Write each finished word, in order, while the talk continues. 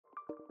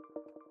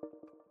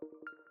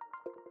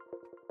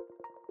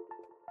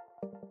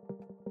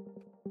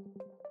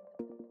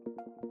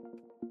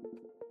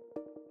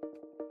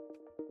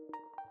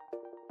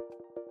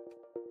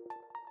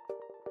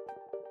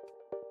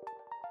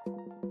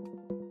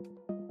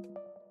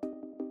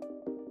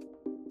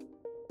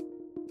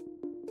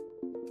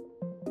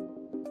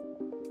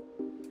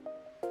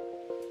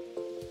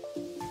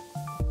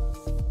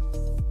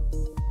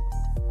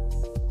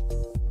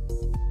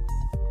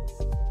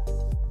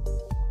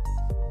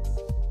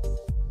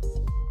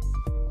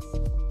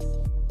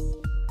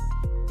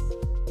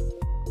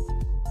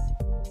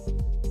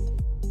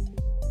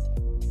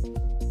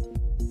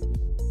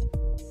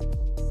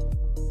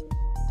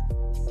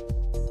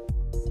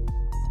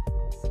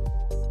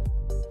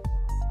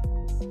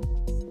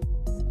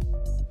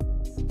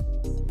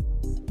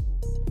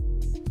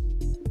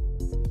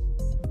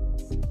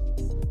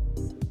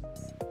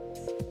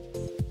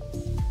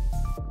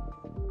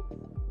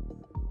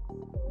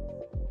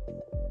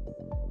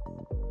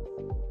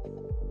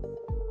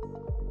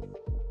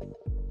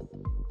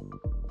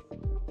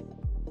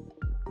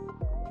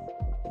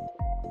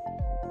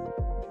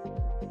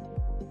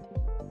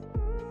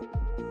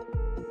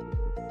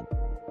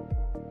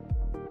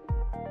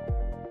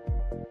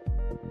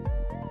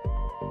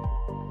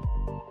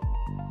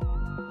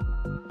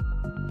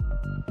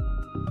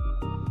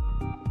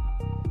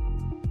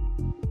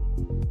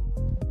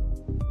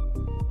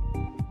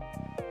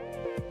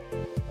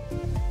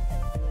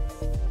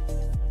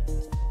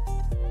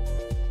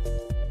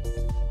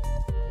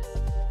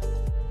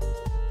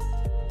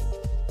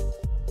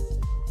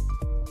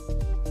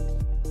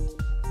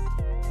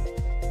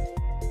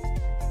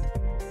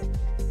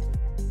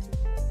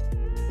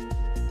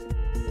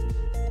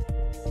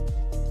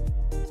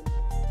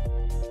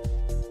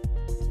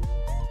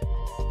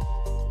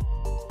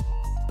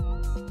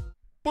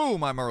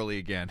Boom, I'm early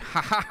again.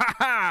 Ha ha ha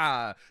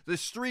ha! The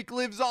streak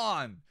lives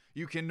on.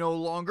 You can no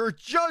longer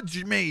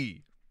judge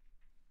me.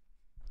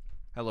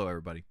 Hello,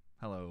 everybody.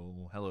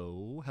 Hello,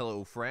 hello,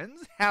 hello,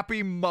 friends.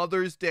 Happy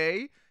Mother's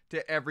Day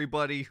to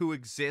everybody who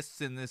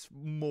exists in this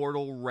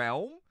mortal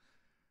realm.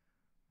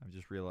 I've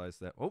just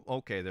realized that. Oh,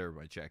 okay, there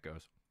my chat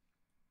goes.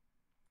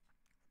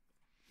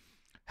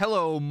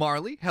 Hello,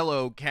 Marley.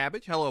 Hello,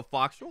 Cabbage. Hello,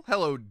 Foxtrot.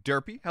 Hello,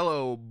 Derpy.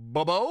 Hello,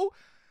 Bobo.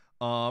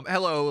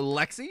 Hello,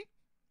 Lexi.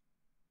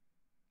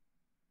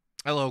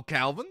 Hello,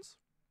 Calvins.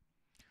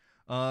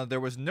 There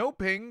was no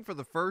ping for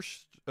the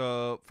first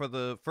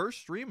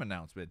stream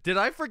announcement. Did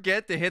I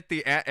forget to hit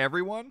the at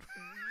everyone?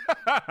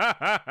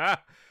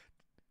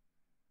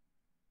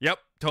 Yep,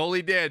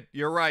 totally did.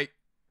 You're right.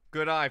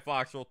 Good eye,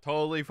 Foxtrot.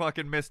 Totally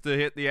fucking missed to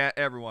hit the at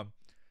everyone.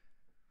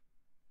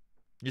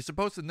 You're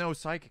supposed to know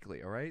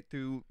psychically, all right?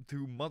 Through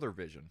mother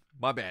vision.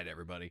 My bad,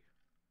 everybody.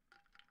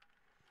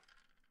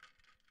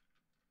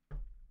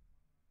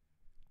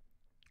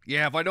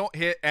 Yeah, if I don't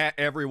hit at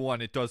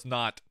everyone, it does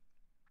not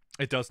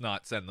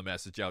send the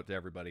message out to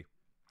everybody.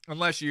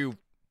 Unless you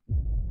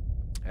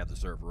have the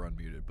server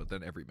unmuted, but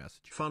then every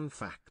message. Fun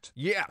fact.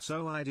 Yeah.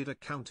 So I did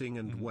accounting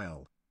and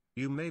well,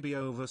 you may be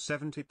over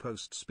 70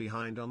 posts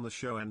behind on the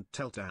show and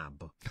tell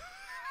tab.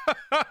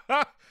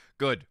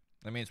 Good.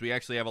 That means we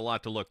actually have a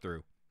lot to look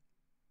through.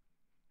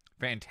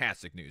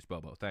 Fantastic news,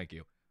 Bobo. Thank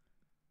you.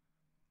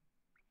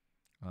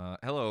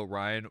 Hello,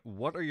 Ryan.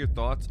 What are your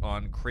thoughts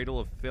on Cradle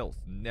of Filth?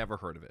 Never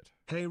heard of it.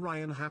 Hey,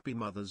 Ryan, happy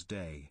Mother's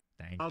Day.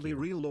 I'll be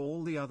real,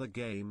 all the other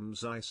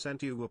games I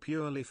sent you were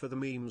purely for the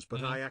memes,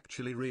 but I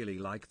actually really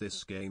like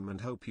this game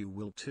and hope you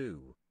will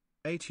too.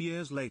 8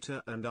 years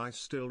later and I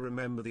still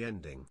remember the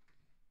ending.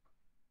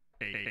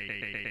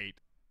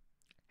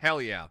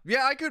 Hell yeah.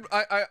 Yeah,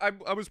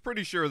 I was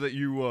pretty sure that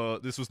you,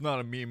 this was not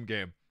a meme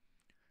game.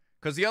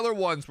 Because the other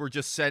ones were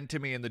just sent to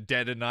me in the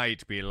dead of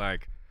night, being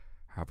like,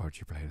 how about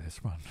you play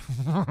this one?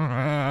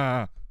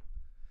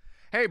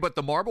 Hey, but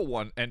the marble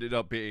one ended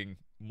up being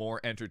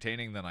more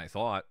entertaining than I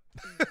thought.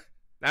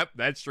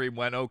 That stream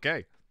went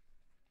okay.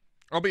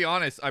 I'll be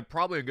honest, I'm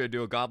probably going to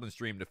do a Goblin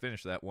stream to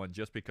finish that one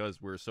just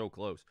because we're so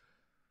close.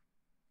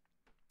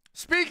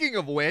 Speaking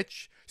of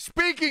which,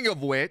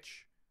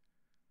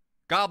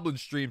 Goblin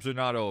streams are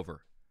not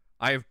over.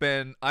 I've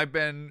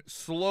been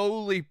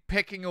slowly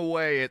picking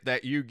away at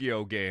that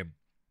Yu-Gi-Oh game.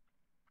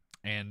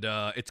 And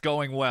it's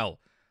going well.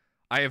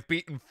 I have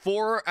beaten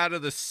 4 out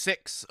of the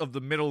 6 of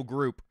the middle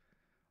group.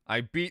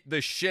 I beat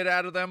the shit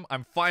out of them.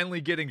 I'm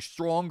finally getting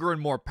stronger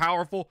and more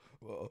powerful.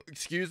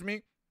 Excuse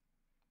me.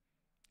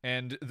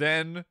 And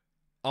then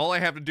all I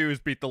have to do is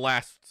beat the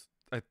last,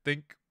 I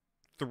think,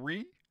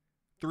 3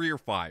 or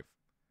 5.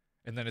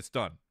 And then it's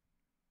done.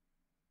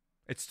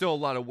 It's still a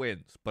lot of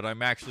wins, but I'm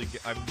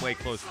way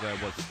closer than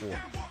I was before.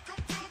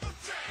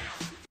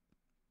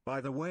 By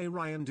the way,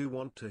 Ryan, do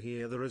want to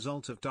hear the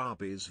result of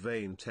Darby's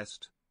vein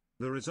test?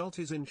 The result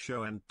is in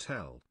show and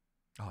tell.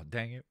 Oh,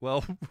 dang it.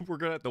 Well, we're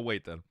going to have to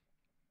wait then.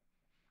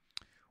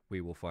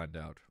 We will find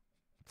out.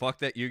 Fuck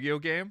that Yu-Gi-Oh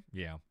game?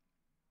 Yeah.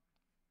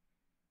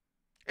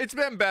 It's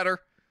been better.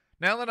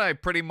 Now that I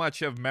pretty much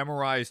have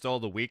memorized all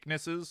the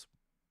weaknesses,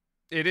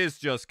 it is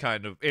just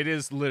it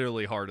is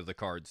literally heart of the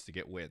cards to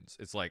get wins.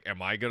 It's like,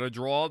 am I going to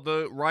draw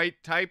the right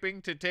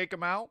typing to take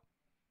them out?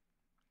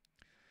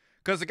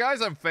 Because the guys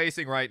I'm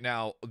facing right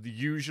now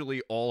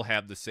usually all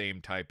have the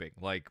same typing.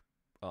 Like,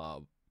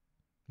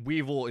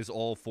 Weevil is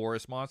all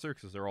forest monster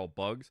because they're all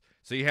bugs.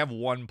 So you have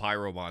one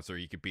pyro monster,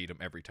 you can beat them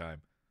every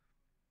time.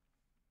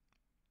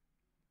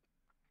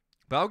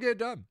 But I'll get it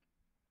done.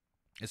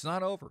 It's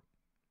not over.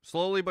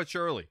 Slowly but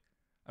surely.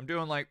 I'm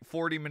doing like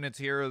 40 minutes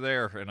here or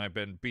there, and I've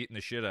been beating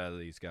the shit out of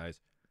these guys.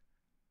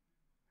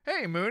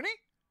 Hey, Mooney!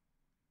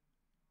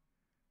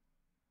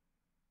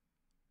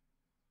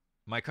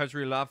 My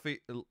country, you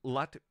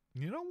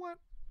know what?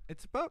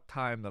 It's about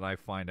time that I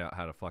find out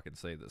how to fucking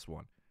say this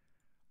one.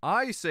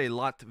 I say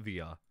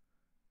Latvia.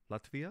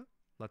 Latvia?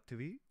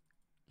 Latvia?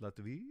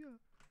 Latvia?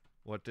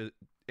 What the...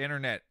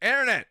 Internet.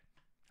 Internet!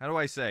 How do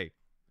I say?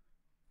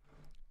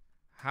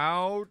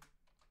 How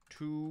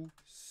to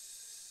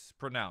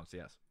pronounce.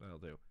 Yes, that'll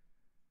do.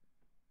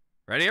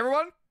 Ready,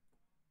 everyone?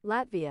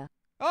 Latvia.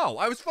 Oh,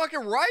 I was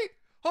fucking right?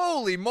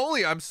 Holy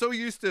moly, I'm so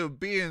used to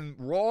being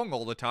wrong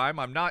all the time.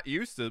 I'm not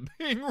used to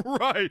being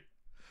right.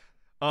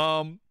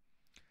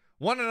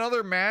 Won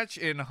another match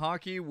in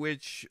hockey,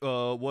 which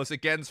was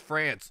against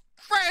France.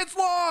 France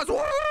lost!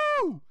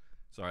 Woo!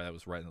 Sorry, that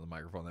was right into the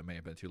microphone. That may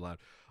have been too loud.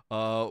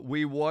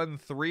 We won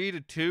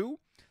 3-2.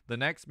 The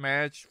next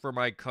match for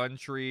my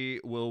country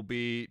will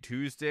be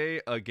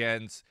Tuesday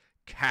against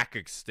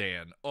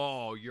Kazakhstan.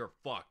 Oh, you're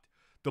fucked.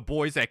 The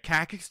boys at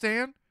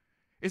Kazakhstan?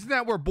 Isn't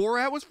that where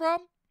Borat was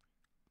from?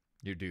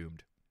 You're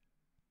doomed.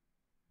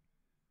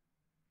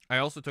 I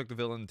also took the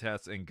villain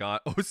test and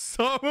got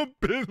Osama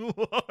bin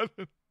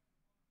Laden.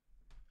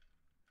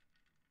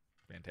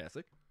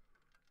 Fantastic.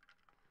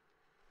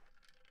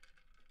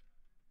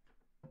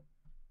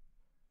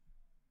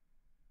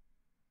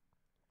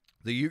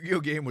 The Yu-Gi-Oh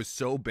game was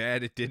so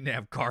bad it didn't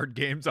have card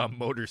games on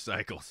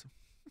motorcycles.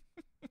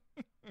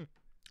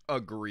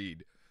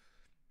 Agreed.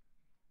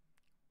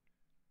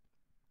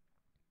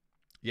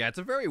 Yeah, it's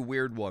a very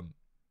weird one.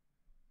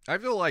 I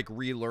have to, like,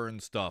 relearn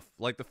stuff.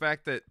 Like, the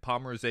fact that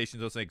polymerization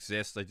doesn't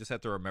exist, I just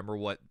have to remember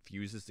what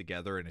fuses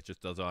together, and it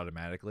just does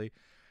automatically.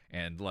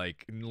 And,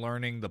 like,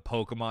 learning the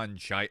Pokemon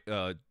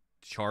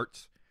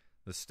charts,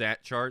 the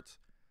stat charts.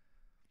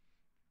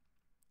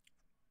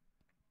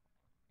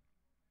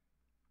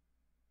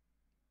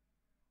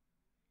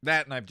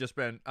 That, and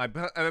I've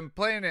been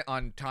playing it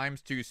on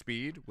 ×2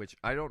 speed, which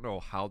I don't know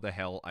how the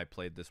hell I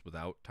played this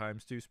without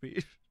 ×2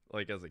 speed,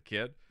 like, as a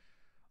kid.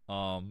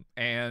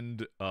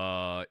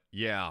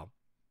 Yeah,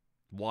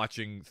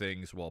 watching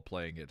things while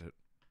playing it.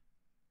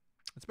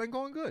 It's been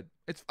going good.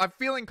 I'm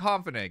feeling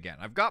confident again.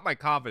 I've got my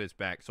confidence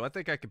back, so I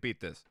think I can beat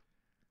this.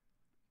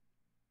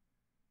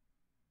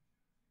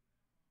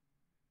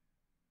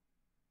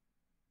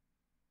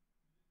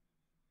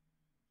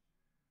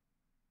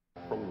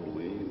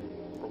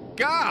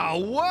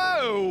 God,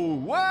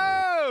 whoa,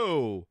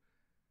 whoa!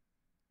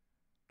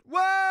 Whoa,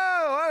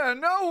 out of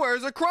nowhere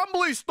is a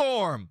crumbly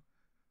storm!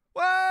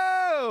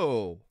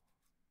 Whoa!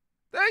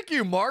 Thank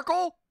you,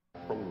 Markle!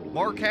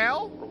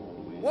 Markel?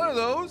 One of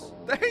those?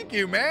 Thank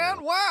you,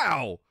 man!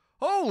 Wow!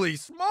 Holy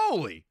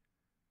smoly!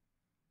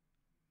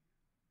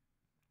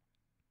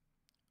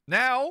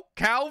 Now,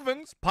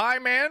 Calvin's, Pie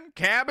Man,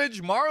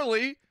 Cabbage,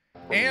 Marley,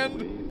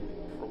 and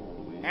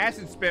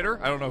Acid Spitter.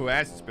 I don't know who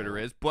Acid Spitter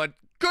is, but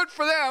good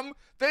for them.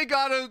 They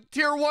got a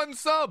tier 1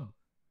 sub.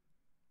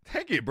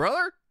 Thank you,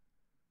 brother.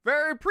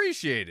 Very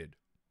appreciated.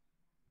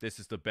 This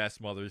is the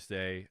best Mother's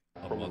Day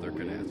a mother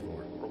could ask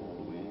for.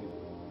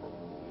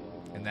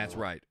 And that's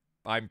right.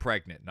 I'm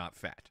pregnant, not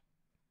fat.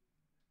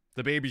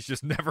 The baby's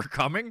just never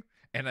coming,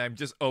 and I'm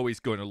just always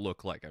going to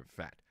look like I'm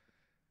fat.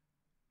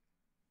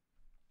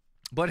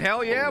 But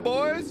hell yeah,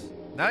 boys.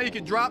 Now you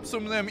can drop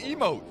some of them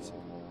emotes.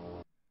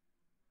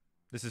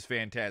 This is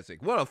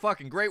fantastic. What a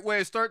fucking great way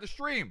to start the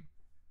stream.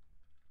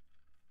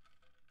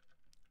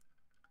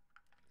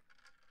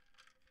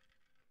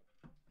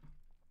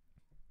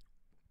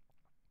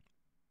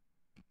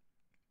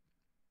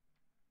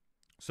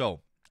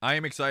 So, I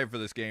am excited for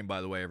this game, by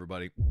the way,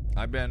 everybody.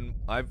 I've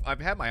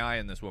had my eye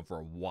on this one for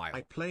a while. I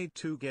played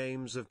 2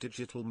 games of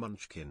Digital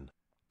Munchkin.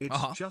 It's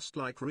just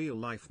like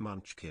real-life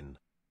Munchkin.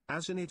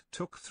 As in, it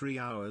took 3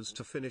 hours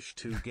to finish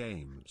 2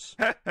 games.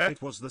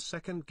 It was the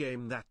second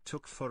game that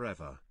took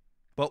forever.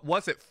 But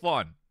was it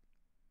fun?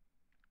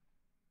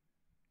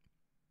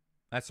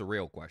 That's a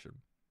real question.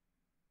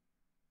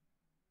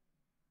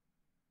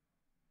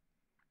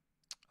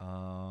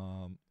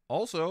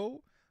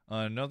 Also,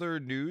 another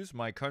news,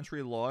 my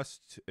country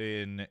lost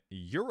in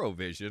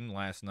Eurovision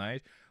last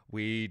night.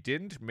 We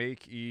didn't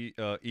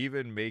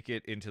even make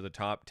it into the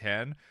top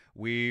 10.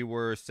 We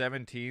were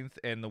 17th,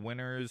 and the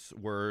winners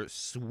were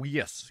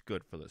Swiss.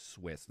 Good for the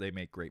Swiss. They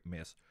make great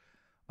mist.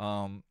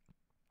 And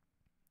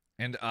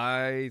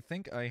I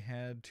think I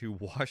had to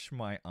wash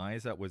my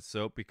eyes out with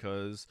soap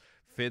because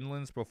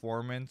Finland's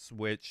performance,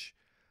 which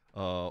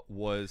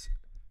was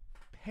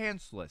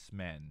pantsless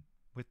men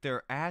with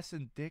their ass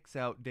and dicks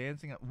out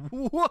dancing.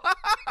 What?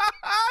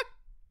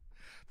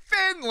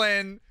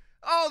 Finland!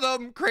 Oh,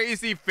 them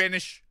crazy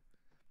Finnish.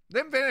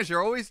 Them Finnish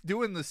are always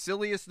doing the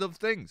silliest of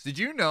things. Did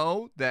you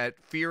know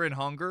that Fear and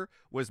Hunger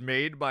was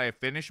made by a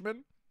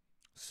Finishman?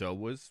 So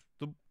was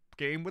the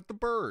game with the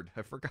bird.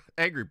 I forgot.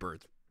 Angry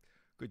Birds.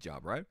 Good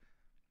job, right?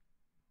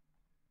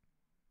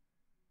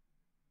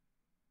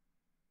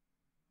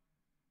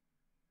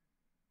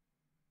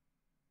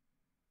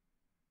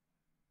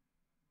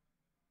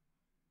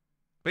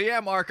 But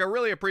yeah, Mark, I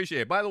really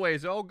appreciate it. By the way,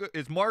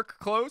 is Mark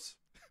close?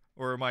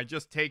 Or am I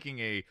just taking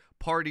a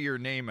part of your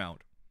name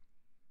out?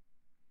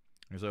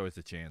 There's always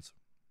a chance.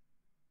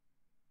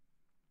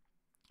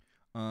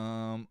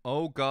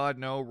 Oh God,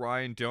 no,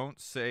 Ryan, don't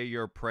say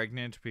you're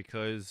pregnant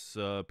because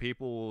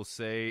people will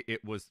say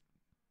it was...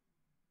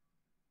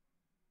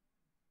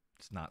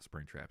 It's not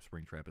Springtrap.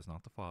 Springtrap is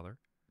not the father.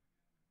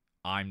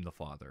 I'm the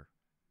father.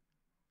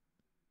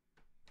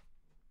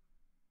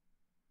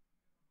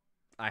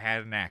 I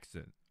had an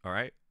accident, all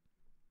right?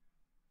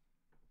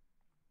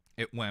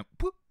 It went...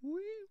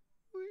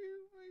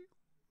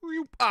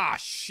 Ah,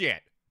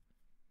 shit.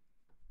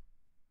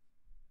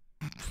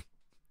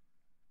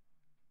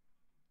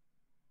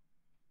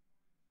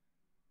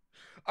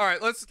 All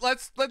right, let's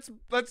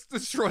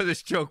destroy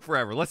this joke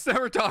forever. Let's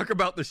never talk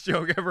about this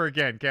joke ever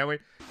again, can we?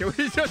 Can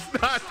we just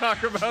not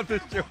talk about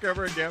this joke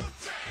ever again?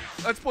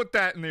 Let's put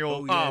that in the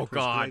old... Oh, yeah, oh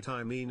God. Great.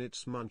 I mean,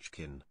 it's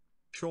Munchkin.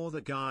 Sure,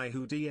 the guy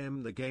who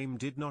DM'd the game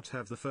did not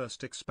have the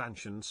first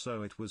expansion,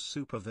 so it was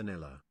super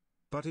vanilla.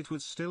 But it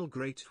was still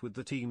great with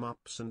the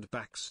team-ups and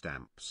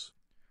backstamps.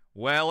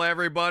 Well,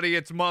 everybody,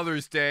 it's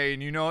Mother's Day,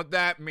 and you know what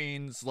that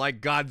means. Like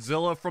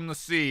Godzilla from the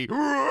sea.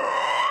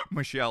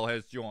 Michelle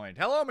has joined.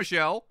 Hello,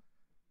 Michelle.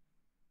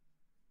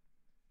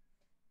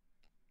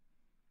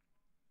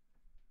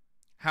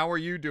 How are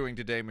you doing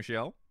today,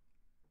 Michelle?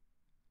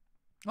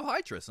 Oh, hi,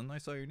 Tristan. I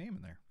saw your name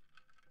in there.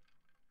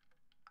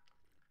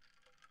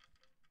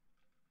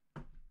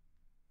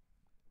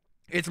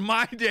 It's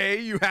my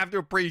day. You have to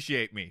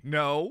appreciate me.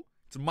 No,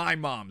 It's my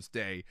mom's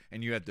day,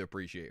 and you have to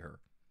appreciate her.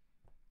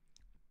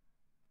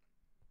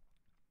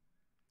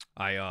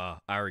 I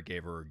already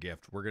gave her a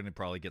gift. We're gonna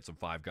probably get some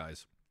Five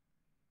Guys.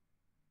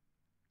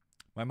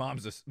 My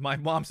mom's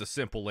a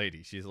simple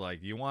lady. She's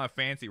like, "You want a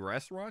fancy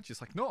restaurant?" She's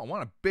like, "No, I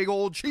want a big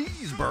old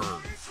cheeseburger."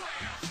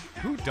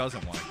 Who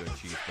doesn't want a good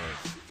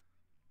cheeseburger?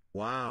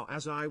 Wow,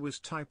 as I was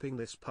typing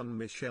this pun,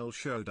 Michelle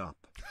showed up.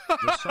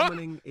 The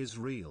summoning is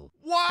real.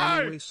 Why?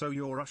 Anyway, so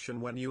you're Russian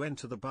when you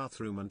enter the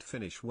bathroom and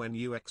Finnish when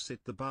you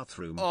exit the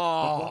bathroom.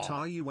 Oh. But what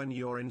are you when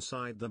you're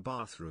inside the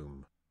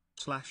bathroom?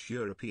 /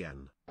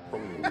 European.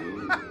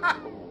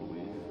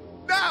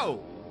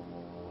 No!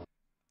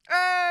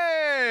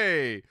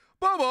 Hey!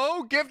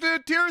 Bobo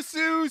gifted a tier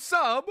 2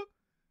 sub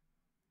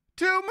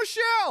to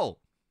Michelle.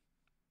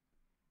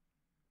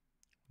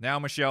 Now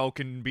Michelle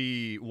can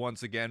be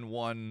once again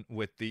one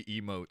with the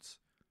emotes.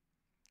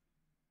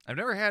 I've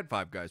never had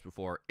Five Guys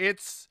before.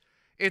 It's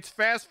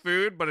fast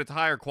food, but it's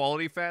higher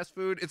quality fast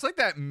food. It's like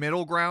that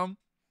middle ground.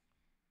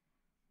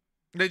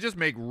 They just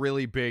make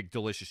really big,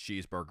 delicious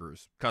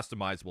cheeseburgers.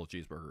 Customizable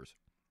cheeseburgers.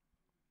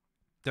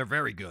 They're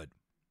very good.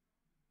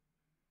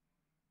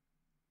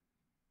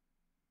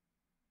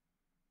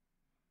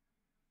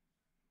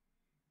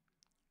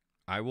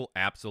 I will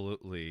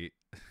absolutely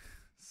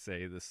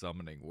say the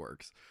summoning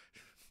works.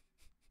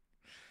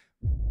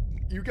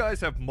 You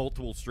guys have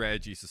multiple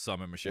strategies to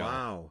summon Michelle.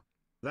 Wow.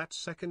 That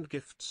second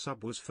gift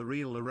sub was for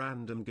real a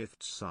random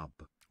gift sub.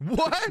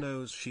 What? It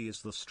knows she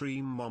is the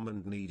stream mom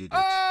and needed it.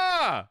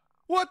 Ah!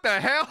 What the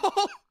hell?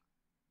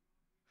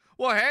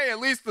 Well, hey, at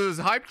least there's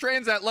hype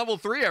trains at level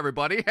 3,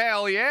 everybody.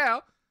 Hell yeah.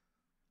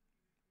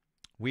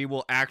 We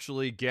will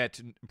actually get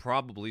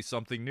probably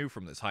something new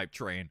from this hype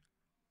train.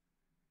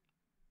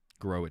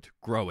 Grow it.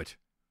 Grow it.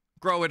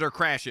 Grow it or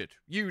crash it.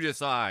 You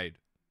decide.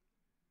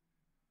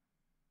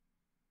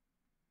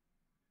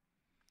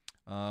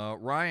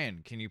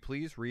 Ryan, can you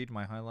please read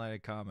my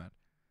highlighted comment?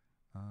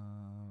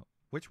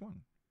 Which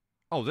one?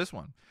 Oh, this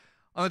one.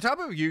 On the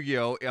topic of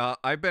Yu-Gi-Oh,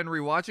 I've been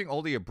rewatching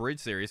all the abridged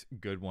series.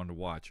 Good one to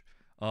watch.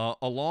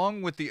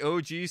 Along with the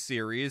OG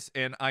series,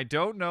 and I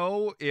don't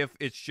know if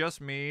it's just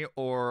me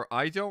or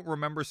I don't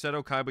remember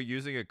Seto Kaiba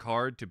using a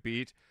card to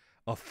beat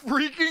a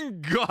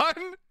freaking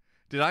gun.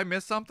 Did I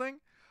miss something?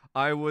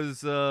 I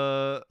was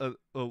that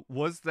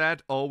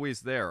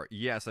always there?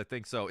 Yes, I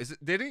think so.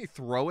 Did he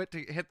throw it to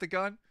hit the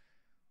gun?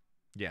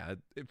 Yeah,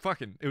 it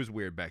was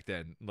weird back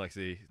then,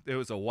 Lexi. It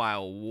was a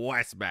Wild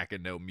West back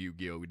in no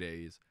Yu-Gi-Oh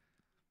days.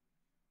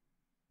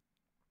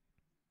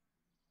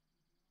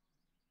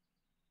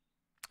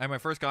 I had my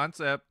first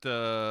concept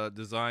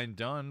design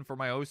done for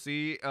my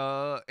OC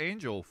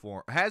Angel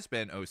form. Has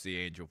been OC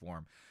Angel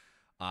form.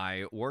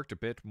 I worked a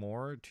bit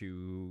more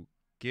to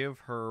give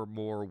her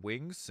more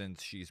wings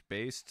since she's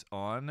based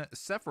on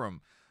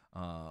Sephiroth.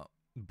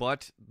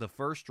 But the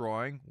first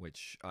drawing,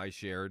 which I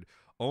shared,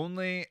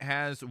 only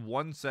has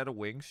one set of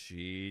wings.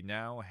 She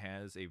now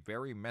has a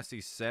very messy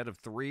set of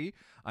 3.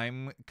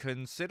 I'm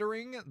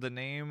considering the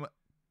name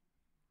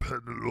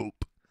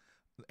Penelope.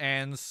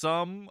 And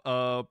some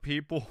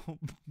people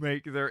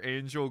make their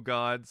angel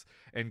gods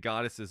and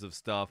goddesses of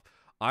stuff.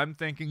 I'm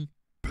thinking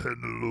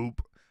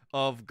Penelope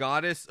of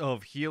goddess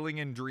of healing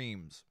and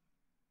dreams.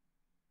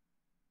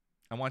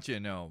 I want you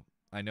to know,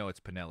 I know it's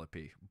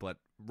Penelope, but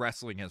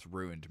wrestling has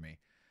ruined me.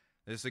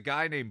 There's a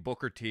guy named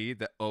Booker T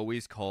that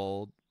always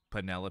called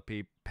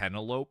Penelope,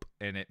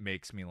 and it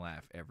makes me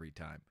laugh every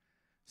time.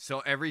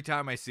 So every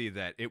time I see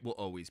that, it will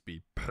always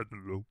be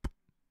Penelope.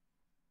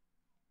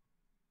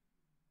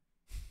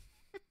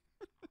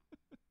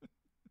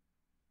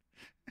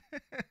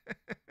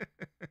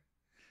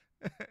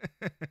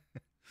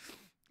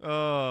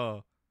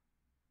 Oh.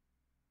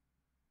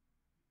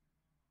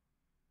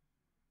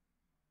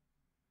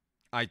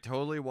 I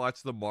totally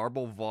watched the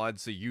Marble VOD,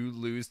 so you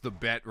lose the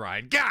bet,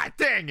 Ryan. God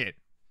dang it!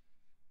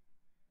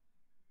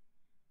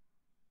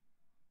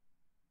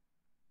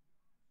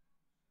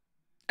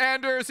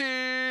 Ender's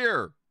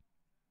here!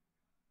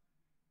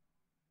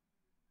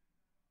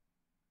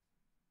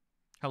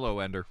 Hello,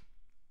 Ender.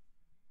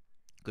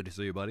 Good to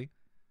see you, buddy.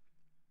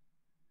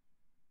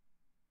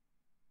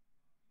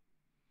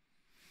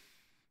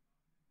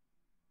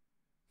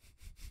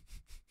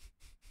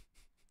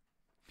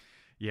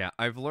 Yeah,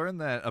 I've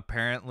learned that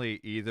apparently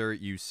either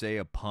you say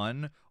a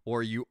pun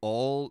or you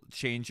all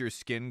change your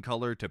skin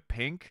color to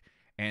pink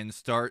and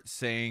start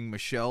saying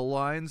Michelle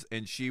lines,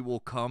 and she will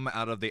come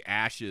out of the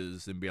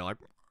ashes and be like,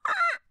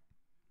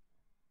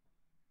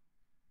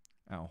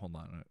 oh, hold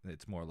on.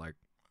 It's more like,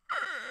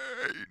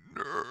 hey,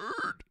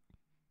 nerd.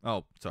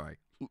 Oh, sorry.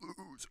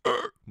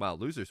 Loser. Wow,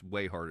 loser's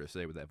way harder to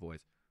say with that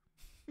voice.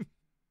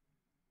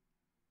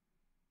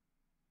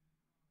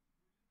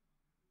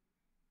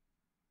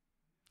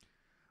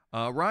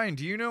 Ryan,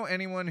 do you know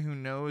anyone who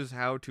knows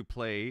how to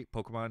play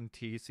Pokemon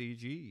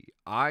TCG?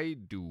 I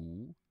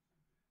do,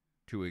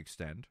 to an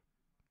extent.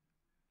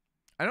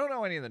 I don't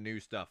know any of the new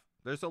stuff.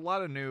 There's a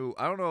lot of new...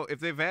 I don't know if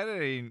they've added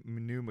any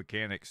new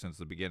mechanics since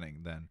the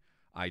beginning, then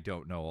I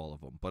don't know all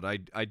of them. But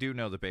I do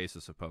know the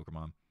basis of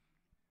Pokemon.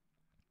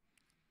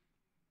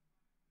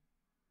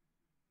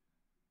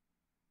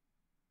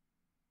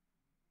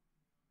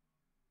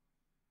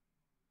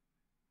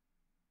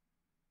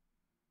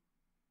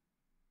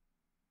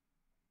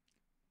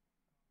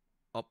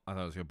 Oh, I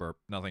thought I was going to burp.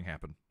 Nothing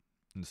happened.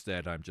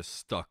 Instead, I'm just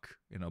stuck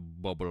in a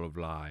bubble of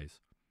lies.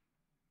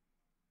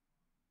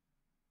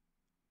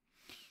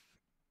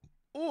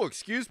 Oh,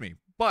 excuse me.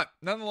 But,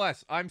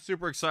 nonetheless, I'm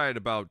super excited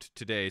about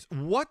today's...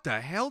 What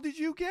the hell did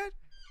you get?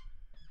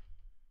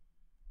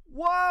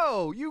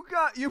 Whoa! You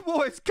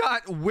boys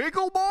got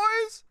Wiggle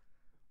Boys?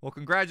 Well,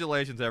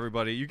 congratulations,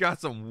 everybody. You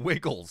got some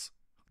Wiggles.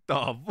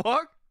 The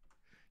fuck?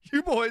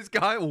 You boys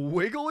got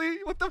Wiggly?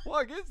 What the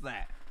fuck is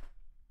that?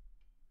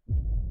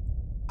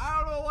 I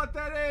don't know what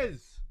that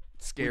is.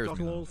 It scares me.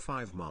 We got all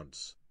 5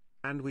 mods.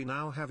 And we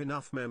now have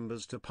enough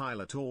members to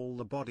pilot all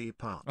the body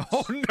parts.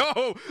 Oh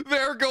no!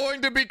 They're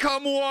going to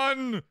become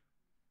one!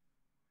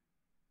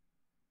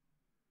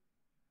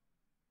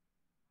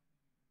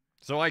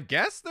 So I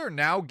guess they're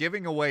now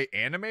giving away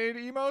animated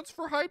emotes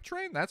for Hype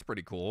Train? That's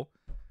pretty cool.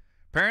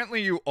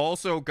 Apparently you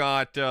also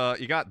got,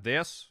 you got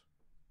this.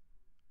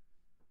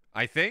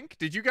 I think.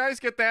 Did you guys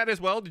get that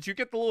as well? Did you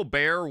get the little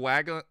bear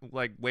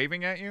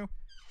waving at you?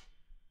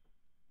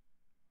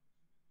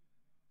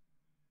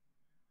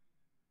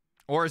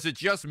 Or is it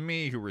just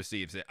me who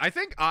receives it? I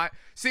think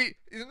see,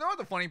 you know what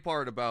the funny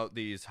part about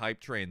these hype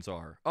trains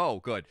are? Oh,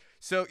 good.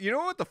 So, you know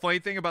what the funny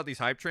thing about these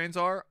hype trains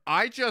are?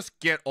 I just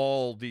get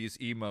all these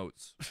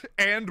emotes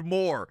and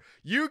more.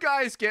 You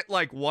guys get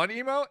like 1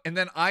 emote, and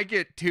then I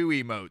get 2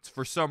 emotes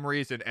for some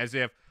reason, as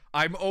if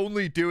I'm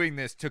only doing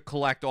this to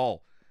collect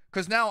all.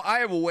 Because now I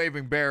have a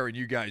waving bear and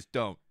you guys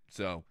don't.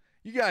 So,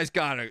 you guys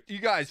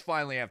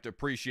finally have to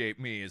appreciate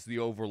me as the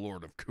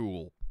overlord of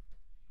cool.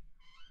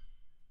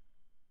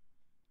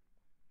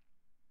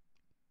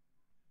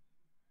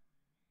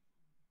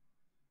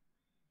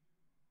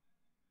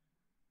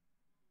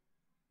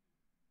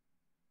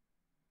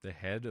 The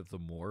head of the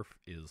morph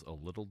is a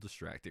little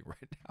distracting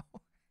right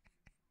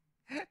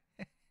now.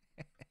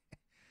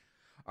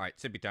 All right,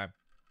 sippy time.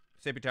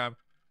 Sippy time.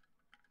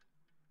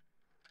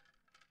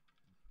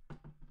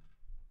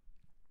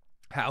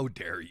 How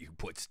dare you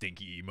put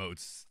stinky emotes,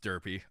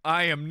 Sturpy?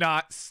 I am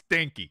not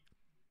stinky.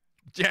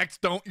 Jax,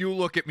 don't you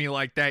look at me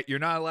like that. You're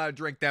not allowed to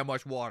drink that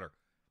much water.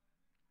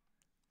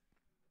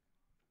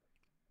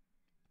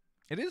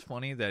 It is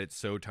funny that it's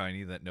so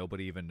tiny that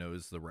nobody even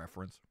knows the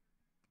reference,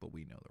 but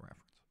we know the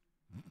reference.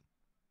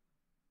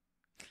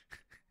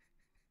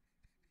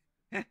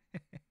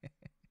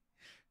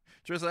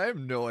 Tris, I have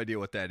no idea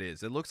what that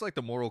is. It looks like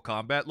the Mortal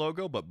Kombat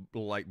logo, but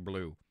light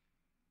blue.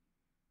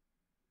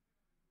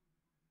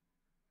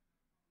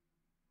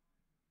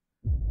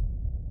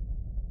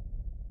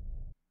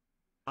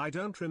 I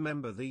don't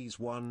remember these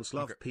ones.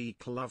 Love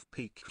peak,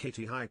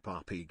 kitty,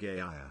 hyper peak,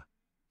 gaia.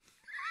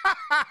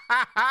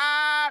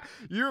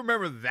 You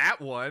remember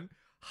that one?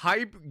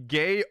 Hype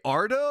gay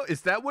Arda?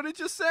 Is that what it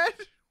just said?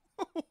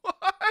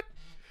 What?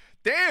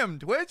 Damn,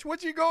 Twitch,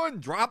 what you going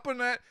dropping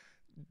that?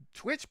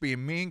 Twitch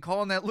being mean,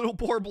 calling that little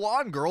poor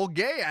blonde girl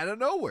gay out of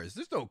nowhere.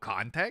 There's no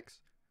context.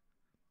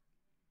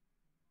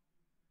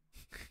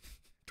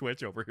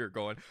 Twitch over here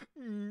going,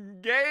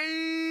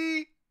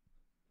 gay.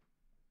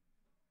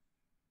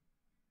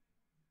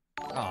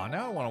 Oh,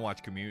 now I want to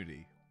watch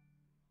Community.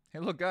 Hey,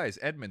 look, guys,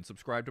 Edmund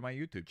subscribed to my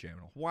YouTube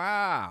channel.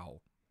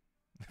 Wow.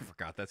 I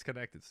forgot that's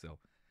connected still.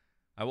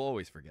 I will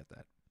always forget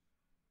that.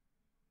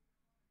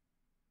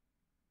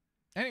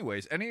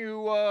 Anyways, any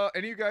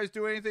of you guys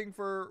do anything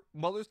for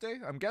Mother's Day?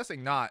 I'm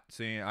guessing not.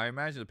 See, I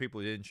imagine the people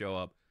who didn't show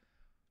up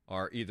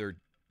are either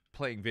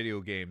playing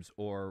video games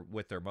or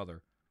with their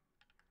mother.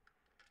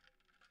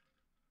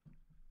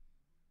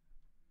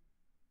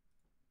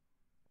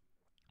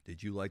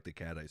 Did you like the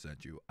cat I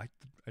sent you? I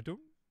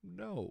don't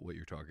know what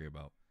you're talking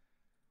about.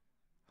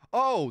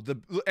 Oh, the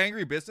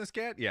angry business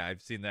cat? Yeah,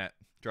 I've seen that.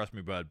 Trust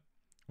me, bud.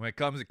 When it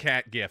comes to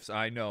cat gifts,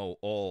 I know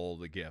all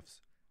the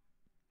gifts.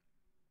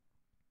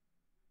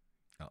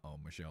 Uh-oh,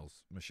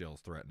 Michelle's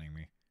threatening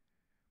me.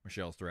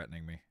 Michelle's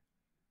threatening me.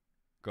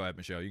 Go ahead,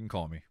 Michelle. You can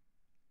call me.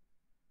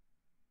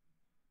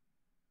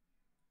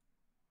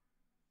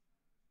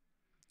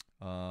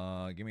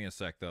 Give me a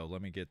sec, though.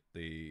 Let me get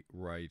the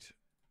right...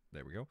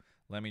 There we go.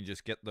 Let me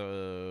just get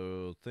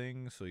the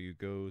thing so you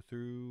go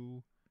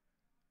through...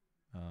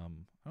 I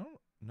don't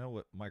know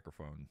what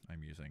microphone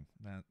I'm using.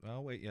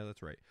 Oh, wait. Yeah,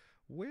 that's right.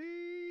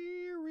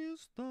 Where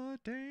is the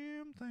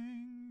damn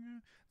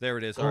thing? There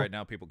it is. All right,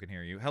 now people can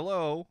hear you.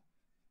 Hello.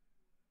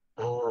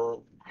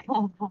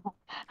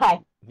 Hi.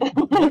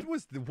 What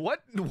was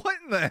what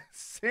in the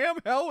Sam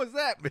hell was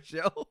that,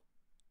 Michelle?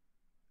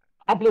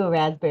 I blew a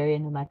raspberry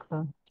in the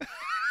microphone.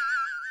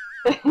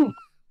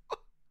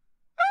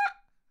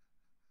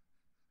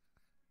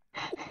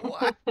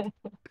 What?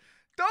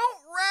 Don't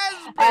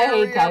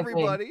raspberry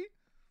everybody.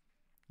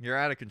 You're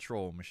out of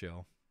control,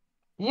 Michelle.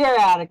 You're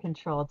out of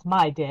control. It's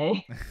my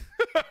day.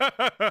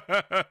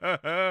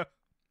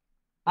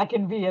 I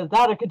can be as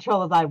out of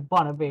control as I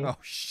want to be. Oh,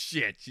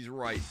 shit. She's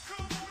right.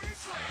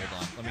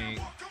 Hold on. Let me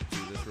do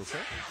this real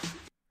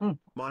quick.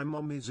 My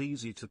mom is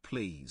easy to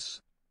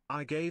please.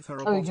 I gave her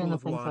a bottle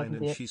of wine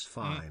and she's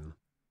fine.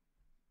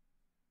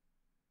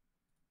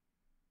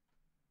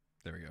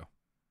 There we go.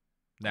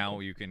 Now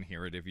you can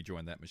hear it if you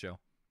join that, Michelle.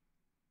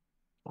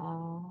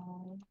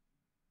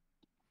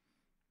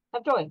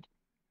 I've joined.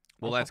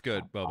 Well, that's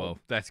good, Bobo.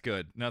 That's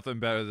good. Nothing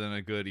better than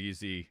a good,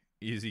 easy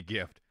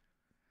gift.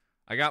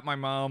 I got my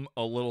mom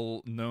a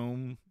little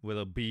gnome with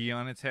a bee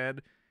on its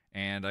head,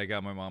 and I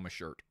got my mom a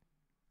shirt.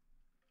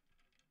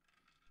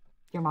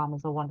 Your mom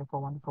is a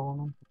wonderful, wonderful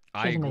woman.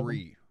 I She's agree.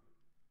 amazing.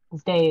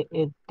 This day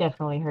is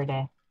definitely her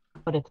day,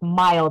 but it's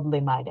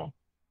mildly my day.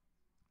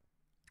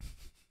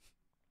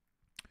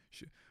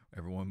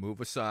 Everyone move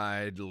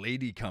aside.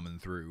 Lady coming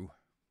through.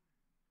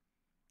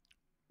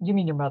 You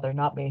mean your mother,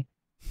 not me.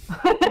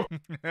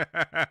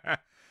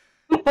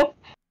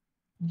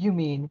 You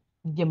mean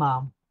your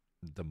mom.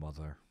 The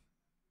mother.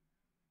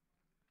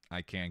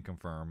 I can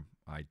confirm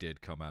I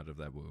did come out of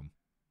that womb.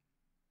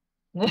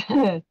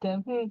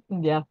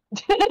 Yeah.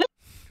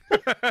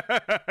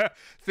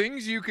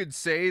 Things you could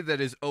say that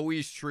is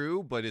always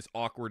true, but it's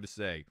awkward to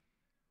say.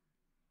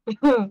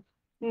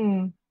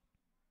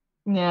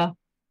 Yeah.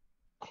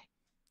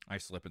 I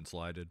slip and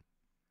slided.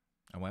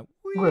 I went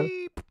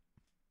weep.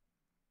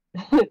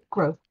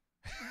 Gross.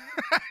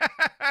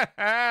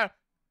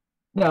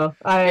 No,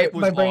 it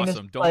was my brain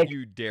awesome. is Don't like,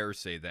 you dare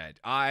say that.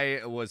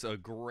 I was a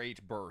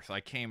great birth.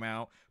 I came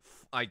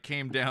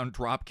down,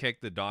 drop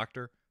kicked the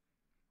doctor.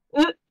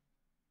 That's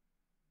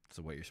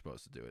the way you're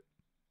supposed to do it.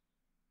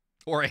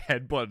 Or I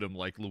headbutted him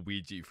like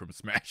Luigi from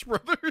Smash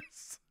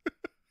Brothers.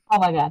 oh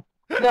my god.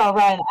 No,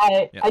 Ryan,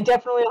 I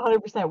definitely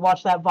 100%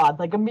 watched that VOD.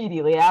 Like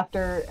immediately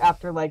after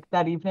like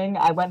that evening,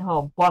 I went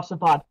home, watched the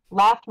VOD,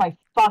 laughed my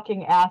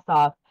fucking ass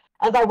off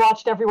as I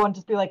watched everyone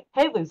just be like,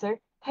 "Hey loser,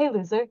 hey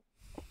loser,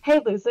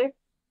 hey loser,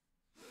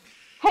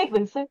 hey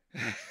loser."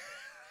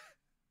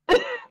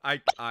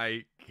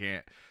 I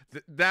can't.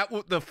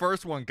 The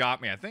first one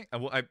got me. I think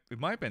it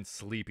might have been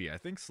Sleepy. I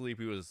think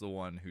Sleepy was the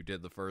one who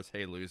did the first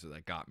 "Hey loser"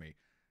 that got me.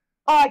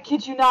 Oh, I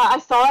kid you not. I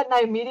saw it and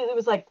I immediately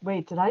was like,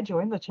 wait, did I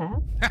join the chat?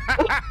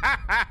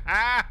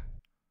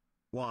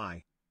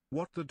 Why?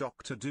 What the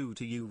doctor do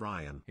to you,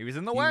 Ryan? He was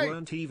in the way. You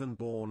weren't even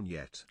born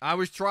yet. I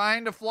was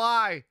trying to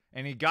fly,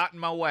 and he got in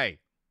my way.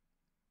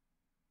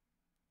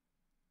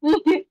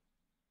 I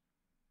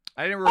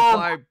didn't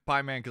reply,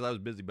 Pie Man, because I was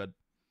busy, bud.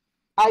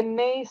 I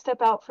may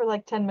step out for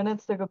like 10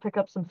 minutes to go pick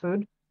up some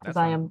food, because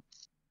I am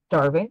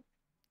starving.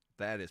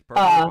 That is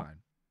perfectly fine.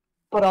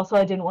 But also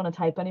I didn't want to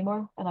type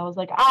anymore, and I was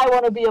like, I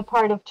want to be a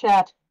part of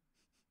chat.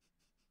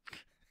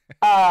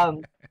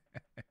 But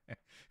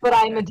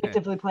I'm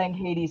addictively playing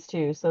Hades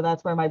too, so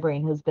that's where my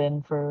brain has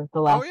been for the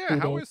last 2 days. Oh yeah,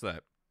 how is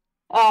that?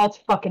 It's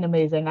fucking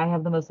amazing. I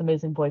have the most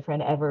amazing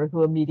boyfriend ever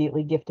who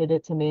immediately gifted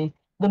it to me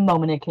the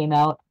moment it came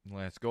out.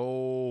 Let's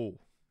go.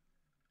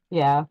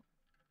 Yeah.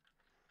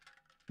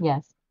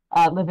 Yes.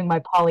 Living my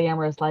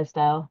polyamorous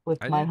lifestyle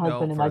with my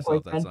husband and my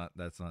boyfriend.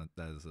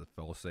 That is a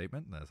false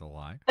statement. That's a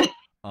lie.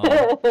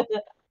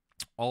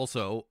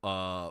 Also,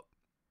 I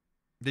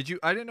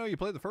didn't know you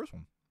played the first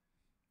one.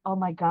 Oh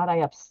my god, I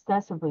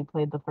obsessively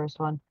played the first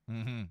one.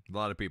 A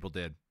lot of people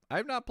did. I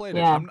have not played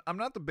it. I'm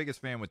not the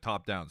biggest fan with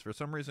top downs. For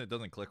some reason, it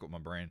doesn't click with my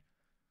brain.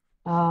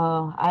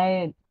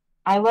 I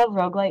love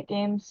roguelike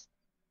games.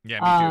 Yeah,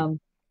 me too.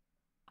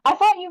 I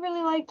thought you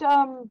really liked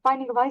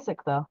Binding of Isaac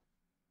though.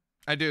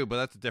 I do, but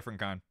that's a different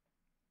kind.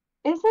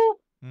 Is it?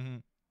 Mm-hmm.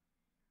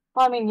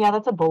 Well, I mean, yeah,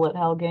 that's a bullet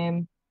hell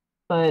game,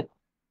 but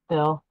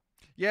still.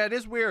 Yeah, it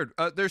is weird.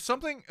 There's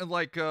something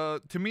like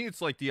to me,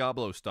 it's like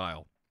Diablo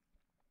style.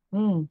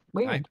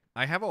 Weird.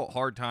 I have a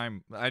hard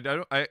time.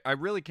 I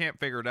really can't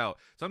figure it out.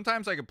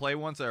 Sometimes I can play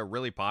ones that are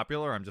really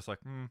popular. I'm just like,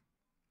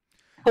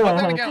 But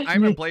then again, I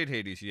haven't played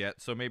Hades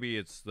yet, so maybe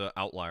it's the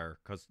outlier.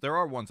 Because there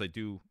are ones I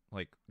do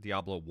like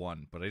Diablo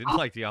 1, but I didn't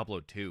like Diablo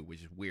 2,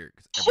 which is weird.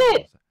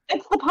 Shit!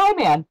 It's the Pie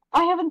Man.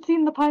 I haven't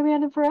seen the Pie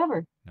Man in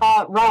forever.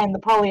 No, Ryan, the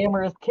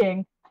polyamorous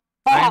king.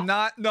 I'm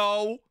not.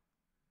 No.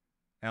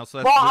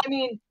 Also, I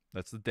mean,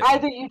 that's the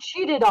either you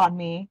cheated on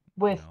me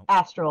with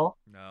Astral.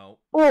 No.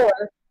 Or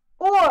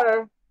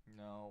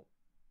no.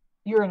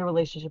 You're in a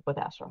relationship with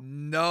Astral.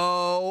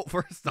 No.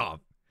 First off,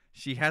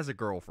 she has a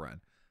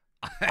girlfriend.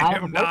 I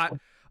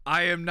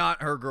am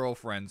not her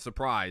girlfriend.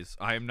 Surprise.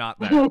 I am not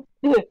that.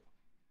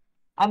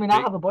 I mean, I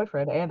have a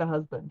boyfriend and a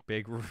husband.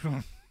 Big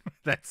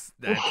that's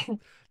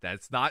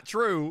not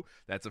true.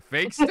 That's a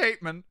fake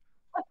statement.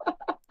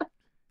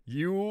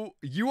 You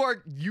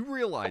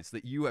realize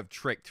that you have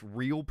tricked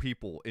real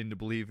people into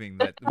believing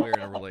that we're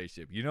in a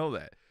relationship. You know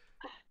that.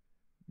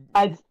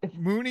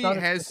 Mooney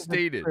has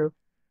stated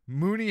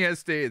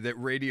that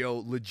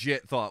radio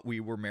legit thought we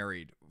were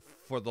married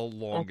for the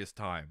longest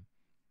time.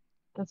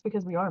 That's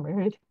because we are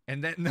married.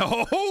 And then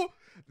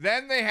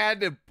then they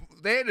had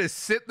to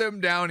sit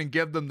them down and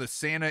give them the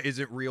Santa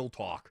isn't real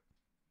talk.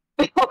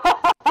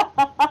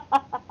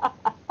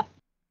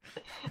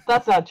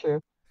 That's not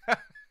true.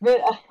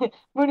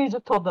 Mooney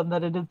just told them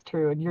that it is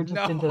true, and you're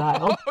just in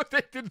denial. No,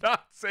 they did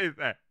not say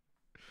that.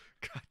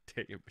 God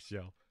dang it,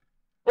 Michelle.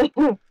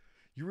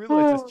 You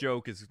realize this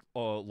joke is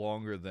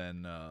longer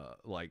than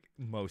like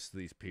most of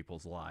these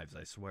people's lives,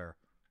 I swear.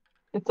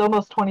 It's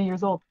almost 20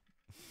 years old.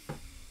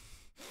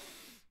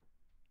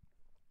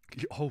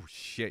 Oh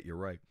shit, you're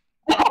right.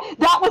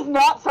 That was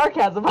not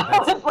sarcasm. I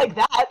was like,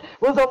 that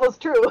was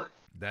almost true.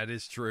 That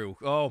is true.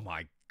 Oh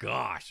my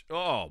gosh.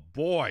 Oh,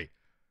 boy.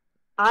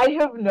 I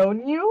have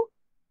known you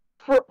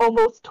for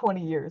almost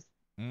 20 years.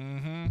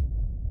 Mm-hmm.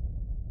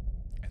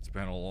 It's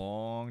been a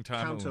long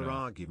time.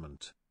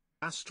 Counter-argument.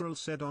 Astral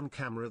said on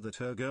camera that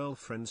her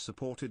girlfriend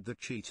supported the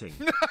cheating.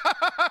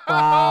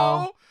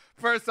 Wow.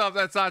 First off,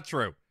 that's not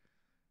true.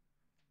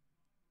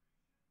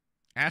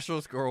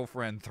 Astral's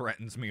girlfriend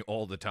threatens me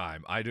all the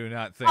time. I do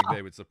not think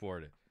they would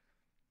support it.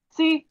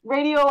 See,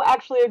 Radio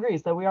actually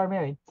agrees that we are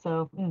married.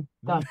 So,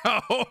 done.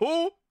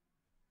 No!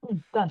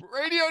 Done.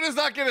 Radio does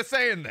not get a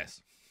say in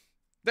this.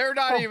 They're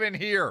not even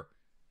here.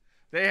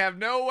 They have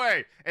no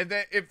way. And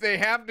then if they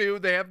have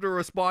to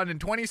respond in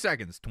 20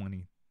 seconds.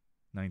 20,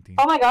 19,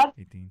 oh my God.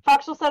 18.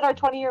 Foxel said our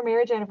 20-year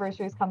marriage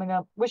anniversary is coming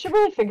up. We should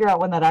really figure out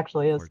when that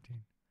actually is. 14,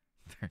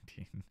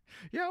 13.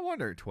 Yeah, I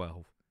wonder.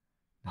 12.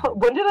 9,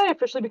 When did I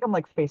officially become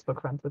like Facebook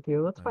friends with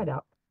you? Let's find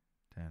out.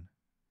 10,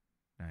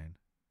 9,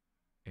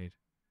 8.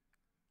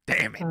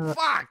 Damn it.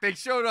 Fuck. They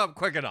showed up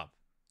quick enough.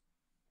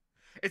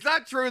 It's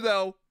not true,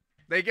 though.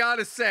 They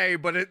gotta say,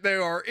 but they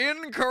are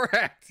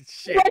incorrect.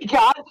 Shit. Oh my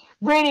God.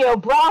 Radio,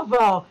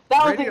 bravo.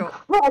 That was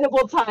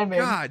incredible timing.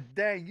 God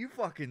dang, you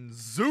fucking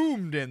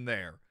zoomed in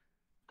there.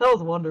 That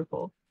was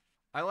wonderful.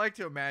 I like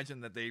to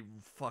imagine that they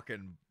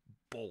fucking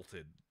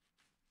bolted.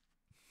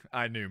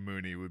 I knew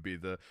Mooney would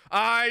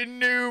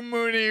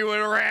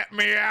rat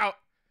me out.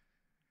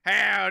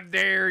 How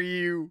dare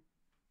you?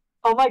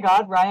 Oh my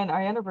God, Ryan,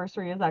 our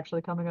anniversary is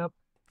actually coming up.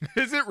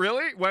 Is it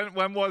really?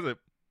 When was it?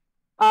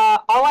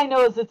 All I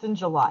know is it's in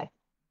July.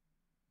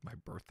 My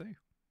birthday?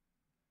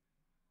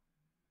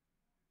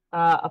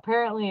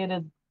 Apparently it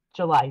is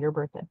July, your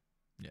birthday.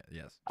 Yeah,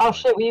 yes. Oh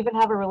shit, we even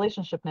have a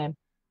relationship name.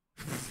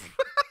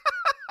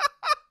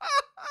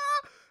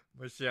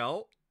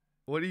 Michelle?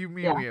 What do you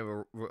mean we have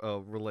a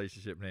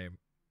relationship name?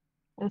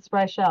 It's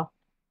Rachel.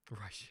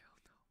 Rachel,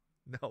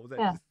 no.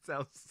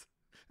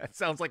 That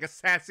sounds like a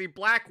sassy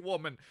black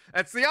woman.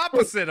 That's the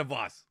opposite of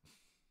us.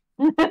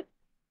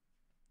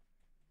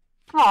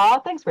 Aw,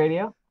 thanks,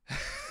 Radio.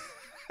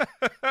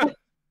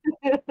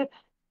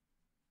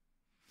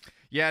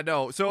 Yeah,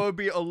 no. So it would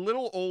be a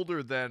little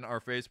older than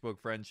our Facebook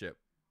friendship.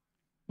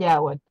 Yeah,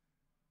 it would.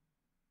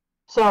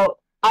 So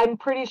I'm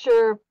pretty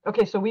sure.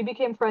 Okay, so we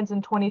became friends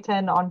in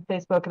 2010 on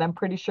Facebook, and I'm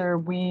pretty sure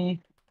we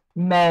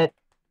met,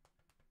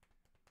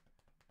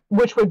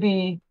 which would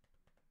be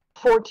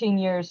 14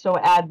 years. So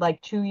add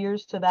like 2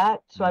 years to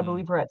that. So I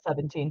believe we're at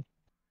 17.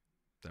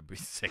 That'd be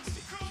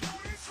 60.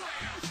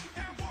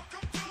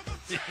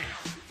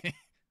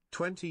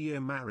 20-year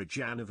marriage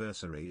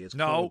anniversary is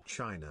No. called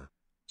China.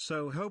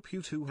 So hope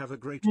you two have a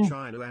great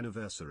China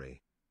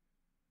anniversary.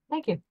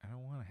 Thank you. I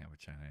don't want to have a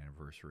China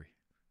anniversary.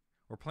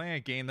 We're playing a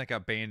game that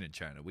got banned in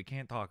China. We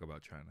can't talk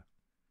about China.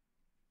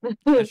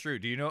 That's true.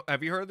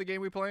 Have you heard of the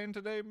game we playing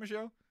today,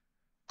 Michelle?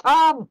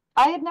 I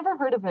had never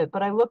heard of it,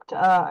 but I looked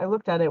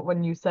at it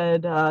when you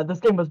said this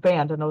game was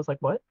banned, and I was like,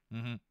 what?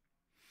 Mm-hmm.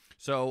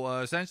 So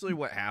essentially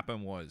what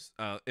happened was,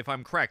 if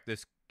I'm correct,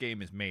 this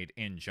game is made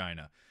in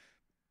China.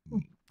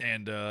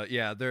 And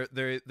yeah,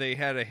 they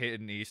had a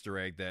hidden Easter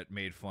egg that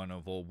made fun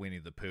of old Winnie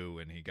the Pooh,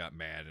 and he got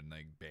mad and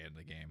they banned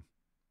the game.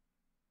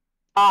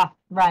 Ah,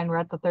 Ryan, we're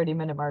at the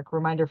 30-minute mark.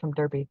 Reminder from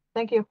Derpy.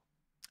 Thank you.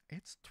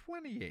 It's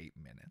 28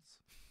 minutes.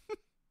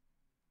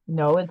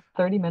 No, it's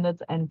 30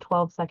 minutes and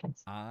 12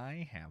 seconds.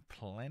 I have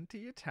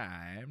plenty of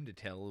time to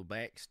tell a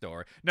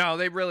backstory. No,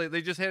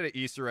 they just had an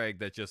Easter egg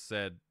that just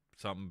said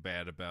something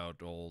bad about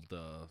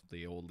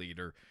the old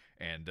leader,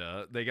 and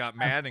they got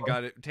mad and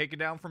got it taken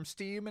down from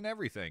Steam and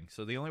everything.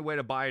 So the only way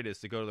to buy it is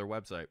to go to their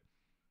website.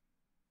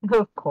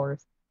 Of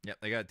course. Yep,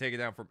 they got it taken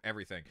down from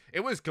everything.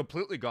 It was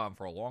completely gone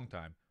for a long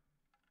time.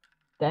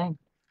 Dang.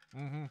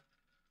 Mm-hmm.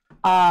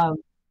 I'm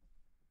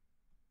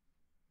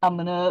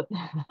gonna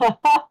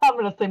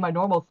say my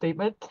normal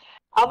statement.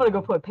 I'm gonna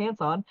go put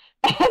pants on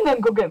and then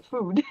go get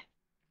food.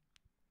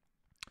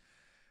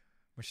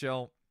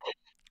 Michelle,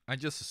 I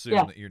just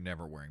assume that you're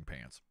never wearing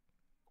pants.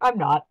 I'm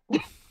not.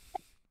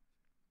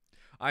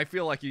 I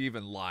feel like you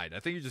even lied. I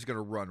think you're just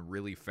gonna run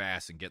really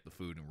fast and get the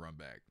food and run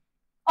back.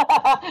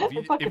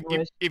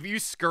 If you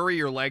scurry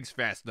your legs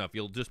fast enough,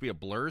 you'll just be a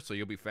blur, so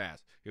you'll be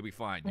fast. You'll be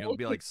fine. You'll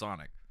be like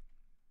Sonic.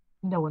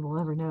 No one will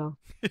ever know.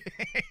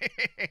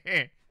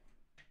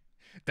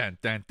 Dun,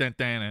 dun, dun,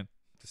 dun, dun.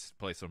 Just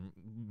play some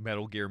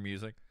Metal Gear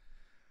music.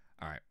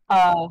 All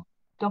right.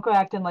 Don't go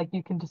acting like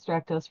you can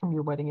distract us from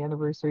your wedding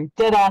anniversary.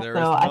 Deadass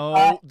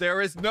though.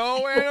 There is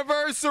no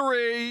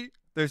anniversary.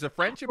 There's a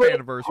friendship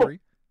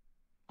anniversary.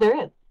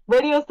 There is.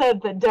 Radio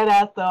said that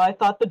deadass though. I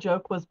thought the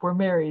joke was we're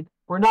married.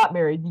 We're not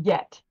married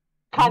yet.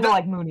 Kind of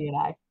like Mooney and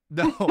I.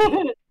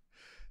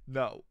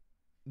 No.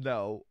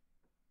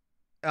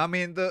 I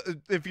mean,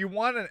 if you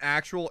want an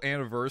actual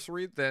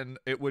anniversary, then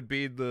it would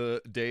be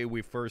the day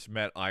we first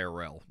met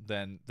IRL.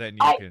 Then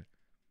you can.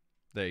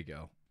 There you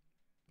go.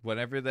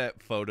 Whatever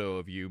that photo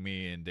of you,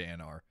 me, and Dan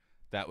are,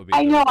 that would be.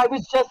 I know. I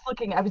was just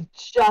looking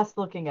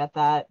at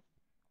that.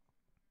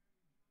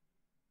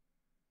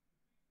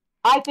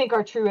 I think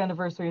our true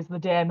anniversary is the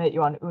day I met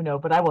you on Uno,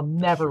 but I will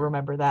never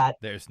remember that.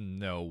 There's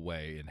no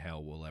way in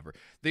hell we'll ever.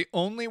 The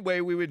only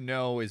way we would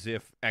know is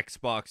if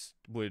Xbox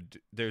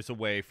would. There's a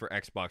way for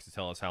Xbox to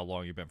tell us how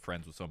long you've been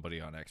friends with somebody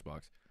on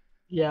Xbox.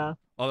 Yeah.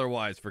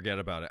 Otherwise, forget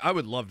about it. I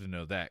would love to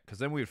know that, because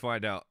then we'd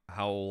find out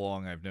how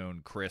long I've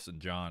known Chris and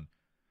John.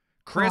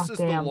 Chris is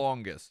the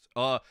longest.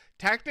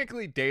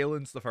 Technically,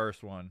 Dalen's the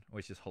first one,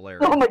 which is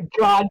hilarious. Oh my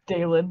God,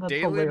 Dalen. That's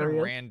Dalen hilarious.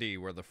 and Randy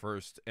were the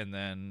first, and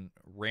then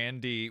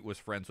Randy was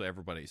friends with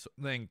everybody. So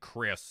then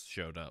Chris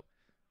showed up.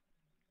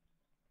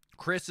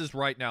 Chris is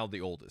right now the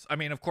oldest. I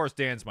mean, of course,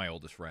 Dan's my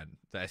oldest friend.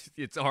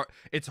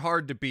 It's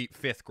hard to beat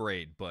 5th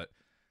grade, but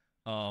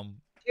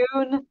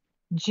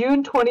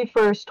June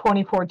 21st,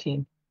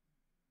 2014.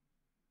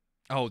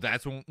 Oh,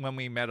 that's when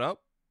we met up?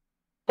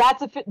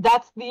 That's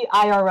the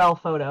IRL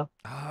photo.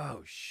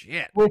 Oh,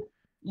 shit. With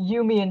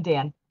you, me, and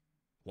Dan.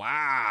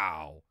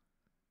 Wow.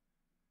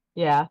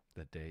 Yeah.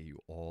 The day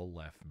you all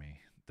left me.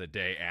 The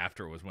day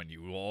after was when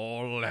you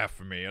all left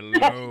me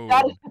alone.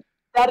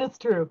 that is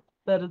true.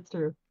 That is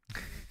true.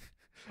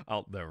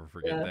 I'll never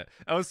forget that.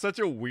 That was such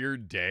a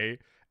weird day.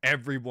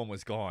 Everyone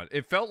was gone.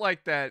 It felt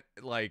like that,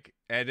 like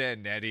Ed, Edd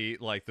n Eddy,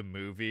 like the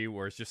movie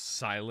where it's just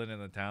silent in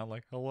the town,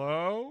 like,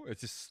 hello?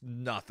 It's just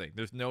nothing.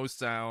 There's no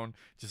sound,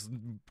 just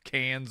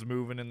cans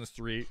moving in the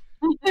street.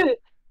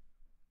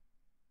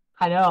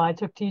 I know. I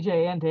took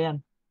TJ and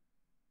Dan.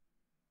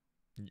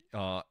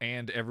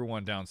 And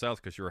everyone down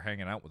south because you were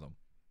hanging out with them.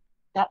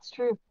 That's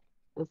true.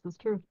 This is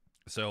true.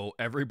 So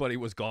everybody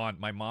was gone.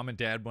 My mom and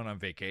dad went on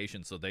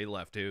vacation, so they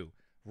left too.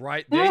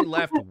 Right? They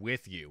left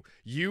with you.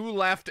 You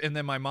left, and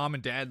then my mom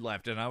and dad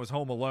left, and I was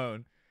home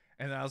alone.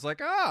 And I was like,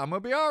 I'm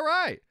going to be all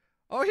right.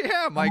 Oh,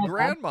 yeah, my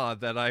grandma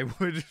that I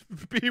would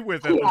be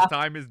with at this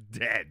time is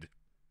dead.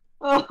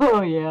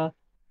 Oh, yeah.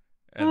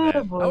 And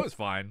then I was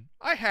fine.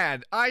 I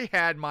had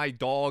my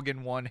dog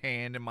in one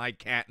hand and my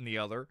cat in the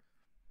other.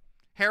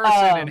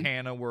 Harrison and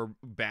Hannah were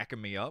backing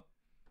me up.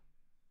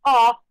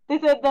 Aw, they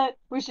said that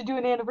we should do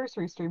an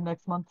anniversary stream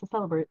next month to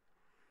celebrate.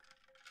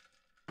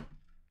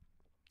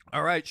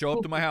 All right, show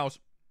up to my house.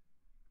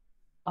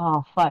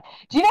 Oh, fuck.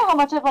 Do you know how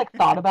much I've, like,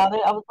 thought about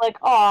it? I was like,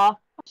 aw,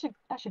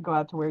 I should go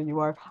out to where you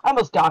are. I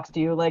almost doxed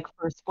you, like,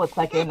 for a split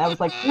second. I was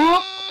like,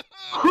 whoop,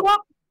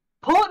 whoop,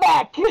 pull it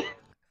back.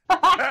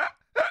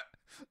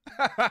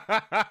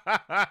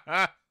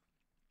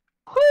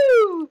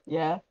 Whoo!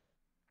 Yeah.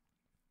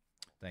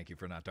 Thank you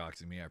for not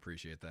doxing me. I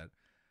appreciate that.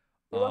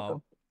 You're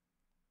welcome.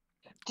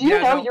 Do you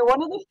know you're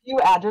one of the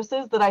few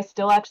addresses that I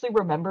still actually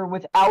remember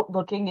without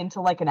looking into,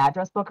 like, an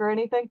address book or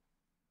anything?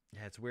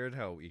 Yeah, it's weird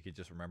how you could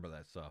just remember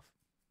that stuff.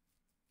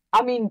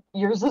 I mean,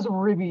 yours is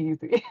really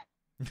easy.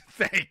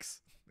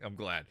 Thanks. I'm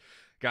glad.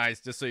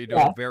 Guys, just so you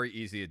know, very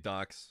easy to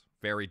dox.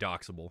 Very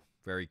doxable.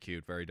 Very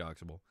cute. Very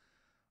doxable.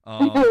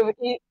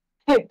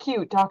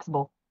 Cute,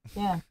 doxable.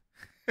 Yeah.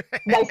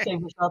 Nice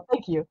save yourself.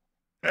 Thank you.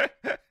 Forgot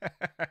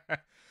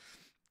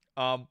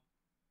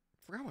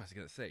what I was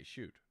gonna say.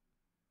 Shoot.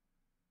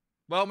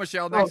 Well,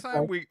 Michelle, next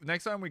time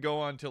we go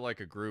on to like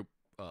a group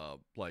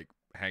like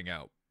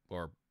hangout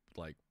or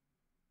like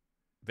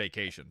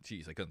vacation.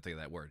 Jeez, I couldn't think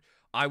of that word.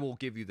 I will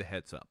give you the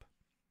heads up.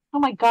 Oh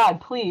my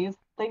God, please.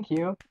 Thank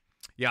you.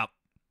 Yep.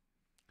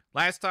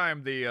 Last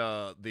time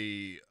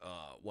the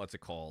what's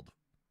it called?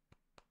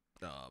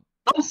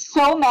 I'm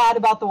so mad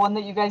about the one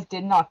that you guys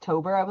did in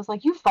October. I was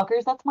like, you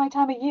fuckers, that's my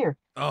time of year.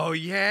 Oh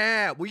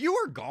yeah. Well, you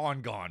were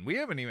gone. We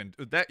haven't even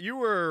you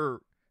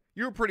were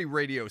pretty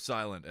radio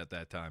silent at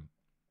that time.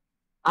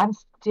 I'm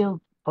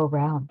still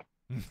around.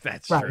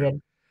 That's Ryan.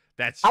 true.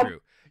 That's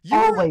true.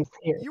 Always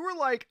here. You were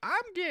like,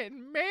 I'm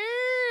getting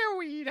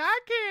married. I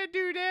can't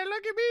do that.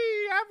 Look at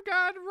me. I've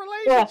got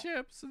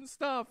relationships and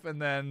stuff.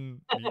 And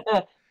then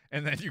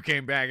you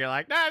came back and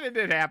like, nah, it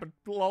didn't happen.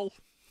 Lol.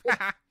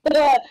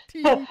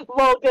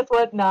 Well, guess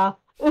what? Nah.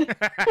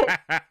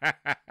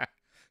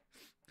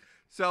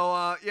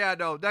 So, yeah,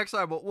 no, next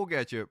time we'll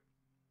get you.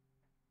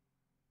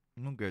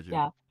 We'll get you.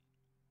 Yeah.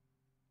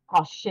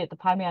 Oh, shit. The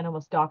Pie Man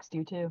almost doxed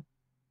you, too.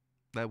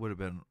 That would have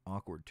been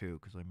awkward, too,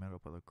 because I met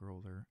up with a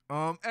girl there.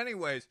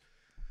 Anyways.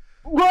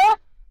 What?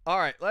 All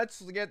right,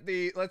 let's get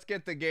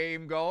the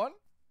game going.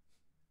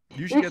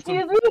 You should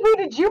Excuse me, who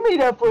did you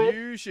meet up with?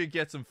 You should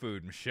get some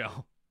food,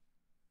 Michelle.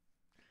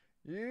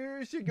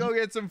 You should go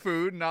get some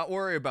food and not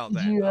worry about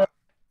that.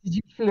 Did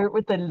you flirt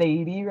with the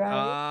lady,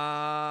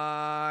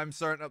 right? I'm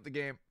starting up the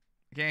game.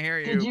 Can't hear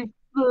you. Did you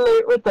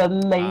flirt with the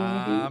lady?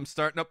 I'm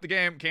starting up the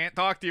game. Can't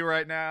talk to you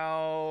right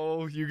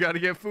now. You got to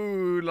get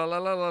food. La la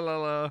la la la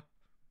la.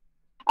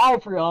 All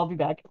right, for real. I'll be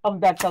back. I'll be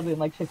back probably in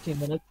like 15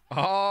 minutes.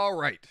 All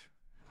right.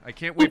 I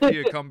can't wait for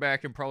you to come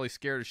back and probably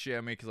scare the shit out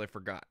of me because I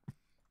forgot.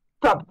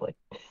 Probably.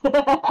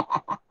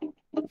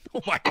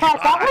 Oh my God.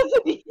 That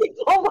was an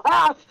evil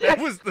laugh. That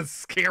was the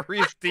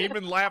scariest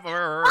demon laugh I've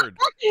ever heard.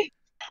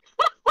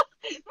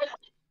 That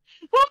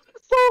was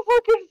so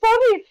fucking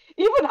funny.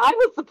 Even I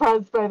was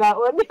surprised by that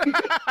one.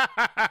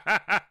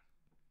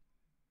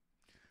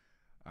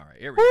 All right,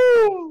 here we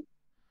go.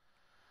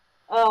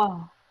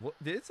 Oh. What,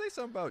 did it say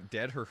something about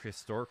dead or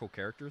historical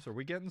characters? Are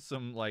we getting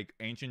some, like,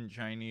 ancient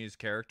Chinese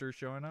characters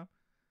showing up?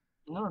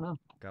 I don't know.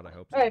 God, I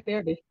hope so. All right,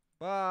 BRB.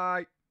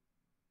 Bye.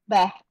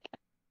 Bye.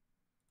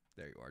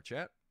 There you are,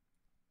 chat.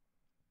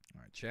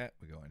 All right, chat.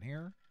 We go in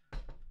here.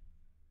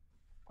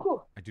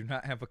 Cool. I do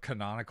not have a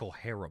canonical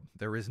harem.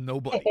 There is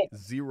nobody.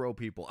 0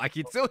 people. I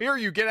can still hear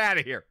you. Get out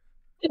of here.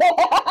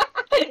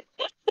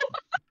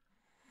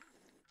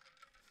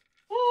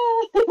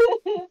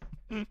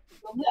 You'll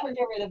never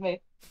get rid of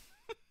me.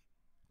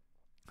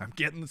 I'm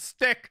getting the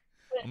stick.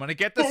 I'm gonna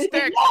get the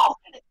stick. No!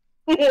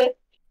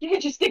 You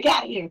get your stick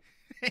out of here.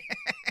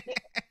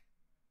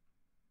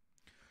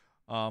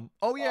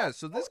 Oh yeah,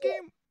 so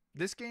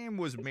this game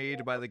was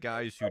made by the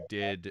guys who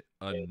did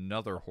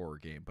another horror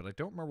game, but I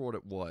don't remember what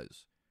it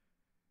was.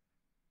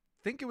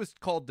 I think it was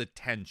called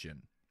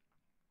Detention.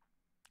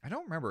 I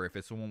don't remember if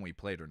it's the one we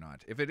played or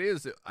not. If it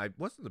is, I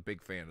wasn't a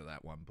big fan of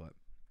that one, but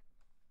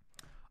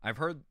I've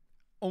heard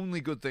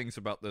only good things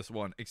about this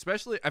one.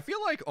 Especially, I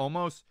feel like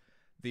almost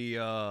the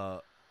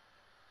lore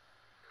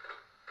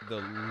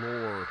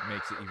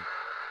makes it even...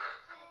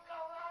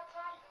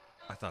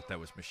 I thought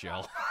that was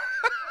Michelle.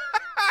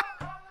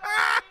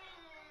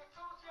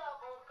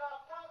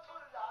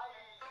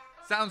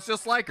 Sounds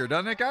just like her,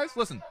 doesn't it, guys?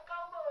 Listen.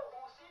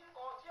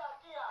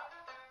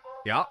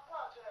 Yeah.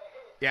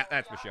 Yeah,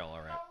 that's Michelle,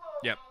 all right.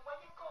 Yep.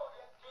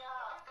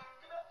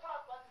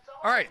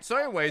 All right, so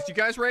anyways, you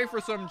guys ready for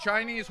some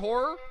Chinese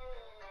horror?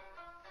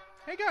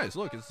 Hey, guys,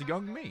 look, it's the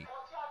young me.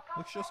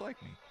 Looks just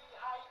like me.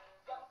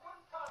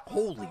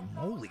 Holy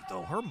moly,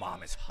 though, her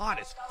mom is hot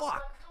as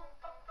fuck.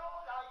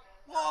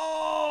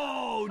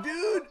 Whoa,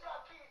 dude.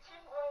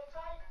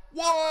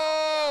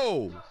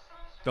 Whoa.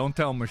 Don't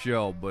tell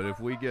Michelle, but if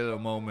we get a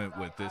moment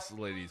with this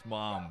lady's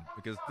mom,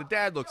 because the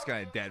dad looks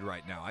kind of dead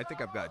right now, I think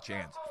I've got a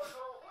chance.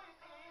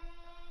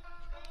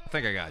 I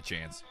think I got a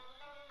chance.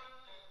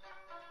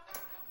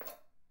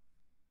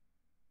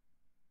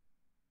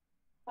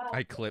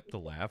 I clipped the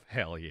laugh.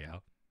 Hell yeah.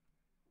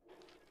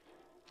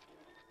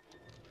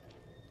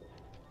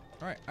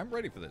 Alright, I'm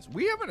ready for this.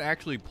 We haven't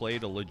actually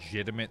played a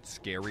legitimate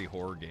scary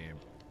horror game.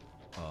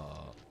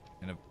 Oh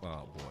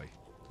boy.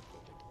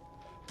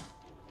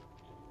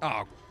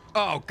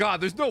 Oh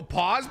god, there's no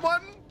pause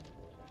button?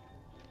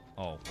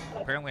 Oh,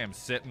 apparently I'm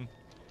sitting.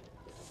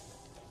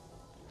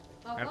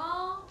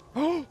 Oh,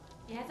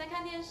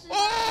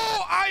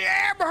 I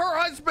am her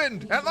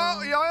husband!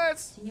 Hello,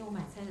 yes!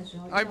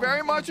 I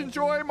very much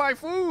enjoy my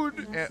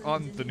food!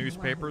 On the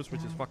newspapers,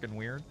 which is fucking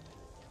weird.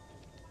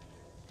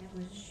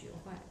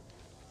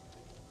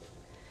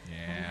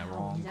 Yeah,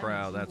 wrong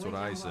crowd, that's what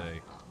I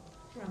say.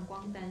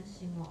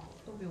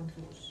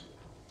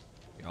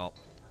 Yup.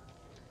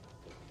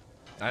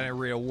 I didn't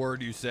read a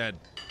word you said,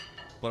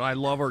 but I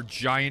love our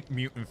giant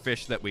mutant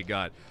fish that we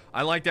got.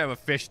 I like to have a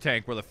fish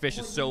tank where the fish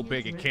is so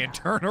big it can't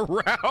turn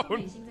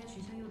around.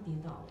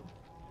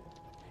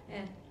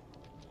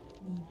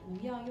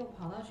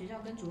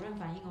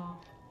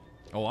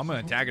 Oh, I'm gonna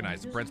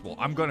antagonize the principal.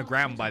 I'm gonna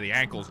grab him by the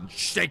ankles and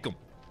shake him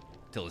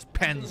till his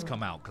pens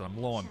come out, because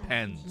I'm low on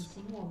pens. This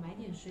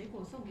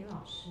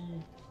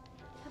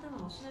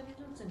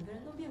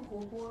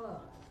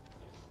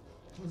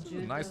is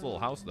a nice little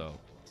house, though.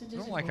 I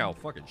don't like how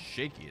fucking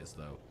shaky it is,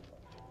 though.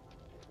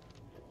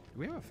 Do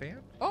we have a fan?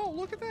 Oh,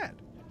 look at that.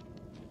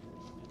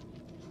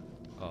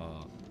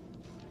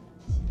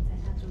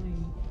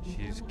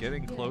 She's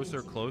getting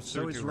closer to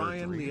So is her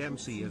Ryan dream. the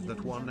MC of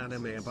that one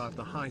anime about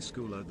the high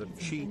schooler that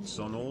cheats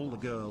on all the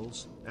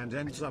girls and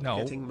ends up No.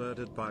 getting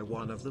murdered by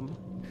one of them?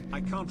 I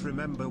can't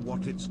remember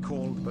what it's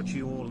called, but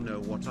you all know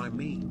what I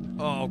mean.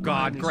 Oh,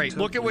 God, Ryan is great.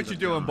 Look at what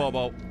totally you're doing, the guy.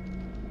 Bobo.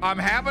 I'm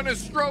having a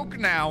stroke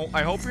now.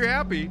 I hope you're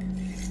happy.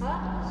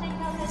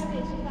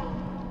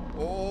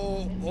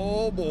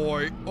 Oh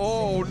boy.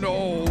 Oh,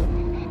 no.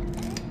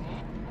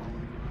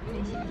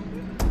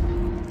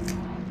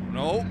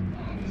 No.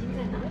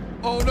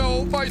 Oh,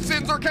 no. My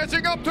sins are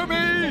catching up to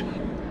me.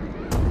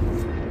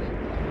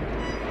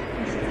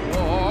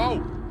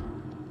 Oh.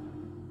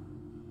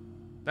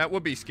 That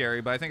would be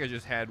scary, but I think I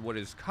just had what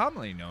is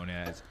commonly known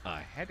as a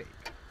headache.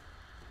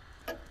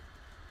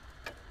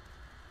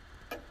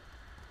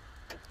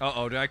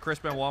 Uh-oh, did I Chris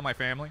Benoit my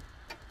family?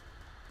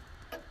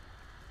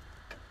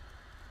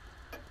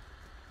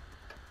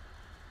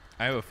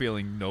 I have a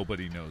feeling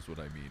nobody knows what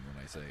I mean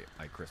when I say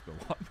I Chris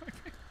Benoit my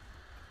family.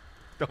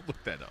 Don't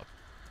look that up.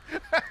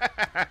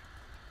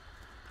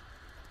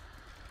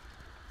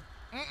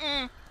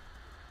 Mm-mm.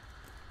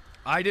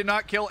 I did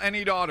not kill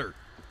any daughter.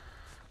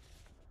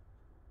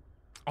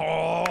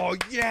 Oh,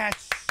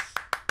 yes!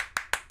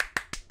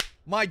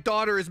 My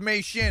daughter is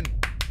Mei Shin.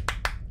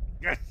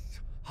 Yes!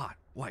 Hot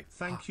wife.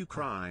 Thank you,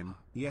 Crime.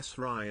 Yes,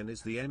 Ryan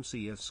is the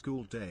MC of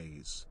School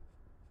Days.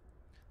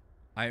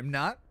 I am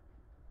not.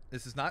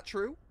 This is not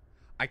true.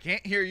 I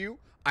can't hear you.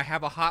 I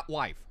have a hot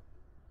wife.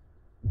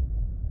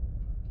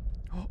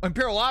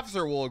 Imperial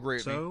Officer will agree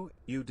with me. So,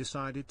 you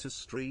decided to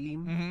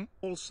stream? Mm-hmm.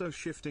 Also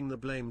shifting the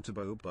blame to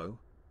Bobo.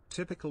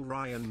 Typical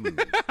Ryan move.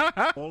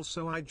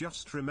 Also, I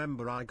just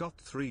remember I got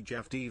 3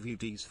 JAV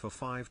DVDs for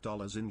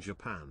 $5 in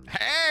Japan.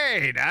 Hey!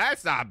 Hey,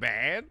 that's not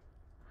bad.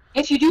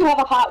 Yes, you do have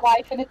a hot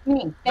wife, and it's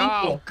me. Thank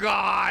you. Oh,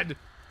 God.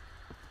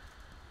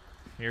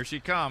 Here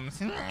she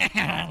comes. Ooh,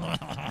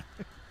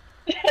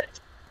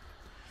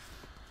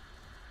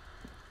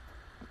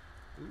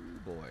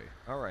 boy.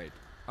 All right.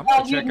 I'm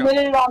going to check out... you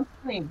admitted it on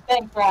stream.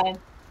 Thanks, Ryan.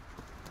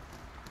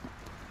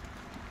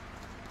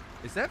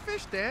 Is that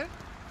fish dead?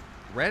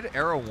 Red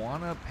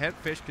arowana, pet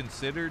fish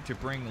considered to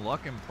bring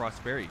luck and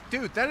prosperity.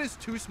 Dude, that is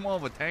too small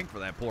of a tank for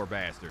that poor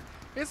bastard.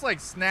 It's like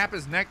snap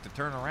his neck to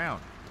turn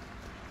around.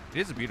 It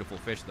is a beautiful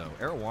fish, though.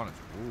 Arowanas.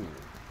 Ooh.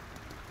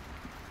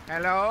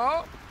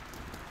 Hello?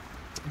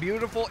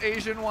 Beautiful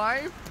Asian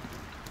wife?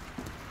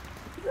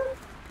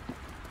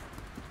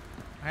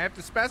 I have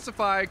to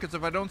specify, because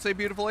if I don't say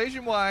beautiful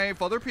Asian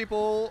wife, other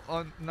people,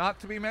 not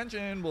to be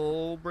mentioned,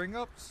 will bring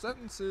up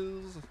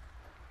sentences,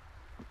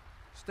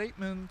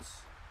 statements,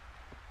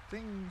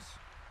 things.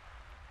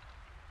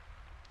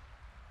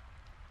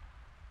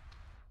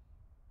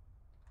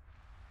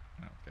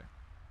 Okay.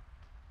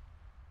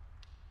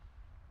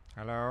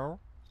 Hello?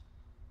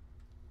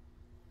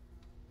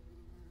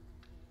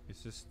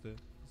 Is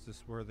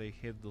this where they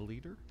hid the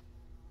leader?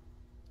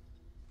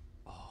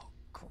 Oh,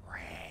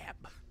 crab.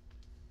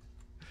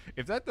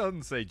 If that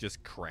doesn't say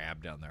just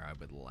crab down there, I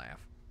would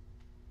laugh.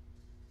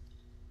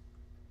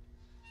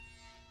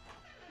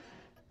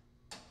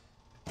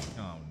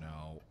 Oh,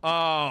 no.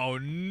 Oh,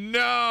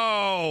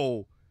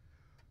 no!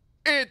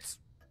 It's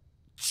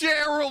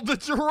Gerald the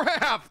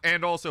giraffe!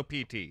 And also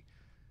PT.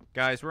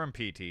 Guys, we're in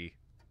PT.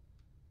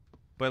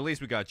 But at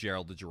least we got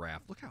Gerald the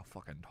giraffe. Look how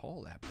fucking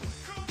tall that boy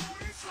is.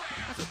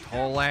 That's a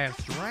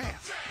tall-ass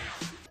giraffe.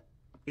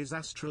 Is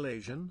Astral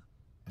Asian?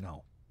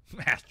 No.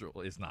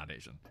 Astral is not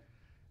Asian.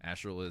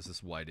 Astral is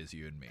as white as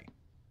you and me.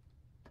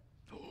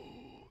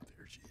 Oh,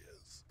 there she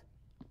is.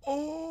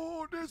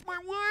 Oh, there's my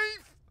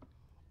wife.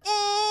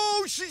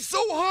 Oh, she's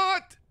so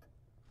hot.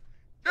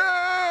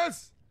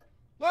 Yes.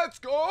 Let's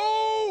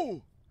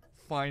go.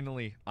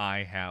 Finally,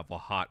 I have a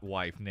hot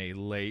wife named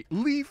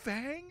Li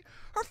Fang.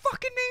 Her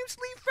fucking name's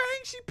Li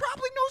Fang. She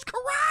probably knows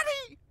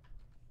karate.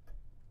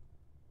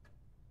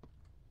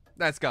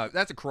 That's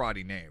a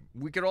karate name.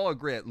 We could all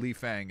agree that Li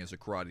Fang is a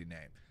karate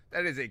name.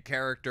 That is a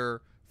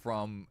character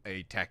from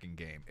a Tekken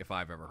game, if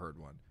I've ever heard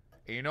one.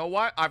 And you know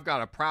what? I've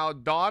got a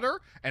proud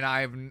daughter, and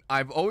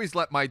I've always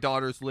let my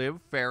daughters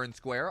live fair and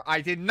square.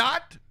 I did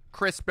not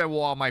Chris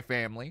Benoit my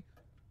family.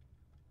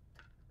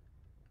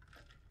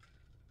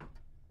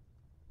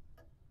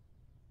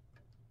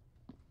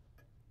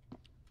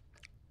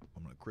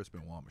 I'm gonna Chris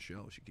Benoit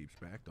Michelle. She keeps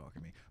back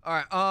talking me. All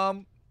right.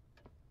 Oh.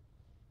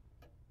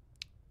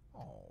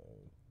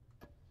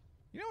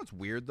 You know what's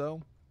weird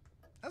though?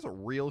 That's a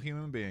real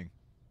human being.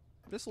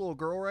 This little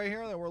girl right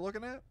here that we're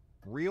looking at,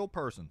 real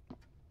person.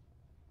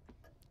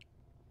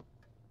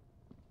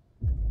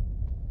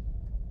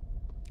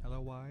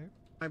 Hello, wife.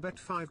 I bet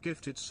 5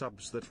 gifted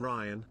subs that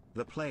Ryan,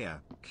 the player,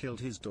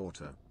 killed his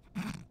daughter.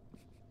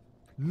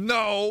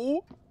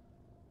 No!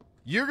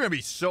 You're gonna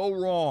be so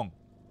wrong.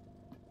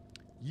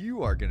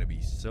 You are gonna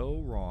be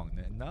so wrong.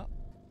 No.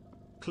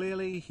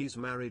 Clearly he's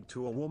married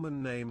to a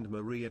woman named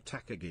Maria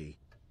Takagi,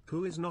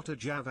 who is not a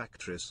Jav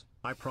actress,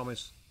 I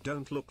promise.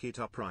 Don't look it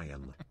up,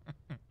 Ryan.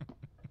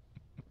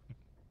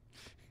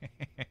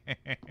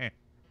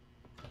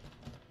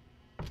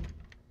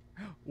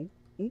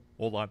 Ooh,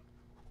 hold on.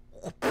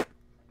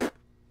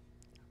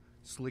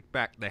 Slick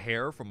back the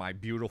hair for my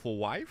beautiful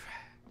wife.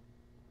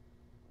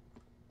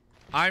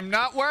 I'm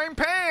not wearing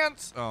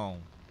pants! Oh.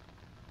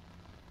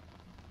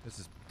 This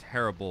is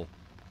terrible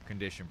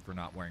condition for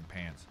not wearing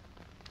pants.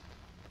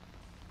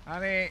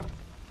 Honey,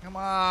 come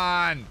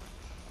on.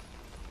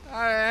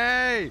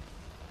 Hey!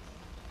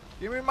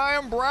 Give me my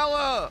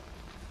umbrella!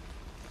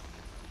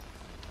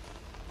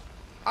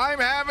 I'm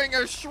having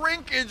a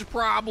shrinkage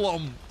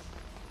problem!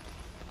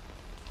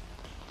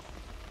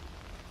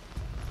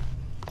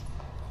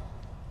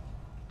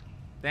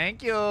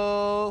 Thank you!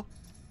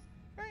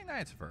 Very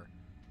nice of her.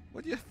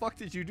 What the fuck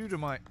did you do to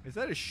my... Is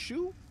that a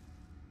shoe?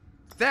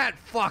 That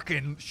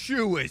fucking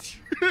shoe is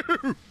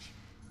huge!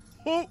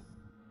 Oh!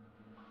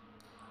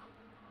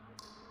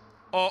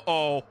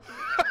 Uh-oh.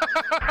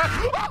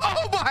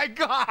 Oh my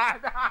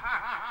god!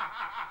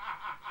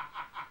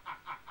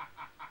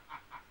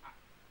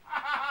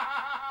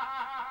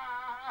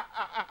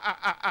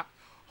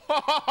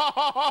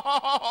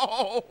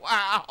 Oh,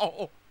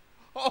 wow.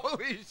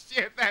 Holy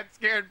shit, that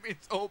scared me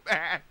so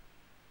bad.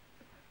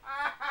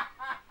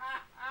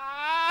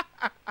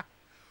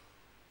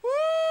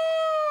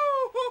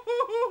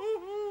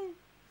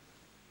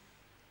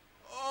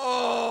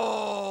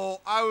 Oh,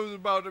 I was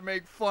about to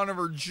make fun of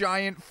her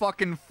giant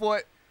fucking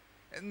foot,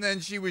 and then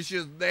she was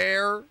just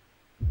there.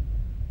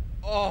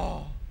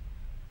 Oh.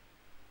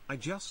 I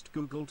just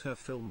googled her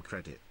film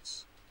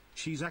credits.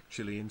 She's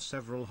actually in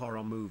several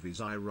horror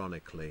movies,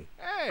 ironically.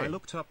 Hey. I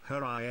looked up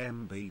her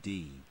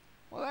IMDb.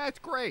 Well, that's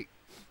great.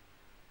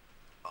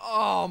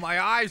 Oh, my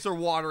eyes are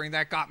watering.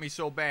 That got me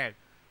so bad.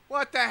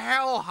 What the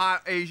hell,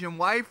 hot Asian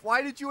wife?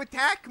 Why did you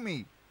attack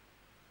me?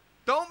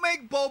 Don't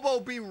make Bobo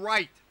be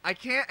right. I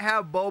can't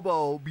have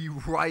Bobo be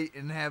right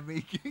and have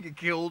me get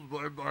killed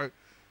by...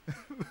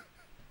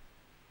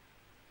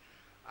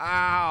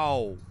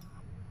 Ow.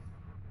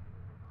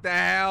 The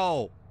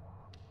hell?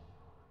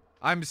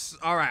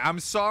 All right, I'm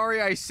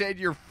sorry I said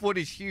your foot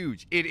is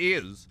huge. It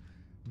is.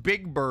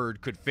 Big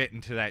Bird could fit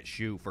into that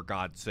shoe, for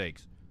God's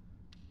sakes.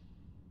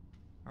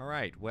 All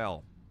right,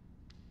 well.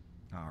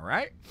 All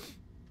right.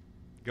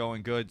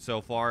 Going good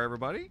so far,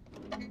 everybody.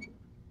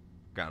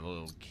 Got a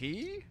little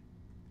key.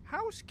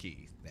 House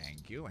key.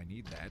 Thank you. I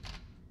need that.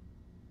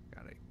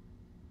 Got a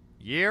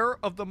Year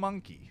of the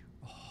Monkey.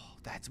 Oh,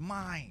 that's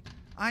mine.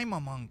 I'm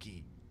a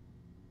monkey.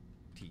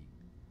 T.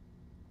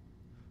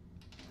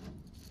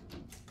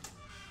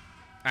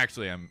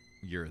 Actually, I'm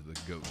Year of the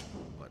Goat,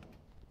 but...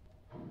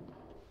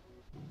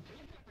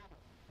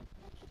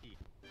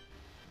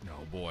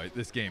 Oh boy,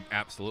 this game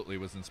absolutely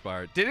was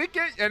inspired. Did it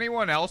get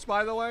anyone else,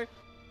 by the way?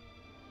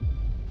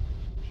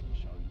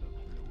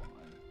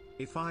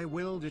 If I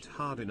willed it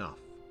hard enough,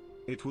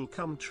 it will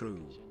come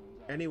true.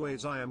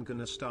 Anyways, I am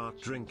gonna start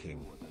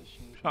drinking.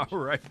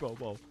 Alright,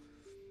 Bobo.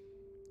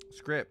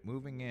 Script,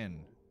 moving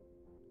in.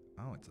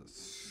 Oh, it's a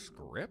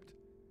script?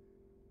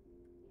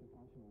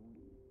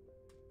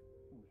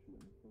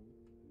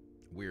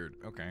 Weird.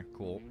 Okay,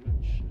 cool.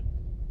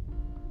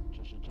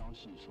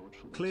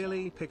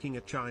 Clearly picking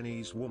a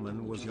Chinese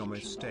woman was your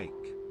mistake.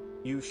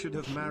 You should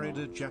have married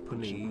a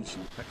Japanese,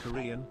 a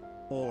Korean,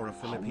 or a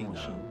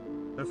Filipino.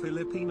 A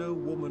Filipino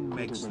woman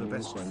makes the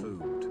best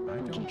food. I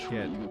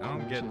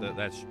don't get that.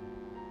 That's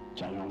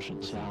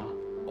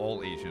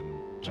all Asian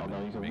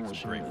women make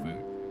some great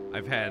food.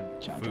 I've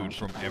had food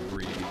from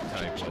every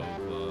type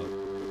of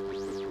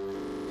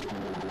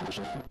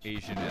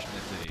Asian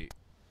ethnicity.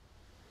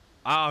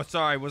 Oh,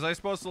 sorry. Was I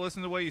supposed to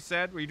listen to what you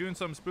said? Were you doing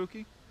something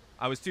spooky?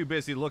 I was too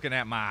busy looking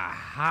at my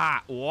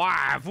hot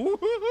wife.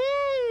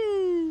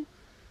 Woo-hoo-hoo!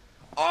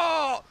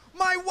 Oh,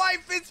 my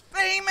wife is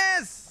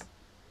famous!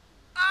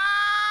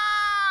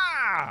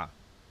 Ah!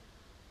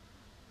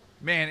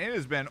 Man, it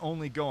has been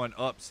only going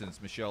up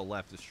since Michelle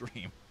left the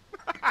stream.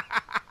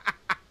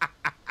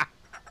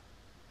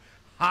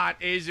 Hot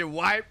Asian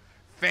wife,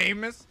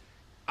 famous.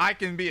 I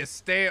can be a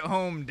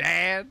stay-at-home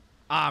dad.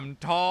 I'm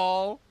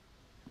tall.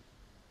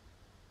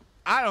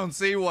 I don't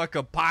see what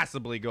could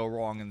possibly go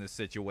wrong in this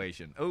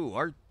situation. Ooh,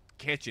 our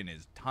kitchen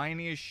is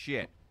tiny as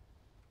shit.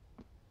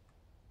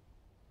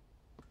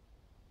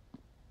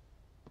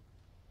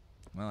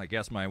 Well, I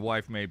guess my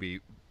wife may be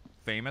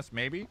famous,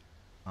 maybe.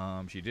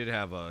 She did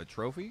have a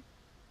trophy.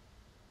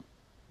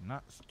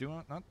 Not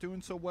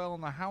doing so well in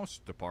the house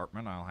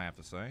department, I'll have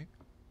to say.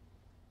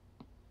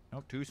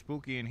 Nope, too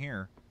spooky in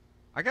here.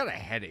 I got a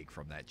headache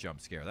from that jump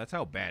scare. That's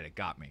how bad it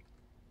got me.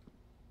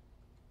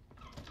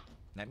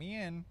 Let me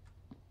in.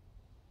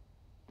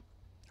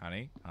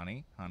 Honey,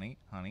 honey, honey,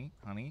 honey,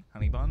 honey,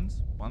 honey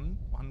buns? Bun,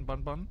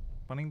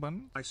 bunning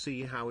bun? I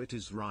see how it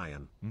is,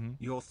 Ryan.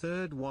 Your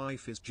third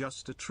wife is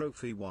just a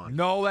trophy wife.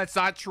 No, that's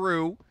not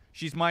true.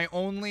 She's my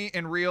only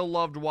and real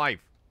loved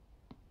wife.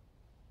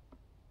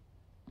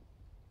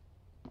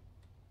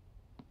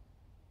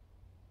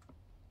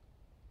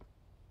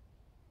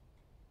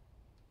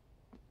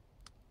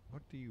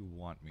 What do you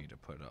want me to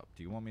put up?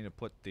 Do you want me to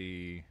put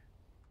the...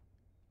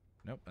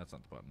 Nope, that's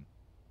not the button.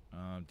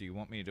 Do you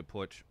want me to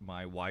put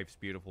my wife's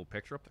beautiful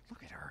picture up there?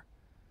 Look at her.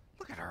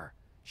 Look at her.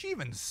 She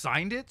even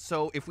signed it,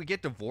 so if we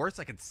get divorced,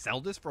 I can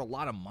sell this for a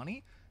lot of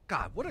money?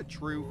 God, what a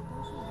true...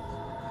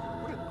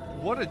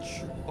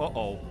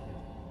 Uh-oh.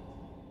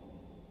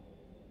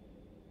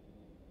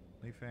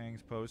 Lee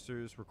Fang's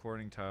posters,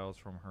 recording tiles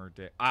from her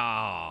day.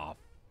 Ah,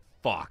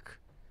 fuck.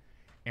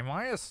 Am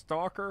I a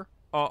stalker?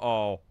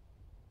 Uh-oh.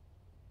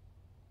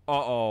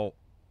 Uh-oh.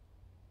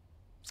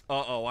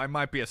 Uh-oh, I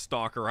might be a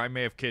stalker. I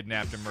may have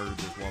kidnapped and murdered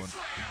this woman.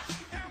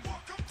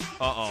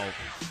 Uh-oh.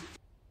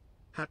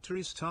 Had to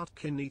restart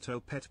Kinito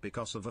Pet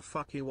because of a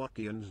fucky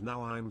wacky and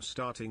now I'm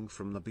starting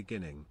from the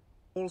beginning.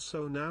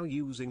 Also now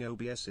using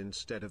OBS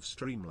instead of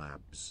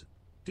Streamlabs.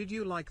 Did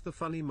you like the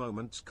Funny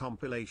Moments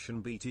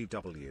compilation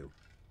BTW?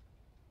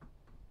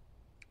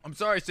 I'm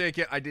sorry,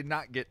 Seikit, I did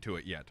not get to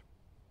it yet.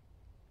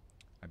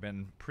 I've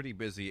been pretty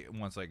busy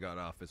once I got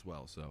off as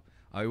well, so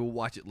I will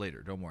watch it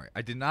later. Don't worry.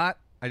 I did not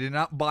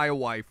buy a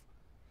wife,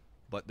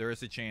 but there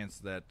is a chance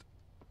that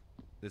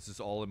this is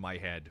all in my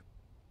head,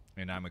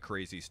 and I'm a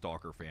crazy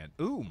stalker fan.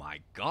 Ooh, my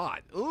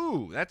God.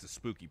 Ooh, that's a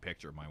spooky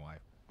picture of my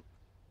wife.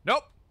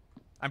 Nope.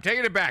 I'm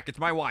taking it back. It's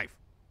my wife.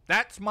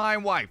 That's my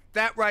wife.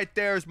 That right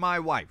there is my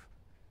wife.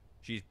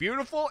 She's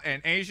beautiful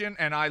and Asian,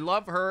 and I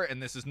love her,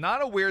 and this is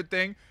not a weird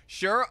thing.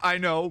 Sure, I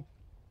know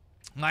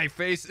my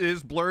face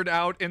is blurred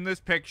out in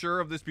this picture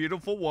of this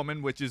beautiful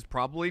woman, which is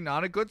probably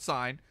not a good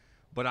sign,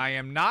 but I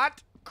am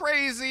not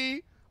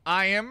crazy.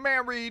 I am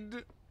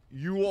married.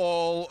 You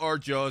all are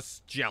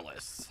just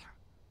jealous.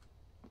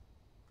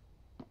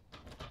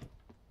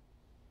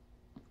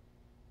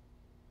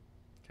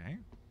 Okay,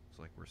 looks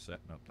like we're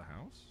setting up the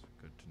house.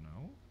 Good to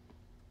know.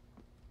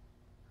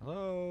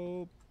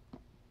 Hello.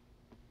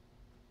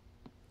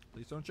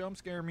 Please don't jump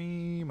scare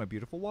me, my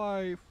beautiful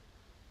wife.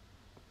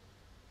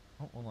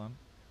 Oh, hold on.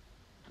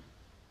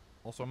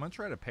 Also, I'm gonna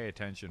try to pay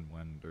attention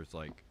when there's,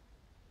 like,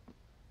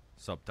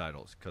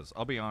 subtitles. Because,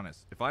 I'll be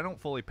honest, if I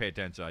don't fully pay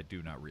attention, I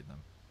do not read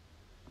them.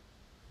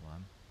 Hold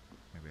on.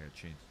 Maybe I gotta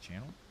change the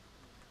channel.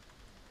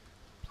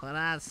 Put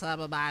on some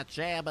of my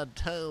jamming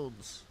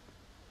tunes.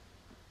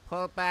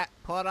 Put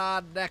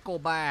on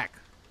Nickelback.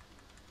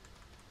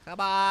 Come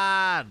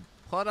on.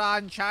 Put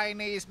on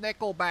Chinese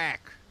Nickelback.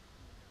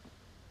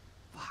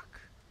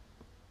 Fuck.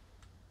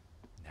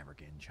 Never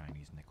getting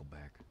Chinese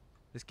Nickelback.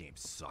 This game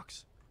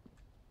sucks.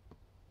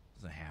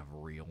 Doesn't have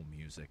real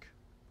music.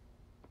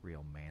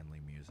 Real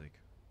manly music.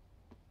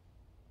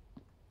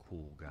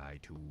 Cool guy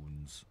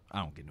tunes. I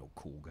don't get no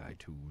cool guy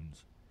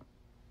tunes.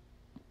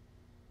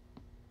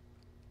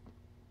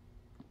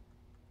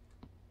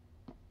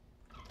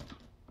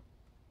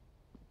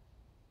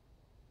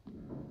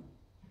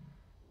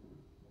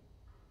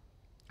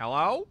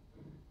 Hello?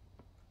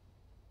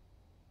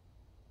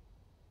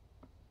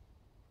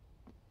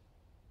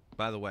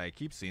 By the way, I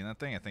keep seeing that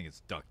thing. I think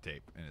it's duct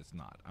tape, and it's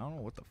not. I don't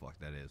know what the fuck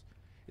that is.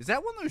 Is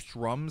that one of those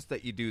drums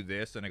that you do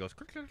this, and it goes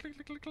click, click, click,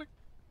 click, click, click?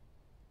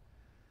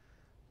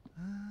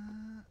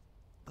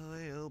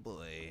 Boy, oh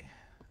boy.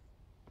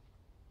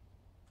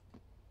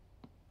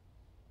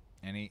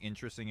 Any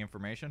interesting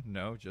information?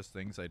 No, just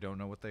things I don't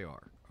know what they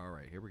are.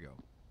 Alright, here we go.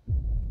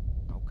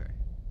 Okay.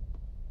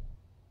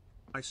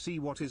 I see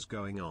what is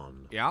going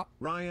on. Yeah.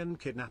 Ryan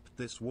kidnapped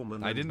this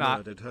woman I did and not.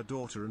 murdered her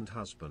daughter and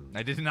husband.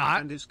 I did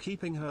not. And is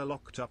keeping her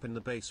locked up in the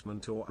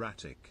basement or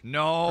attic.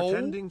 No.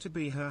 Pretending to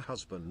be her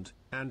husband,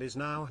 and is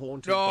now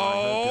haunted by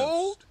her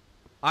ghost.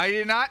 I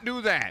did not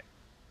do that.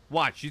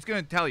 Watch, she's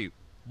gonna tell you.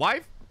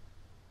 Wife?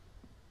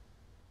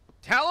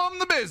 Tell him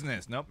the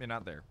business. Nope, you're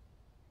not there.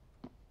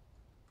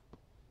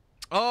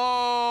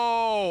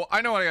 Oh,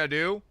 I know what I gotta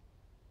do.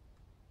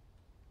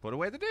 Put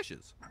away the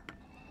dishes.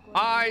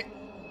 I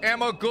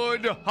am a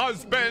good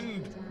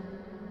husband.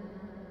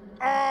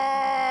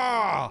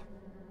 Ah!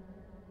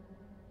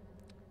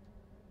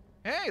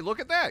 Hey, look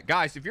at that.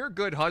 Guys, if you're a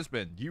good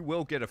husband, you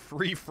will get a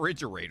free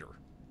refrigerator.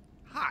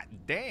 Hot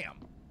damn.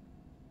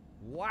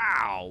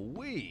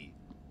 Wow-wee.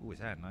 Ooh, is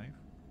that a knife?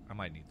 I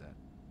might need that.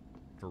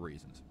 For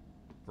reasons.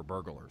 For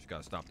burglars.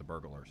 Gotta stop the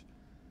burglars.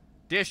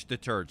 Dish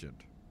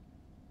detergent.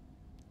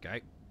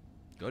 Okay.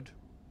 Good.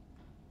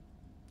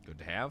 Good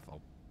to have.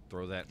 I'll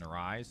throw that in her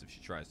eyes if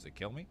she tries to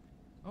kill me.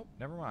 Oh,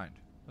 never mind.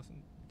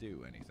 Doesn't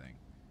do anything.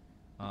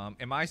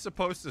 Am I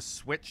supposed to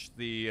switch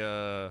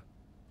the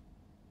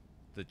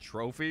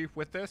trophy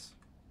with this?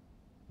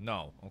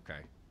 No. Okay.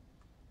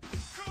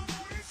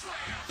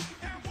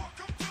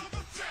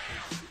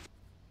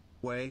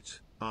 Wait,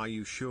 are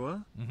you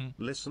sure?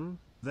 Listen,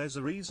 there's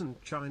a reason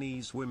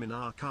Chinese women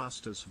are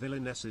cast as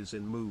villainesses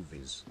in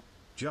movies.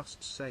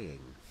 Just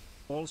saying.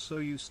 Also,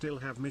 you still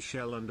have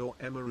Michelle and or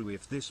Emery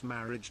if this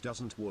marriage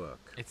doesn't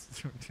work.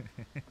 It's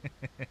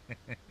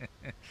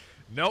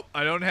nope,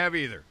 I don't have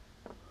either.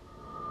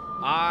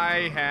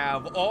 I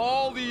have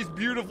all these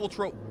beautiful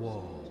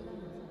Whoa.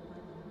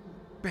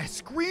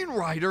 Best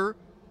screenwriter?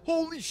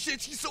 Holy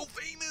shit, she's so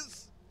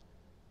famous.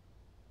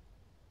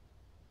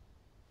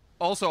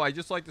 Also, I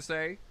just like to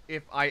say,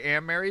 if I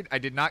am married, I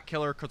did not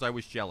kill her because I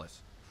was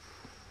jealous.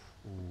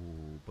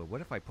 Ooh, but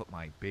what if I put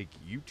my big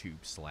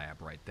YouTube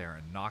slab right there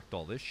and knocked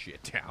all this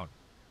shit down?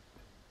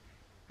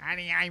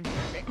 Honey, I'm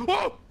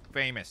whoa!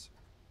 Famous.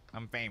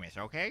 I'm famous,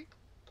 okay?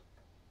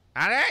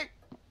 Honey?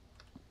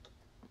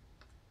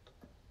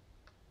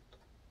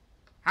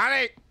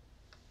 Honey!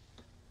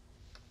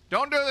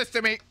 Don't do this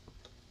to me.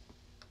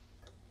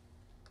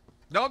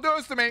 Don't do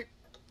this to me.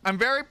 I'm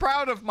very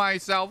proud of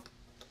myself.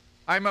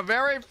 I'm a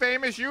very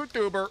famous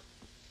YouTuber.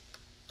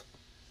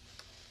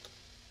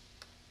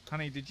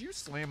 Honey, did you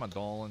slam a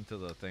doll into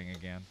the thing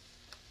again?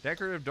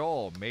 Decorative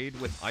doll made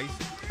with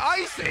icing.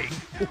 Icing?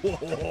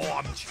 Whoa,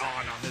 I'm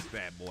chawing on this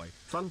bad boy.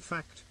 Fun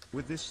fact,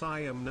 with this I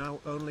am now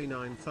only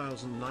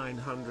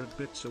 9,900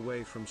 bits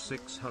away from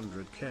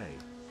 600k.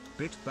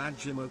 Bit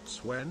badge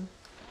emotes when?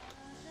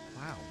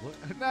 Wow,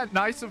 isn't that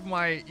nice of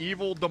my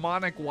evil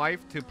demonic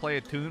wife to play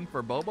a tune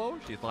for Bobo?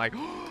 She's like,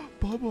 oh,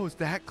 Bobo's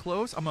that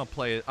close? I'm gonna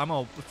play it. I'm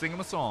gonna sing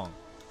him a song.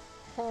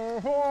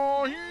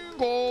 Wow,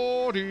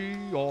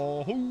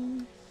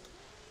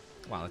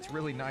 that's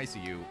really nice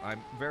of you.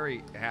 I'm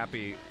very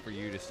happy for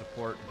you to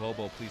support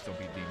Bobo. Please don't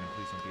be a demon.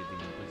 Please don't be a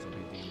demon. Please don't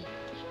be a demon.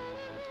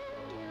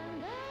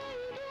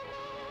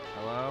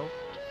 Hello?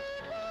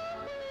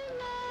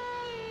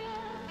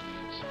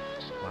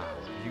 Wow,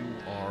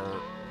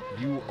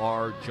 you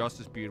are just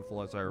as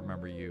beautiful as I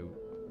remember you.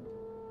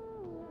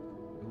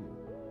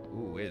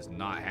 Ooh, it is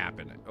not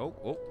happening. Oh,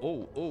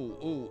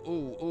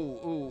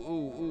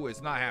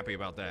 it's not happy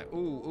about that.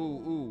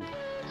 Ooh.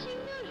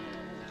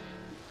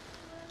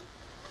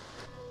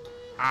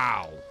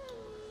 Ow.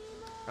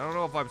 I don't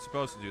know if I'm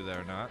supposed to do that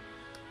or not.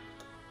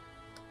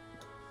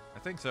 I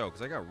think so,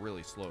 because I got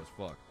really slow as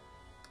fuck.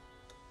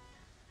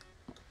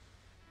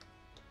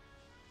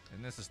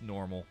 And this is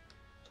normal.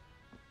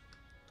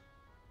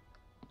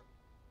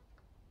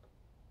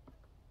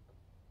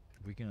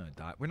 Are we gonna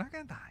die? We're not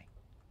gonna die.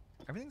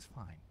 Everything's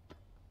fine.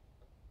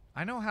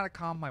 I know how to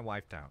calm my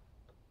wife down.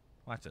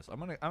 Watch this. I'm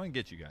gonna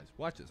get you guys.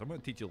 Watch this. I'm gonna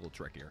teach you a little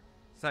trick here.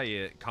 That's how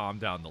you calm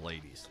down the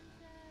ladies.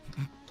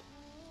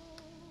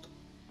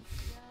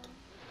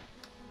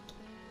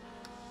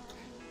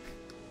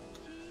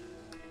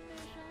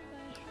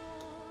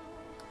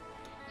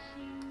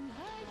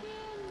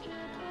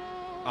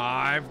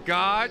 I've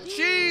got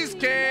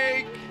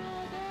cheesecake!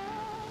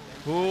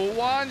 Who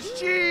wants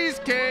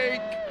cheesecake?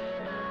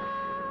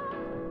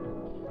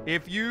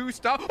 If you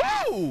stop...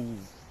 Oh!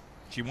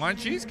 She wanted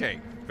cheesecake.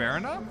 Fair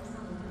enough.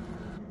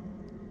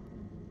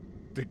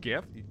 The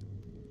gift?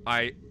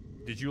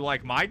 Did you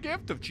like my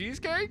gift of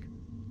cheesecake?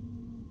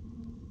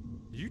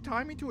 Did you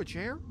tie me to a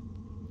chair?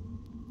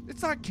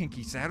 It's not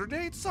Kinky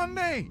Saturday, it's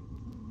Sunday.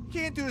 You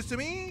can't do this to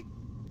me.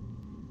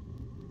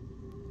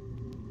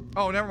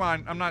 Oh, never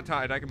mind. I'm not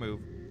tied. I can move.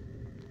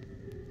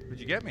 What'd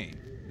you get me?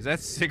 Is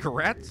that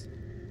cigarettes?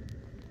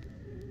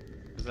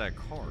 Is that a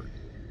card?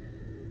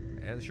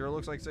 Yeah, it sure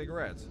looks like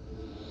cigarettes.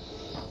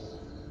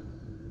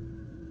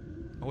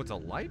 Oh, it's a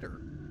lighter.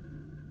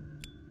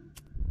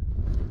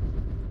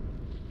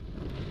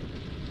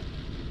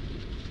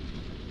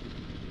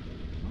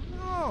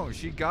 Oh,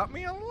 she got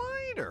me a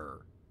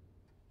lighter.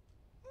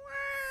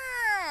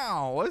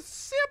 Wow, a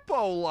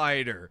Zippo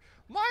lighter.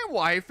 My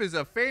wife is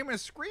a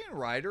famous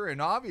screenwriter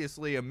and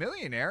obviously a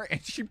millionaire,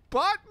 and she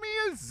bought me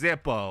a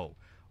Zippo.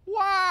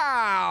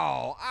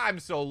 Wow, I'm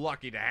so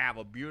lucky to have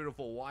a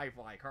beautiful wife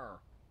like her.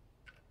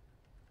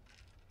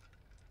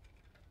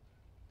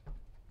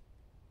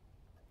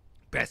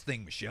 Best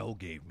thing Michelle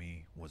gave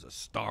me was a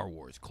Star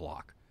Wars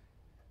clock.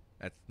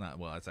 That's not,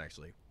 well, it was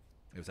actually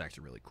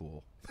really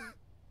cool.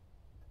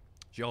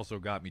 She also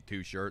got me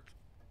 2 shirts.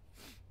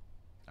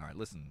 All right,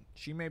 listen,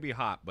 she may be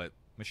hot, but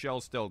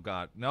Michelle's still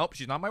got... Nope,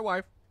 she's not my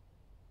wife.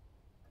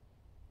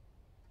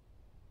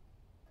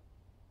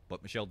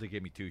 But Michelle did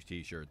give me 2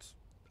 t-shirts,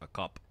 a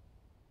cup,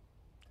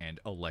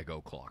 and a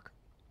Lego clock.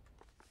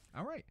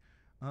 All right.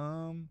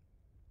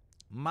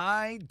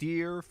 My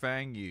dear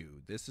Fang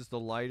Yu, this is the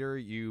lighter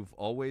you've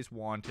always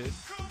wanted.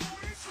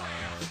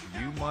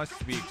 You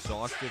must be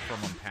exhausted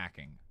from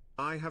unpacking.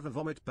 I have a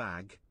vomit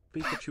bag,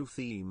 Pikachu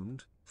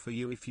themed, for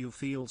you if you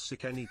feel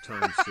sick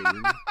anytime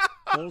soon.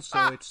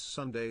 Also it's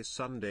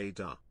Sunday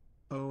duh.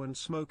 Oh, and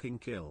smoking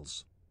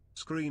kills.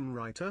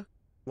 Screenwriter?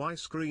 Why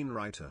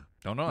screenwriter?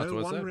 Don't know, that's no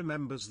what it one said.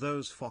 remembers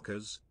those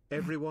fuckers.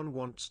 Everyone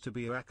wants to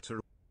be an actor.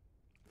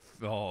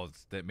 Oh,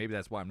 maybe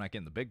that's why I'm not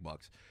getting the big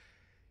bucks.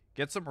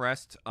 Get some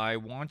rest. I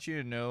want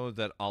you to know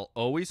that I'll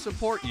always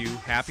support you.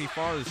 Happy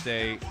Father's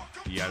Day,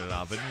 your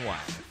loving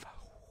wife.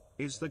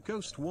 Is the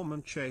ghost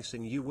woman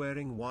chasing you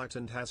wearing white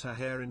and has her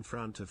hair in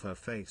front of her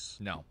face?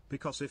 No.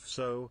 Because if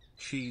so,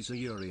 she's a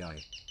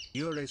Yurei.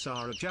 Yureis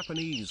are a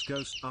Japanese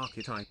ghost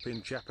archetype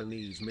in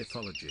Japanese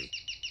mythology.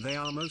 They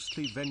are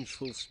mostly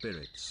vengeful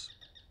spirits.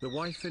 The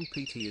wife in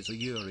PT is a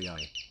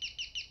Yurei.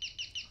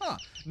 Huh.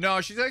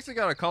 No, she's actually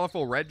got a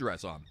colorful red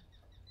dress on.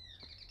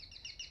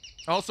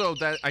 Also,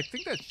 I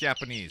think that's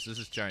Japanese. This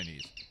is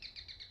Chinese.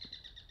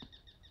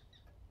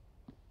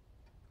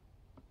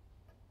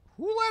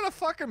 Who let a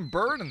fucking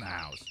bird in the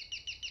house?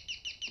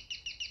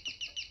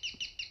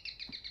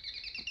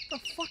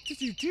 What the fuck did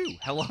you do?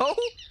 Hello?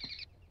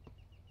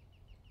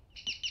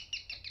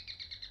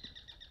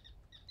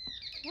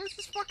 Where's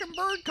this fucking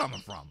bird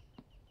coming from?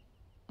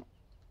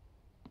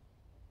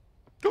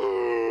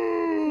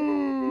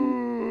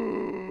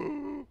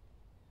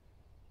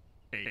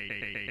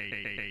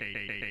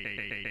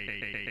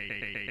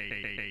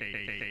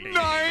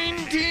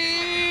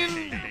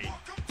 19!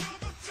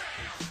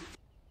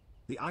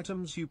 The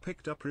items you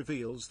picked up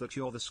reveals that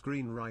you're the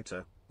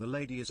screenwriter. The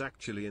lady is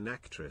actually an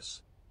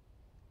actress.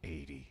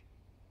 80.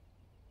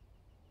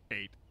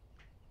 8.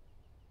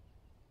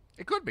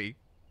 It could be.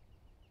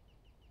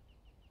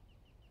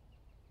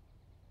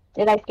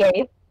 Did I scare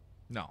you?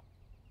 No.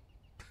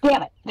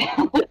 Damn it.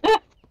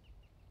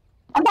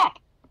 I'm back.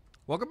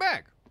 Welcome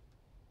back.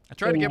 I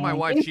tried to get my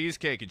wife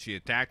cheesecake and she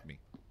attacked me.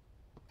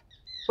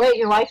 Wait,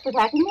 your wife's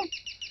attacking you?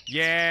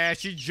 Yeah,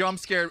 she jump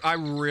scared.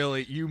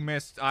 You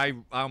missed. I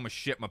almost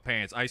shit my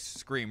pants. I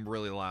screamed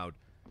really loud.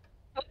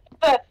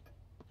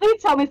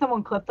 Please tell me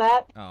someone clipped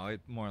that. Oh,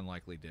 it more than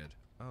likely did.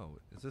 Oh,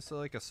 is this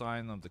like a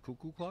sign of the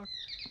cuckoo clock?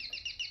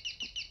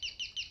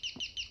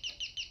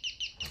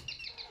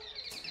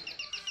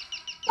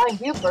 Like,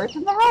 you have birds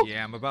in the house?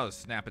 Yeah, I'm about to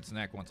snap its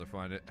neck once I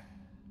find it.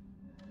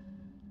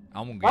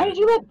 I'm gonna get Why did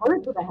you let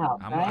birds in the house,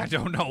 I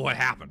don't know what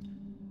happened.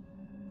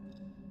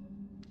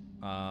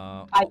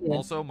 I did.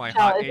 Also, my Now,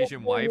 hot is this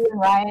Asian what wife. you and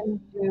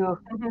Ryan do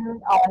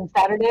on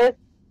Saturdays?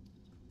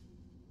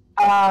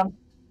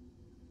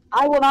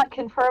 I will not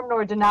confirm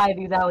nor deny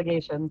these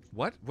allegations.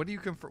 What? What do you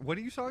confirm? What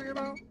are you talking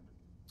about?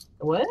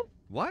 What?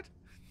 What?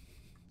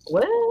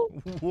 What?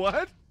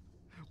 What?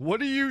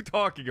 What are you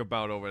talking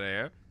about over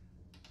there?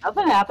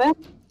 Nothing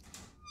happened.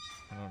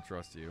 I don't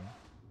trust you.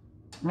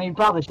 I mean, you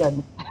probably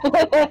shouldn't.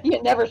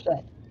 You never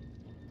should.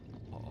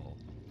 Uh-oh.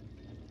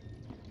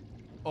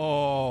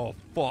 Oh,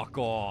 fuck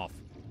off.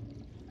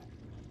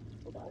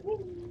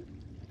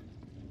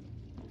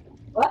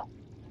 What?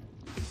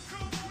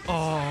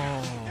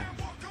 Oh,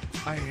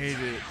 I hate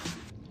it.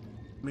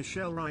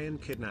 Michelle Ryan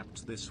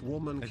kidnapped this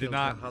woman, I killed did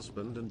not. her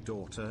husband and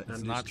daughter, It's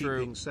and not is true.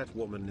 keeping said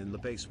woman in the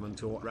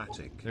basement or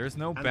attic. There's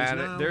no and bad.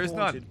 Is now There's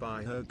haunted none.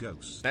 by her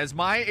ghost. That's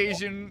my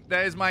Asian.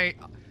 That is my.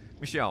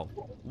 Michelle,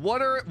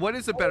 what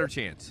is a better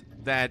chance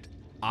that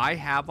I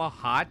have a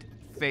hot,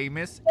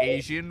 famous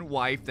Asian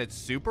wife that's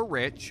super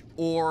rich,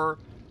 or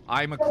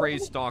I'm a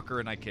crazed stalker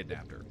and I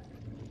kidnapped her?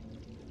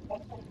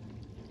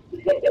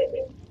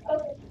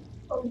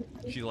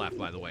 She left,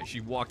 by the way.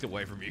 She walked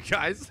away from you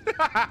guys.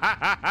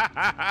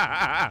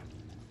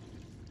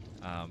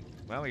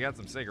 Well, we got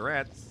some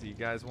cigarettes. You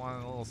guys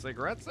want a little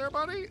cigarettes there,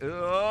 buddy?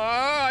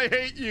 I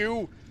hate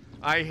you.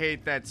 I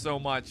hate that so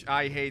much.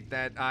 I hate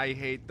that. I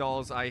hate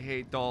dolls. I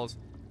hate dolls.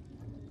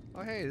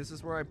 Oh, hey, this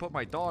is where I put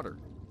my daughter.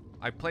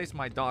 I placed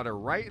my daughter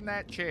right in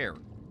that chair.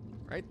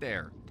 Right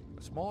there.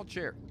 A small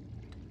chair.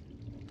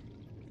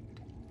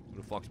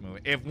 Who the fuck's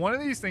moving? If one of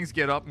these things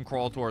get up and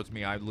crawl towards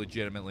me, I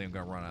legitimately am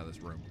going to run out of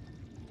this room.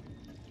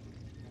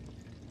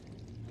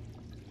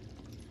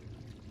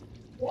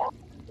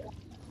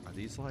 Are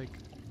these like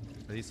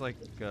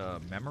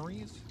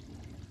memories?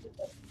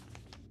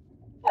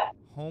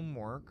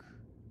 Homework.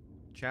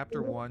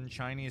 Chapter 1,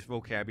 Chinese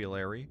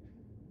vocabulary.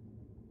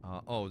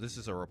 Oh, this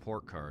is a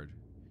report card.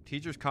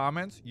 Teacher's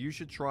comments, you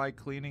should try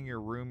cleaning your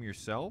room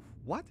yourself.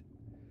 What?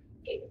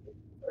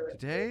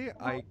 Today,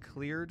 I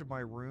cleared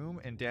my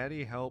room and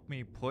Daddy helped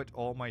me put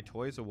all my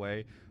toys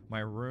away. My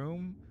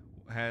room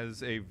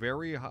has a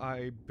very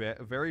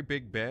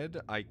big bed.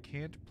 I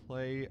can't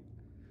play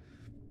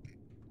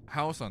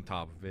house on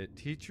top of it.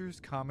 Teacher's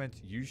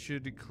comments, you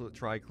should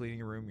try cleaning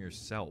your room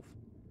yourself.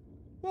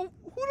 Well,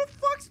 who the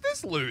fuck's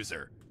this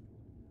loser?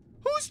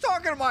 Who's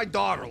talking to my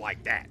daughter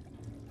like that?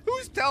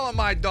 Who's telling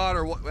my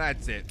daughter what?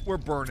 That's it. We're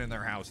burning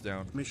their house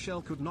down.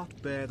 Michelle could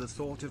not bear the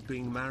thought of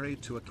being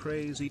married to a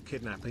crazy,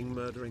 kidnapping,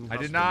 murdering I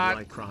did husband not.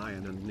 like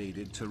Ryan and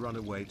needed to run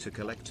away to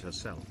collect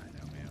herself. I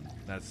know, man.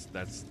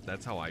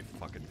 That's how I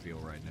fucking feel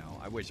right now.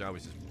 I wish I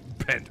was just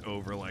bent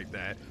over like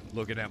that,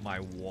 looking at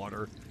my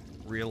water,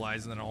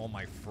 realizing that all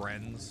my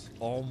friends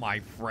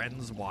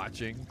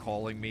watching,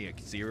 calling me a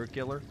serial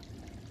killer.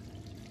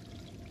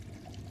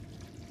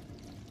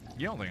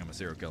 You don't think I'm a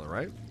serial killer,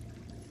 right?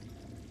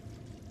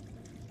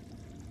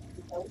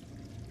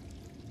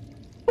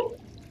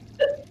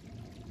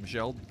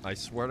 Michelle, I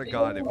swear to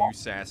God, if you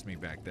sass me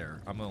back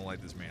there, I'm gonna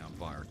light this man on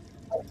fire.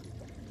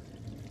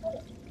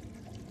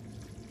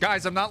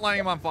 Guys, I'm not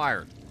lighting him on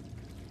fire.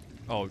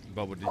 Oh,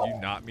 Bubba, did you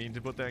not mean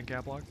to put that in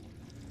cap locks?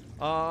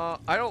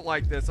 I don't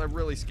like this. I'm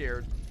really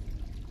scared.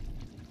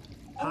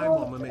 Hi,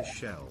 Mama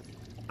Michelle.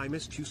 I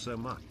missed you so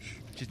much.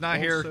 She's not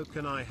here. Also,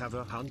 can I have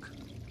a hug?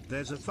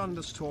 There's a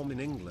thunderstorm in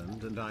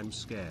England and I'm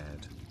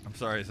scared. I'm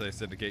sorry, as I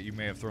Syndicate, you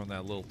may have thrown that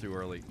a little too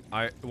early.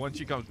 Once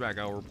she comes back,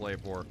 I'll replay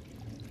it for her.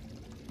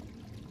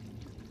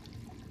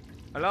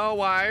 Hello,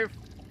 wife.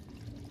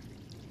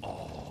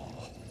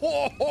 Oh.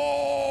 Ho,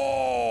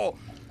 ho!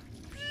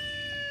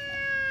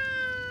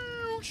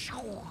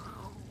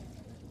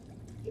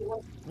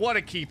 What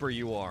a keeper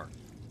you are.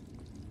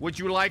 Would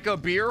you like a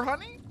beer,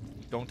 honey?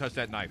 Don't touch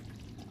that knife.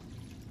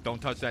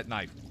 Don't touch that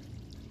knife.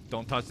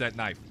 Don't touch that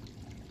knife.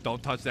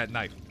 Don't touch that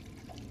knife.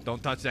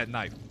 Don't touch that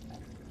knife.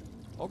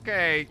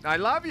 Okay, I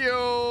love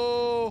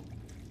you.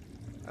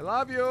 I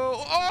love you.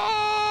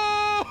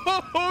 Oh!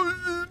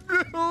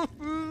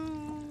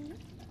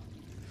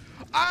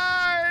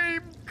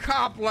 I'm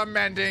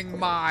complimenting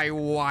my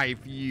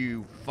wife,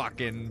 you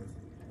fucking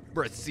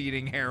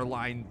receding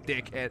hairline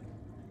dickhead.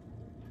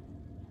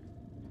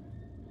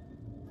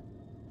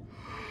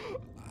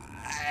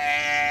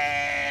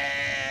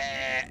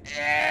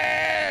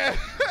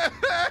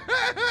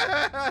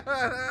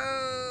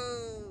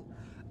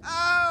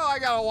 Oh, I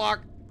gotta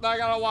walk. I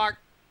gotta walk.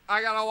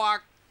 I gotta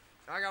walk.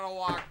 I gotta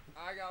walk.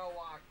 I gotta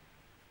walk.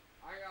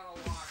 I gotta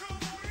walk.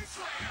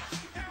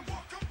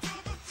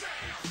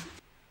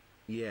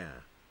 Yeah.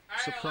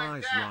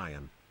 Surprise, like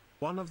Ryan.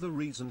 One of the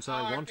reasons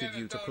I wanted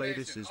you to play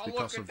this is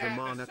because of the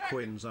Mana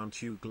Quins.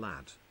 Aren't you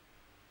glad?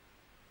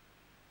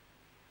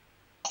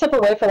 Step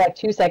away for like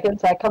 2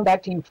 seconds, I come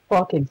back to you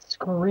fucking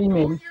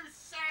screaming. Oh, you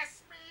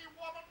sass me,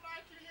 woman! I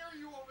can hear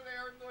you over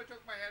there, even though I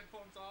took my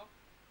headphones off.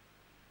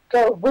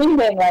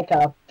 Screaming like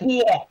a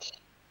bitch.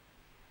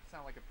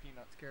 Sound like a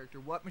Peanuts character.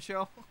 What,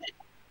 Michelle?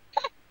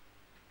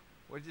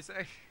 What did you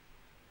say?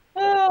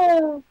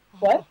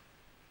 What?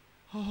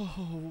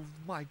 Oh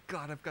my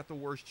God, I've got the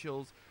worst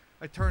chills.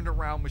 I turned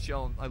around,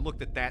 Michelle, and I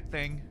looked at that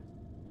thing.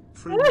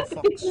 From the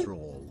fox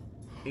roll.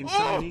 In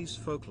Chinese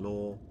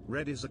folklore,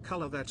 red is a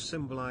color that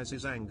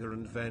symbolizes anger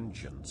and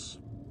vengeance.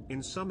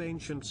 In some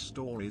ancient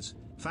stories,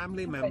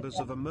 family members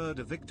of a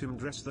murder victim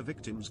dress the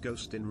victim's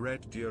ghost in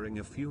red during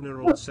a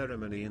funeral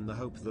ceremony in the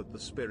hope that the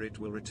spirit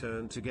will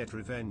return to get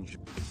revenge.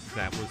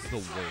 That was the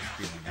worst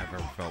feeling I've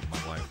ever felt in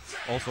my life.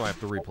 Also, I have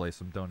to replay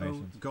some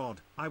donations. Oh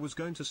God, I was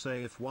going to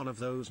say if one of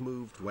those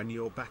moved when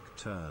your back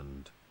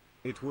turned,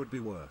 it would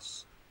be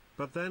worse.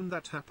 But then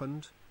that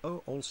happened.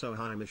 Oh, also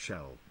hi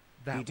Michelle.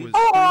 He did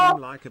scream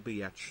like a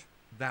biatch.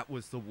 That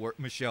was the worst.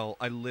 Michelle,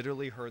 I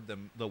literally heard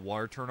the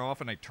water turn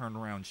off, and I turned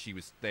around. She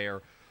was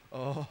there.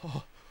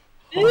 Oh,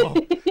 Oh,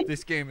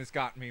 this game has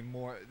gotten me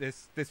more.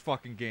 This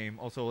fucking game.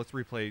 Also, let's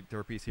replay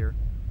Derpies here.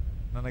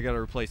 Then I gotta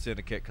replace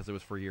Syndicate because it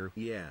was for a year.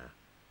 Yeah.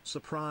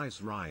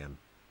 Surprise, Ryan.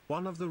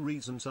 One of the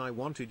reasons I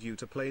wanted you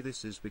to play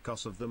this is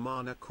because of the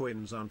Mana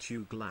Quins, aren't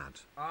you glad?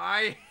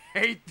 I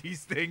hate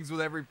these things with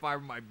every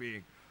fiber of my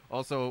being.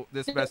 Also,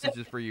 this message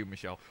is for you,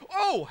 Michelle.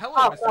 Oh,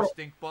 hello, Mr.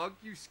 Stinkbug.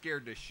 You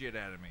scared the shit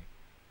out of me.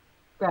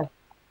 Good.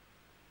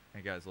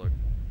 Hey, guys, look.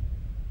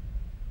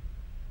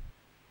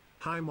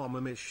 Hi, Mama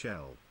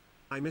Michelle.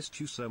 I missed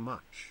you so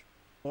much.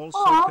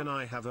 Also, can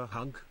I have a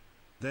hug?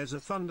 There's a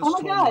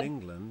thunderstorm in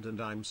England and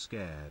I'm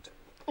scared.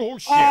 Oh,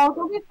 shit. Oh,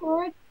 don't be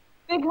scared.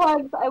 Big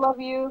hugs. I love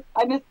you.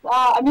 I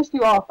missed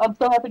you all. I'm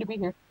so happy to be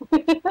here.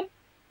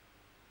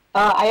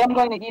 I am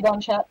going to eat on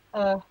chat,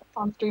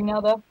 on stream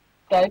now, though.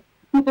 Okay.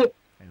 Hey,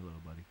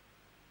 little buddy.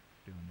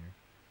 Doing there?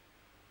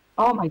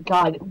 Oh my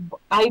god.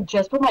 I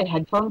just put my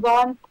headphones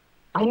on.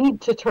 I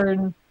need to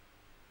turn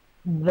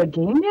the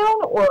game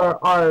down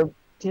or our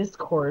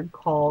Discord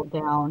call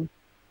down.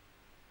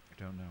 I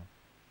don't know.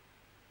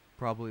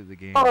 Probably the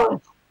game. Oh,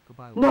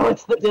 Goodbye. no,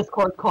 it's the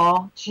Discord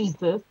call.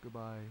 Jesus.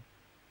 Goodbye.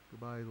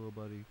 Goodbye, little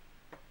buddy.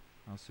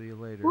 I'll see you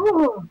later.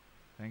 Ooh.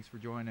 Thanks for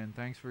joining.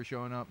 Thanks for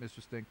showing up,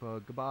 Mr.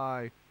 Stinkbug.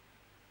 Goodbye.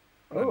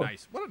 What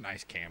a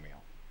nice cameo.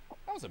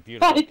 That was a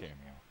beautiful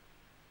cameo.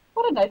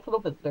 What a nice little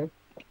visitor.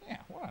 Yeah,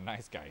 what a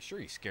nice guy. Sure,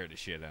 he scared the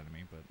shit out of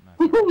me, but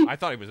I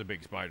thought he was a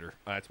big spider.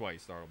 That's why he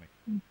startled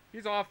me.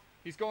 He's off.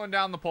 He's going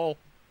down the pole.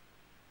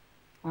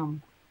 All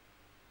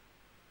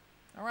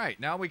right,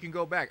 now we can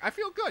go back. I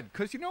feel good,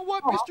 because you know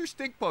what? Mr.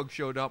 Stinkbug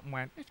showed up and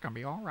went, it's going to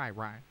be all right,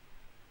 Ryan.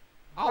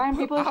 Ryan,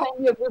 people are saying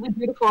you have really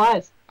beautiful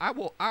eyes. I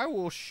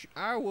will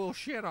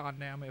shit on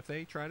them if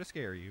they try to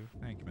scare you.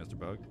 Thank you, Mr.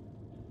 Bug.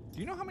 Do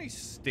you know how many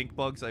stink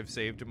bugs I've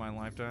saved in my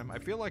lifetime? I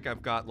feel like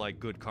I've got, like,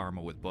 good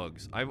karma with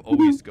bugs. I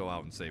always go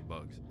out and save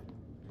bugs.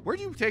 Where'd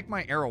you take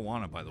my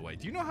arowana, by the way?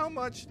 Do you know how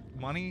much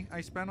money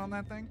I spent on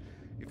that thing?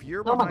 If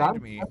you're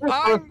behind me,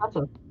 oh,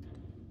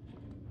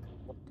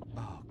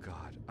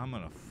 God. I'm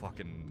gonna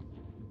fucking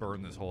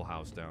burn this whole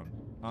house down.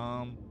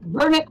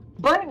 Burn it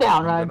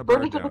down, Ryan.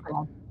 Burn it to the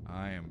ground.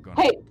 I am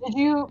gonna. Hey,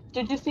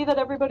 did you see that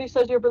everybody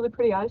says you have really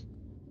pretty eyes?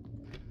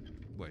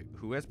 Wait,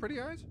 who has pretty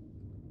eyes?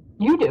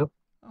 You do.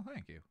 Oh,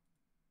 thank you.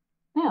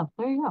 Yeah,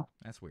 there you go.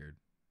 That's weird.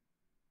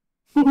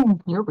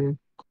 You're weird.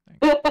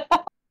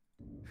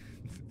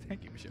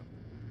 Thank you, Michelle.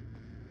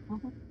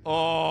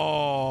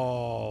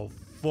 Oh,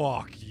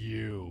 fuck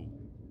you.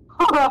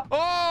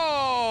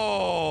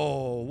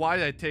 Oh! Why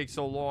did it take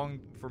so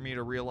long for me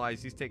to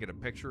realize he's taking a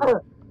picture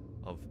of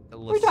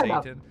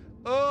Satan?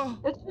 Oh!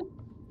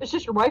 It's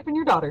just your wife and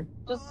your daughter.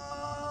 Just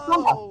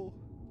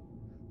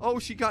Oh,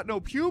 she got no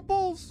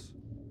pupils?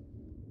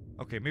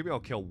 Okay, maybe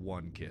I'll kill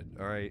one kid,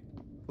 alright?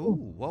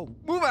 Ooh, whoa.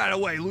 Move out of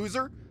the way,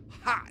 loser!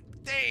 Hot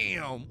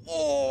damn!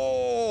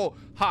 Oh!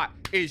 Hot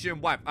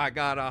Asian wife, I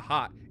got a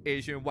hot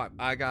Asian wife,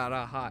 I got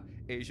a hot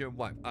Asian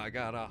wife, I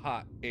got a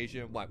hot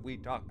Asian wife. We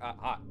talk a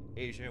hot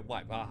Asian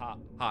wife, a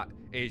hot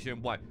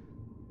Asian wife.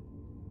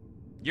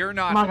 You're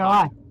not. I'm not gonna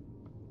lie.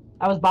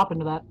 I was bopping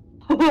to that.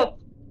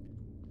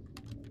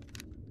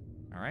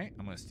 Alright,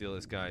 I'm gonna steal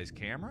this guy's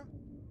camera.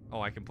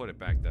 Oh, I can put it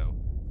back though.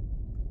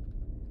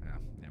 Yeah,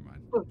 never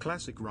mind.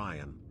 Classic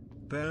Ryan.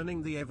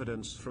 Burning the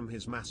evidence from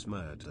his mass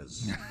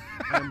murders.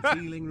 I'm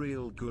feeling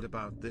real good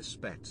about this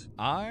bet.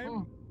 I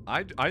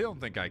don't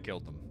think I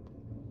killed them.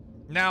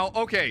 Now,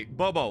 okay,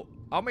 Bobo,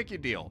 I'll make you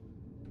a deal.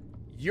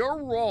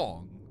 You're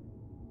wrong.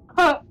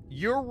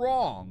 You're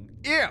wrong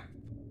if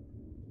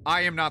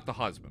I am not the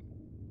husband.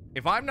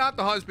 If I'm not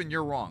the husband,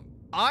 you're wrong.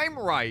 I'm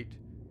right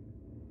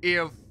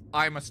if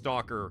I'm a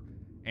stalker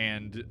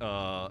and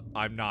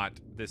I'm not.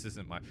 This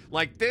isn't my,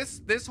 like,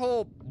 this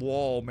whole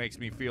wall makes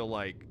me feel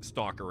like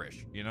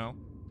stalkerish, you know?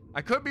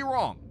 I could be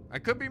wrong. I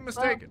could be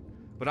mistaken.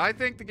 But I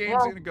think the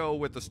game's gonna go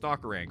with the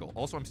stalker angle.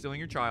 Also, I'm stealing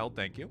your child.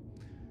 Thank you.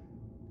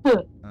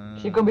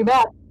 She's gonna be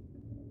mad.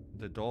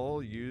 The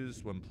doll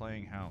used when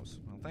playing house.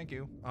 Well, thank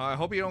you. I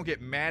hope you don't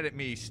get mad at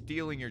me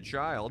stealing your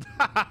child.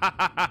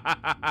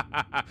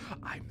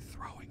 I'm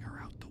throwing her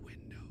out the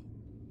window.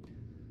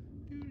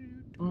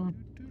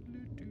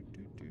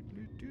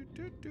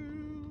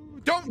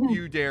 Don't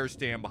you dare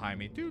stand behind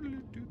me.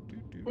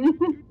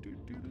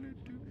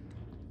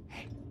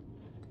 Hey.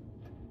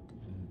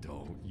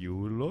 Don't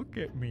you look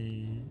at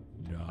me.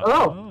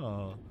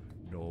 No.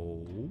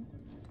 No.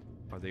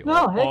 Are they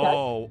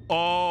all?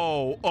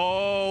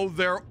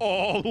 They're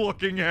all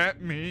looking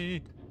at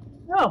me.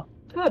 Oh,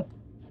 good.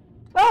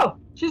 Oh,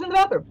 she's in the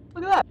bathroom.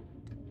 Look at that.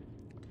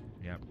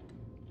 Yep.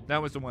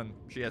 That was the one.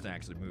 She hasn't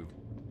actually moved.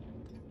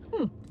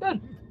 Good. Yeah.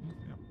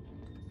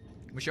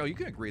 Michelle, you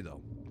can agree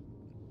though.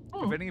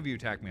 If any of you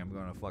attack me, I'm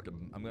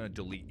gonna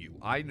delete you.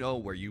 I know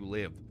where you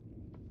live.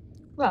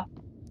 Yeah.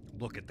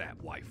 Look at that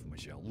wife,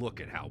 Michelle.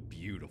 Look at how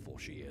beautiful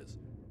she is.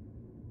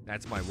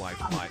 That's my wife,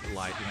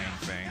 Lane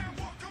Fang.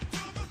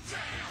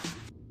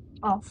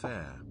 Oh.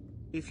 Fair.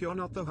 If you're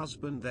not the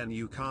husband, then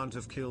you can't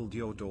have killed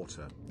your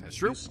daughter. That's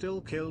true. You still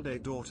killed a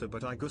daughter,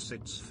 but I guess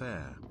it's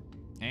fair.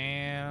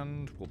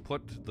 And we'll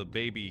put the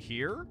baby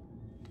here.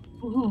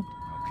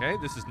 Okay,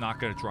 this is not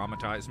going to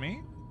traumatize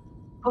me.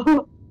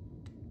 The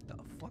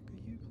fuck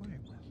are you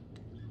playing with?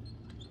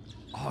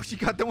 Oh, she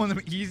got one of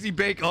them easy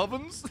bake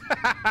ovens?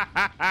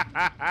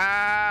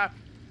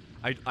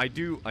 I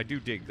do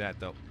dig that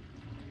though.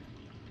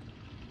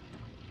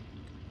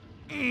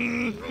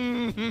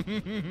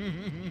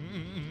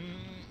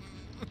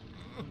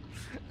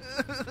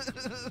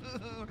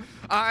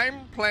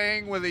 I'm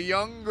playing with a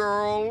young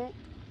girl.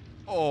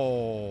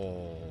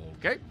 Oh,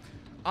 okay.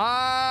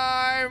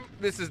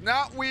 This is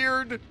not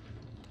weird.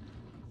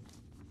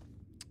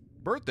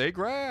 Birthday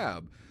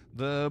grab.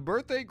 The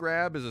birthday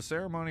grab is a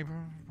ceremony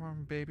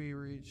from baby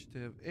reached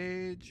of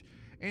age.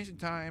 Ancient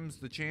times,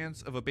 the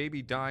chance of a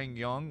baby dying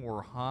young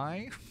were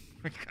high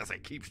because I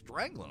keep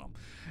strangling them.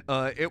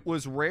 It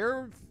was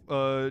rare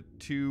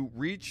to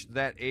reach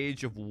that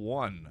age of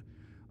 1.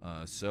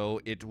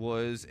 So it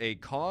was a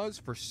cause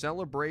for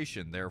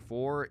celebration.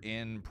 Therefore,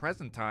 in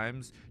present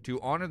times,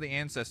 to honor the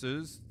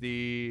ancestors,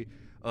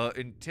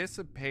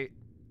 anticipate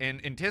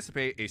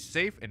a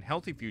safe and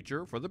healthy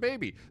future for the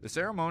baby. The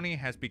ceremony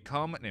has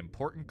become an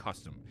important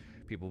custom.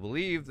 People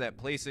believe that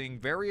placing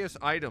various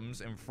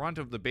items in front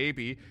of the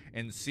baby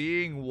and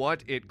seeing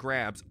what it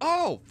grabs.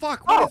 Oh,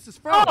 fuck, what is this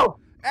from? Oh,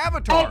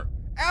 Avatar!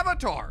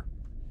 Avatar!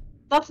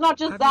 That's not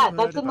just that.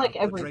 That's in, like,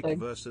 everything. Drake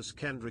versus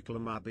Kendrick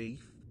Lamar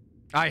beef?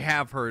 I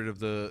have heard of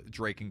the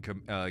Drake and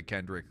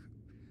Kendrick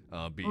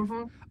beef.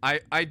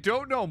 I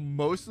don't know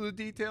most of the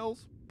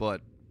details, but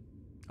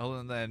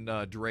other than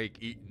Drake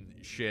eating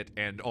shit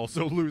and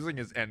also losing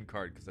his end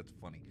card, because that's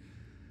funny.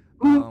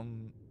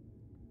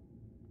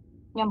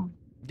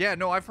 Yeah,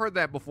 no, I've heard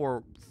that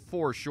before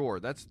for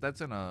sure.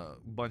 That's in a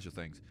bunch of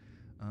things.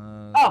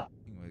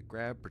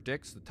 Grab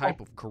predicts the type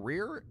of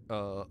career,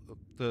 the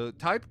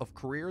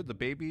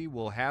baby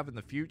will have in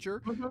the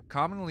future.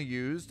 Commonly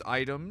used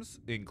items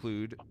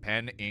include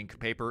pen, ink,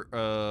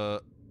 paper.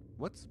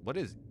 What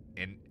is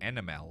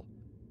enamel?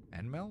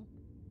 Enamel?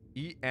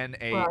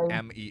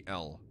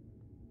 ENAMEL.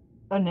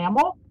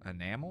 Enamel?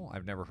 Enamel?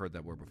 I've never heard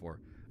that word before.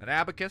 An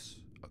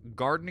abacus,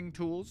 gardening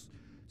tools,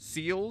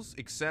 seals,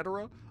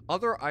 etc.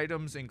 Other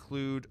items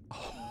include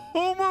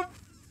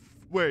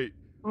Wait.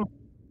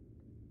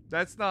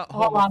 That's not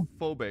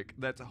homophobic.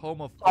 That's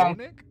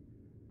homophonic?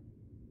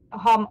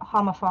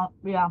 Homophone.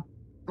 Yeah.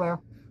 Where?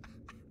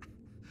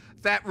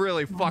 That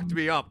really fucked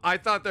me up. I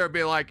thought there'd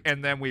be like,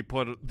 and then we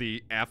put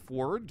the F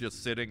word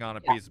just sitting on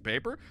a piece of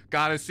paper.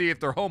 Gotta see if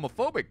they're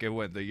homophobic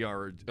at the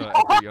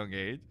young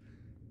age.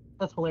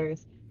 That's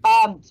hilarious.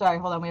 Sorry,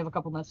 hold on. We have a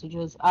couple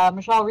messages.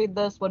 Michelle, read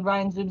this. When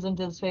Ryan zooms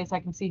into his face, I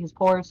can see his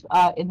pores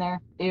in there.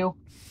 Ew.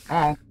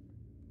 All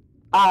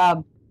right.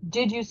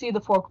 Did you see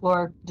the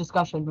folklore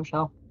discussion,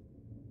 Michelle?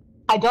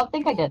 I don't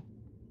think I did.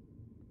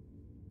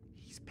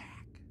 He's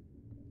back.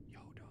 Yo,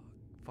 dog.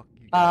 Fuck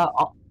you.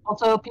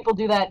 Also, people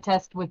do that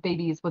test with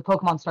babies with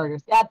Pokemon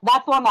starters. Yeah,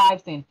 that's the one that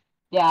I've seen.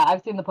 Yeah,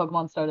 I've seen the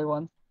Pokemon starter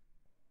ones.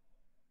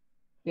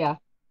 Yeah.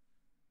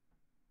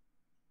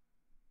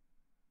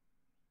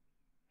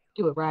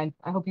 Do it, Ryan.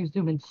 I hope you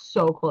zoom in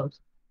so close.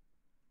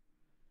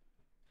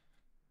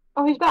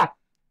 Oh, he's back.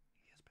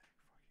 He is back for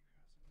you guys.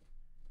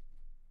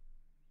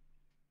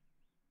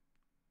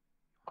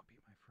 You want to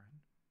be my friend?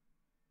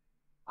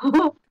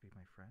 To be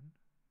my friend?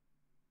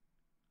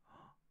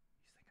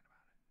 He's thinking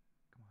about it.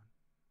 Come on.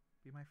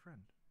 Be my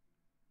friend.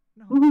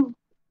 No.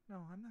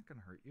 No, I'm not going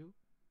to hurt you.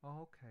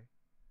 Oh, okay.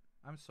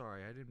 I'm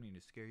sorry. I didn't mean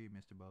to scare you,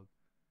 Mr. Bug.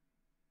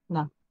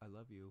 No. I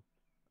love you.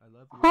 I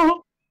love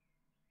you.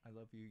 I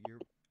love you.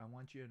 I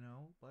want you to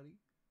know, buddy,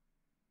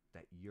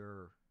 that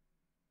you're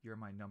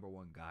my number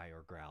one guy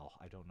or gal.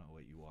 I don't know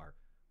what you are,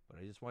 but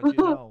I just want you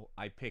to know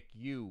I pick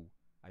you.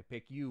 I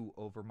pick you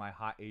over my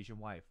hot Asian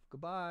wife.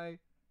 Goodbye.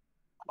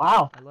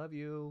 Wow. I love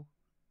you.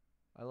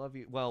 I love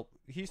you. Well,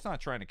 he's not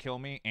trying to kill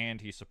me,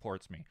 and he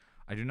supports me.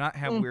 I do not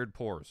have weird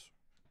pores.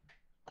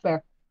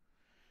 Fair.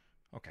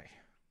 Okay.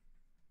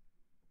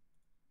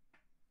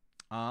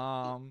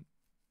 Cam.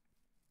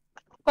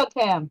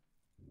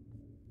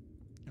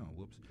 Oh,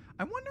 whoops.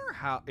 I wonder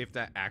if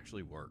that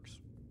actually works.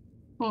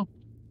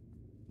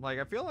 Like,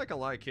 I feel like a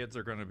lot of kids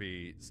are going to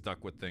be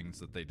stuck with things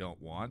that they don't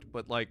want,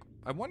 but, like,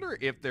 I wonder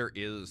if there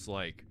is,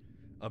 like,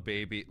 a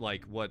baby,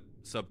 like, what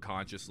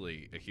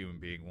subconsciously a human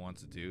being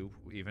wants to do,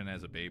 even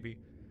as a baby.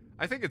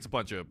 I think it's a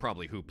bunch of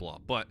probably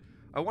hoopla, but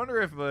I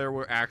wonder if there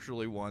were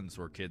actually ones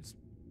where kids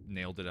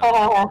nailed it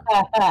out.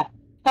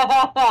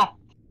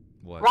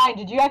 What? Ryan,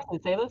 did you actually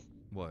say this?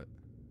 What?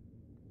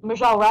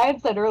 Michelle, Ryan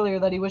said earlier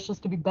that he wishes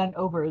to be bent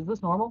over. Is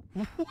this normal?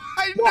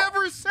 I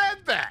never said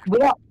that!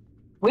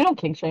 We don't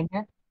kink shame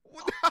here.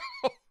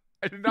 No,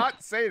 I did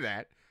not say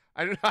that.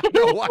 I do not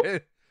know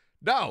why.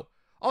 No.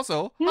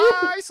 Also,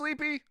 hi,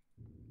 Sleepy.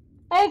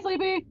 Hey,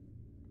 Sleepy.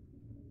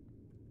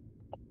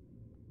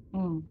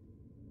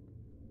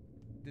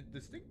 Did the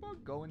stink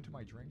bug go into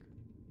my drink?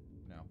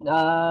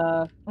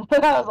 No. I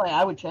was like,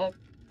 I would check.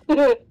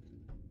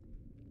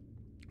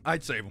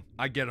 I'd save him.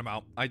 I'd get him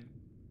out. I'd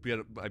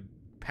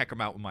peck him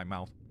out with my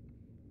mouth.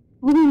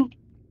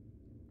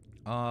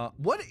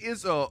 What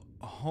is a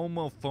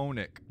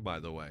homophonic, by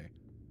the way?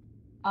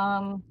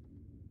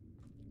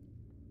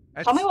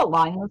 Tell me what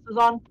line this is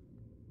on.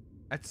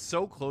 That's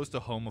so close to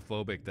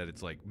homophobic that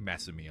it's like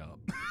messing me up.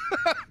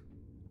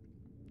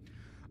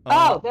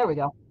 Oh, there we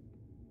go.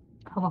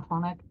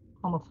 Homophonic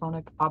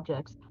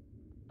objects.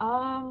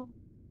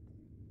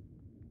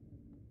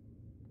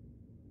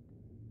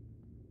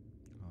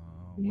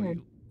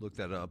 We look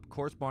that up.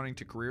 Corresponding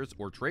to careers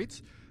or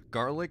traits,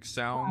 garlic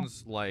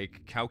sounds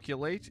like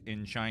calculate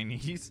in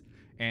Chinese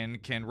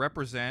and can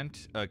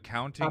represent a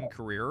counting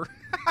career.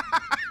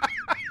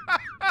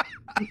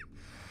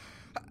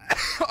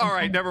 All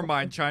right, never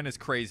mind. China's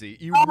crazy.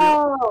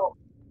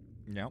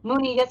 Yeah.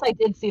 Mooney, yes, I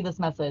did see this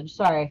message.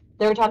 Sorry.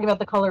 They were talking about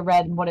the color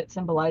red and what it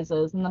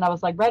symbolizes, and then I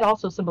was like, red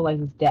also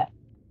symbolizes death.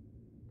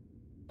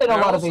 In a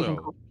lot of Asian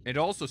cultures. It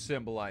also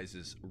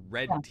symbolizes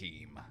red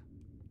team.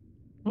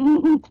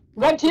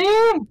 Red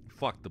team.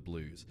 Fuck the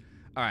blues.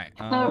 All right.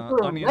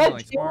 Red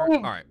team. Smart.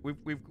 All right.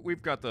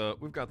 We've got the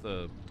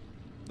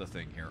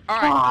thing here.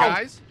 All right,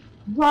 guys.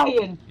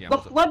 Ryan, the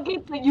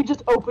floodgates that you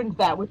just opened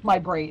that with my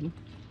brain.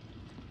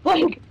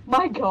 Like,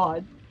 my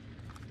God.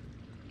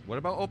 What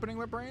about opening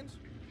with brains?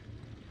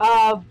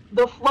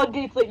 The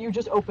floodgates that you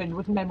just opened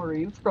with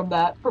memories from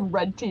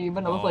Red Team,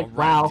 and I was like,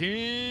 wow. Red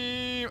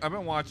Team. I've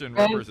been watching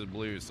Red vs.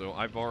 Blues, so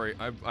I've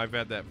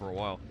had that for a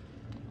while.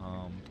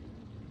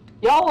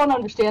 Y'all won't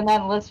understand that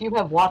unless you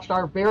have watched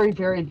our very,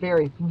 very,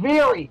 very,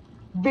 very,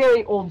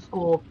 very old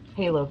school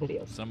Halo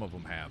videos. Some of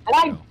them have. And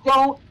I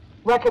don't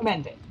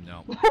recommend it.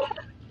 No.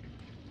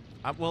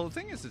 Well, the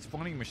thing is, it's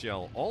funny,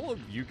 Michelle. All of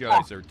you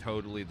guys are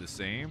totally the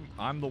same.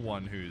 I'm the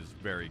one who's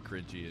very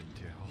cringy and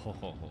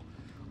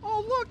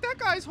oh, look, that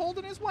guy's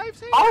holding his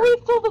wife's hand. Are we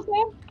still the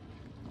same?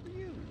 For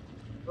you.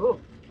 Oh,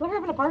 they're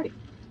having a party.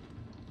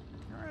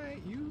 All right,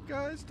 you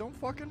guys don't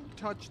fucking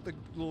touch the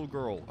little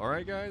girl. All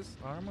right, guys?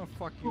 I'm gonna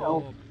fuck you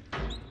all up.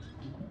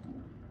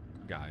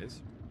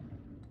 Guys.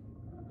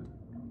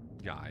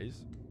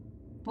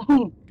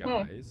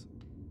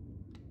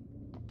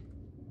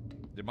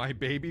 Did my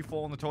baby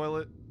fall in the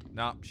toilet?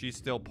 No, she's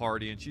still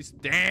partying.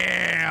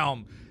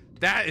 Damn!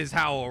 That is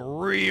how a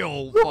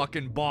real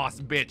fucking boss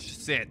bitch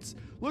sits.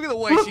 Look at the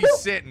way she's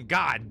sitting.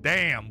 God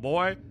damn,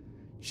 boy.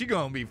 She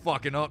gonna be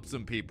fucking up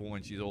some people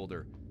when she's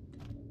older.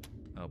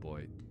 Oh,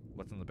 boy.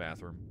 What's in the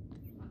bathroom?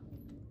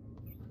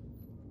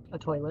 A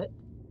toilet.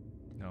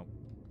 No.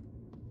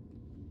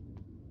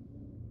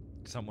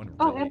 Someone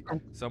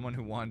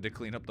who wanted to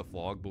clean up the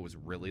fog but was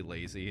really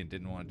lazy and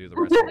didn't want to do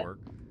the rest of the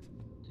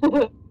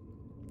work.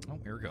 Oh,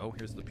 here we go.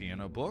 Here's the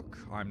piano book.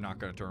 I'm not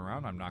going to turn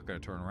around. I'm not going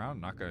to turn around.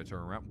 I'm not going to turn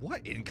around.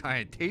 What in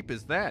kind of tape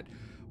is that?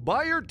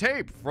 Buy your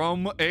tape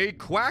from a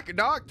quack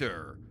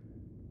doctor.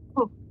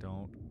 Oh.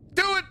 Don't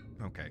do it.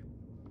 Okay.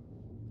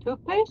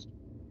 Toothpaste?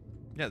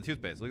 Yeah, the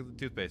toothpaste. Look at the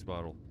toothpaste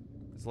bottle.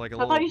 It's like a I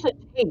thought you said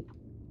tape.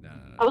 No.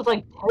 I was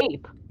like,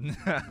 tape.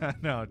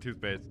 No,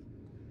 toothpaste.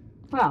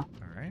 Wow.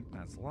 All right,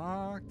 that's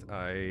locked.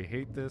 I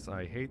hate this.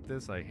 I hate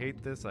this. I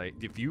hate this.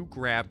 If you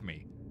grab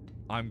me,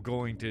 I'm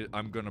gonna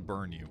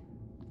burn you.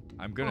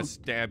 I'm gonna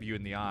stab you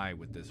in the eye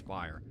with this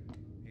fire.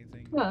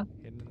 Anything hidden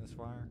in this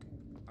fire?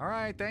 All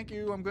right, thank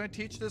you. I'm gonna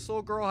teach this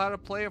little girl how to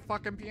play a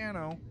fucking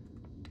piano.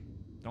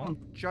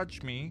 Don't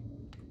judge me.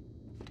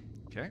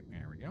 Okay,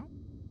 there we go.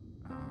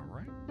 All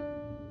right.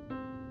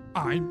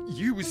 I'm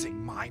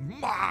using my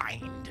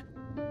mind.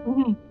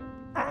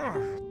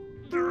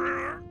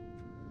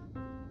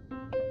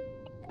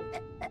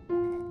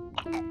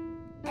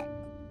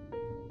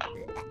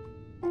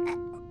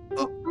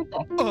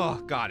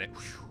 Oh, got it.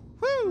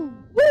 Woo!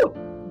 Woo!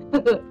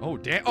 Oh,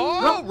 damn.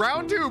 Oh,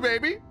 round two,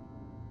 baby.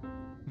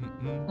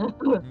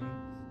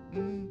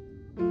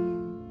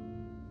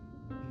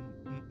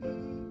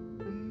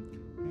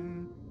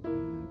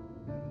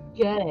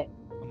 Get it.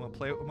 I'm going to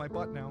play it with my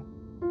butt now.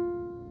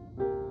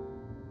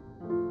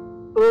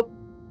 Oop.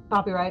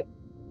 Copyright.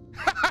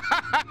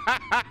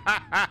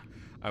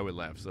 I would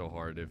laugh so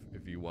hard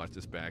if you watch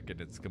this back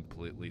and it's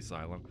completely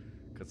silent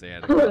because they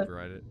had to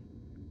copyright it.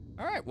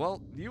 All right,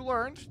 well, you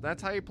learned.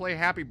 That's how you play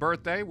Happy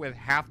Birthday with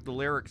half the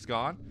lyrics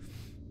gone.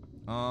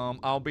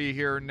 I'll be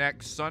here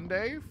next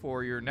Sunday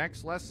for your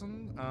next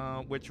lesson,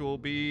 which will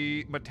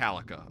be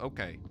Metallica.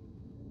 Okay.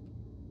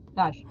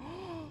 Gosh.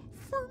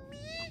 For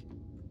me?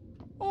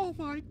 Oh,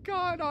 my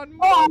God, on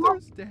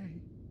Mother's Day.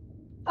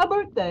 A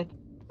birthday.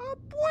 A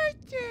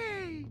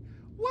birthday!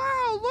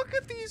 Wow, look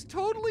at these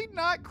totally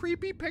not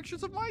creepy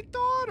pictures of my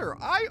daughter.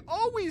 I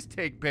always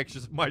take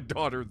pictures of my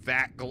daughter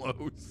that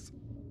close.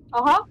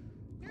 Uh-huh.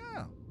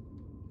 Yeah.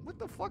 What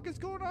the fuck is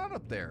going on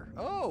up there?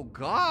 Oh,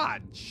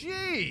 God.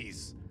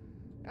 Jeez.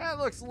 That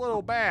looks a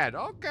little bad.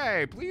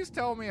 Okay, please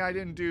tell me I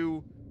did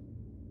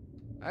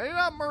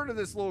not murder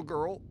this little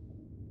girl.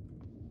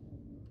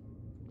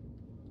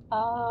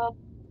 I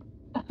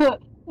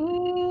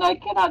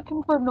cannot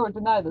confirm nor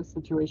deny this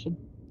situation.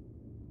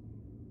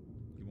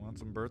 You want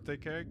some birthday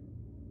cake?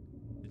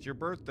 It's your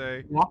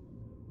birthday. Yeah.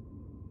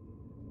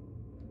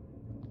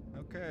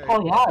 Okay.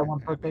 Oh, yeah, I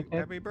want birthday cake.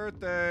 Happy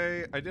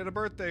birthday. I did a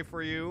birthday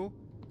for you.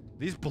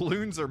 These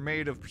balloons are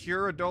made of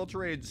pure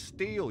adulterated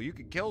steel. You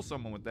could kill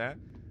someone with that.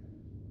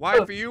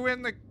 Wife, are you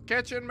in the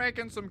kitchen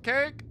making some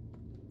cake?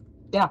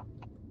 Yeah.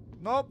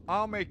 Nope,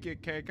 I'll make you a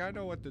cake. I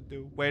know what to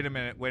do. Wait a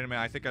minute.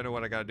 I think I know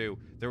what I gotta do.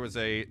 There was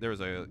a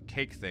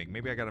cake thing.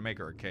 Maybe I gotta make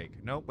her a cake.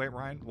 Nope, wait,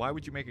 Ryan. Why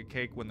would you make a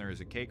cake when there is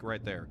a cake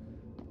right there?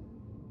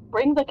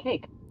 Bring the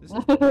cake. This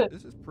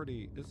is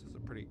pretty.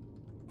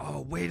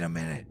 Oh, wait a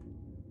minute.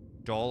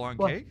 Doll on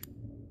What? cake?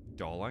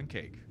 Doll on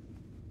cake.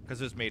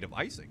 Because it's made of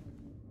icing.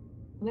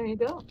 There you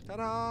go.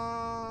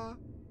 Ta-da!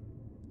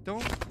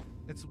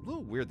 It's a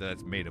little weird that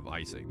it's made of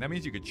icing. That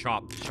means you could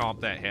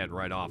chomp that head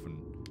right off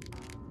and...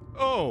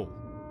 Oh!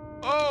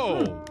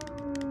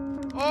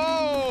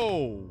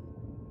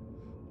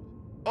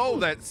 Oh,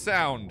 that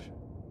sound.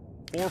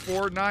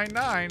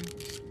 4499.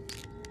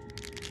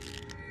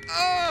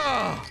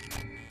 Ah!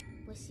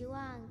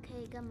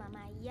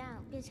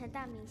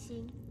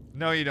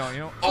 No, you don't. You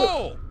don't.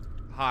 Oh!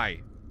 Hi.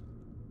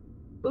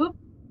 Oop.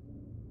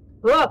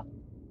 Oop.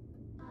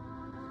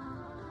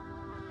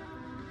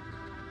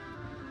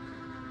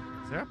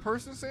 Is that a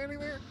person standing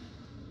there?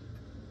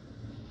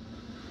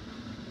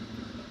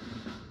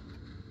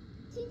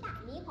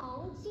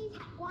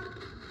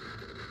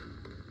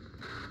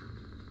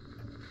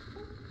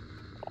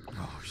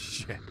 Oh,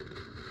 shit.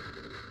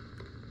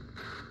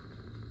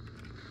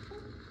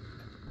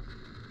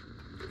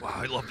 Wow,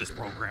 I love this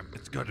program.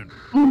 It's good.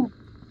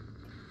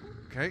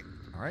 Okay,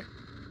 all right.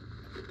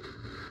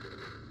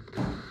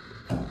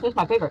 This is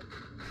my favorite.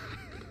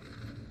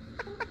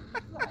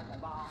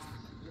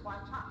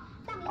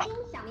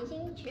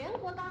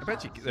 I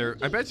bet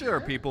you there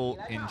are people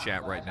in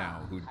chat right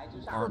now who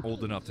aren't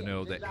old enough to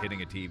know that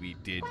hitting a TV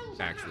did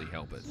actually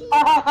help it.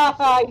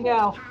 I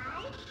know.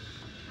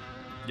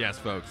 Yes,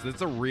 folks,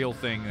 that's a real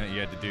thing that you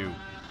had to do.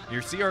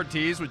 Your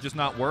CRTs would just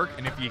not work,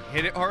 and if you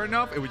hit it hard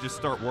enough, it would just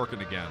start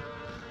working again.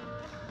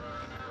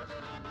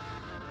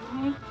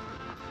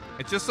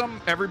 It's just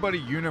something everybody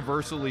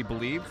universally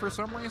believed for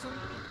some reason,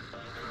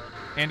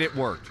 and it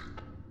worked.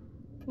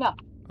 No.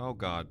 Oh,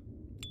 God.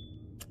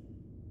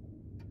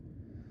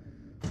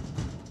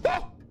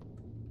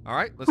 All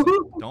right, listen,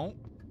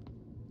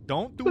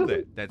 don't do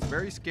that. That's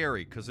very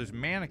scary, because there's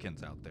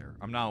mannequins out there.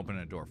 I'm not opening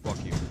the door.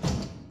 Fuck you.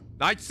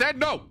 I said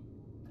no!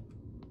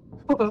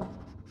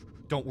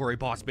 Don't worry,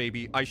 boss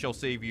baby. I shall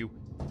save you.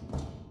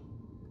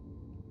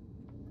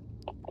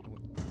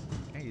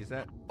 Hey, is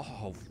that...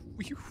 Oh,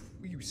 you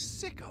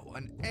sicko.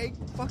 An egg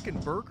fucking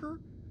burger?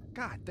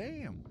 God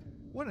damn.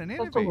 What an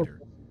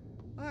innovator.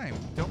 I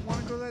don't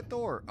want to go to that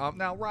door.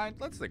 Now, Ryan,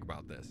 let's think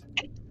about this.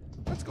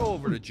 Let's go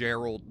over to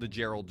Gerald the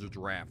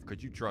giraffe.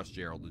 Could you trust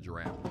Gerald the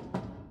giraffe?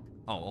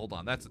 Oh, hold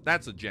on.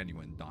 That's a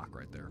genuine knock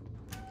right there.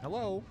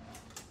 Hello?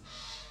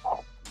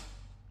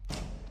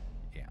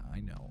 Yeah, I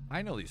know.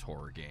 I know these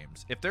horror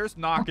games. If there's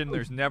knocking,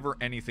 there's never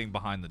anything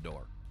behind the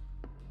door.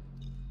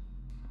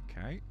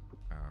 Okay.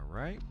 All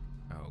right.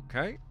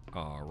 Okay.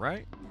 All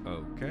right.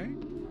 Okay.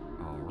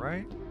 All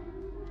right.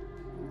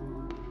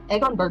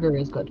 Egg on burger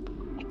is good.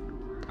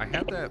 I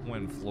had that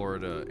when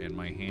Florida and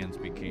my hands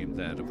became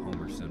that of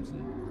Homer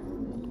Simpson.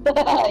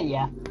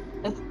 Yeah.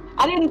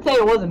 I didn't say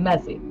it wasn't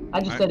messy. I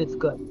just said it's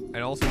good.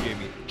 It also gave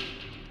me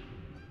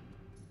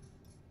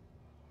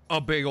a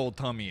big old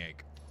tummy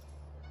ache.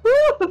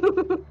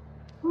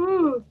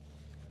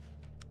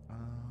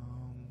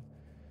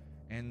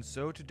 And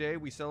so today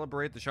we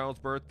celebrate the child's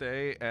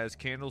birthday as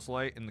candles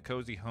light in the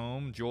cozy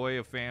home, joy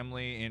of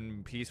family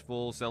in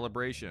peaceful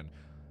celebration.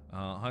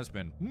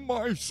 Husband,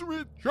 my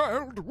sweet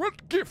child,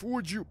 what gift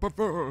would you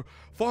prefer?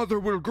 Father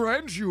will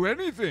grant you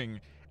anything.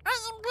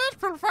 I am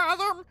grateful,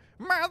 Father,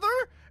 Mother,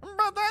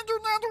 but I do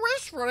not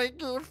wish for a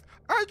gift.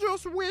 I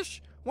just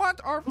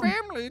want our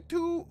family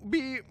to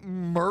be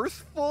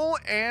mirthful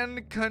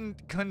and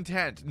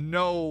content.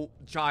 No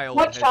child.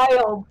 What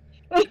child?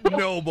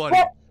 Nobody.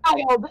 What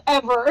child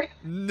ever?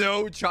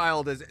 No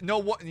child is. No,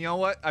 what? You know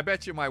what? I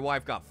bet you my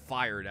wife got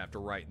fired after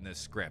writing this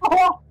script.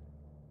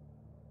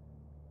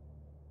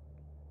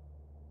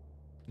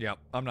 Yep,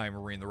 I'm not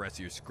even reading the rest of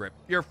your script.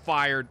 You're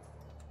fired.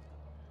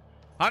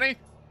 Honey,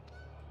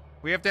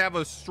 we have to have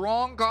a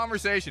strong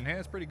conversation. Hey,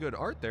 that's pretty good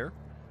art there.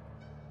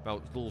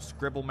 About little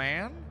scribble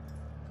man.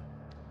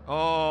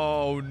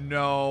 Oh,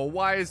 no.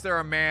 Why is there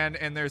a man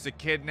and there's a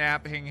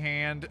kidnapping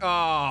hand?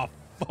 Oh,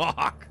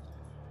 fuck.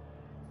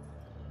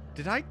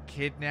 Did I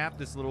kidnap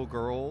this little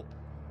girl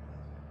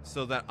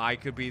so that I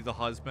could be the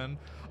husband?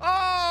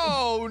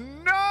 Oh,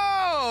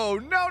 no!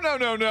 No, no,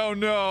 no, no,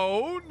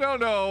 no. No,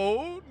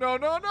 no. No,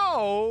 no,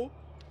 no.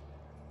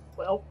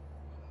 Well.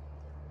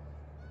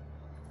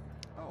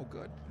 Oh,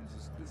 good.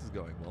 This is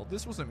going well.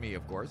 This wasn't me,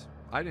 of course.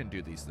 I didn't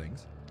do these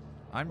things.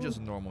 I'm just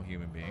a normal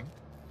human being.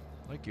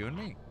 Like you and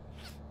me.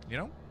 You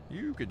know?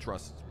 You can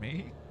trust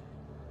me.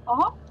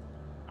 Uh-huh.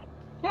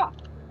 Yeah.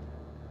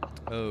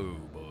 Oh,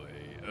 boy.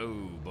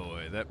 Oh,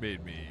 boy. That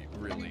made me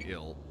really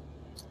ill.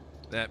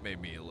 That made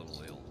me a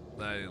little ill.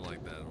 I didn't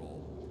like that at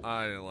all.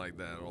 I didn't like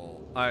that at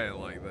all. I didn't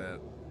like that.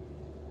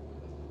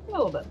 A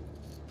little bit.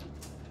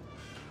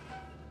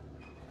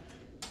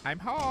 I'm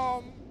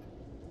home.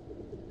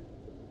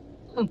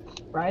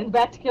 Ryan's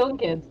back to killing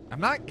kids. I'm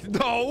not.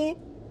 No!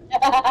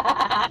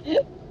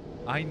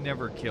 I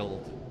never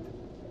killed.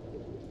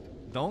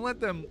 Don't let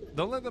them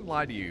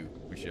lie to you,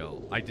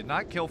 Michelle. I did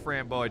not kill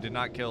Frambo. I did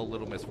not kill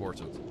Little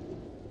Misfortunes.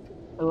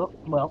 Oh,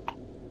 well.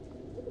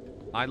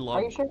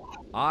 Are you sure?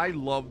 I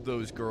loved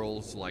those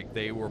girls like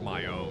they were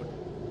my own.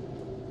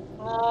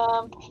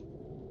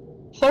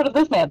 So did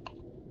this man.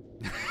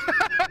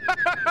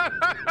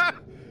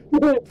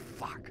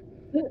 Fuck.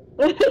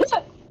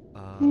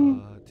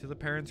 To the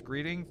parents,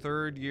 greeting,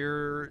 third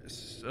year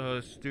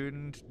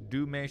student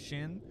Du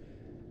Machin.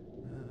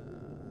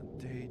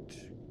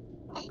 Date.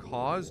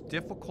 Cause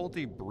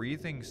difficulty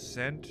breathing,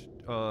 sent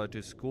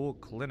to school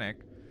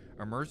clinic.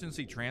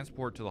 Emergency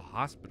transport to the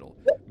hospital.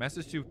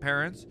 Message to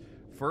parents.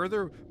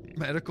 Further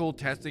medical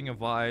testing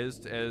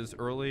advised as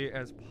early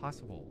as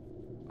possible.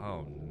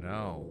 Oh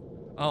no.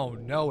 Oh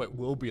no, it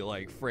will be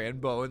like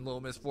Frambo and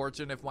Little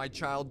Misfortune if my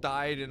child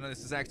died and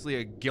this is actually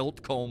a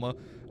guilt coma.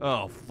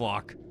 Oh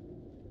fuck.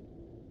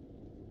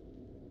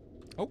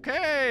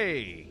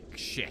 Okay.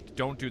 Shit,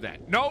 don't do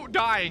that. No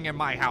dying in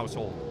my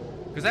household.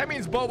 Because that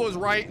means Bobo's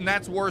right and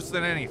that's worse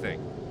than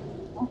anything.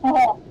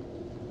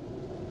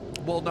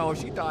 Well, no, if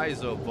she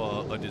dies of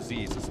a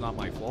disease, it's not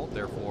my fault.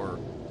 Therefore,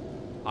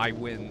 I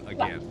win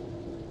again.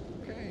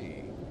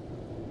 Okay.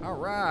 All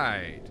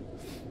right.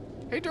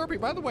 Hey, Derby,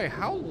 by the way,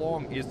 how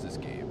long is this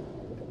game?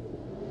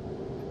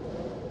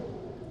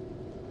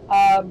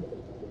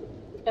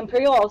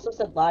 Imperial also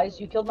said lies.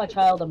 You killed my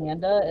child,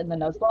 Amanda, in the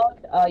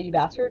Nuzlocke. You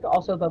bastard.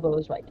 Also, Bobo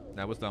was right.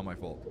 That was not my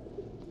fault.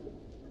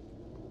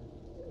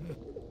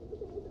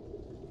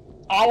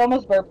 I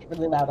almost burped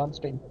really loud on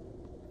stream.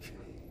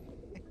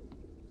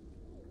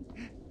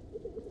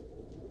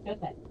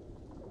 Okay.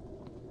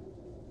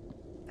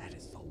 That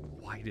is the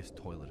widest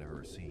toilet I've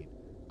ever seen.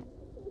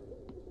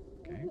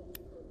 Okay.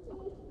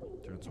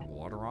 Turn some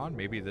water on.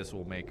 Maybe this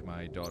will make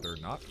my daughter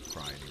not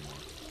cry anymore.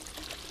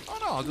 Oh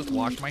no, I'll just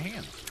wash my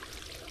hands.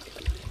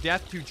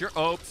 Death to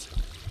oops.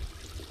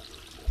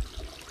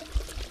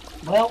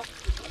 Well.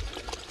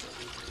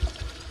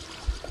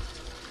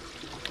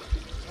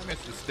 I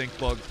missed the stink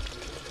bug.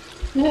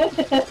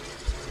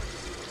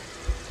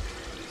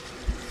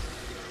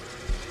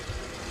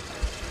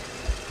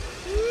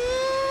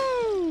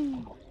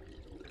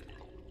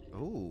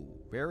 Oh,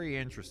 very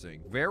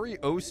interesting. Very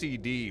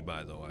OCD,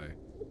 by the way.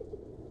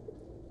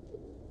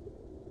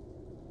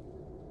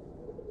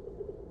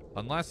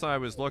 Unless I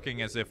was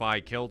looking as if I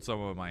killed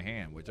someone with my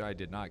hand, which I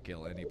did not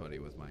kill anybody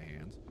with my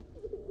hands.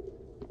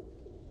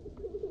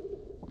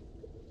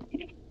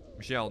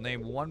 Michelle,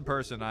 name one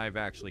person I've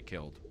actually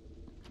killed.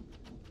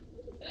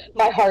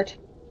 My heart.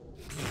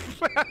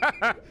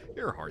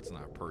 Your heart's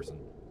not a person.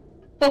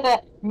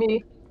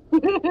 Me.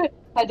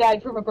 I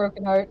died from a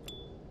broken heart.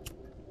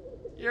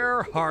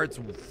 Your heart's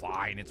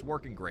fine. It's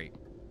working great.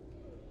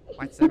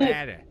 What's the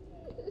matter?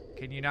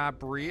 Can you not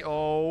breathe?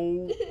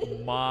 Oh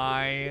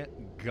my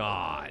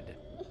god.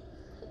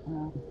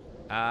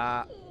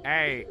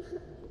 Hey.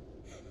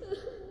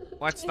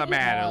 What's the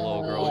matter,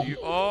 little girl? You.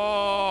 Oh.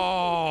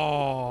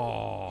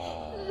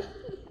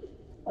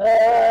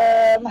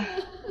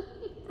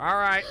 All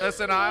right,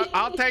 listen,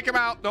 I'll take him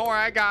out. Don't worry,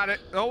 I got it.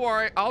 Don't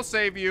worry, I'll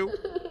save you.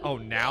 Oh,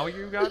 now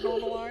you got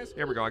normalized?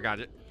 Here we go, I got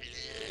it.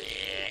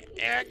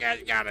 Yeah,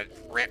 I got to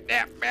rip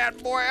that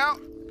bad boy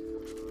out.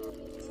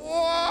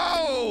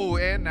 Whoa,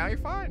 and now you're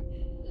fine.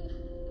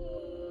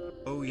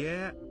 Oh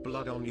yeah,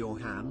 blood on your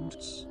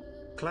hands.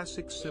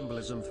 Classic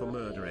symbolism for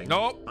murdering.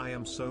 Nope. I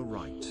am so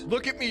right.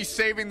 Look at me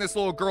saving this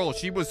little girl.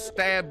 She was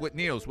stabbed with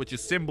needles, which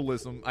is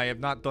symbolism. I have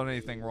not done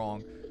anything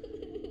wrong.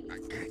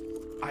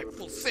 I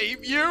will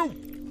save you.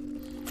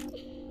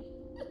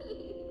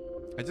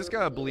 I just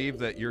gotta believe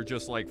that you're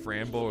just like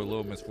Frambo or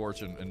Little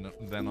Misfortune, and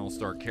then I'll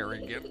start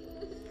caring again.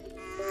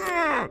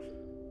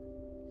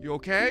 You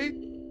okay?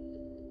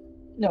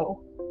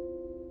 No.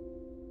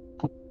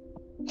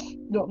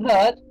 No, I'm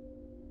not.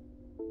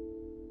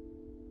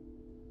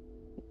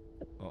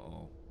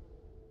 Uh-oh.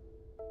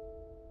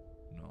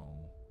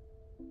 No.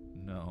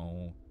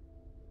 No.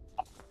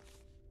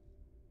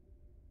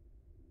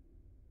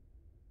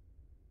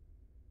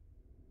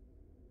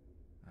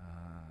 Uh,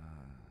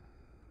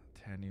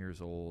 10 years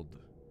old.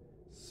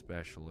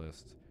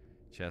 Specialist.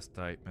 Chest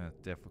tightness.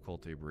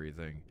 Difficulty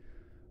breathing.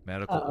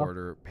 Medical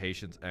order.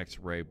 Patient's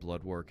x-ray.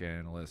 Blood work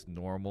analyst.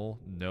 Normal.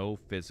 No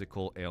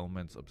physical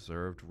ailments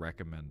observed.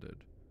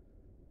 Recommended.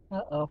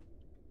 Uh-oh.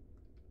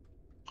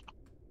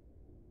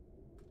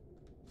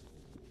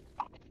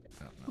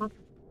 No.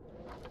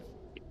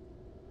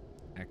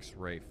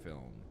 X-ray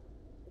film.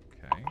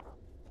 Okay.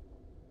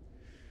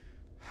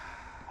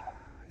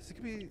 Is it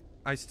gonna be...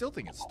 I still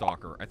think it's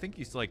Stalker. I think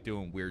he's like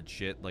doing weird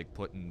shit, like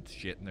putting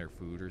shit in their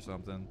food or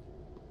something.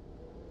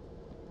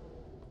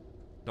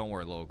 Don't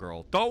worry, little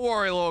girl. Don't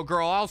worry, little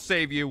girl. I'll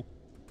save you.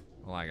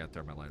 Well, I gotta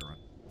turn my light on.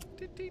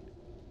 Teet, teet.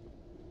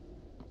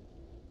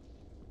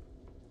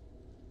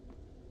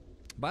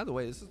 By the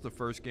way, this is the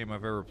first game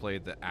I've ever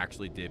played that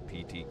actually did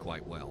PT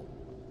quite well.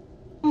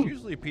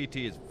 Usually PT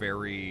is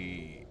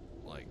very,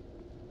 like,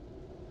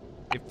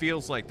 it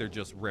feels like they're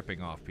just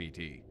ripping off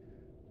PT.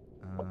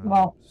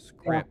 Well,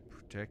 script,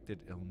 protected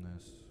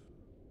illness.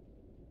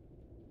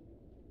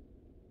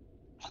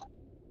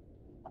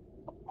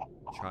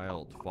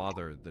 child.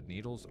 Father, the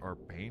needles are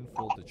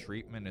painful. The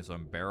treatment is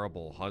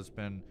unbearable.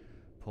 Husband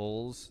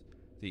pulls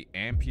the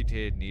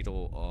amputated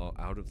needle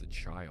out of the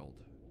child.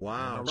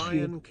 Wow,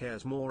 Ryan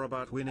cares more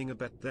about winning a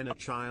bet than a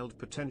child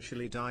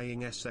potentially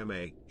dying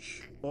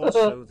SMH.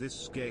 Also,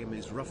 this game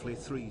is roughly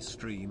 3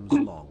 streams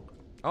long.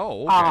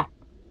 Oh, okay.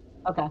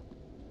 Okay.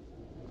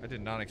 I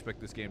did not expect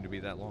this game to be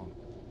that long.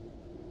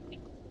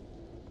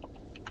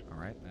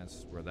 Alright,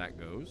 that's where that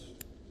goes.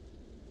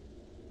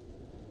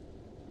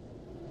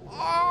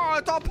 Oh,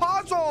 it's a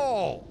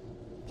puzzle!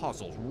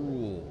 Puzzles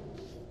rule.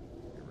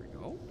 Here we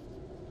go.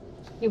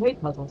 You hate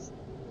puzzles.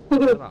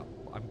 Shut up.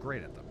 I'm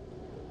great at them.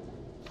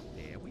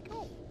 There we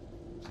go.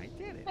 I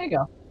did it. There you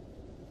go.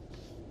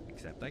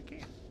 Except I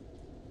can't.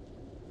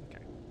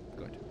 Okay,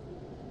 good.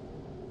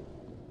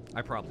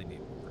 I probably need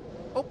more.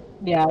 Oh!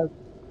 Yeah.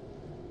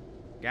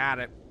 Got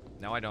it.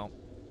 No, I don't.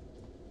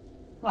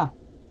 Huh.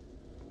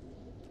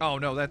 Oh,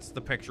 no, that's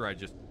the picture I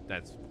just...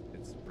 It's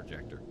the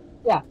projector.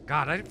 Yeah.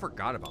 God, I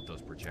forgot about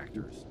those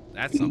projectors.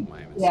 That's something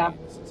I haven't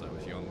seen since I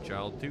was a young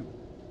child, too.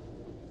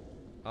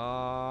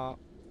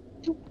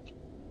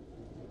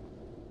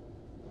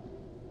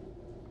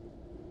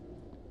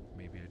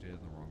 Maybe I did it in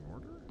the wrong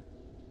order?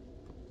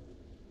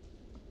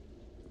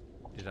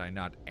 Did I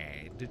not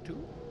add the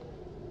 2?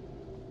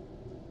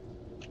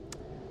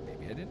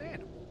 Maybe I didn't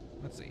add them.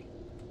 Let's see.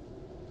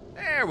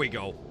 There we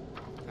go.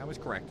 I was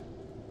correct.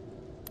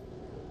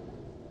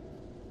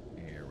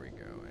 Here we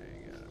go.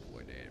 I gotta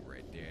put it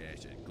right there.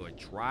 That's a good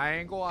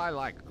triangle. I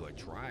like a good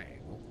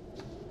triangle.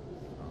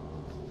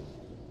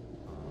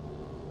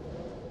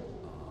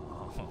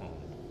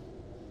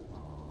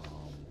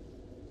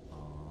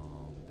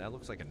 That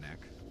looks like a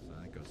neck, so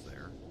that goes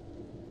there.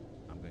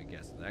 I'm gonna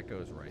guess that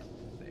goes right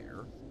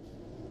there,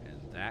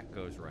 and that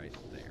goes right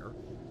there,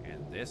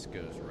 and this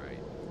goes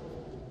right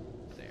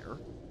there,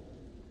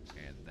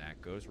 and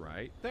that goes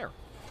right there.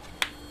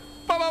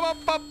 What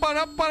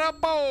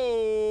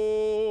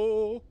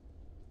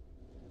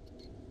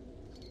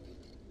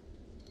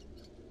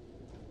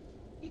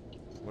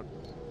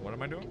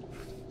am I doing?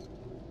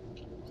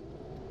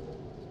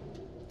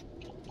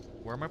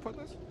 Where am I putting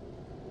this?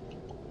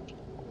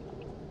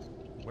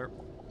 Where?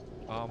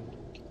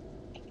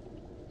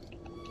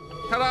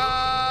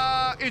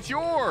 Ta-da! It's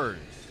yours!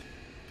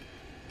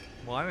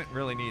 Well, I didn't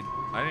really need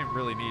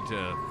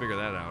to figure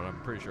that out. I'm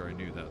pretty sure I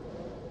knew that.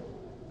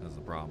 That's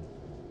the problem.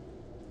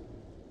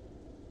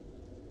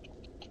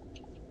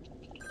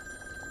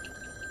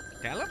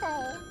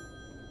 Telephone!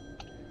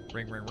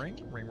 Ring, ring, ring,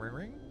 ring, ring,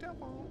 ring.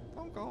 Telephone,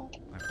 phone call.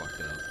 I fucked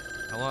it up.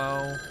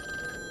 Hello?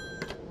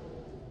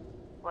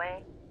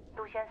 喂，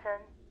陆先生，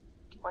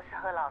我是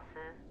何老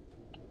师。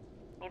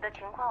你的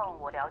情况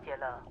我了解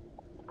了，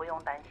不用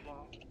担心。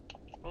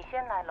你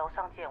先来楼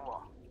上见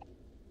我。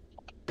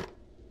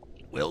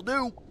Will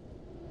do.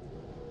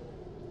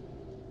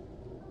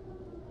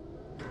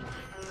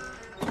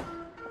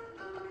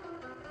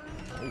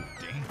 Oh,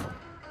 damn.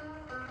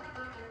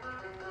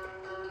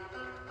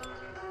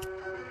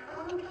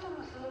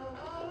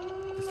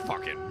 This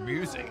fucking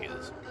music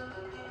is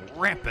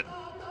rampant.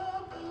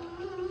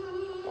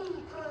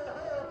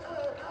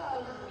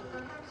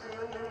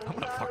 I'm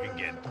gonna fucking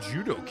get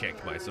judo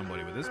kicked by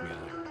somebody with this music.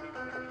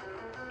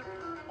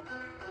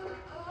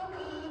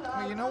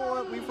 Well, you know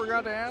what we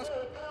forgot to ask?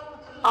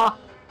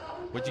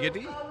 What'd you get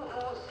to eat?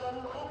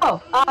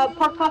 Oh,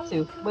 pork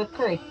katsu with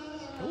curry.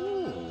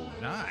 Ooh,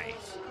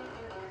 nice.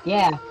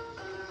 Yeah.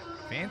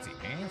 Fancy,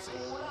 fancy.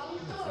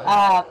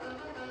 What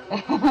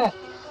is that?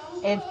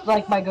 It's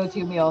like my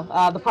go-to meal.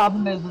 The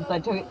problem is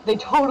that they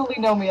totally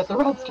know me at the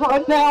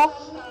restaurant now.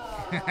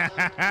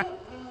 Shadow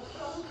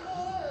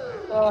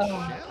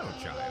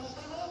Child.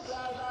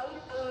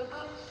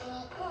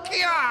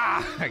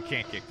 Yeah! I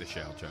can't kick the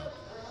Shadow Child.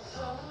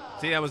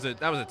 See, that was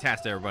a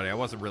test, everybody. I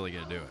wasn't really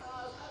gonna do it.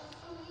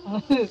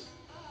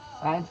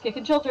 Ryan's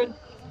kicking children.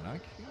 I'm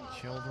not kicking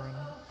children.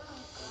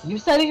 You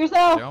said it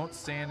yourself. Don't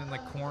stand in the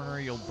corner.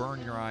 You'll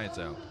burn your eyes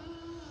out.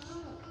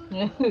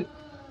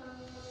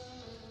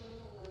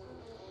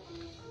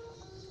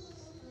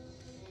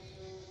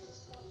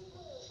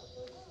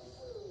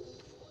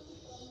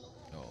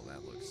 Oh,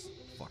 that looks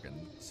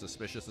fucking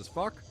suspicious as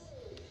fuck.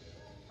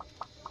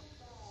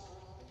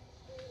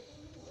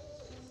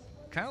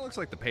 Kind of looks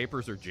like the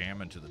papers are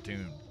jamming to the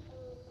tune.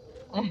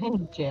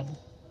 Jim.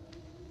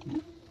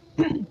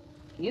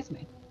 Excuse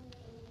me.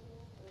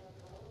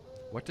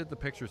 What did the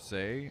picture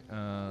say,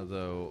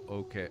 though?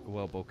 Okay,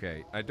 well,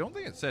 okay. I don't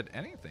think it said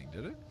anything,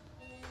 did it?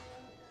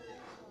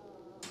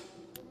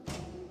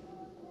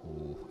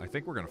 Ooh, I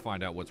think we're gonna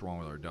find out what's wrong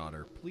with our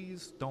daughter.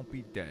 Please don't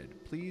be dead.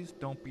 Please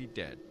don't be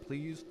dead.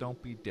 Please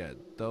don't be dead.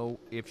 Though,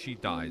 if she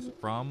dies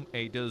from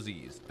a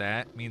disease,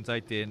 that means I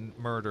didn't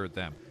murder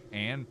them.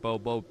 And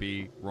Bobo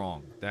be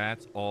wrong.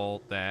 That's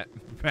all that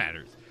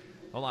matters.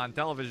 Hold on,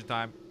 television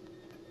time.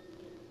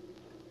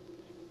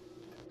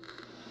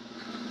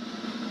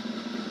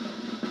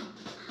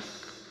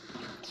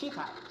 七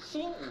彩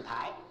新舞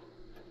台。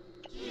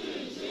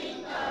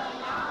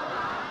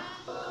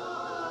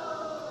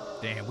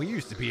Damn, we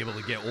used to be able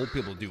to get old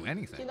people to do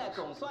anything. 现在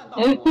总算到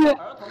了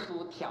儿童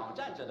组挑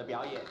战者的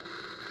表演，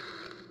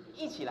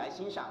一起来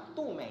欣赏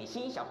杜美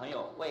心小朋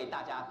友为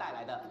大家带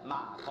来的《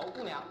码头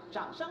姑娘》，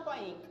掌声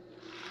欢迎！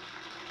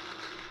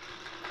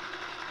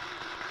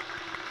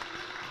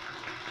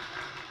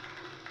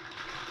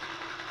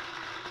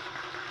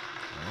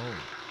 Oh.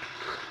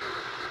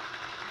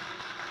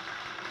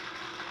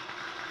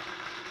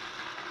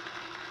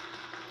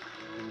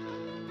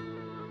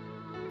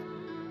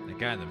 The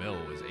guy in the middle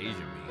was Asian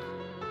meat.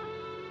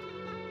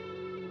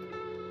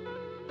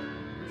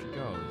 There she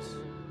goes.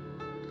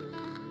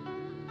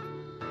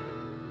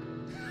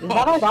 Is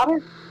that our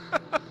daughter?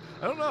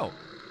 I don't know.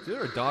 It's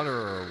either a daughter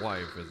or a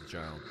wife as a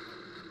child.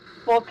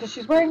 Well, because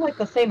she's wearing like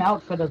the same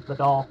outfit as the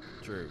doll.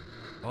 True.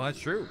 Oh, that's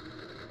true.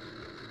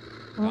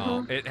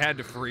 Mhm. It had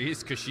to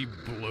freeze because she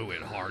blew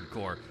it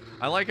hardcore.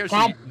 I like how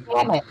God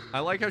damn it. I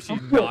like how she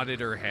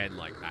nodded her head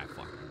like, I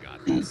fucking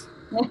got this.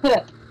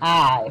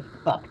 I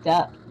fucked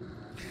up.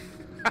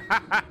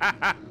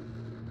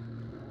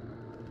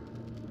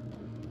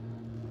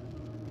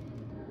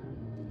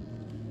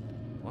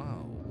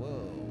 Wow,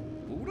 whoa.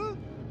 Buddha?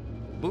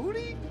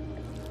 Booty?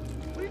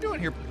 What are you doing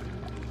here?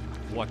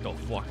 What the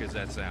fuck is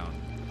that sound?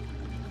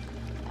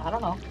 I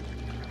don't know.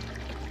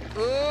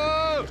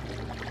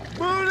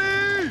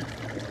 Booty!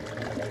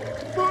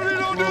 Booty,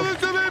 don't do this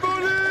to me,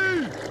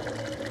 Booty!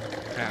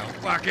 How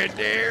fucking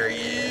dare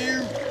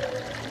you!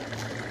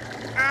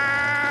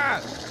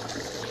 Ah!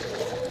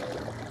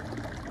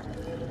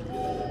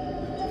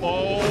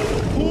 Oh,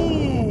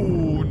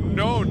 ooh,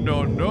 no,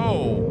 no,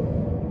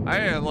 no. I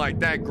didn't like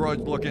that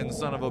grudge-looking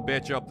son of a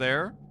bitch up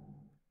there.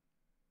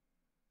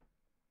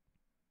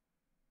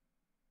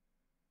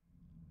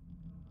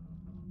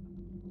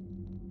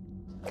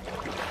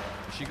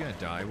 Is she gonna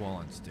die while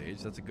on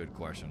stage? That's a good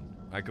question.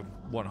 I could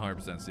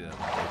 100% see that.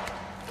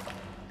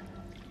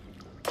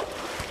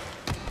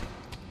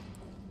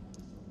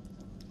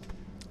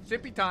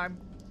 Sippy time.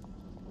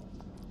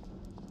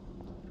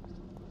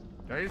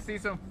 Can I just see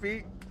some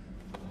feet?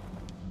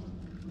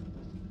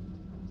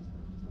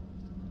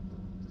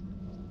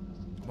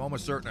 I'm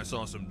almost certain I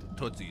saw some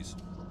Tootsies.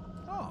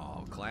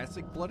 Oh,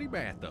 classic bloody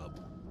bathtub.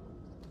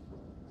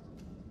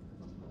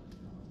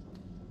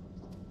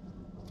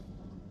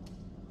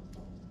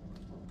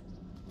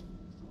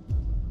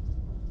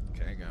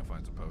 Okay, gotta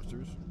find some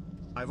posters.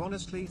 I've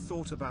honestly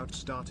thought about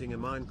starting a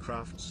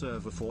Minecraft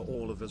server for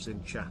all of us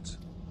in chat.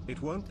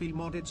 It won't be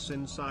modded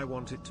since I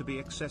want it to be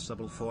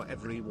accessible for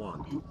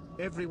everyone.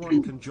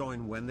 Everyone can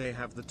join when they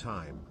have the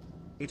time.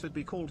 It'd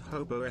be called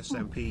Hobo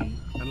SMP,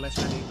 unless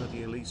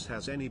anybody else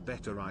has any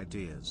better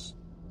ideas.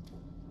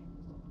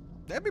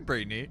 That'd be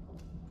pretty neat.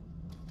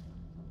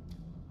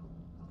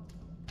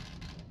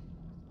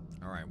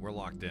 Alright, we're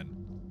locked in.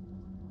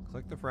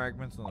 Click the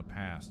fragments in the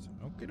past.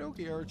 Okie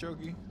dokie,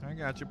 Artichoke. I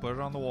got you. Put it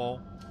on the wall.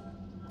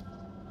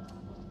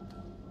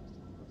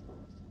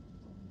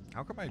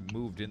 How come I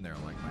moved in there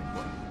like my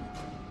foot?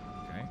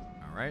 Okay.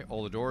 Alright,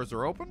 all the doors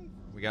are open.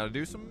 We gotta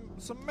do some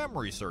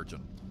memory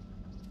searching.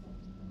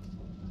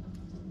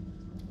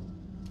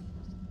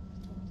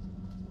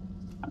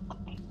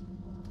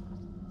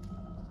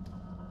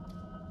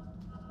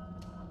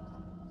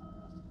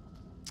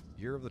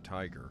 Year of the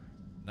Tiger,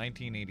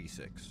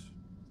 1986.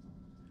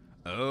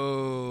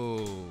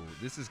 Oh,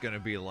 this is gonna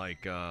be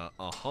like a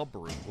hub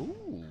room.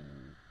 Ooh.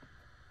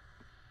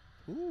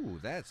 Ooh,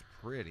 that's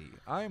pretty.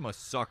 I'm a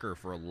sucker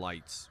for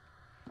lights.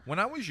 When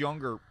I was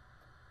younger,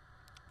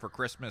 for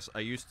Christmas, I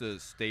used to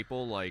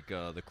staple like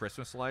the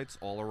Christmas lights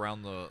all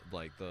around the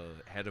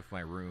head of my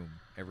room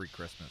every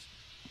Christmas.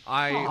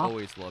 I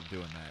always loved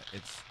doing that.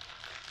 It's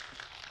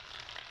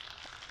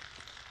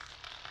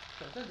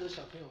挑战者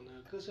小朋友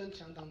呢，歌声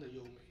相当的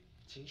优美，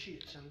情绪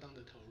也相当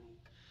的投入。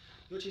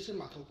尤其是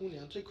码头姑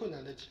娘最困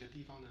难的几个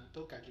地方呢，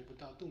都感觉不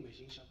到杜美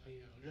心小朋友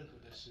有任何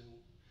的失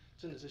误，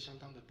真的是相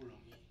当的不容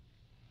易。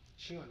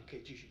希望你可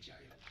以继续加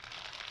油。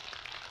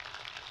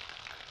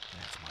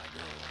That's my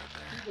girl right 第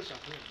there. 一个小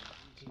朋友呢，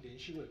已经连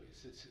续卫冕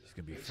4次了。 She's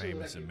gonna be 每次都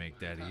带 famous 给 and 我 make 们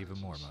很 daddy 大的 even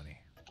惊 more 喜 money.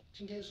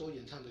 今天所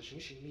演唱的《寻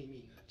寻觅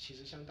觅》呢，其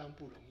实相当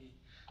不容易。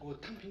我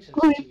当评审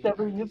Please 10几年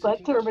never 来，第一 use 次 that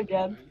听到 term 小朋友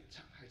again. 来演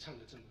唱，还唱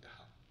得这么的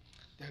好。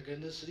两个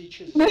人的实力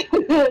确实是在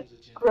互相之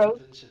间不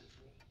分胜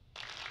负。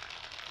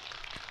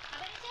好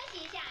的，休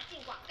息一下，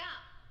进广告。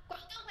广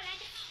告回来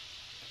就好。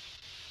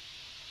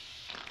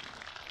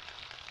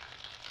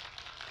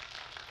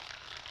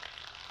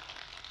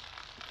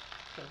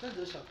挑战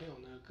者小朋友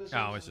呢，歌声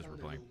Oh, it's 相 just 当 we're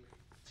的优 playing. 美，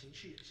情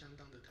绪也相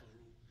当的投入。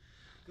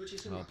尤其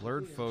是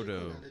blurred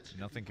photo,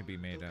 nothing can be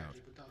made out.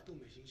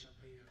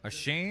 A A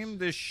shame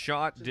this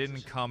shot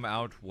didn't come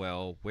out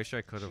well. Wish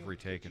I could have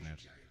retaken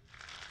it.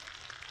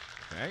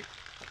 Okay.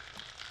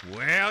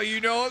 Well,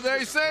 you know what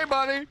they say,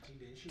 buddy.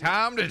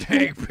 Time to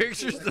take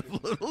pictures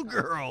of little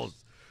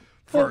girls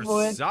for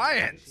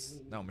science.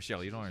 No,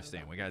 Michelle, you don't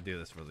understand. We gotta do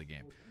this for the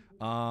game.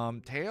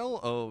 Tale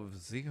of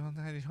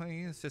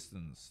Zigon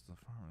Assistance.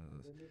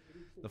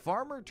 The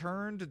farmer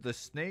turned the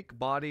snake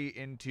body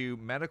into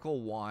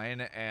medical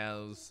wine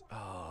as...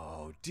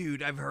 Oh,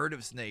 dude, I've heard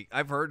of snake.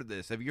 I've heard of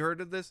this. Have you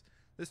heard of this?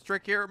 This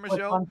trick here,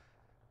 Michelle?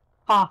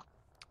 Huh.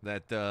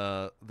 That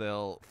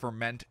they'll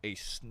ferment a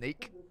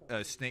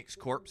snake's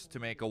corpse to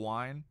make a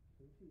wine.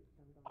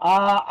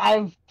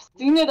 I've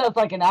seen it as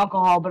like an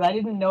alcohol, but I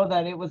didn't know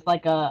that it was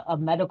like a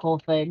medical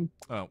thing.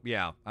 Oh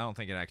yeah, I don't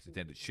think it actually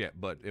did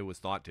shit, but it was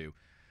thought to.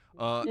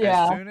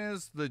 Yeah. As soon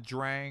as the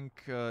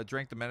drank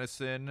the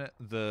medicine,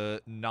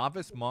 the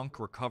novice monk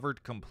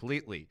recovered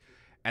completely.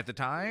 At the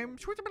time,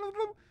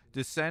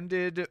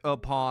 descended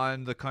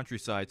upon the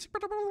countryside,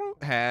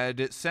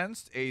 had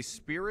sensed a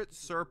spirit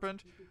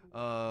serpent,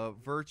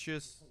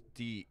 virtuous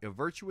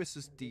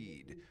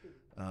deed,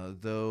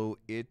 though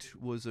it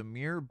was a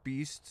mere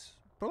beast.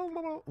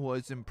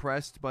 Was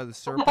impressed by the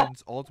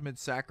serpent's ultimate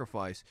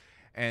sacrifice,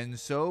 and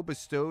so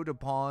bestowed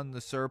upon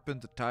the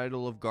serpent the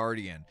title of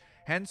guardian.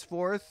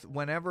 Henceforth,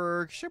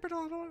 whenever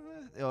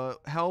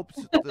helped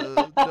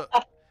the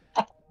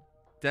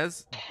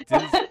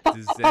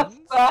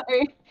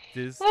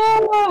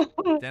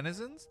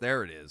denizens,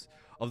 there it is,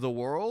 of the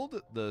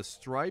world, the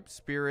striped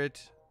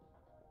spirit,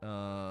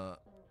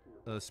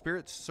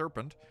 spirit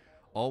serpent,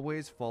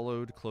 always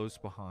followed close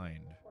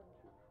behind.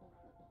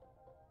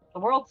 The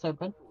world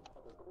serpent.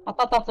 I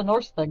thought that's a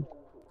Norse thing.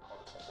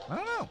 I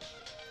don't know.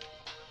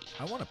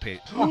 I want to pay.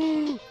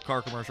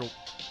 Car commercial.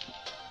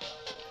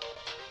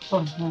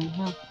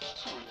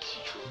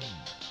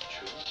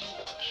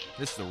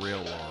 This is the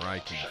real war where I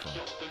came from.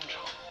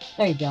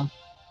 There you go.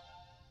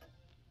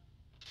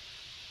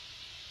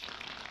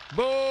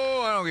 Boo!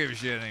 I don't give a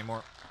shit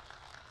anymore.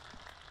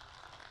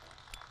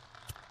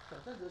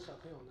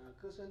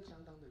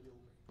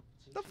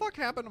 The fuck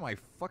happened to my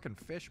fucking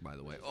fish, by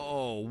the way?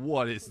 Oh,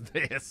 what is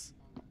this?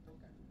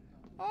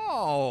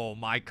 Oh,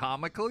 my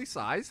comically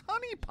sized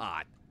honey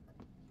pot.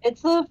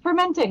 It's the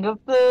fermenting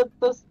of the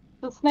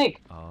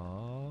snake.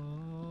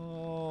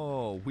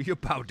 Oh, we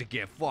about to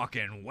get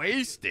fucking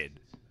wasted.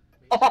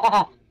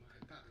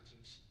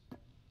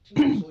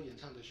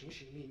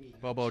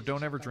 Bobo,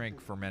 don't ever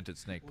drink fermented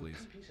snake,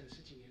 please.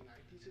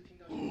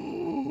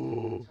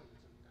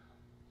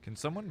 Can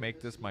someone make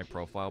this my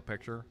profile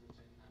picture?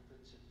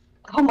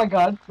 Oh my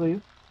god, please.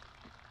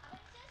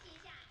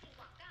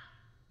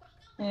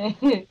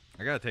 I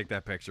gotta take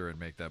that picture and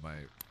make that my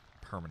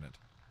permanent.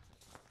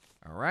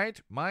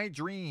 Alright, my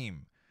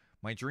dream.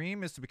 My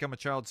dream is to become a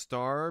child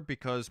star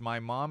because my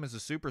mom is a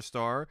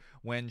superstar.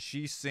 When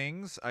she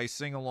sings, I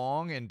sing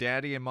along, and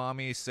daddy and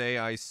mommy say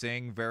I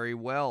sing very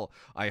well.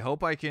 I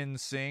hope I can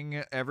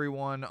sing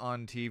everyone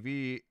on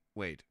TV.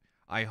 Wait.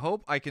 I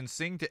hope I can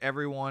sing to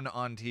everyone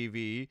on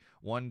TV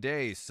one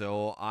day,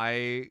 so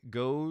I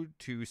go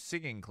to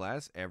singing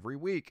class every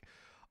week.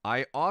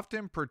 I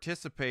often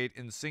participate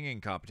in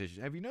singing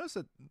competitions. Have you noticed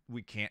that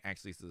we can't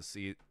actually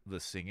see the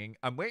singing?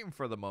 I'm waiting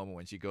for the moment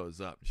when she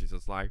goes up. She's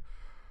just like,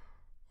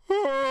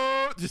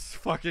 oh, just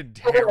fucking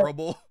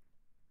terrible.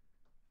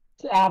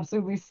 It's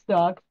absolutely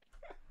stuck.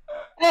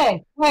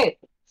 Hey, wait.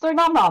 Sir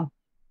Nom Nom.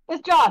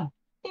 It's John.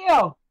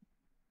 Theo.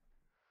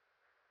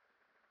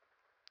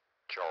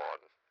 John.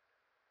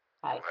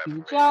 Hi,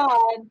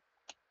 John.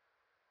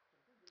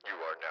 You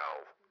are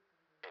now.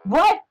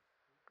 What?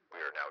 We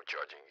are now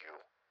judging you.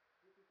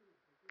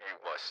 You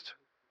must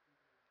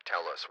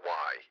tell us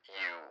why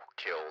you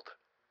killed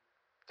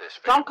this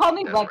victim. John called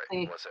me That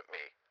Lexi. wasn't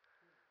me.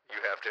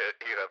 You have to,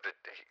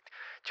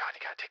 John, you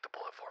gotta take the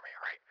bullet for me,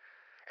 alright?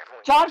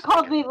 Everyone John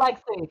called me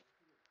Lexi.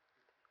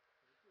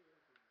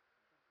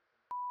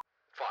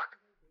 Fuck.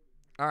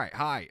 Alright,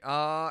 hi.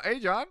 Hey,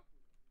 John.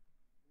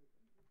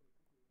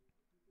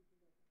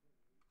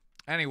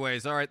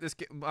 Anyways, alright,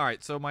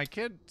 alright, so my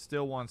kid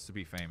still wants to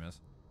be famous.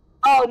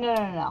 Oh,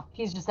 no.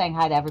 He's just saying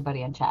hi to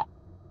everybody in chat.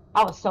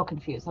 I was so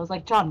confused. I was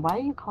like, John, why are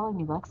you calling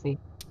me Lexi?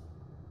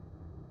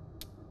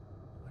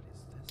 What is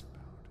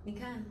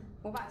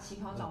this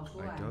about?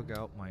 I dug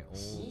out my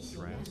old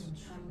dress.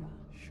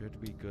 Should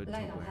be good to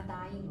wear.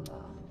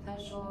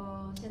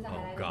 Oh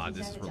god,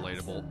 this is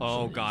relatable.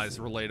 Oh god, it's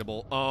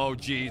relatable. Oh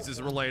jeez, this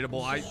is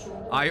relatable.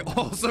 I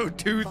also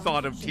too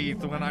thought of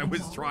teeth when I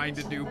was trying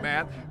to do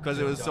math because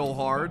it was so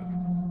hard.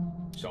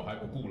 小孩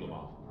不顾了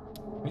吗？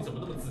你怎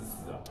么那么自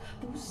私啊？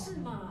不是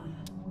嘛，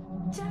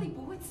家里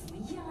不会怎么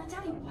样啊，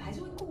家里我还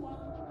是会顾啊。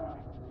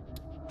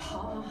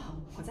好，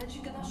我再去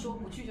跟他说，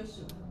不去就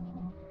是了。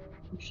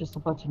It's just a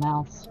bunch of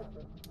mouths.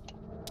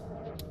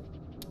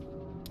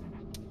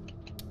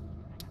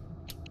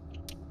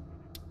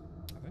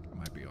 I think I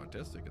might be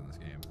autistic in this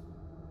game.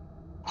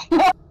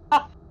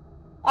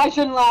 I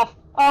shouldn't laugh.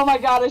 Oh my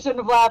god, I shouldn't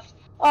have laughed.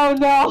 Oh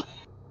no.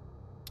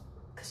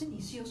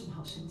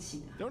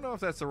 Don't know if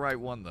that's the right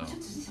one though.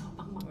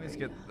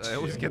 I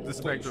always get the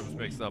spectrums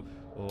mixed up.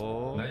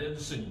 Oh.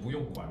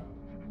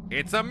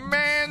 It's a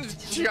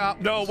man's job.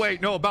 No, wait,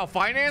 no, about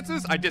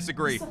finances? I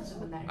disagree.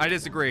 I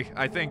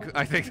think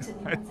I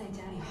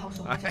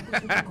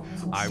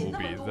will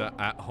be the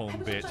at-home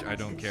bitch. I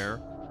don't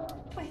care.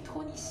 拜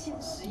托你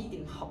现实一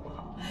点好不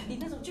好？你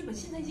那种剧本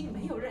现在已经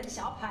没有人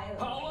想要拍了。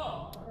好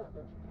了，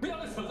不要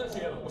再扯这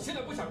些了，我现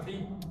在不想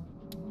听。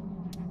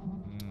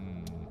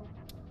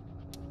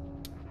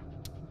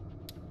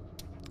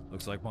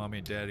Looks like mommy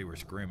and daddy were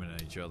screaming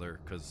at each other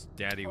because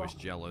daddy was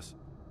jealous.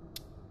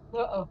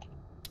 Uh-oh.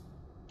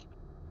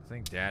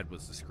 think Dad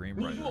was the 你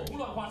如果 screenwriter. 不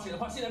乱花钱的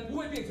话，现在不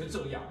会变成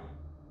这样。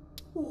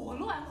我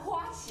乱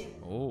花钱？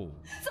 Oh.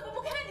 怎么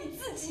不看看你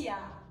自己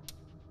啊？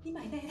你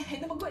买那台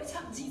那么贵的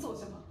唱机做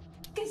什么？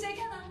给谁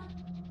看啊？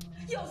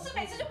有事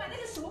没事就买那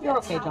个鼠标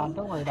You're okay, John.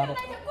 Don't worry 还 about 有 it.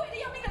 那条贵的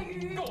要命的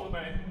鱼。够了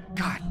没？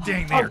 God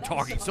dang, they are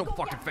talking so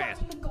fucking fast.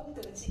 功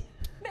德金，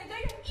每个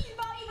月一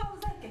包一包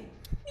的在给，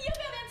你要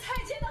不要连菜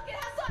钱都给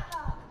他算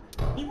了？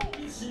你莫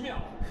名其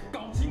妙，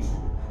搞清楚。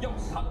要不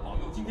是他的保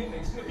佑，今天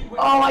美心的病会。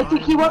Oh, I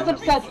think he was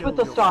obsessed with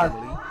the star.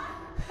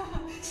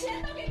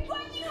 钱都给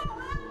观音好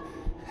了，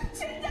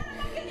全家人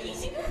都跟你一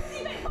起喝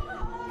西北风好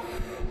了。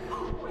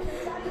为了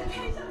家里的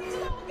开销，你知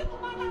道我跟我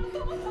妈拿了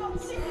多少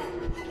钱？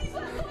你说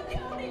有多丢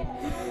脸？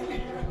丢脸！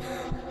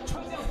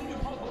穿这样出去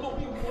抛头露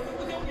面，我能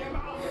不丢脸吗？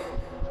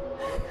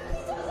你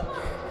做什么？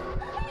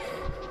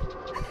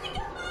你干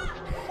嘛？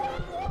还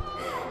我！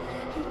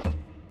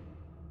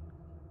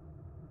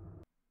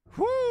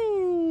 Woo!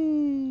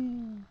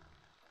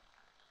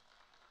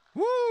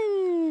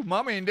 Woo!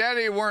 Mommy and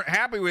Daddy weren't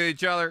happy with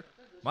each other.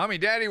 Mommy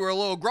and Daddy were a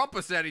little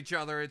grumpus at each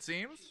other, it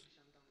seems.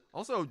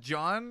 Also,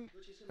 John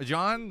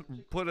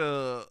put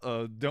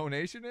a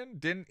donation in.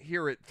 Didn't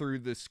hear it through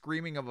the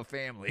screaming of a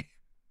family.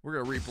 We're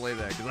going to replay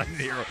that because I didn't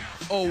hear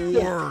a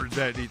word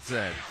that he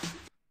said.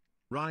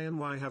 Ryan,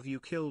 why have you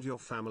killed your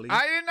family?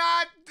 I did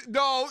not.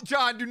 No,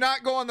 John, do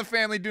not go on the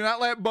family. Do not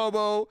let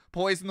Bobo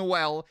poison the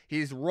well.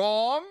 He's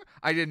wrong.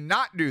 I did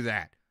not do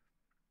that.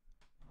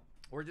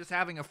 We're just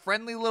having a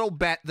friendly little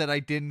bet that I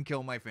didn't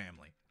kill my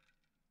family.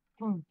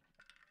 All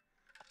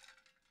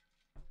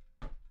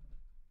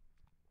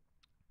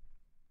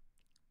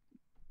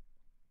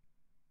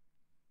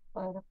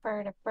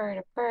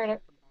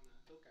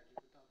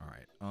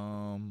right.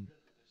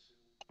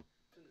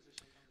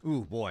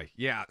 Ooh, boy.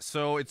 Yeah,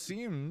 so it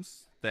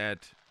seems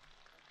that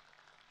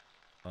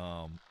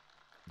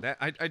that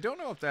I don't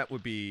know if that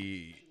would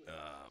be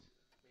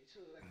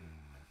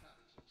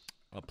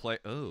a play.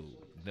 Oh,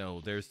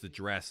 no, there's the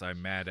dress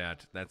I'm mad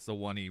at. That's the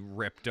one he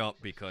ripped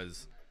up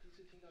because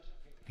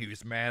he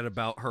was mad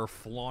about her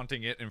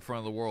flaunting it in front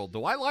of the world.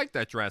 Though I like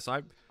that dress.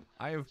 I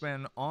have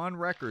been on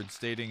record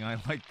stating I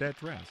like that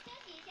dress.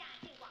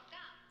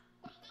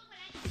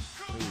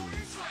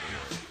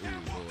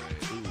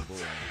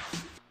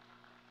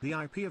 The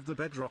IP of the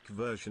Bedrock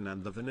version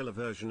and the vanilla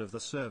version of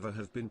the server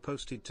have been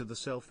posted to the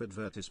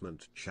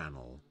self-advertisement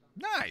channel.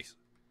 Nice!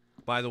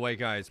 By the way,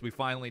 guys, we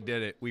finally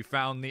did it. We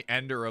found the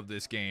ender of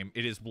this game.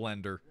 It is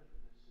Blender.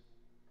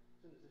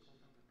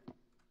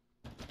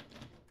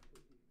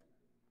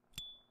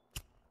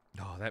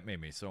 Oh, that made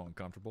me so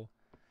uncomfortable.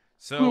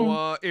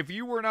 So, if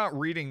you were not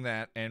reading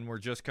that and were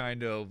just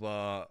kind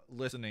of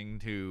listening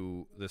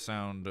to the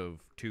sound of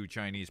two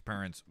Chinese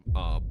parents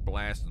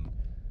blasting...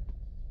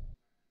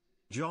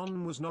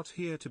 John was not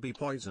here to be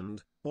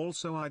poisoned.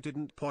 Also, I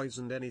didn't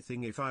poison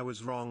anything. If I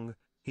was wrong,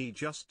 he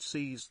just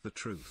sees the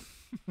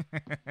truth.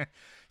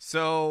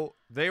 So,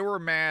 they were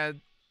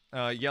mad,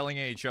 yelling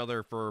at each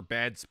other for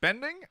bad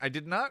spending. I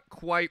did not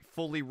quite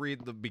fully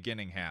read the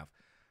beginning half.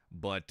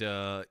 But,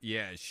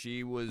 yeah,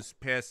 she was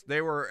pissed.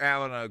 They were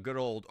having a good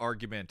old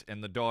argument,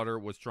 and the daughter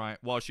was trying,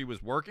 while she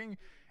was working,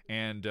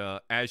 and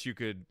as you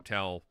could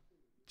tell,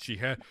 she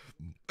had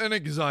an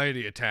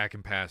anxiety attack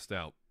and passed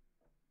out.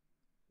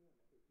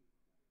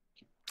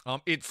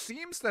 It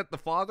seems that the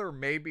father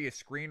may be a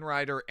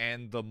screenwriter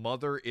and the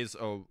mother is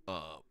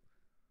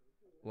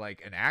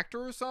like an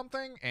actor or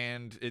something,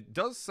 and it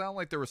does sound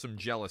like there was some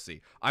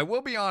jealousy. I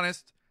will be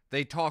honest,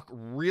 they talk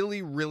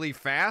really, really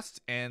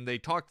fast, and they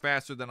talk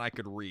faster than I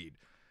could read.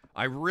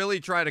 I really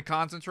try to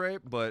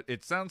concentrate, but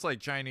it sounds like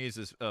Chinese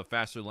is a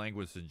faster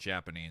language than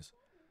Japanese.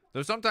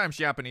 Though sometimes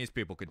Japanese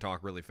people can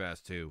talk really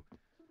fast too,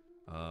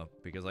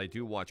 because I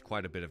do watch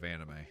quite a bit of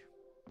anime.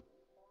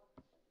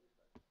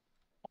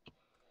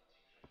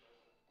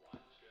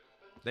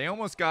 They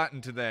almost got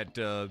into that,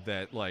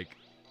 that, like,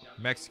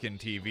 Mexican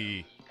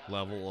TV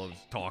level of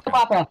talking.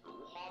 Soap opera.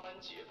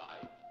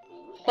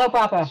 Soap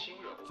opera.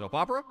 Soap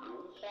opera?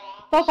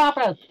 Soap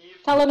operas.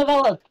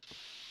 Telenovelas.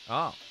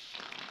 Oh.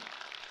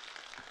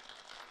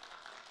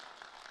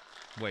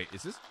 Wait,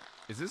 is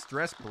this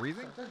dress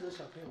breathing?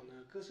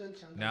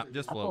 No,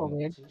 just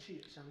floating.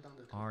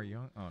 Are you?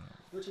 Oh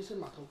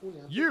no.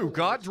 You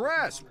got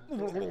dressed!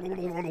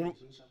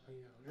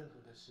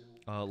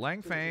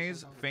 Lang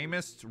Fei's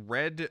famous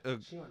red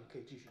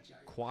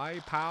Kwai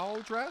Pao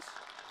dress?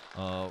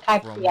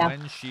 From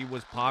when she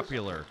was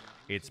popular.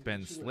 It's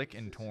been slick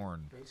and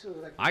torn.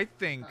 I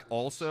think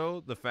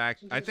also the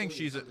fact, I think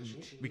she's,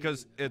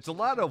 because it's a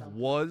lot of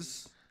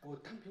was,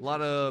 a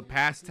lot of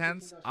past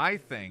tense, I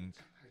think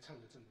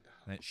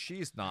that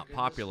she's not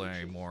popular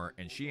anymore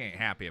and she ain't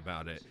happy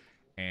about it.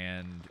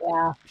 And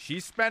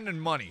she's spending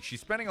money. She's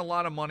spending a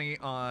lot of money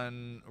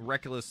on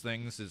reckless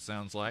things, it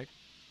sounds like.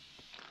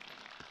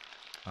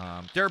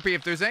 Therapy,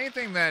 if there's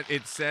anything that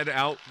it said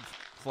out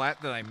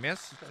flat that I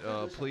missed,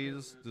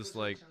 please just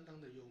like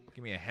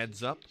give me a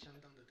heads up.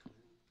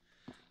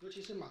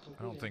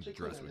 I don't think the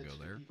dress would go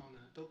there.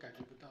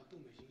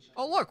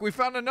 Oh look, we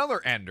found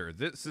another ender.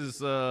 This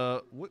is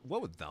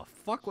what would the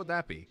fuck would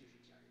that be?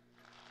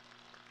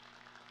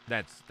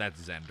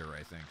 That's Zender,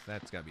 I think.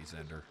 That's gotta be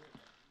Zender.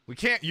 We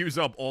can't use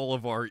up all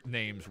of our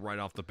names right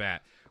off the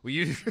bat. We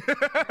use.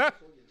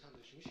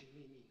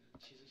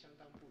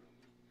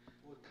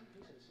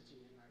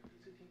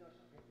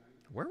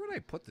 Where would I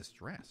put this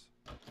dress?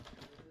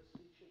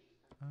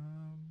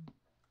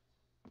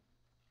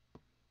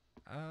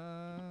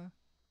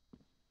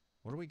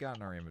 What do we got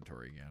in our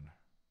inventory again?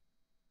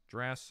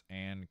 Dress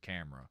and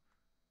camera.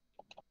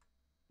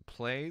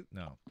 Play?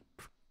 No.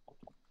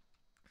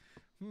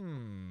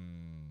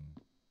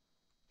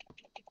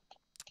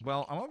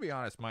 Well, I'm gonna be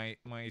honest. My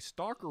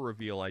stalker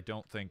reveal I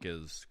don't think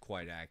is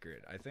quite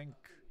accurate. I think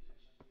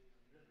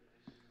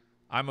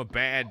I'm a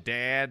bad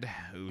dad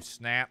who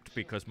snapped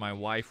because my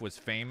wife was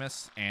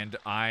famous, and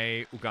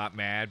I got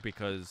mad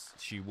because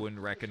she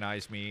wouldn't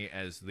recognize me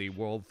as the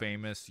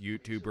world-famous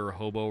YouTuber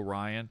Hobo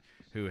Ryan,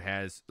 who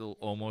has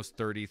almost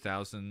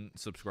 30,000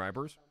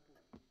 subscribers.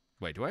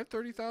 Wait, do I have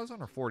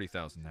 30,000 or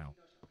 40,000 now?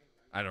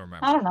 I don't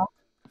remember. I don't know.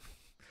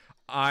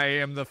 I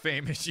am the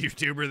famous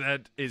YouTuber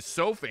that is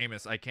so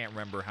famous I can't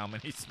remember how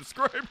many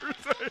subscribers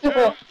I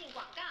have.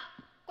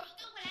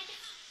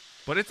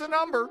 But it's a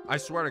number. I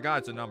swear to God,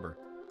 it's a number.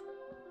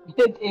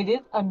 It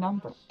is a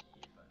number.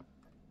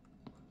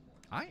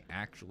 I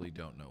actually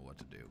don't know what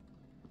to do.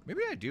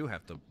 Maybe I do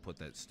have to put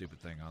that stupid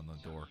thing on the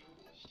door.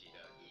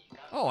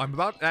 Oh,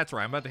 that's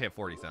right. I'm about to hit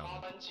 40,000.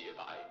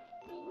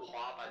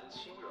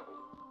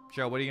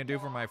 Joe, what are you going to do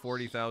for my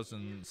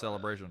 40,000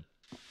 celebration?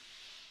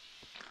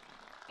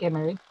 Get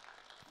married.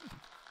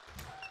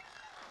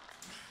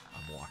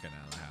 I'm walking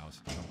out of the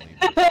house. Don't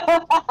leave me.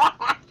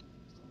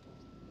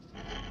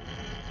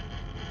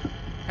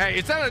 Hey,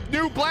 is that a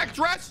new black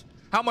dress?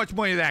 How much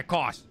money did that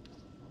cost?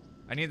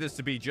 I need this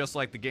to be just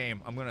like the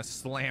game. I'm gonna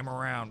slam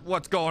around.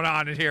 What's going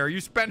on in here? Are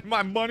you spending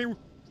my money?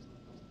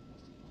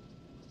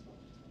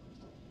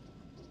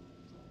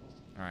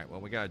 Alright, well,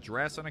 we got a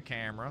dress and a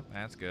camera.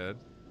 That's good.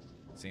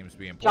 Seems to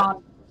be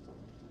important.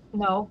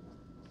 John. No.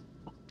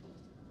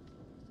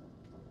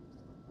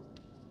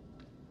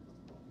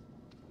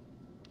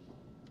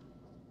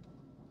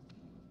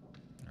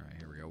 Alright,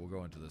 here we go. We'll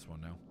go into this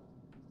one now.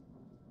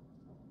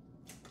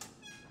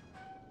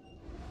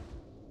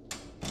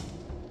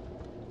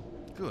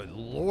 Good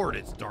Lord,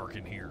 it's dark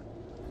in here.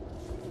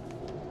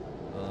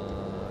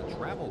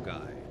 Travel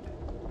guide.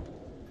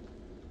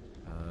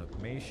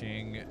 Mei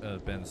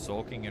Xing been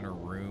sulking in her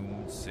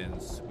room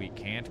since we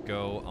can't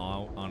go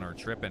on our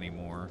trip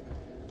anymore.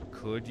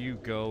 Could you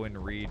go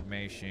and read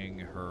Mei Xing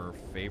her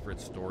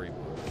favorite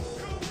storybook?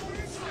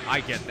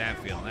 I get that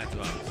feeling. That's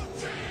what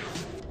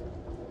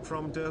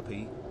From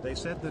Derpy, they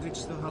said that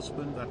it's the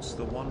husband that's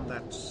the one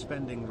that's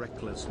spending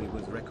recklessly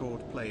with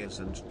record players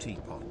and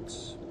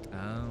teapots.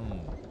 Oh.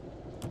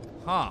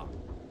 Huh.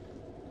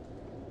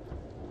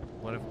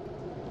 What if...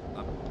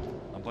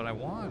 but I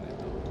want it,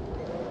 though.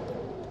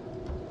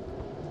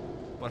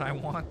 But I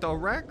want the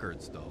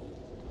records, though.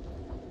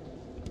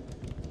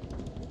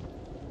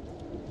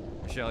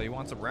 Michelle, you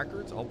want some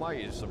records? I'll buy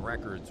you some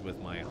records with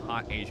my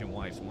hot Asian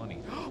wife's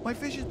money. My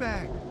fish is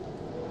back!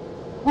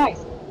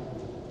 Nice.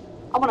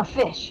 I want a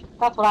fish.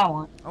 That's what I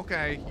want.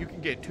 Okay, you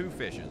can get 2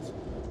 fishes.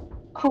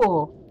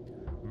 Cool.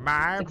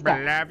 My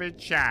beloved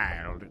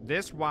child,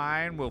 this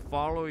wine will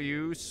follow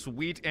you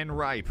sweet and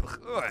ripe.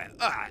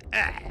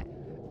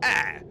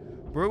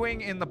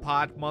 Brewing in the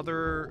pot,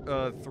 mother's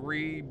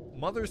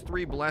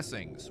 3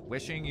 blessings.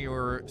 Wishing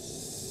your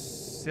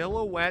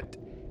silhouette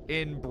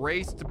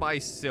embraced by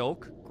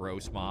silk.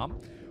 Gross, Mom.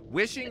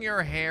 Wishing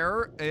your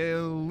hair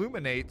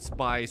illuminated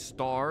by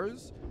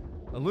stars.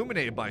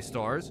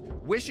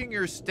 Wishing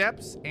your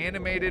steps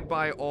animated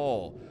by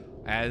all.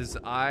 As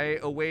I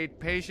await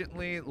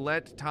patiently,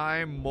 let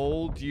time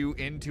mold you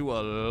into a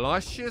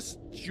luscious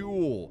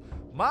jewel.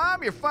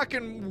 Mom, you're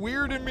fucking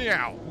weirding me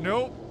out.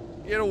 Nope.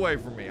 Get away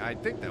from me. I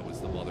think that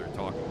was the mother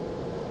talking.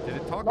 Did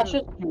it talk?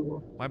 Luscious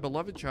jewel. My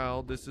beloved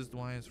child, this is the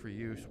wine is for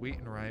you, sweet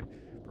and ripe.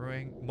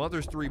 Brewing.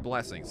 Mother's 3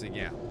 blessings.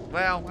 Yeah.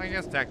 Well, I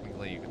guess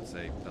technically you could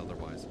say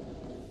otherwise.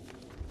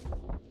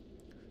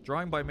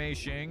 Drawing by Mei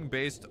Xing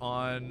based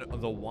on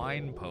the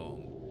wine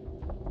poem.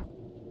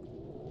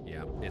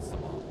 Yeah, it's the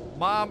mom.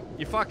 Mom,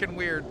 you fucking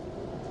weird.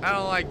 I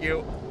don't like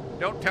you.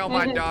 Don't tell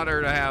my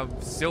daughter to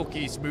have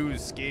silky smooth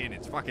skin.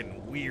 It's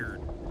fucking weird.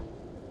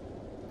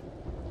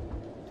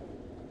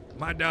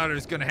 My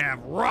daughter's gonna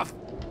have rough,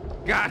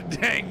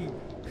 goddamn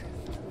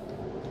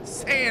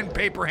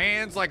sandpaper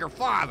hands like her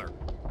father.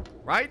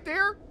 Right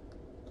there?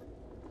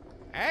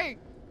 Hey,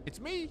 it's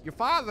me, your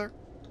father.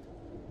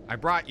 I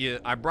brought you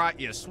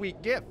a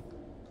sweet gift.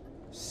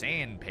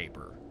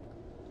 Sandpaper.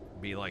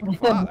 Be like your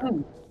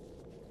father.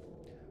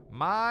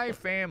 My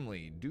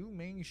family, Du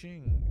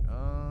Mingxing.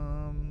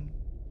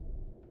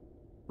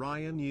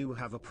 Ryan, you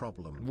have a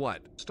problem.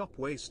 What? Stop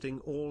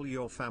wasting all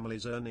your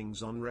family's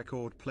earnings on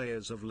record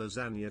players of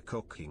lasagna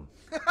cooking.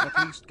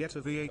 At least get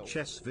a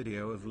VHS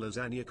video of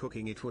lasagna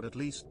cooking. It would at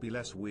least be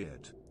less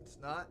weird. It's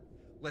not.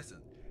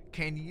 Listen,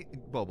 can you,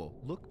 Bobo,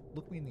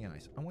 look me in the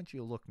eyes. I want you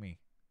to look me.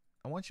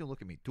 I want you to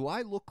look at me. Do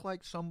I look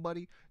like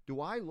somebody? Do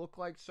I look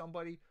like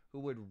somebody who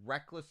would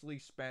recklessly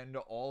spend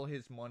all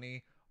his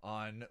money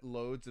on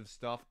loads of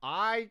stuff.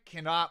 I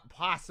cannot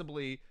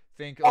possibly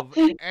think of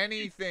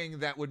anything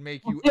that would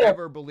make you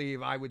ever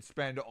believe I would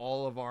spend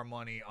all of our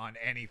money on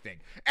anything.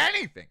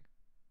 Anything.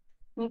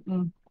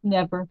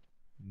 Never.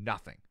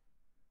 Nothing.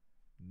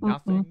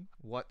 Nothing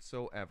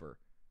whatsoever.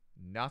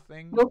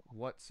 Nothing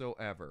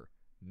whatsoever.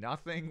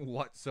 Nothing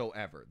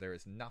whatsoever. There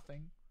is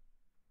nothing.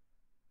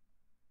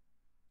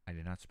 I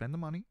did not spend the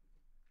money.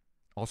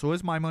 Also,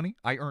 is my money.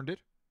 I earned it.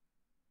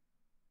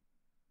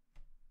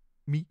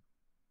 Me.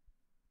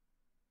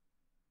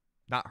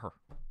 Not her.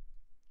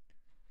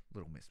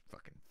 Little Miss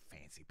fucking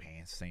Fancy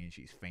Pants saying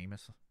she's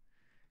famous.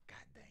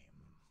 Goddamn.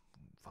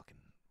 Fucking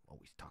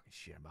always talking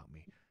shit about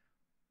me.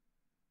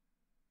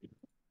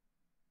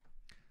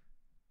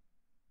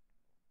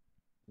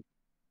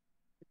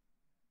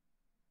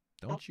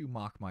 Don't you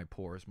mock my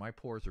pores. My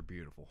pores are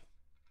beautiful.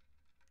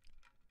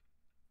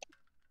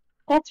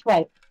 That's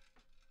right.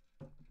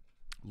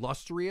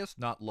 Lustrous,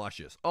 not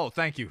luscious. Oh,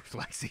 thank you,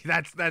 Lexi.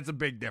 That's a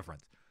big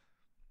difference.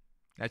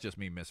 That's just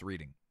me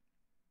misreading.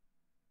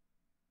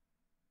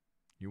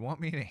 You want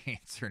me to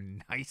answer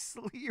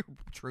nicely or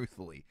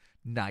truthfully?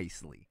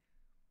 Nicely.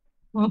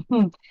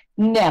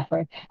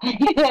 Never.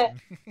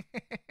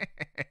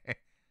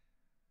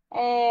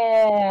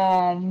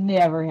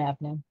 Never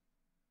happening.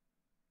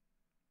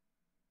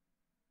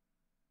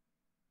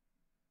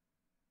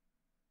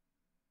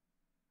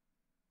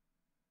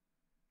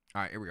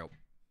 All right, here we go.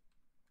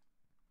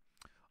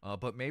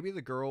 But maybe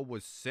the girl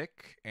was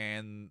sick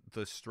and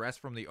the stress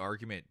from the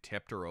argument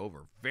tipped her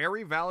over.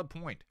 Very valid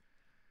point.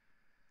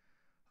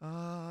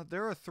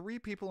 There are 3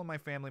 people in my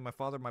family, my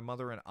father, my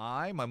mother, and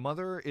I. My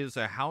mother is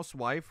a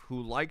housewife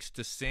who likes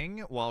to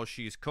sing while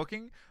she's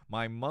cooking.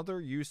 My mother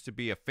used to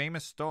be a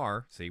famous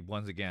star. See,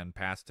 once again,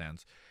 past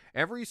tense.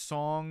 Every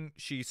song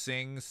she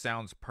sings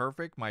sounds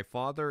perfect. My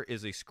father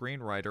is a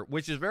screenwriter,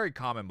 which is very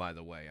common, by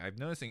the way. I've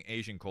noticed in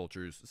Asian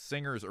cultures,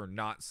 singers are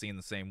not seen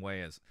the same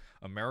way as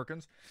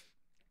Americans.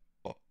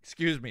 Oh,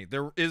 excuse me.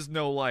 There is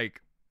no,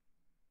 like,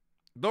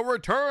 the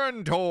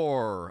return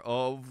tour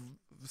of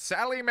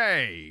Sally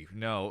Mae.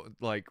 No,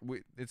 like,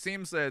 it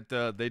seems that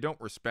they don't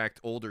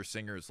respect older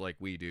singers like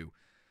we do.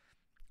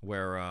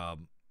 Where,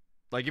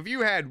 like, if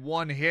you had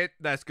one hit,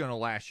 that's going to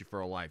last you for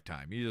a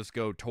lifetime. You just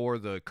go tour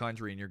the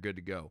country and you're good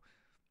to go.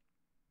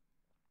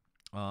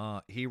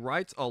 He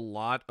writes a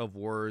lot of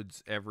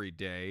words every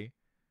day.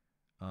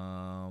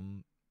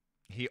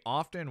 He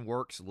often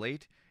works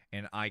late,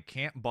 and I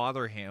can't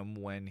bother him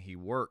when he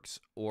works,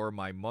 or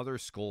my mother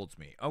scolds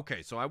me.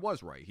 Okay, so I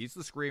was right. He's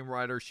the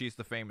screenwriter. She's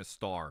the famous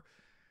star.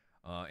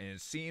 And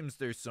it seems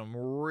there's some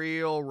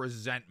real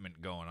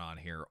resentment going on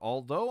here.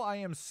 Although I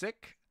am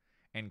sick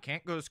and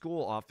can't go to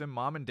school often,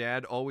 Mom and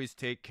Dad always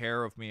take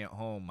care of me at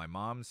home. My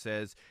mom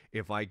says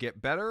if I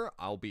get better,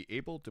 I'll be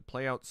able to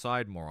play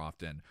outside more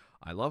often.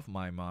 I love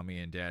my mommy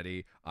and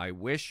daddy. I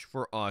wish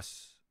for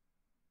us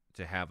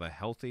to have a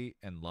healthy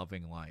and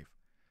loving life.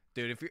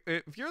 Dude,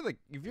 if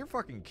you're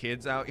fucking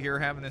kids out here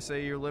having to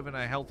say you're living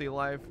a healthy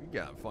life, you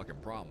got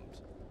fucking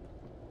problems.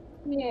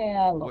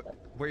 Yeah, I love it.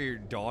 Where your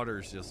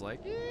daughter's just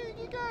like, yeah,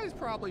 you guys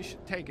probably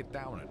should take it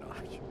down a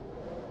notch.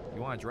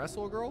 You want to dress,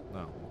 little girl?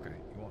 No, okay.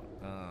 You want?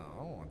 I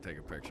don't want to take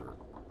a picture.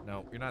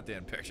 No, you're not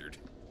getting pictured.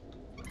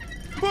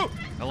 Whoa!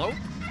 Hello?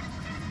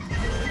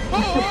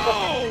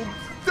 Oh!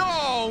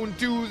 Don't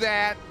do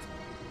that!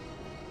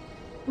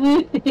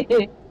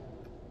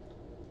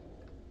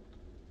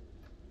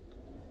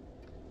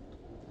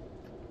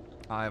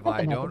 If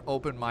I don't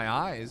open my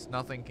eyes,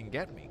 nothing can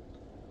get me.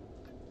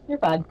 You're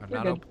fine.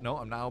 No,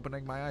 I'm not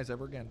opening my eyes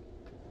ever again.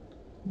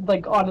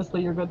 Like,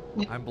 honestly, you're good.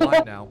 I'm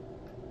blind now.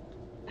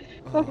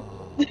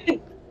 Oh.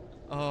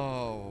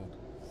 Oh.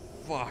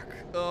 Fuck.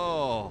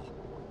 Oh.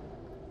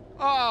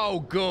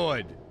 Oh,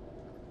 good.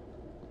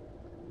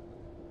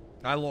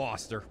 I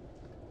lost her.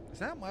 Is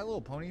that My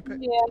Little Pony pic?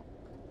 Yeah.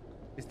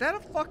 Is that a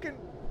fucking...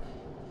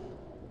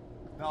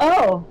 No,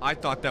 oh. I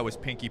thought that was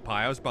Pinkie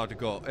Pie. I was about to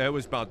go... It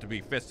was about to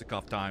be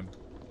fisticuff time.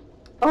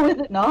 Oh, is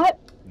it not?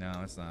 No,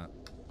 it's not.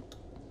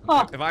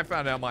 Huh. If I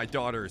found out my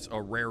daughter's a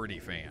Rarity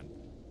fan.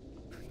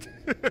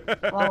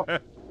 Well,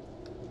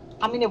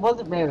 I mean, it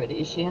wasn't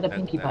Rarity. She had a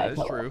Pinkie Pie. That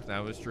is true.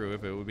 That was true.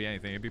 If it would be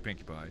anything, it'd be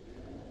Pinkie Pie.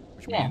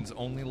 Which means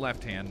only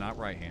left hand, not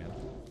right hand.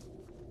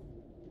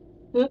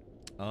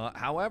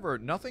 However,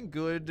 nothing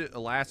good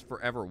lasts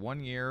forever.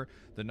 1 year,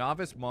 the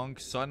novice monk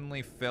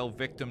suddenly fell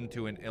victim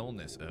to an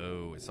illness.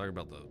 Oh, it's talking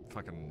about the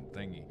fucking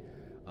thingy.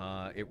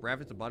 It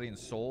ravaged the body and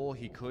soul.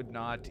 He could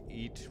not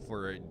eat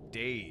for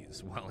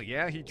days. Well,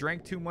 yeah, he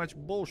drank too much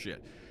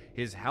bullshit.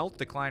 His health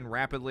declined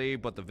rapidly,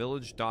 but the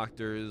village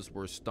doctors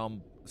were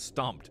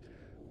stumped.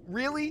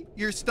 Really?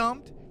 You're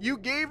stumped? You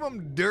gave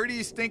him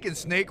dirty, stinking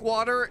snake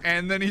water,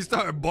 and then he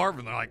started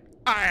barfing. They're like,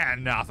 I had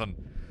nothing.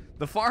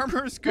 The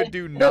farmers could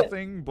do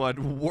nothing but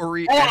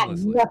worry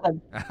endlessly.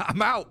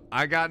 I'm out.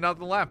 I got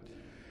nothing left.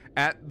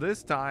 At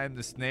this time,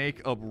 the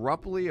snake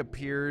abruptly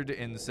appeared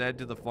and said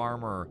to the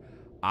farmer,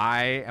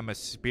 I am a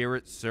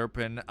spirit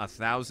serpent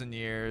 1,000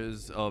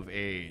 years of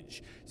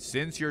age.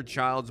 Since your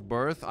child's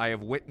birth, I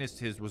have witnessed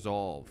his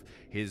resolve,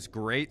 his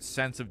great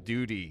sense of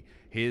duty,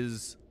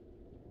 his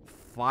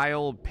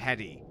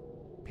petty,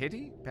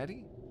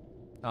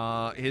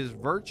 his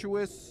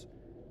virtuousness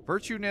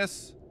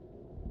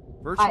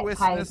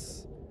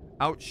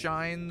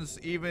outshines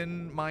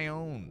even my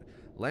own.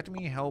 Let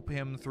me help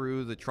him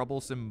through the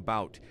troublesome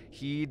bout.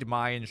 Heed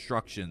my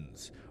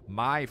instructions.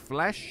 My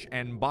flesh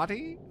and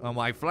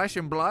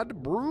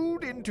blood,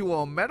 brewed into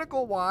a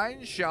medical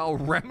wine, shall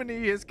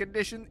remedy his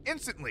condition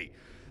instantly.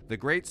 The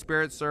great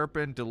spirit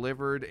serpent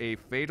delivered a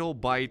fatal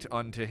bite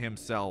unto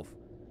himself,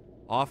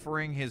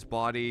 offering his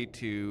body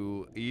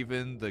to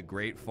even the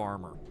great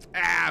farmer.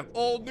 Ah,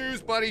 old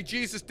news, buddy.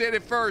 Jesus did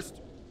it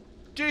first.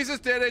 Jesus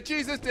did it.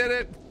 Jesus did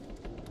it.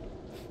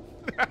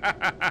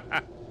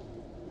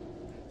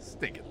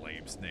 Stinking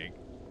lame snake.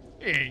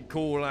 He ain't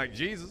cool like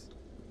Jesus.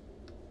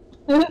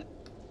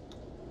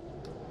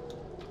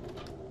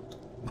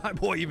 My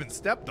boy even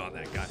stepped on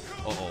that guy.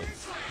 Uh-oh.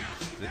 Is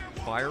it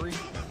fiery?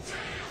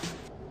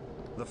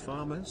 The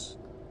farmers?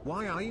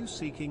 Why are you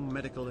seeking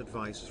medical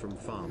advice from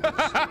farmers?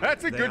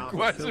 That's a They good are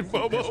question,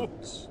 filthy Bobo.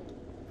 peasants.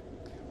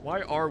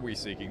 Why are we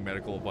seeking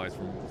medical advice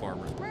from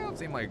farmers? Well, it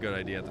seemed like a good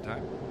idea at the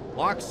time.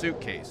 Locked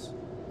suitcase.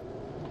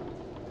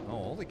 Oh,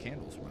 all the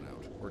candles went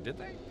out. Or did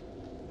they?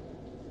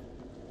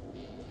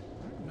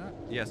 Not.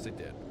 Yes, they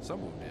did.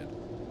 Some of them did.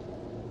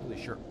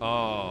 Really sure.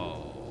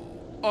 Oh.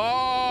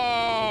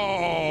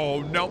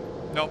 Oh! Nope.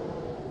 Nope.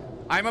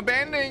 I'm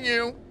abandoning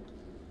you.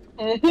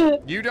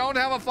 You don't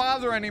have a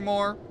father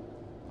anymore.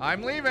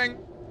 I'm leaving.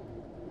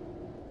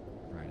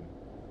 Ryan,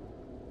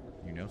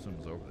 you know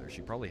someone's over there.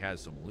 She probably has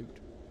some loot.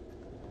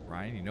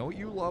 Ryan, you know what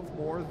you love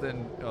more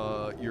than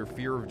your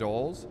fear of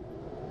dolls?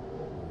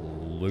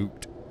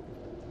 Loot.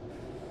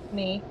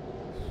 Me.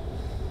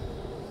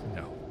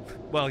 No.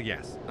 Well,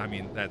 yes. I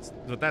mean, that's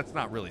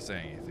not really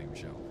saying anything,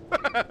 Michelle.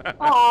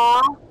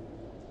 Aww.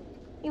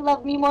 You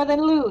love me more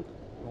than loot.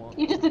 Well,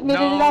 You just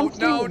admitted it on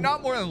stream. No,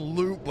 not more than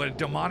loot, but a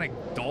demonic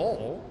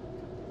doll.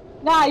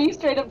 Nah, you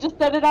straight up just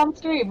said it on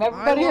stream.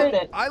 Everybody heard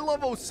it. I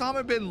love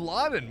Osama bin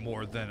Laden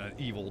more than an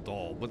evil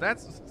doll, but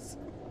that's...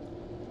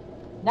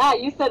 Nah,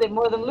 you said it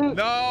more than loot.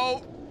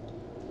 No.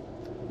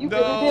 You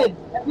really did.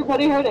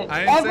 Everybody heard it.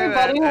 I didn't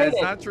Everybody say that. heard It's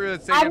it. not true.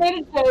 It's I made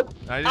a joke.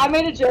 I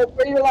made a joke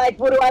where you're like,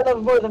 what do I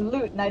love more than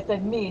loot? And I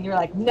said me, and you're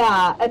like,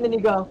 nah. And then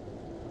you go,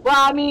 well,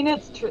 I mean,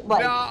 it's true.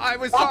 Like, no, I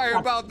was sorry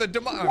about the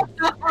demonic...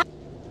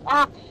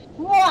 I'm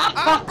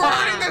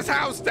burning this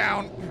house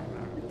down.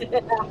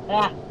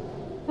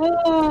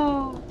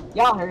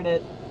 Y'all heard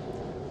it.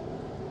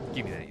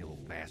 Give me that, you little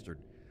bastard.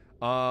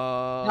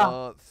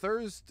 No.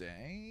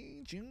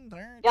 Thursday, June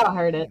 3rd. Y'all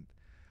heard it.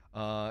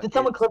 Did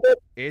someone clip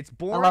it? It's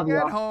boring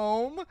at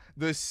home.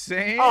 The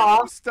same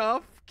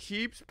stuff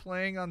keeps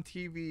playing on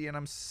TV, and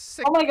I'm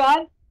sick. Oh my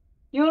god.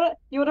 You know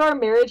what our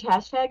marriage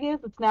hashtag is?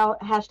 It's now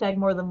hashtag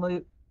more than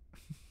loot.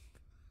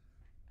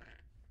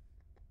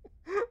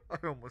 I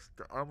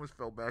almost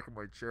fell back in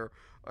my chair.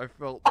 I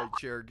felt my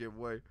chair give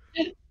way.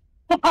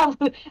 I'm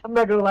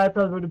not gonna lie, I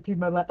probably would have peed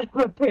my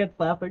pants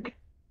laughing.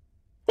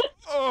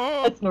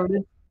 I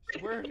snorted.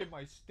 Where did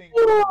my stink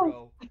bug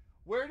go?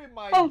 Where did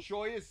my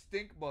joyous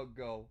stink bug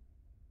go?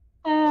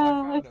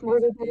 I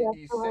found him.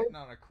 He's sitting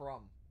on a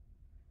crumb.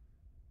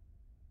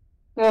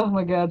 Oh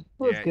my god.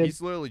 Yeah, good.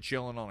 He's literally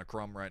chilling on a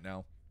crumb right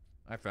now.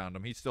 I found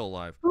him. He's still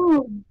alive.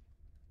 Ooh.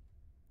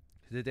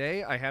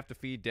 Today, I have to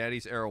feed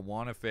Daddy's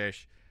arowana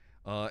fish.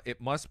 It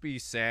must be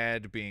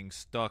sad being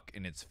stuck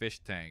in its fish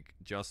tank,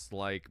 just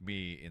like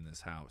me in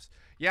this house.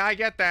 Yeah, I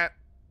get that.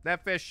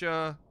 That fish,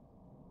 what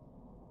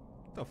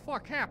the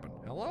fuck happened?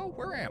 Hello?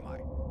 Where am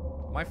I?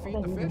 Am I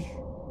feeding the fish?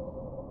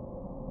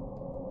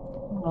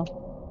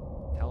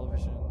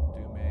 Television,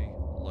 Dume,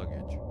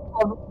 luggage.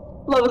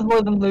 Love is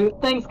more than loot.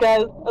 Thanks,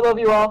 guys. I love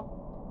you all.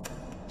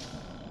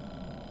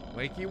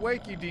 Wakey,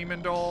 wakey,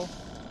 demon doll.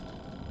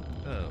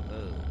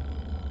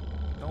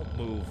 Don't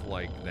move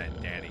like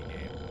that daddy game.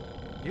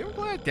 You ever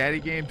play a daddy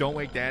game, Don't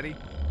Wake Daddy?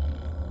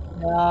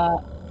 I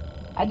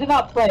did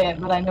not play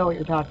it, but I know what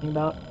you're talking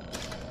about.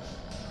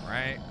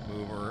 Alright,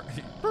 move her.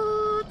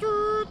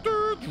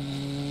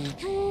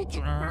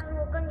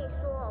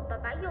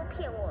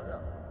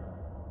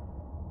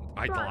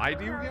 I lied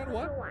to you again?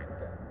 What?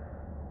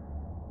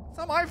 It's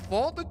not my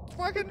fault. The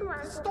fucking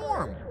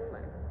storm.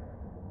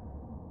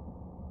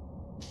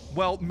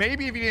 Well,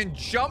 maybe if you didn't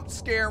jump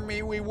scare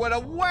me, we would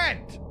have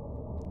went.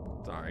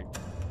 Sorry.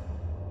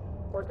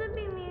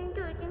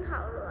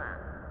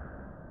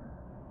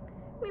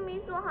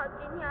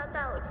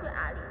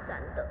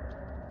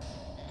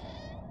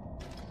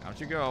 Out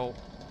you go.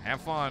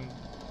 Have fun.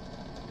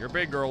 You're a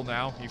big girl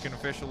now. You can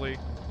officially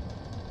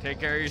take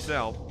care of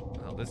yourself.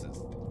 Oh, this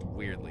is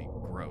weirdly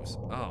gross.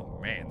 Oh,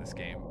 man, this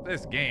game.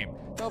 This game.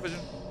 Television.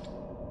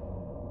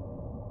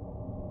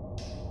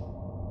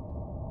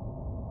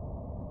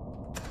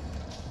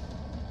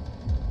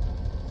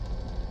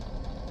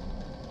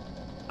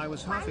 I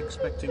was half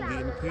expecting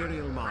the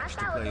Imperial March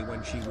to play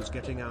when she was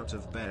getting out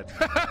of bed.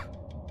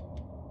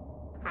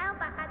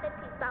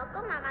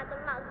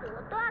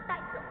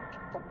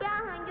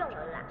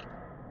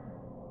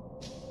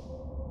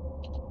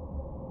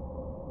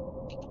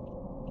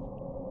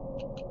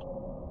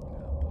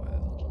 boy,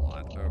 there's a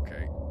lot.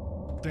 Okay.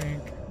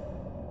 Dink.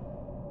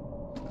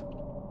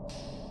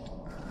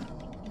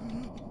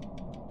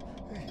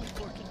 I hate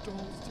fucking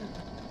dolls, dude.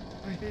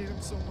 I hate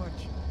them so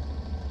much.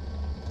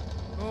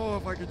 Oh,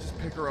 if I could just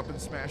pick her up and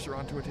smash her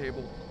onto a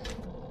table.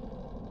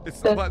 It's,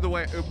 by the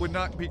way, it would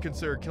not be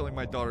considered killing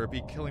my daughter. It'd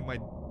be killing my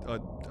a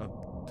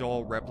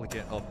doll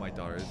replicant of my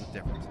daughter. There's a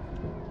difference.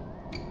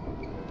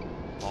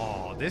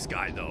 Oh, this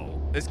guy,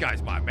 though. This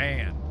guy's my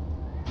man.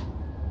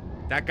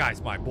 That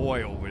guy's my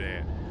boy over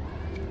there.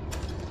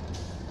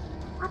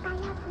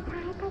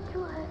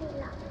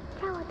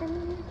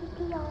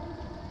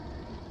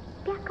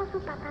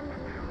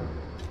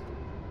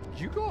 Did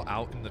you go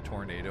out in the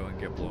tornado and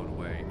get blown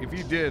away? If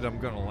you did, I'm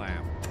gonna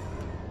laugh.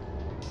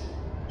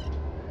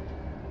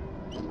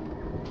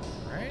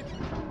 Alright.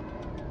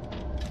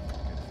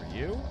 Good for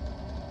you.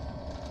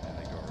 And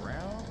they go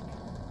around.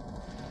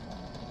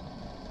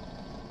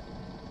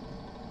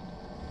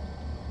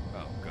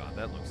 Oh god,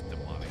 that looks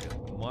demonic.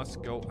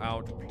 Must go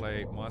out,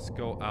 play. Must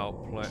go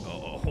out, play.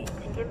 Oh.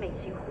 今天美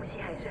心呼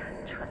吸还是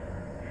很喘，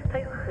他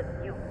又很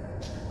用，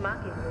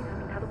妈给的维他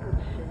命他都不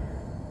吃。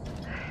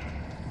唉，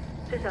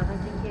至少他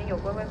今天有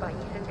乖乖把医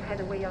生开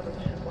的胃药都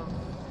吃光。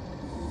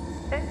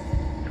哎，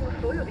怎么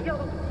所有的药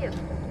都不见了？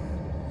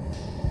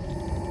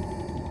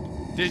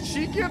 Did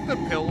she give the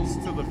pills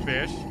to the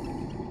fish?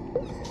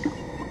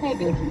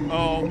 Maybe.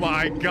 Oh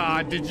my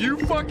god, did you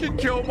fucking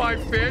kill my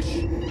fish?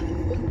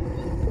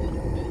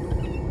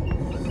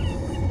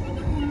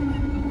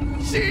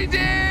 She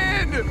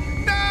did!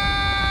 No!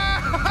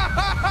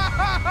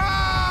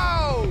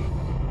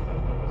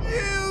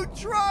 You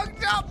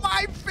drugged up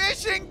my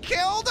fish and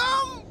killed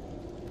him?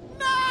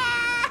 No!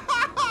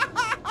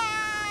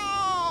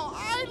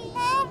 I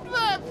love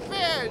that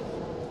fish!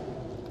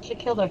 She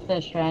killed her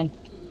fish, Ryan.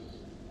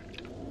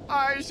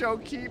 I shall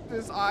keep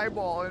this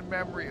eyeball in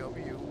memory of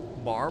you.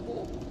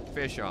 Marble?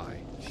 Fish eye.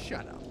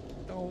 Shut up.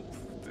 Don't.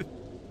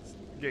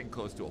 Getting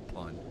close to a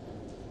pun.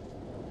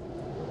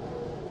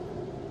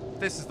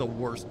 This is the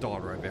worst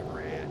daughter I've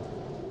ever had.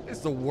 This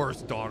is the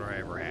worst daughter I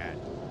ever had.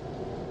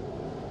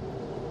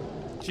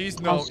 She's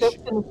no. I was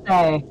just gonna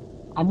say,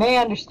 I may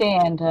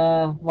understand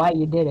why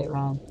you did it,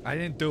 Ryan. I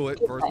didn't do it,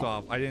 first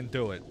off. I didn't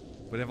do it.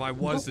 But if I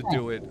was to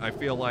do it, I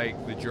feel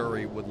like the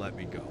jury would let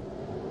me go.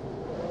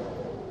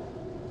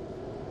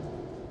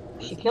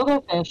 She killed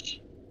her fish.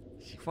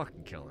 She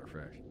fucking killed her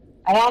fish.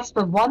 I asked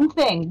for one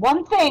thing.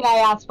 One thing I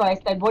asked for. I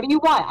said, what do you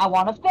want? I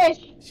want a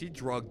fish. She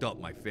drugged up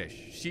my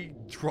fish. She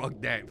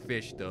drugged that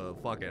fish to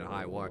fucking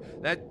high water.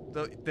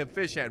 The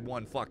fish had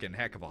one fucking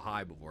heck of a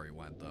high before he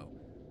went, though.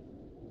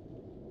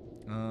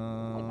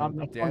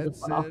 Dad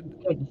said...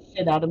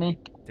 Shit out of me.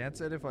 Dad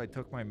said if I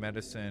took my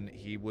medicine,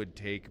 he would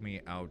take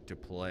me out to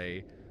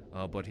play.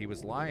 But he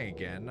was lying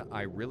again.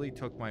 I really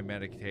took my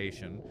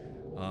medication.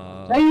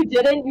 No, you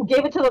didn't. You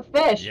gave it to the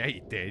fish. Yeah,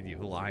 you did, you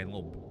lying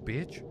little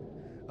bitch.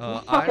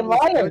 I fucking was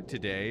liar. good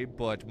today,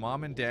 but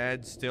Mom and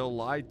Dad still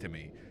lied to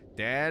me.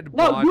 Dad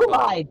No, bought... you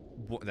lied.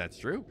 That's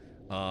true.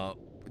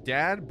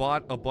 Dad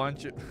bought a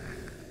bunch of...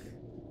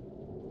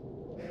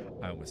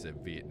 I almost said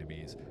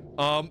Vietnamese.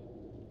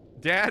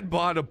 Dad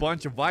bought a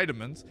bunch of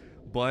vitamins,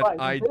 but What,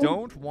 I you did?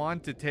 don't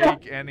want to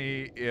take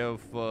any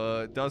if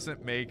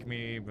doesn't make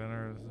me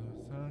better.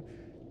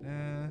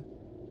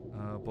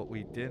 But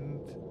we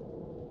didn't.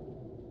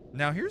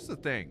 Now here's the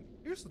thing.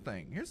 Here's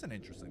an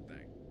interesting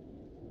thing.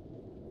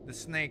 The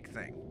snake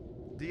thing.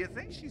 Do you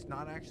think she's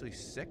not actually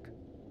sick?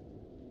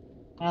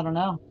 I don't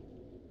know.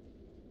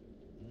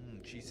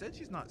 She said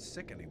she's not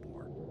sick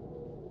anymore.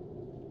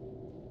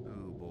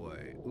 Oh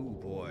boy. Ooh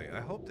boy. I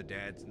hope the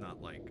dad's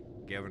not like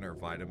giving her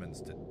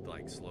vitamins to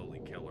like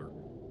slowly kill her.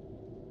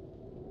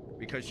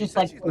 Because she Just said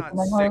like she's not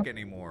poisoning her? sick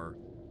anymore.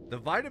 The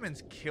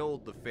vitamins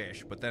killed the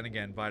fish, but then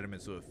again,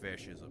 vitamins to a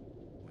fish is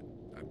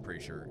I'm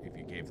pretty sure if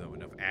you gave them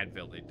enough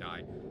Advil, they'd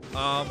die.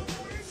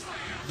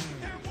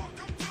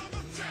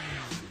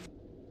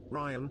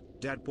 Ryan,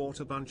 Dad bought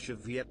a bunch of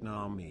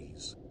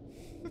Vietnamese.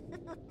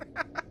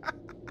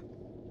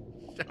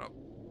 Shut up.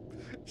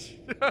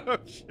 Shut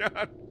up, shut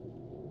up.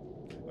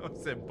 I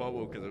said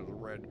Bobo because it was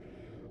red.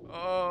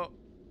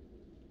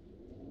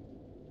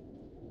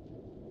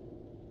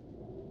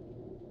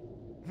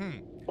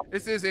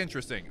 This is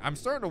interesting. I'm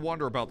starting to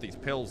wonder about these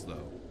pills,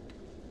 though.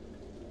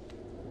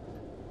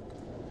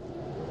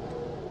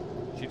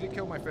 She did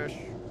kill my fish.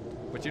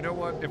 But you know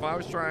what? If I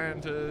was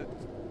trying to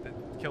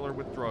kill her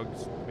with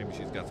drugs, maybe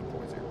she's got some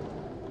poison here.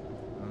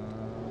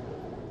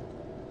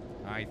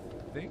 I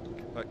think...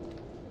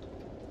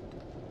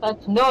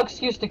 That's no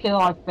excuse to kill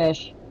our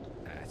fish.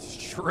 That's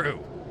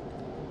true.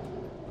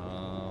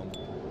 I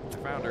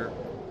found her.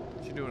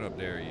 What you doing up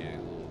there, you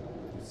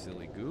little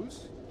silly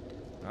goose?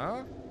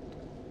 Huh?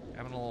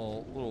 Having a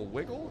little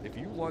wiggle? If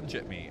you lunge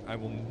at me, I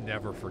will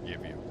never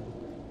forgive you.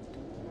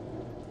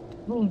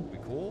 We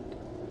cool?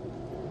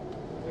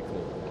 We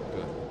cool.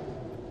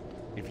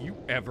 Good. If you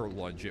ever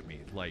lunge at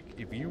me, like,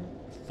 if you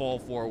fall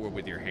forward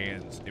with your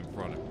hands in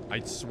front of me, I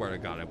swear to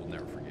God, I will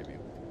never forgive you.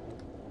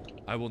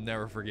 I will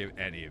never forgive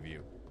any of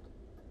you.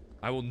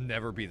 I will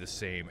never be the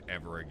same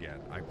ever again.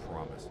 I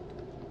promise.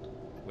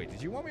 Wait,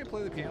 did you want me to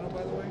play the piano,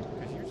 by the way?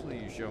 Because usually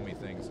you show me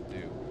things to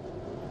do.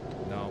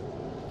 No.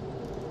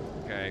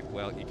 Okay,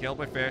 well, you killed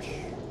my fish.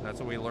 That's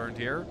what we learned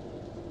here.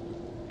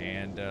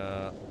 And,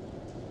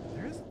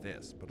 there's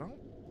this, but I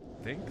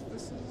don't think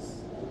this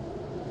is...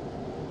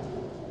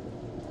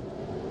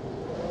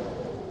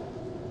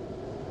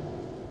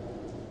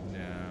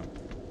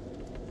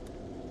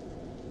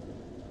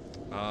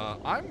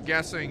 I'm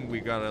guessing we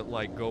gotta,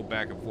 like, go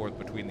back and forth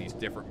between these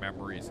different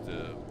memories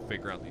to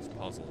figure out these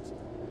puzzles.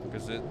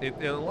 Because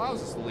it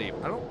allows us to leave.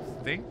 I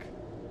don't think...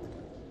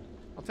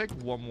 I'll take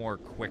one more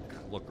quick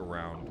look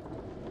around.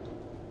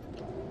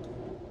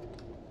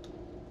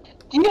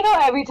 Do you know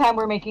every time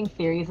we're making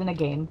theories in a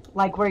game,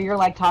 like where you're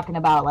like talking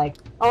about like,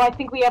 oh, I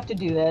think we have to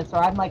do this,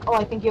 or I'm like, oh,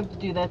 I think you have to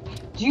do this.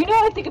 Do you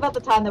know I think about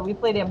the time that we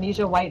played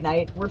Amnesia White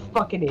Knight? We're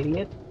fucking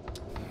idiots.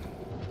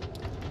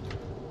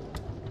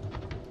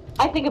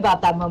 I think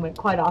about that moment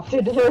quite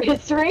often in our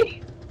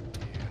history.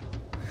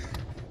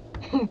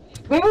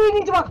 Maybe we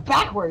need to walk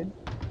backwards.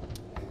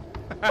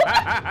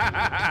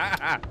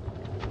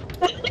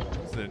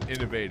 It's an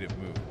innovative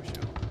move,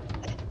 Michelle.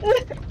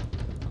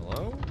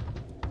 Hello?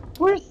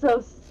 We're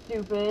so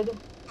stupid.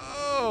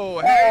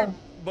 Oh, hey,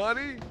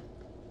 buddy.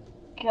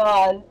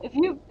 God, if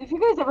you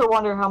guys ever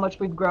wonder how much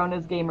we've grown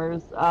as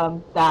gamers,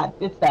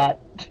 it's that.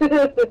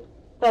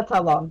 That's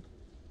how long.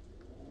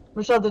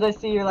 Michelle, did I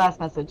see your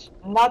last message?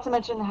 Not to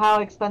mention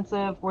how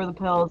expensive were the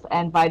pills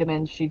and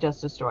vitamins she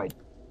just destroyed.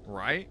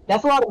 Right?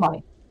 That's a lot of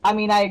money. I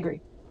mean, I agree.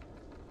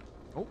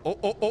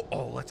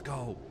 Oh, let's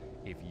go.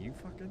 If you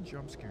fucking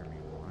jump scare me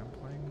while I'm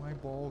playing my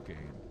ball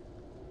game.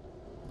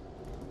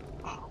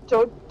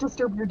 Don't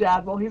disturb your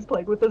dad while he's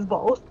playing with his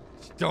balls.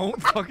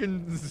 Don't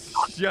fucking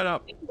shut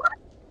up.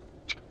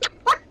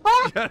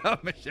 Shut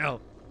up, Michelle.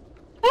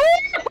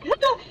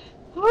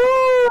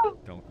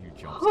 Don't you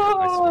jump scare,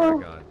 I swear to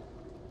God.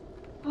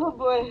 Oh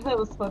boy, that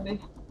was funny.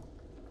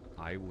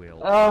 I will.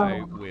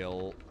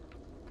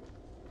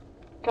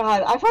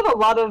 God, I've had a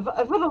lot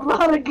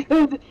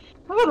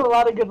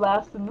of good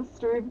laughs in this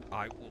stream.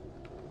 I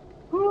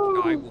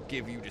will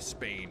give you to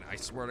Spain. I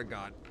swear to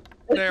God.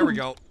 There we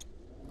go.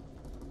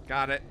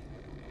 Got it.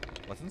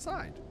 What's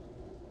inside?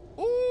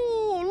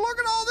 Ooh, look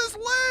at all this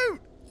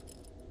loot!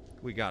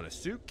 We got a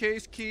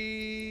suitcase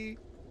key.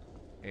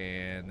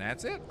 And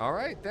that's it.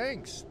 Alright,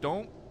 thanks.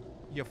 Don't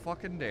you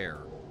fucking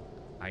dare.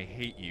 I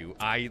hate you.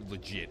 I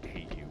legit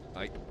hate you.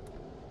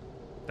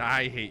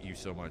 I hate you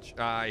so much.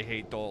 I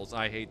hate dolls.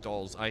 I hate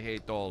dolls. I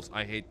hate dolls.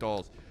 I hate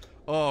dolls.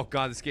 Oh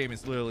god, this game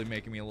is literally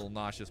making me a little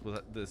nauseous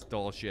with this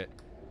doll shit.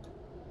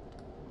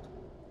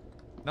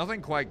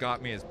 Nothing quite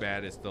got me as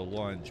bad as the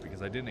lunge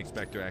because I didn't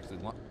expect to actually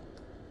lunge.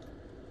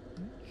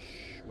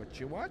 What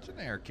you watching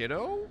there,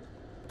 kiddo?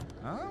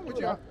 Huh? What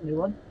you? New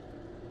one.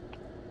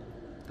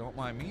 Don't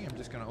mind me. I'm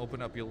just gonna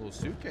open up your little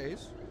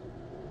suitcase.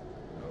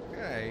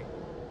 Okay.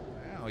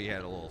 Oh, you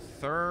had a little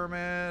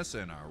thermos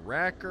and a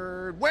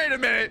record. Wait a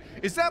minute!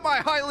 Is that my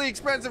highly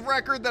expensive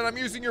record that I'm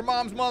using your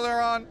mom's mother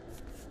on?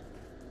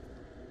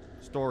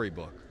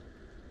 Storybook.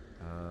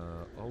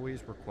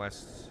 Always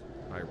requests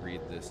I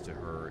read this to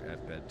her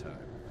at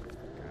bedtime.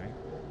 Okay.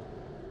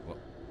 Well.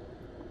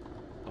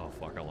 Oh,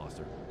 fuck, I lost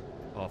her.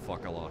 Oh,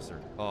 fuck, I lost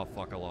her. Oh,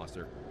 fuck, I lost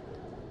her.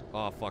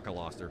 Oh, fuck, I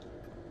lost her.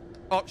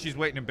 Oh, she's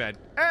waiting in bed.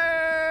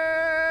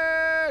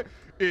 Hey!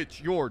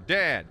 It's your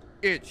dad.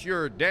 It's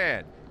your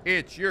dad.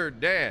 It's your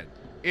dad.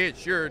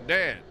 It's your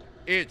dad.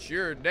 It's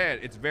your dad.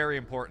 It's very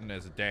important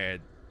as a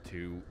dad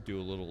to do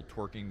a little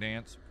twerking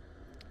dance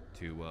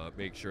to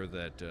make sure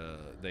that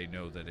they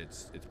know that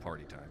it's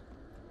party time.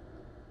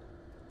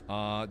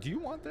 Do you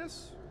want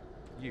this?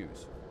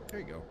 Use. There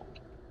you go.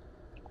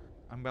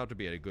 I'm about to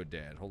be a good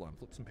dad. Hold on,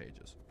 flip some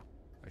pages.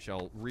 I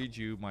shall read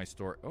you my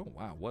story. Oh,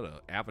 wow, what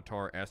a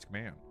Avatar-esque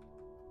man.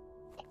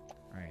 All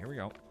right, here we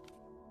go.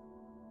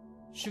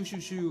 咻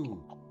咻咻，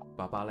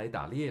爸爸来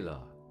打猎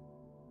了。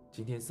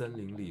今天森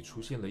林里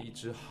出现了一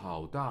只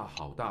好大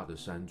好大的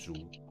山猪，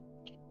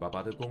爸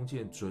爸的弓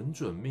箭准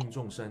准命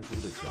中山猪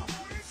的脚，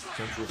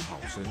山猪好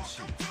生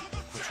气，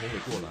他冲了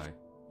过来，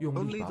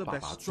用力 Only 把 the 爸爸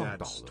best 撞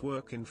倒 dads 了。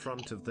 twerk in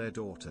front of their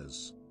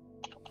daughters.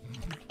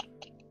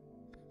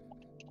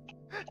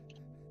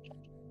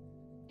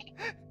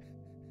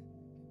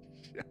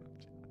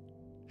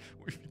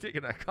 We've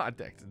taken that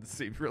context and it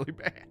seems really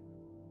bad.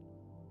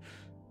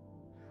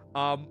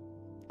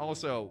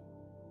 Also,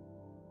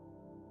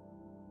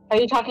 are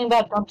you talking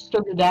about don't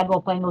disturb your dad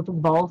while playing with his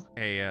balls?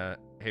 hey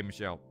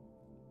Michelle.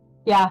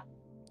 Yeah.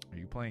 Are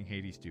you playing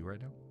Hades 2 right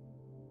now?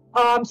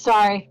 Oh, I'm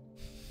sorry.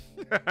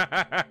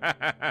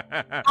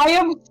 I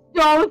am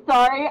so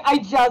sorry. I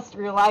just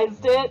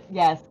realized it.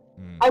 Yes.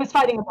 I was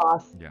fighting a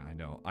boss. Yeah, I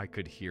know. I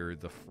could hear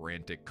the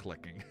frantic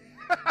clicking.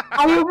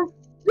 I am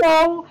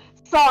so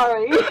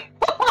sorry.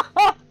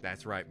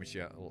 That's right,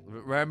 Michelle.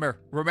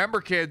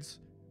 Remember, kids.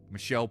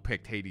 Michelle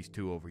picked Hades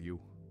 2 over you.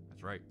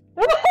 That's right.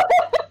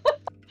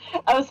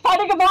 I was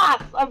fighting a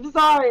boss. I'm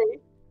sorry.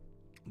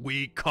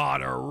 We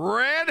caught her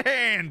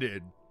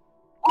red-handed.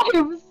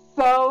 I'm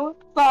so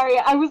sorry.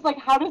 I was like,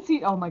 how does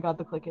he... Oh my god,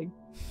 the clicking.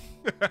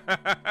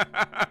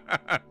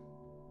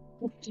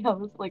 I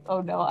was like,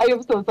 oh no, I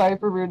am so sorry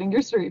for ruining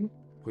your stream.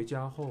 回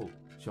家后，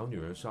小女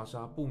儿莎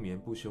莎不眠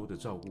不休地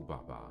照顾爸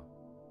爸，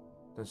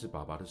但是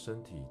爸爸的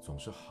身体总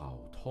是好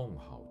痛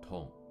好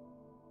痛，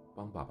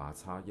帮爸爸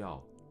擦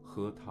药、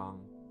喝汤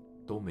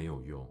都没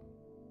有用。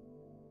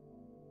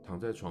躺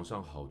在床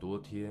上好多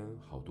天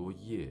好多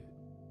夜，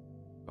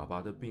爸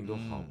爸的病都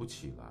好不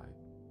起来，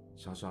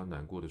莎莎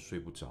难过的睡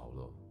不着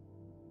了。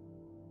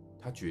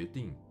她决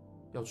定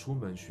要出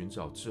门寻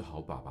找治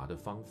好爸爸的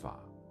方法。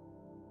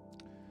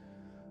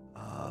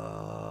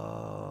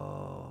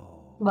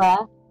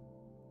What?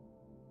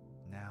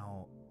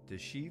 Now, does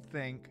she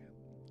think,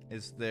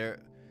 is there,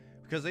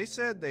 because they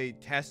said they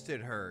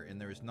tested her and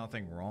there was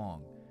nothing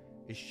wrong.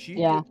 Is she,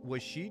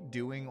 was she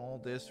doing all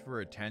this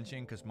for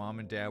attention because mom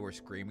and dad were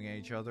screaming at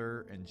each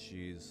other and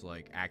she's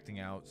like acting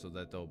out so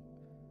that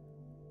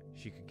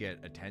she could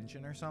get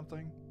attention or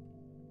something?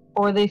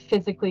 Or they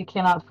physically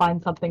cannot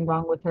find something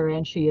wrong with her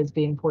and she is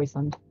being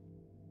poisoned.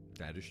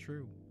 That is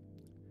true.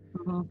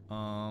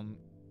 Mm-hmm.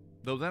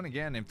 Though then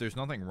again, if there's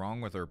nothing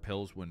wrong with her,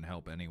 pills wouldn't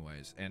help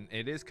anyways. And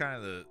it is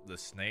kind of the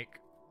snake.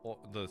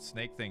 The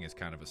snake thing is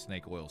kind of a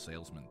snake oil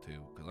salesman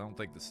too, because I don't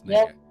think the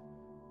snake.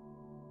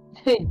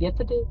 Yes,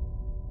 it is.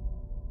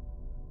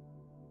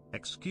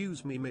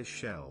 Excuse me,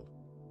 Michelle.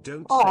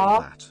 Don't say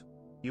that.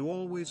 You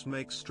always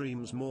make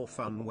streams more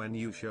fun when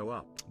you show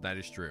up. That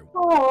is true.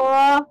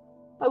 Aww.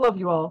 I love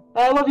you all.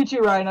 I love you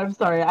too, Ryan. I'm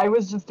sorry. I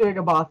was just doing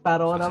a boss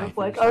battle and I was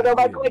like, oh no,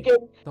 my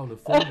clicking. It's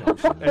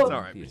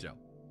alright, Michelle.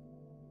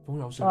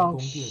 Oh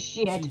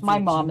shit, my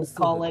mom is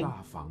calling.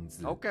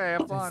 Okay,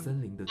 have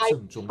fun. I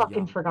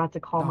fucking forgot to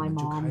call my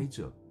mom.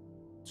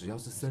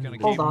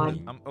 Hold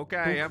on.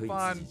 Okay, have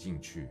fun.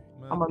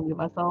 I'm gonna mute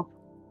myself.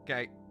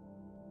 Okay.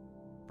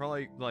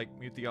 Probably, like,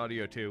 mute the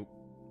audio too.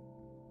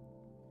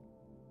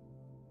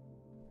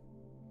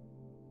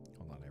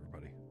 Hold on,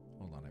 everybody.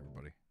 Hold on,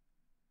 everybody.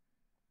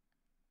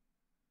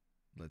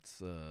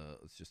 Let's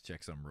just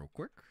check some real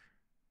quick.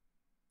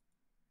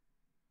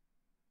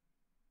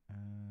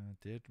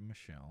 Did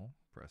Michelle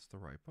press the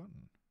right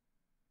button?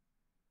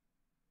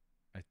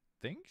 I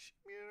think she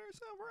muted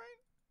herself, right?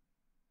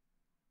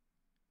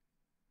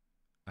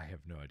 I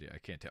have no idea. I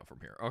can't tell from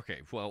here.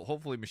 Okay, well,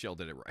 hopefully Michelle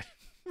did it right.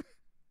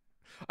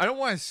 I don't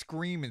want to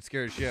scream and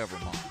scare the shit out of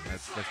her mom.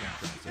 That's what I'm trying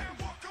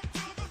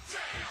to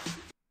say.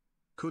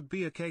 Could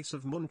be a case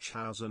of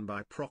Munchausen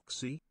by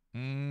proxy.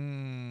 Yep.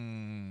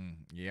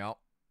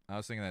 I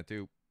was thinking that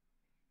too.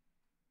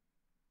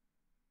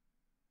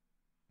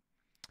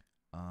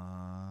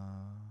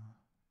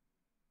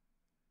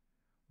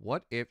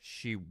 What if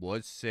she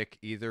was sick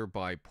either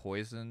by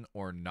poison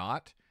or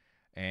not,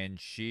 and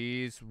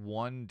she's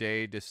one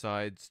day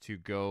decides to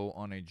go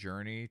on a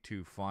journey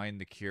to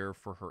find the cure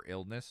for her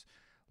illness,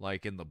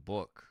 like in the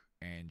book,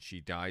 and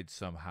she died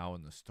somehow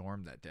in the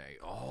storm that day?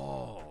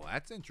 Oh,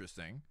 that's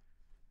interesting.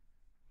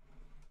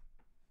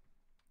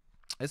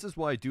 This is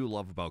what I do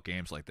love about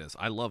games like this.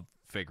 I love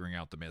figuring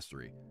out the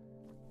mystery.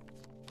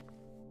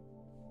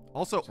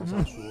 Also,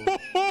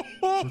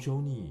 求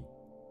求你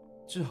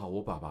治好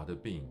我爸爸的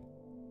病。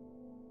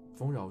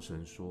丰饶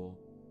神说，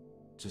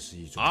这是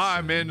一种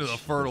I'm into the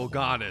fertile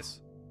goddess.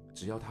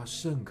 只要它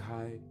盛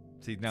开，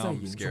 See, now 再 I'm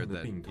严 scared 重的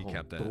that 病 he 痛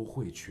kept that. 都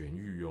会痊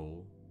愈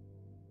哦。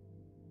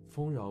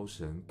丰饶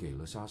神给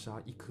了莎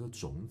莎一颗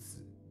种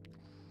子，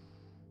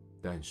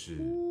但是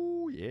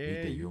你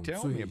得用最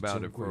珍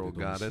贵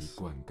的东西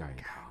灌溉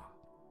它。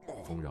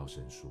丰饶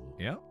神说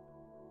Yeah.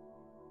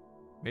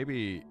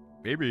 Maybe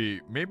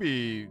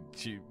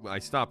I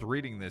stopped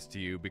reading this to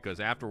you because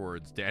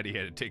afterwards Daddy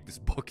had to take this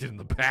book in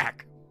the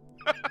back.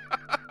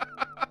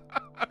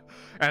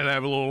 And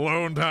have a little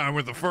alone time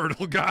with the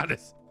fertile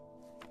goddess.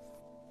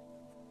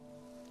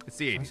 It's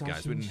the 80s,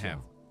 guys. We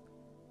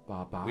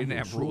didn't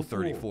have Rule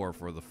 34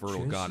 for the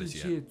fertile goddess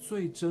yet. 全世界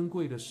最珍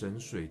贵的神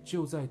水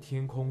就在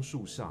天空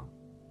树上。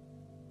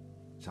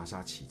莎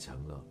莎启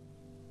程了，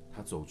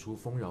她走出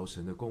丰饶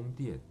神的宫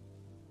殿，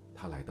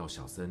她来到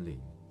小森林，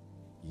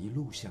一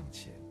路向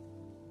前。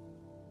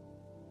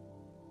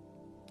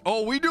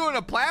Oh, we doing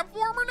a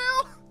platformer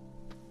now?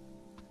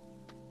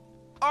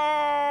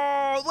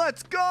 Oh,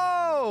 let's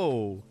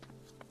go!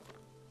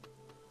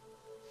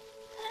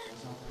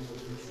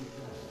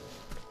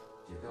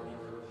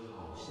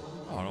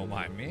 Oh, don't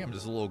mind me. I'm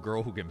just a little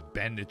girl who can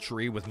bend a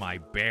tree with my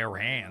bare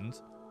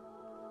hands.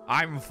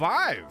 I'm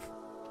 5,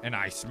 and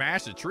I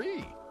smash a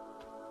tree.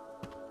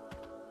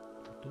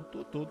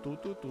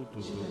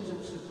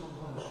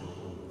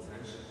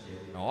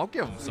 Oh, I'll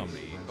give him something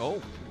to eat. Oh,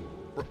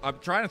 I'm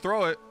trying to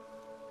throw it.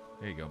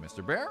 There you go,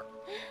 Mr. Bear.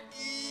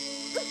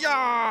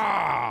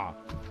 Yeah!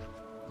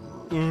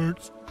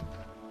 Thanks.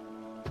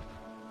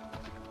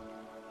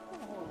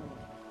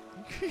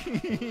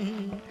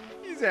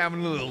 He's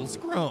having a little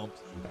scrump.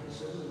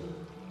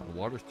 The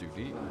water's too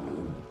deep.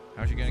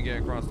 How's she gonna get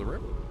across the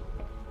river?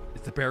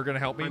 Is the bear gonna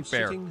help me? I'm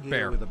sitting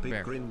here with a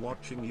big grin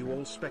watching you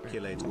all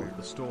speculate on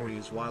the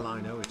stories while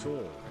I know it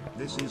all.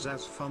 This is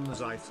as fun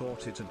as I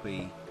thought it'd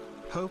be.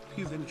 Hope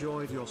you've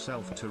enjoyed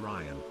yourself, to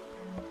Ryan.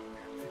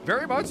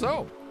 Very much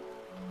so.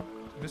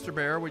 Mr.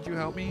 Bear, would you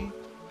help me?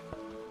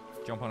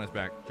 Jump on his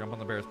back. Jump on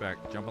the bear's back.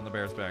 Jump on the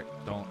bear's back.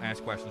 Don't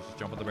ask questions. Just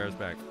jump on the bear's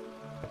back.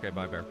 Okay,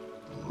 bye, bear.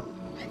 Oh,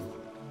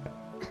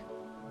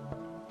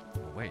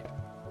 wait.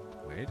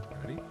 Wait.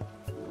 Ready?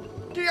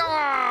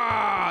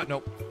 Kia!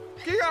 Nope.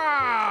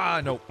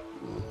 Kia! Nope.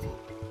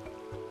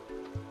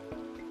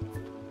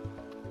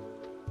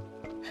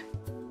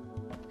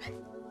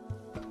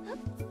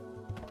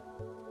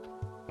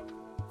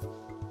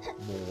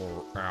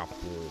 More apple.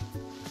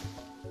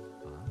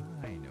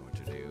 I know what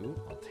to do.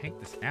 I'll take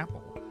this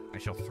apple. I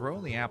shall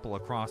throw the apple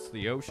across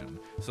the ocean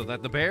so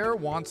that the bear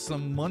wants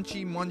some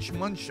munchy munch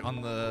munch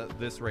on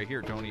this right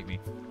here. Don't eat me.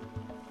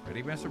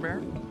 Ready, Mr.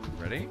 Bear?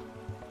 Ready?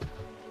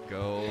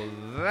 Go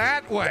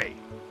that way.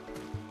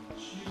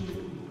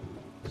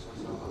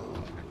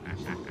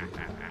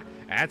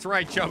 That's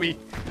right, Chubby.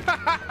 All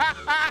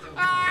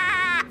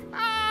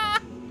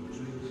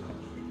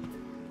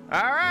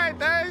right,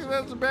 thanks,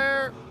 Mr.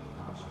 Bear.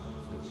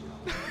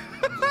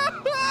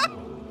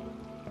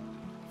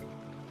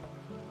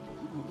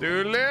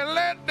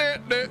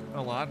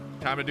 Hold on.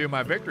 Time to do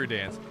my victory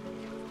dance.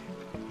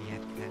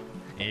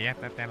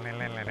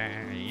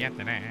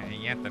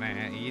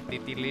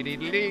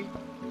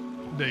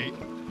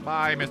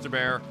 Bye, Mr.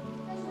 Bear.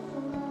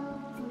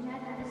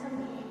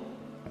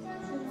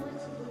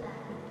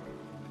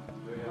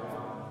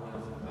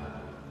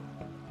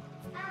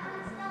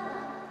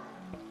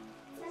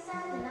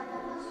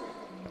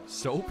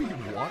 Soapy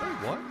water?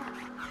 What?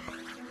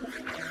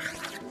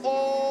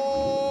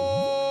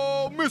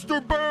 Oh,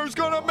 Mr. Bear's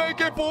gonna make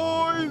it,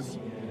 boys!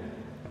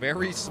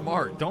 Very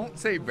smart. Don't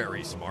say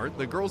very smart.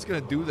 The girl's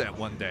gonna do that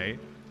one day.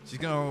 She's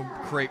gonna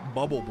create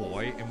Bubble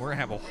Boy, and we're gonna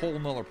have a whole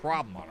nother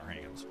problem on our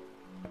hands.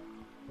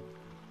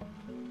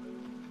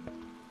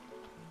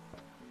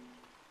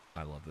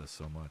 I love this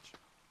so much.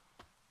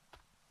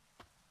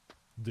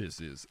 This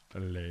is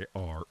le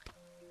art.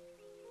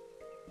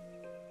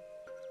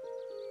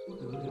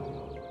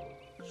 Oh,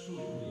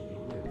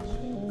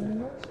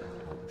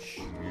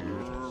 shit.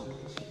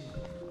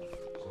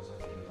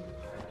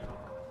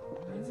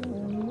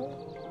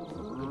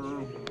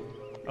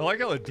 I like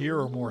how the deer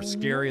are more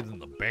scary than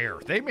the bear.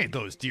 They made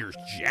those deers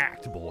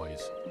jacked,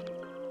 boys.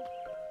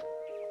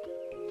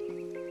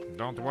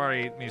 Don't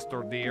worry,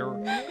 Mr. Deer.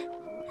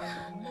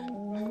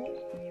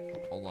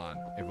 Hold on.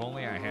 If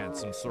only I had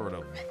some sort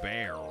of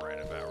bear right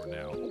about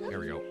now. Here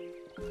we go.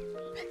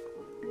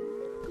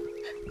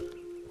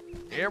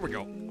 Here we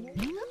go.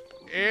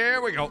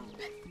 Here we go.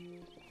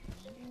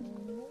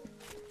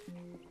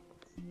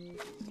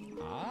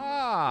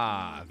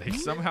 Ah, they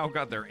somehow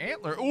got their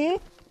antler. Ooh!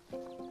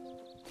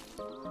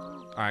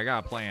 Alright, I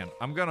got a plan.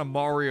 I'm gonna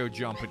Mario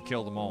jump and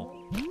kill them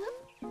all.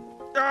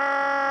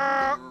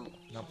 Ah!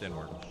 Nope, didn't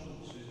work.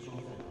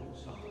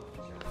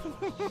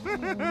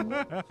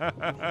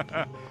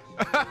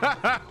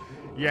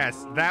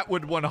 Yes, that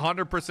would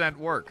 100%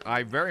 work.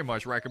 I very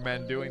much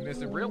recommend doing this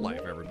in real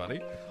life, everybody.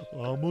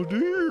 I'm a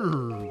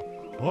deer.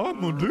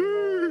 I'm a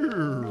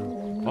deer.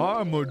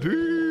 I'm a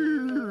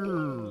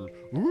deer.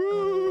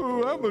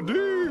 Woo, I'm a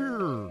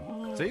deer.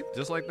 See?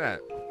 Just like that.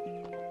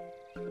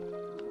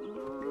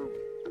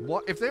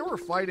 What if they were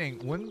fighting,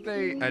 wouldn't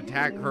they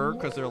attack her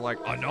because they're like,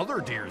 another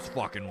deer's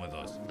fucking with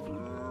us?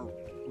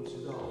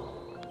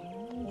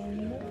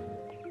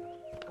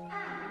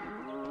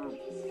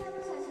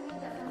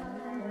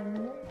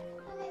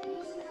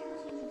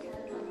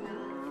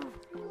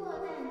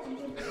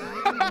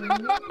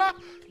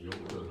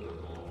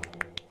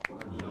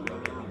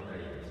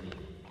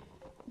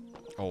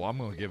 Oh, I'm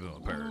gonna give them a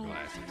pair of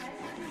glasses.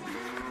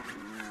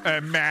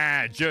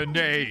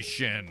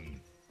 Imagination.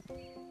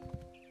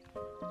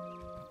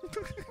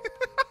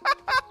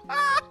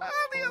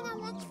 The other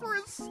one's for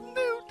his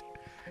snoot.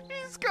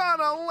 He's got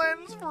a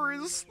lens for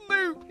his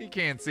snoot. He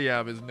can't see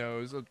out of his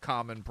nose. A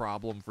common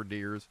problem for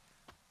deers.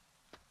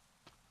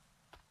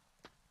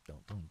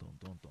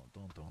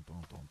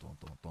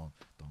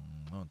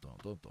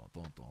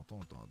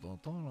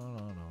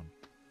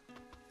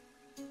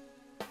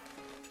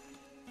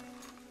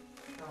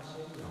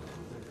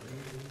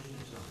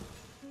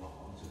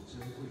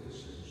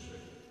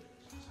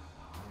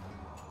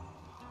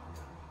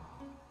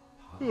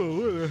 Oh,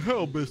 what the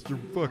hell, Mr.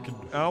 fucking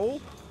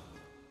Owl?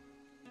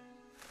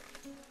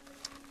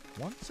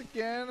 Once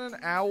again, an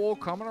owl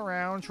coming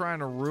around trying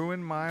to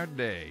ruin my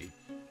day.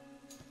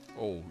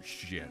 Oh,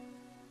 shit.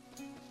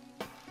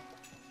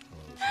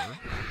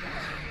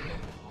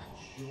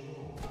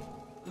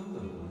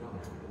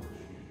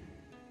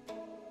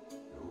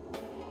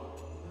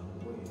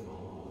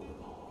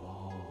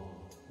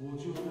 Hello,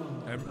 sir.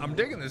 I'm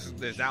digging this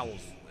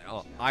owl's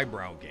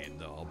eyebrow game,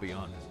 though, I'll be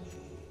honest.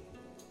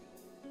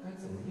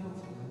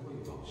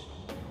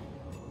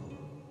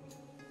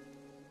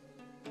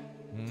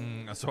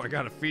 So I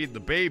gotta feed the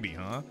baby,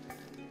 huh?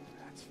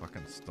 That's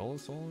fucking stole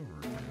us all over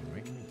again,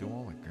 making me do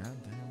all the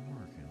goddamn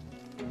work.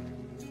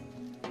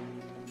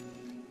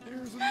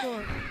 Here's a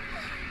nut.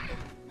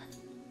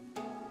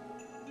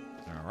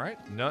 Alright,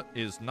 nut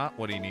is not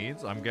what he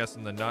needs. I'm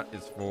guessing the nut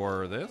is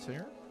for this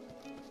here.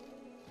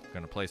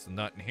 Gonna place the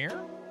nut in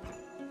here.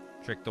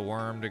 Trick the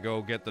worm to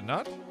go get the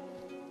nut.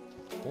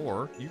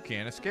 Or you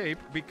can't escape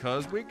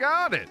because we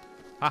got it.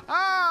 Ha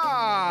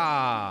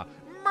ha!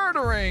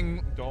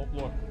 Murdering! Don't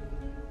look.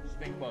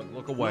 Stink bug,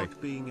 look away.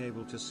 Not being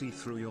able to see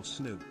through your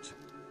snoot.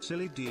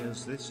 Silly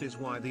dears, this is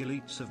why the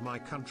elites of my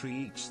country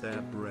eats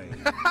their brains.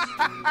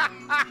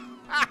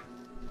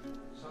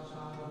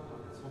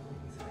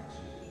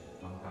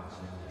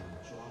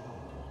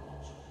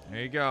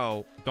 There you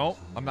go. Don't.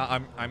 I'm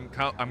not.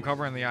 I'm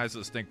covering the eyes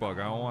of the stink bug.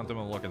 I don't want them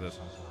to look at this.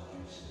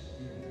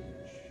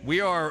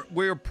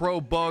 We're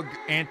pro bug,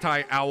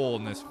 anti owl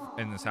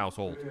in this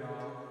household.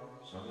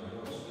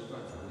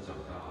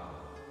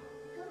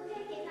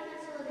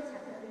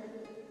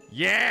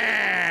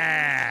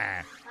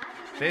 Yeah.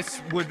 This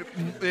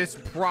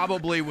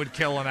probably would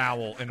kill an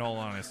owl. In all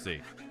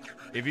honesty,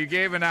 if you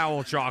gave an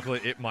owl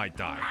chocolate, it might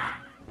die.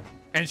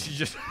 And she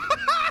just.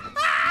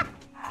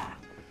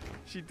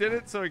 She did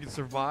it so he could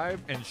survive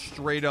and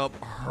straight up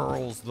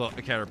hurls the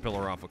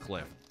caterpillar off a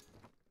cliff.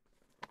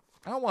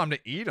 I don't want him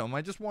to eat him.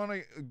 I just want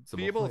to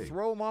be able to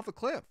throw him off a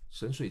cliff.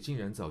 神水竟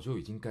然早就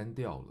已经干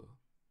掉了，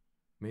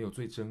没有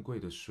最珍贵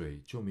的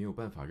水，就没有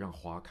办法让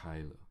花开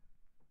了。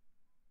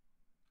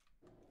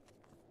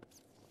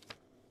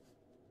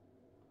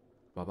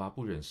爸爸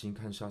不忍心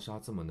看莎莎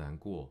这么难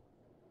过，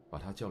把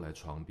她叫来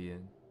床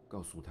边，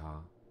告诉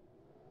她：“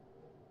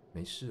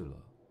没事了，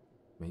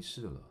没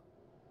事了。”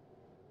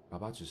爸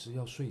爸只是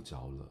要睡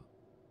着了，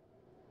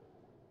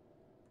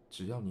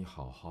只要你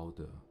好好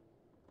的，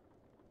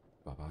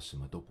爸爸什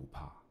么都不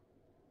怕。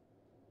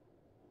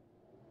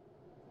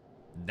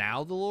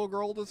Now the little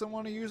girl doesn't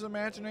want to use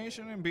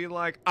imagination and be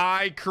like,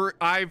 Dad,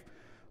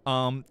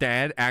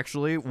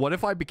 actually, what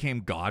if I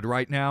became God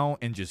right now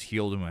and just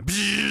healed him?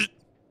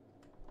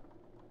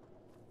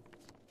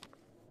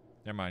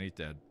 Never mind, he's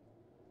dead.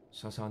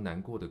 莎莎难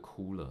过的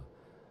哭了，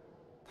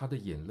她的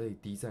眼泪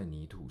滴在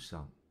泥土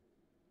上，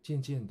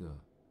渐渐的。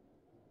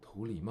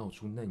土里冒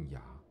出嫩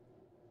芽，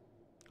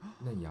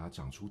嫩芽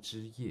长出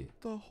枝叶。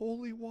The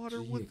holy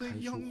water with the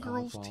young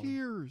girl's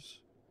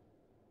tears.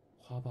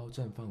 花苞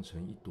绽放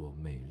成一朵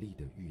美丽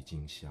的郁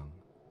金香。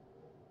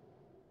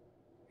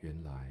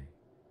原来，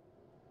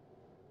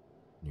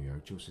女儿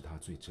就是她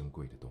最珍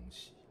贵的东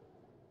西。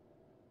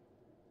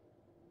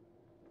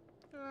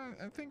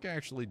I think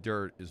actually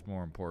dirt is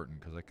more important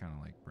because it kind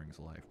of like brings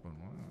life, but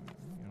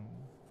you know,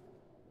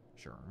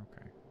 sure,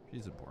 okay,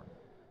 she's important.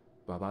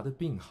 爸爸的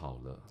病好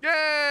了。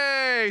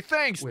Yay!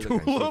 Thanks,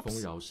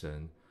 Tulips.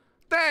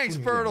 Thanks,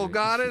 fertile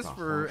goddess,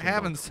 for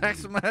having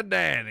sex with my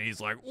dad. And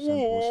he's like,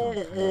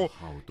 whoa!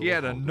 He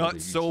had a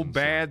nut so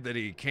bad that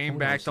he came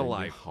back to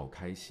life.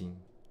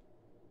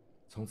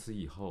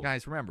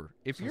 Guys, remember,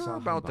 if you're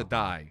about to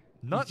die,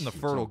 nut in the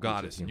fertile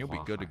goddess and you'll be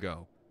good to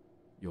go.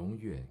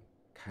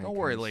 Don't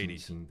worry,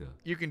 ladies.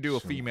 You can do a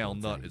female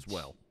nut as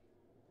well.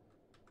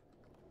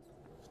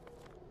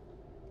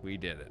 We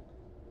did it.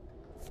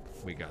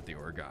 We got the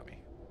origami.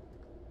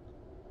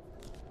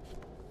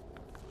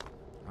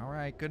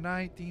 Alright, good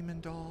night,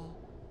 demon doll.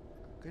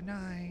 Good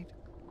night.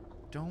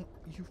 Don't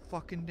you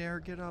fucking dare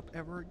get up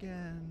ever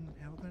again.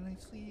 Have a good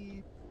night's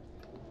sleep.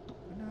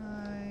 Good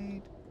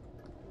night.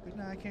 Good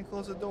night. I can't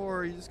close the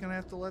door. You're just gonna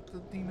have to let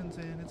the demons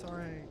in. It's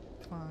alright.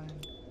 It's fine.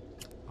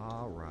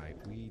 Alright,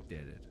 we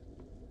did it.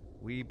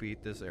 We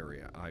beat this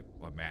area, I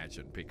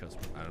imagine, because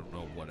I don't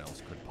know what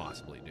else could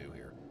possibly do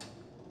here.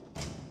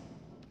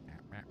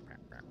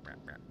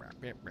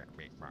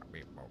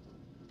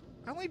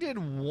 I only did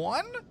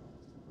one?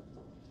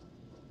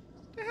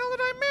 The hell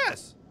did I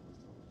miss?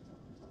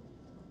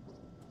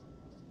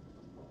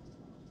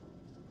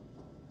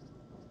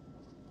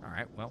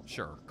 Alright, well,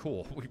 sure.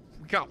 Cool. We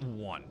got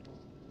one.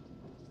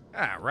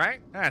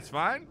 Alright, that's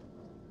fine.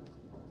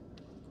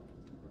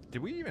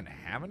 Did we even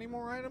have any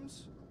more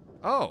items?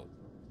 Oh.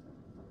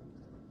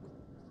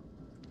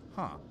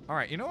 Huh.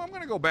 Alright, you know, I'm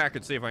gonna go back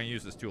and see if I can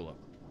use this tulip.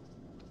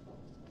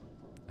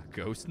 A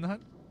ghost nut?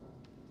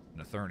 An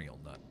ethereal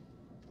nut.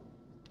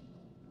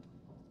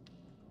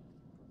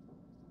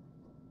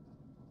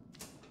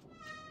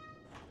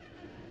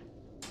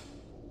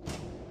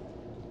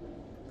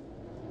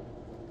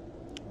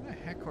 Where the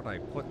heck would I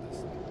put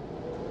this thing?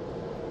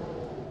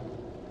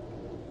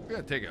 I'm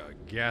gonna take a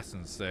guess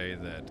and say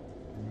that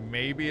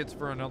maybe it's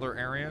for another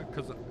area,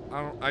 because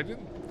I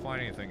didn't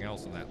find anything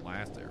else in that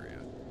last area.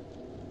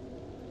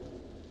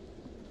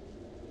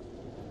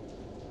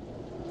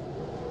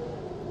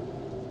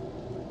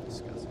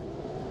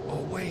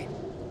 Oh, wait.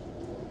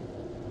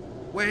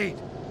 Wait.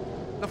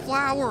 The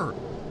flower.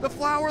 The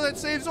flower that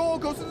saves all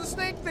goes to the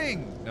snake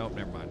thing. Nope,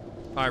 never mind.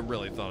 I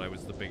really thought I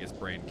was the biggest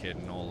brain kid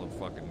in all of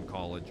fucking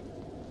college.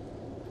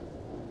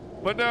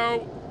 But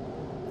no.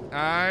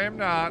 I am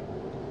not.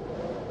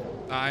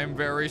 I'm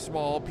very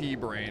small pea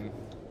brain.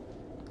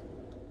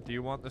 Do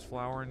you want this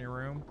flower in your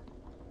room?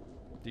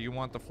 Do you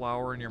want the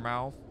flower in your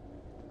mouth?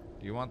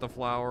 Do you want the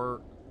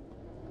flower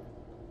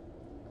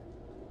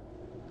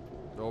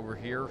over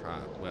here?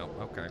 Well,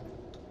 okay.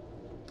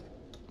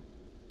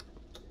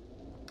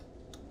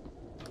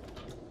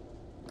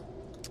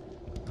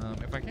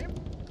 If I can.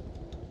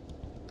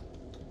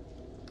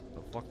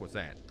 The fuck was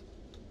that?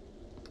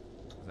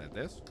 that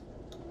this?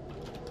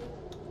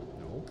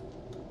 No.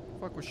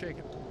 Fuck was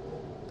shaking?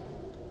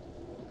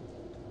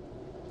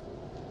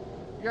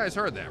 You guys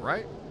heard that,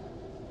 right?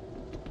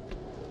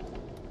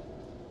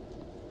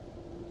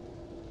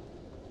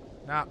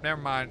 Nah,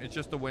 never mind. It's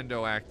just the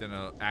window acting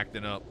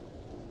up.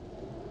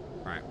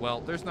 Alright,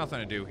 well, there's nothing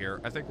to do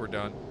here. I think we're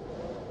done.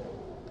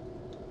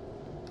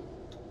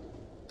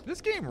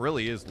 This game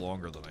really is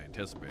longer than I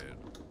anticipated.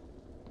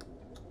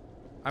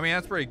 I mean,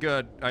 that's pretty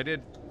good. I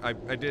did,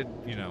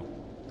 you know,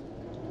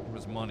 there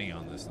was money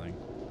on this thing.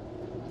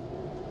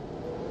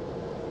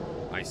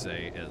 I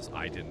say as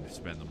I didn't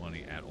spend the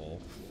money at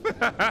all.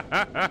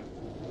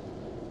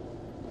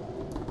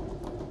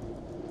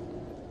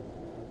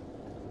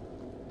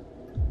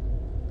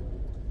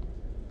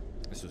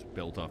 This is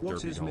built off What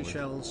derpy is knowledge.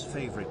 Michelle's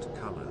favorite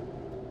color?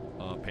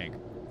 Pink.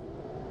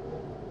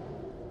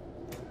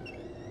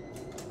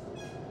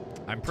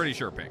 I'm pretty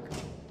sure pink.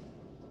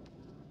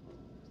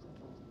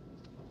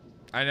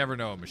 I never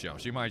know, Michelle.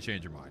 She might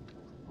change her mind.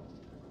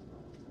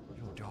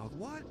 Yo, dog,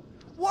 what?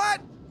 What?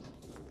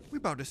 We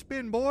about to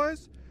spin,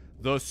 boys.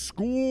 The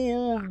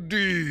school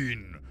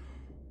dean.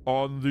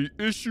 On the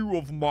issue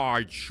of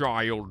my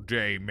child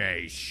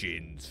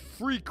Damation's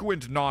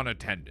frequent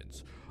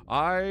non-attendance,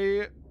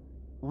 I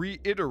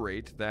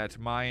reiterate that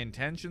my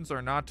intentions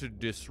are not to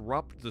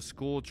disrupt the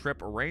school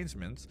trip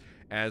arrangements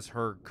as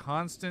her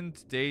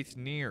constant date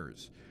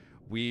nears.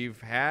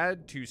 We've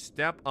had to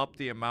step up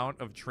the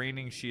amount of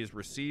training she is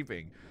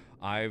receiving.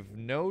 I've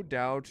no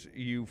doubt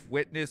you've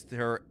witnessed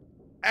her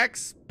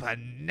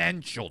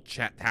exponential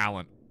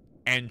talent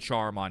and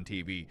charm on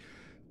TV.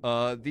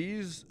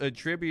 These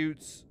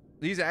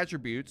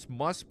attributes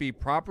must be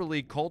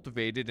properly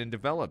cultivated and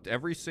developed.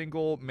 Every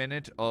single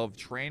minute of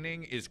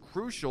training is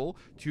crucial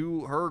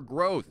to her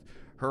growth.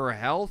 Her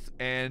health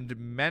and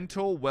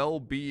mental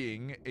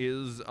well-being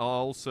is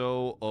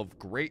also of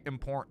great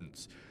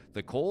importance.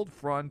 The cold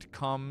front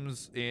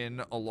comes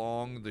in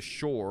along the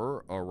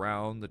shore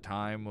around the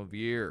time of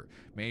year.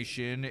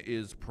 Mation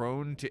is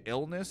prone to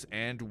illness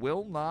and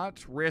will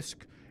not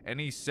risk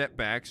any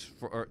setbacks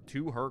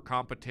to her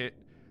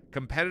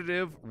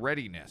competitive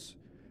readiness.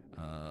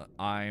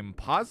 I'm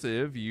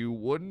positive you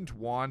wouldn't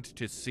want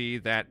to see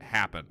that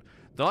happen.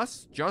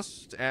 Thus,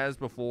 just as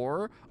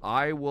before,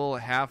 I will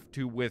have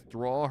to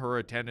withdraw her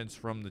attendance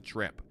from the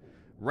trip.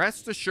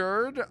 Rest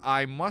assured,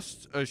 I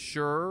must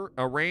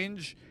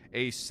arrange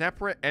a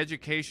separate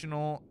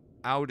educational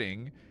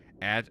outing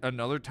at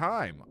another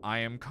time. I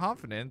am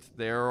confident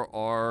there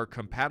are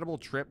compatible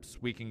trips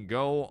we can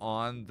go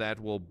on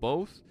that will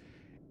both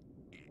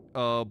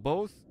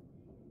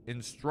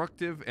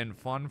instructive and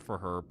fun for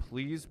her.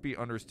 Please be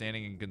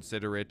understanding and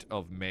considerate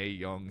of May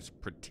Young's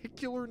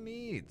particular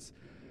needs.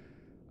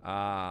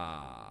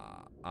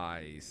 I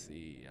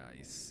see.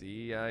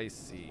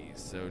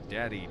 So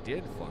Daddy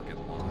did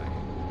fucking lie.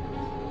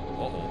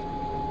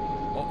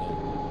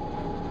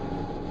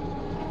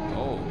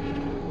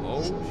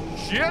 Oh,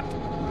 shit!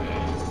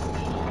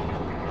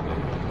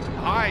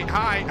 Hi,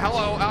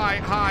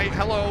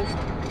 hello.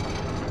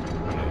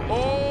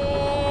 Oh!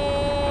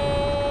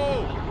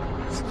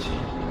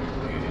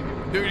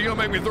 Dude, you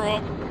gonna make me throw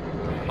up?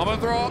 I'm gonna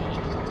throw up.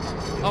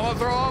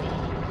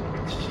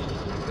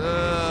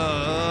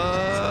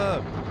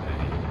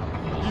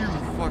 You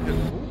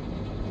fucking...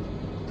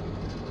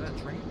 Is that a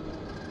train?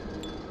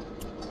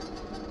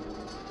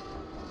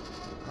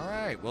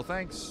 Alright, well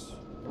thanks.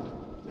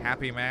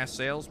 Happy Mass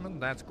Salesman,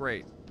 that's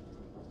great.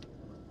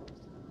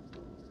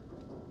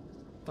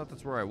 Thought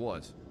that's where I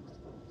was.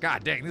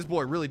 God dang, this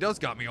boy really does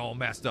got me all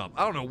messed up.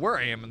 I don't know where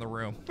I am in the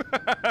room.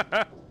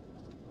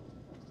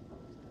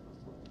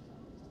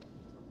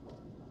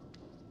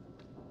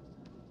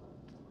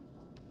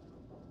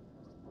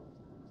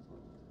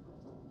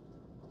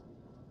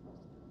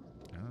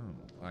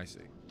 Oh, I see.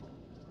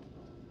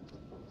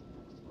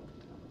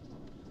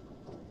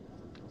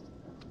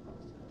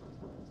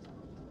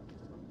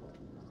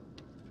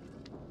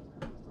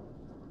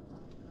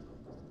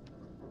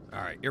 All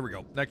right, here we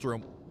go. Next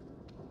room.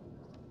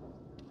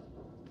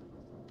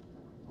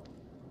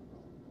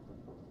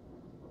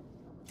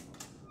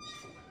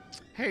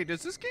 Hey,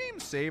 does this game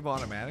save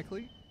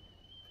automatically?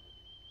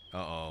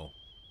 Uh-oh.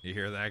 You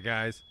hear that,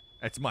 guys?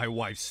 That's my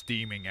wife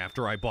steaming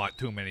after I bought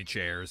too many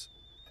chairs.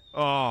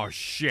 Oh,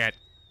 shit.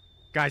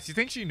 Guys, you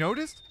think she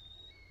noticed?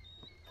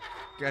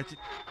 Guys,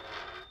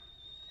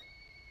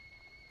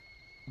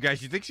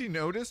 you think she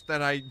noticed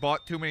that I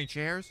bought too many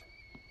chairs?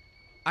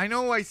 I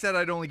know I said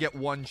I'd only get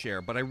one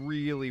chair, but I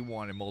really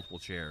wanted multiple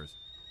chairs.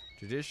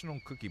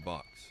 Traditional cookie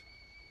box.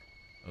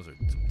 Those are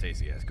some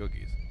tasty-ass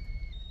cookies.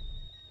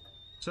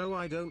 So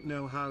I don't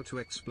know how to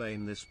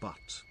explain this,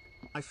 but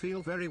I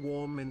feel very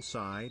warm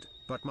inside,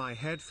 but my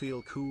head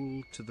feel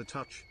cool to the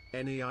touch.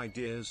 Any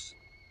ideas?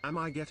 Am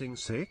I getting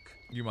sick?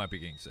 You might be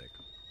getting sick.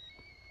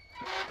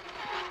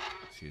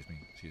 Excuse me,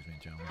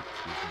 gentlemen.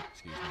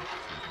 Excuse me.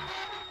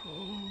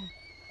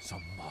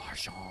 Some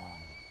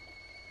mahjong.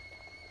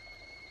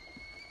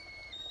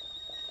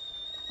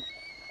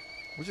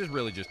 Which is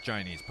really just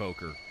Chinese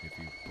poker, if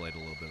you played a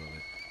little bit of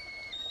it.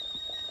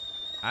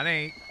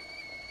 Honey,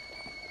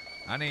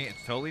 Honey,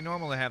 it's totally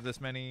normal to have this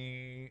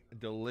many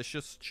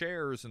delicious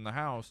chairs in the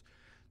house.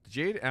 The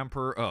Jade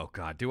Emperor. Oh,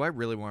 God. Do I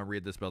really want to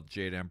read this about the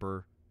Jade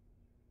Emperor?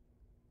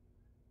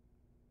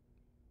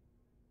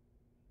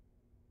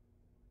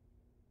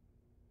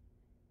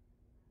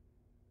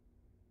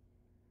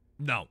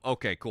 No.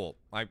 Okay, cool.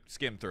 I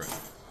skimmed through it.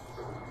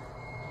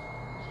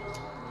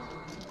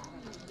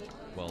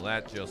 Well,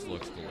 that just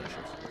looks delicious.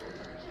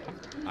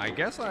 I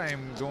guess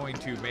I'm going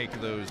to make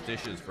those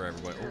dishes for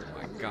everybody. Oh,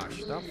 my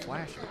gosh. Stop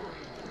flashing.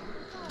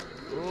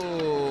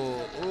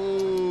 Oh,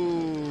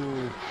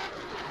 ooh.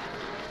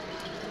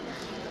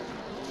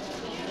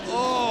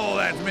 Oh,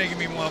 that's making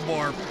me want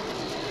more.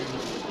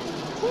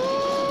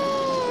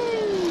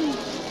 Woo!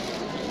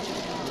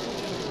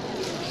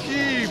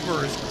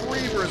 Jeepers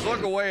creepers.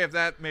 Look away if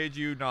that made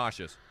you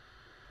nauseous.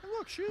 And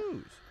look,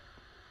 shoes.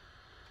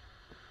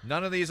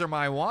 None of these are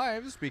my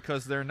wives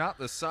because they're not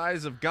the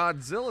size of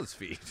Godzilla's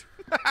feet.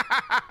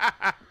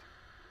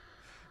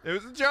 It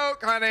was a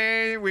joke,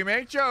 honey. We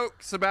make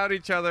jokes about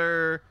each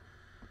other.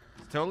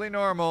 It's totally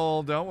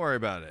normal. Don't worry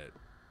about it.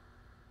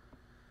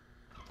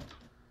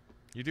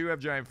 You do have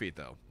giant feet,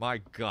 though. My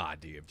God,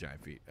 do you have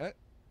giant feet?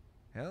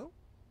 Hello?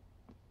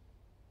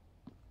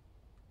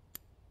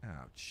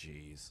 Oh,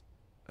 jeez.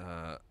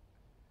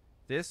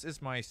 This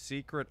is my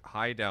secret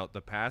hideout.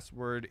 The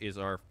password is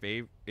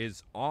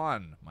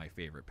on my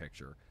favorite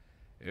picture.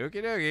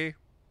 Okie dokie.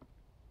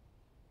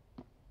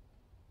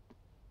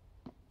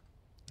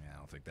 Yeah, I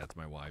don't think that's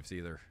my wife's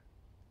either.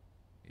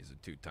 These are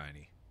too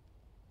tiny.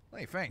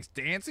 Hey, thanks.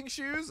 Dancing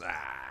shoes?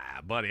 Ah,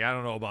 buddy, I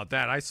don't know about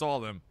that. I saw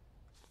them.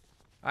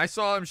 I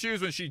saw them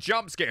shoes when she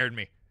jump scared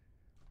me.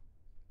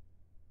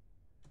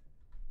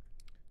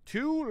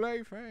 To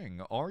Lei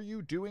Feng, are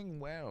you doing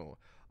well?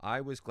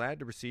 I was glad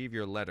to receive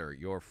your letter.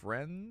 Your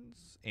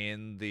friends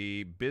in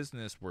the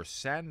business were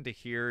saddened to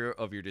hear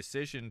of your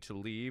decision to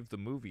leave the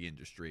movie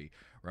industry.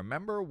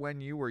 Remember when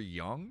you were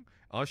young?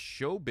 Us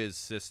showbiz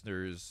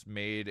sisters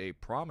made a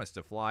promise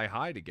to fly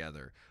high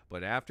together,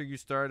 but after you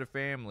started a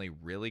family,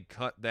 really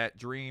cut that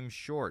dream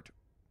short.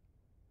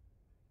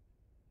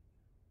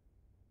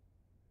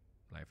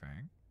 Lei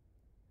Feng?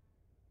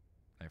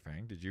 Lei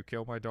Feng, did you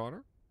kill my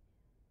daughter?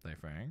 Lei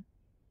Feng?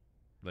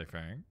 Lei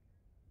Feng?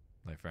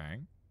 Lei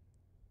Feng?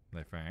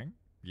 Lei Feng?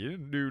 You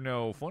didn't do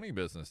no funny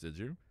business, did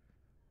you?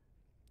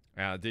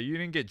 You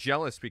didn't get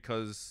jealous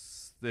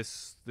because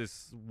this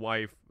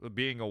wife,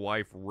 being a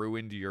wife,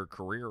 ruined your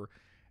career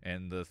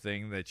and the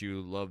thing that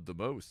you loved the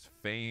most,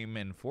 fame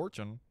and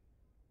fortune.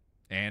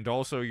 And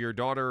also your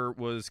daughter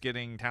was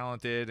getting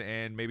talented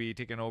and maybe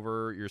taking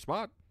over your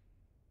spot.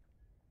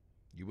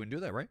 You wouldn't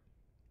do that, right?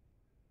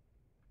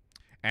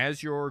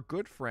 As your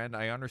good friend,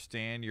 I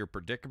understand your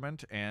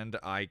predicament, and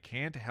I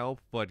can't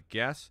help but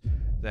guess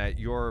that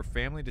your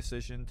family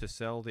decision to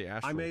sell the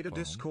Astral I made a phone...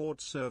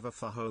 Discord server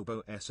for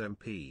Hobo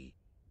SMP.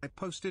 I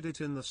posted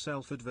it in the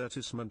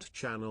self-advertisement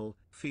channel.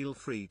 Feel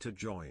free to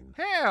join.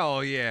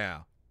 Hell yeah!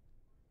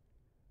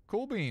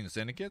 Cool beans,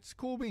 syndicates.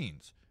 Cool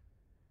beans.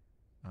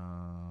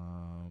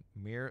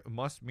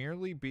 Must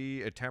merely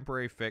be a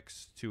temporary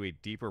fix to a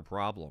deeper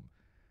problem.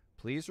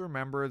 Please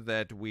remember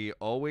that we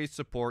always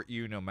support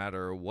you no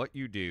matter what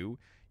you do.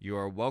 You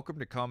are welcome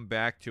to come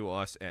back to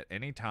us at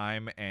any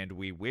time, and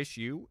we wish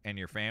you and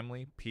your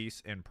family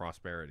peace and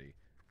prosperity.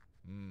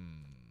 A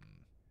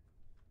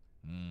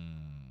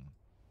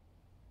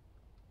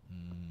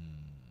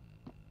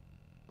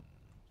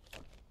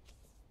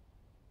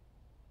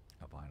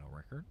vinyl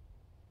record.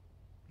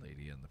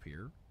 Lady in the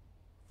Pier.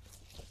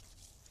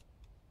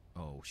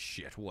 Oh,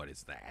 shit. What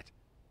is that?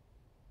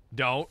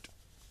 Don't.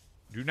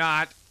 Do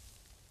not.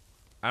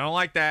 I don't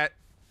like that.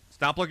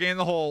 Stop looking in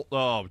the hole.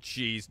 Oh,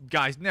 jeez.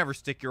 Guys, never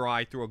stick your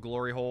eye through a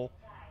glory hole.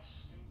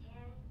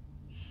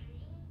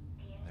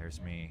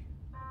 There's me.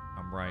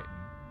 I'm writing.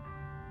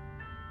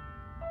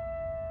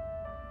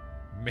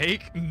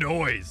 Make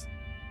noise.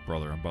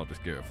 Brother, I'm about to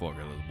scare the fuck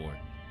out of this boy.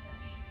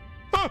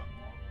 Ah!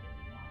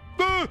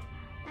 Ah!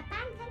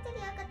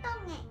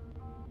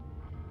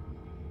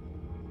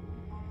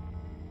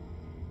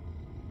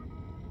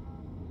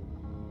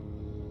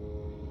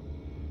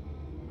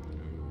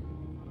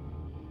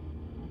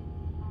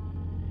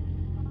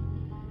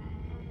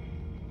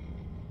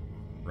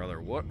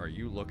 Brother, what are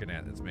you looking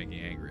at that's making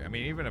you angry? I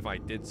mean, even if I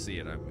did see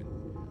it,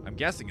 I'm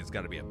guessing it's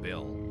got to be a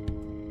bill.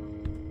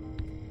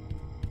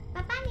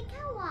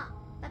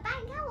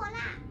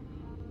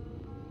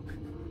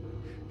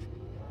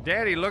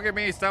 Daddy, look at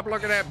me. Stop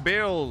looking at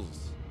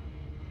bills.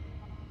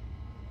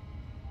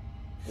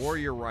 Or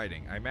you're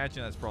writing. I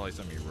imagine that's probably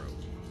something you wrote.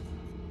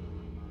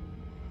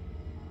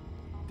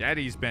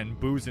 Daddy's been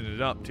boozing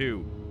it up,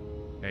 too.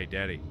 Hey,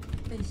 Daddy.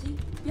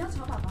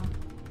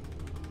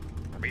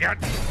 Let me in!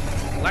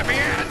 Let me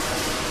in!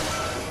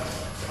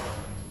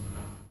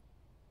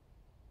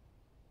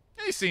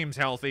 He seems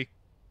healthy.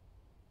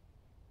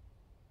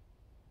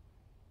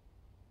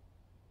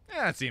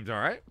 Yeah, that seems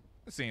alright.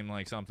 It seemed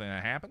like something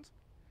that happens.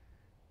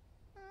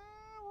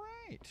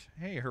 Alright.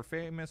 Hey, her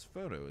famous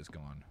photo is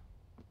gone.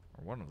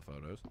 Or one of the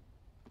photos.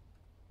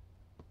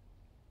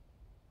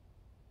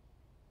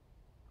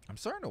 I'm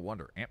starting to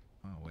wonder.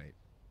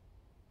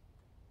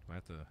 I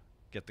have to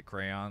get the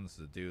crayons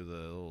to do the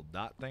little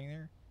dot thing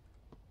there.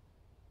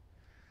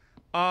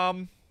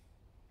 I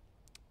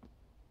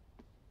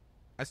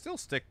still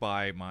stick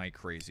by my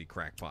crazy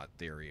crackpot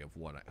theory of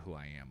who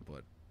I am,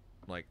 but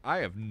like I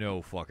have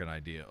no fucking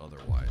idea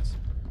otherwise.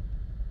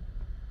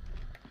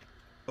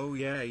 Oh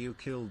yeah, you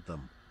killed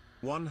them.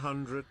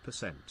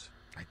 100%.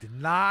 I did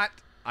not.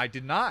 I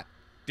did not.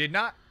 Did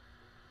not.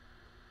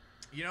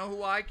 You know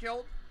who I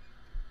killed?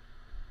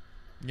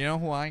 You know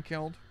who I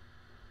killed?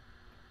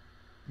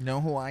 You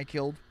know who I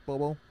killed,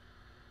 Bobo?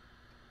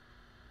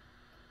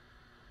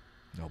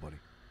 Nobody.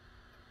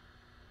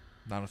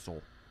 Not a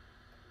soul.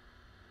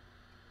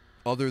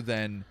 Other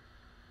than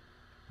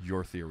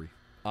your theory.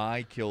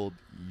 I killed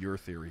your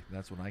theory.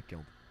 That's what I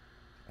killed.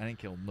 I didn't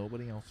kill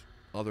nobody else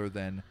other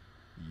than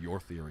your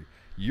theory.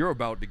 You're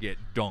about to get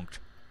dunked.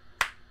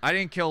 I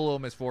didn't kill Little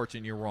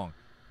Misfortune. You're wrong.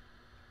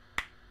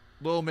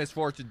 Little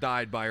Misfortune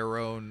died by her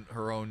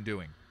own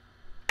doing.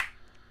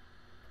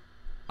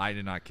 I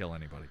did not kill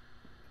anybody.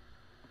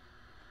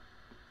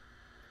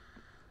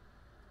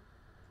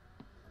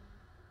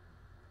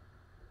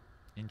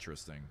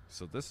 Interesting.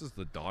 So this is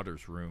the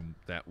daughter's room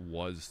that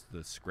was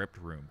the script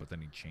room, but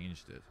then he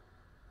changed it.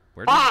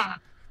 Where did he...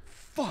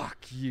 Fuck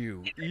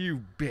you,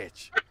 you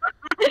bitch.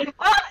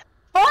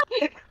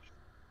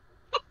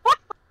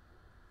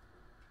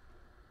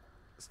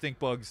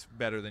 Stinkbug's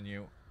better than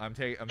you. I'm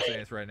saying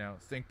this right now.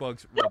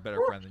 Stinkbug's a better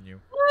friend than you.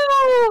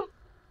 Oh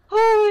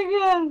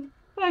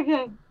my god.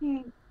 Okay.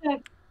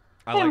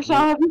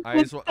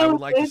 I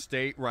would like to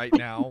state right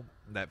now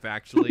that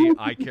factually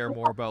I care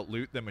more about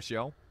loot than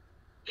Michelle.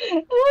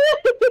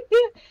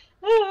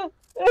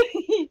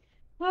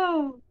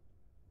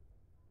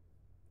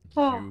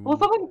 Will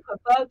someone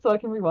put that so I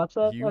can rewatch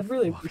that? I'd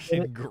really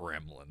appreciate it.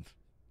 Gremlin.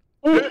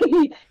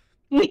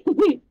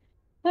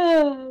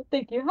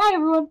 Thank you. Hi,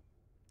 everyone.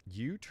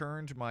 You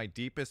turned my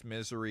deepest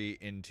misery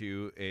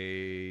into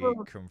a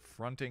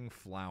confronting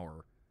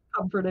flower.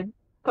 Comforting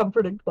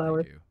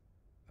flower. Thank you.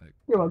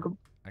 You're welcome.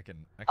 I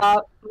can.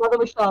 Mother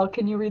Michelle,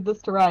 can you read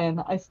this to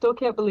Ryan? I still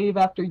can't believe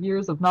after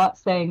years of not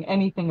saying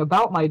anything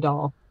about my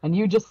doll, and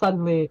you just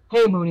suddenly,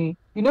 hey Mooney,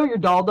 you know your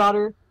doll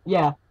daughter?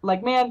 Yeah.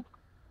 Like, man,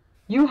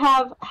 you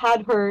have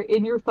had her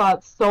in your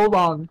thoughts so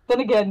long.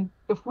 Then again,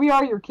 if we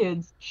are your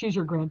kids, she's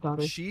your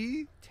granddaughter.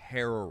 She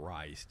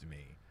terrorized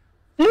me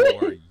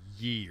for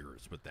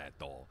years with that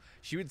doll.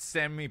 She would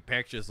send me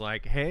pictures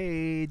like,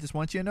 hey, just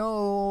want you to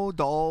know,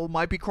 doll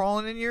might be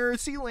crawling in your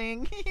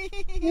ceiling.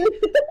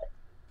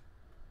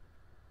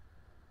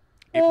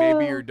 It may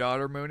be your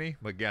daughter, Mooney,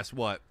 but guess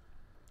what?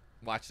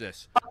 Watch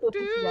this.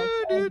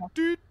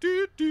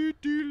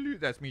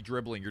 That's me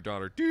dribbling your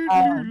daughter.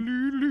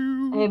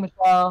 Hey,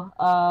 Michelle,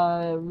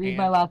 read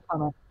my last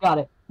comment. Got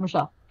it.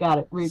 Michelle, got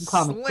it. Read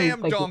comment.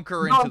 Slam dunk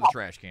her into the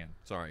trash can.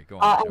 Sorry, go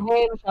on.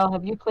 Hey, Michelle,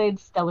 have you played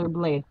Stellar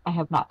Blade? I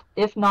have not.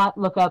 If not,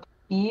 look up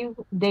Eve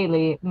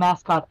Daily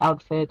mascot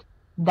outfit.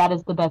 That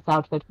is the best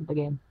outfit in the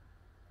game.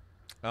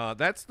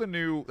 That's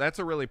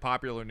a really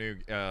popular new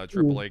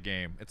AAA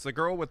game. It's the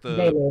girl with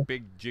the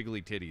big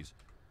jiggly titties.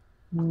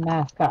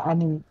 Mascot. I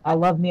mean, I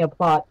love Mia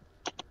Plot.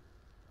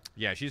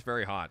 Yeah, she's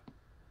very hot.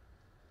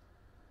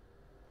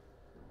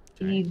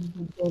 Eve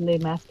Daily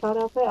mascot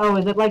outfit? Oh,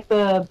 is it like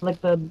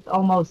the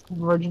almost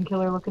Virgin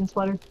Killer looking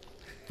sweater?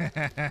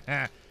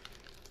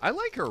 I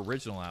like her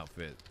original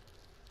outfit.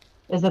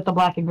 Is it the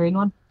black and green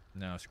one?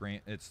 No,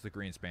 it's the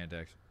green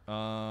spandex.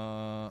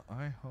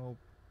 I hope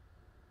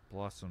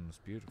blossoms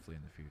beautifully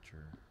in the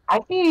future. I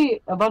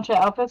see a bunch of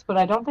outfits, but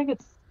I don't think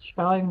it's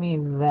showing me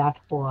that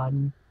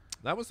one.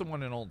 That was the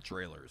one in old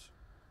trailers.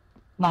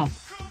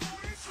 Nice.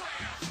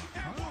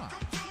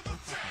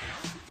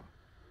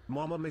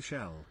 Mama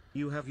Michelle,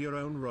 you have your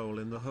own role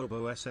in the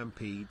Hobo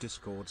SMP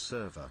Discord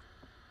server.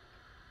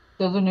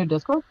 There's a new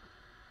Discord?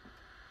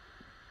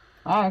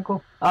 Alright,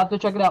 cool. I'll have to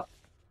check it out.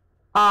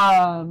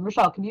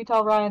 Michelle, can you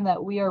tell Ryan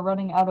that we are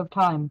running out of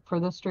time for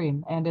this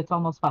stream, and it's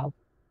almost 5.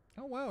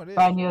 Oh, wow, it is.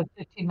 Ryan, you have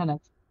 15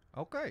 minutes.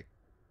 Okay.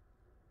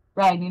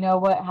 Ryan, you know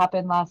what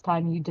happened last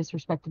time you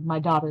disrespected my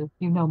daughter.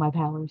 You know my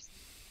powers.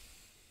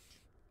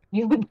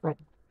 You've been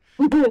threatened.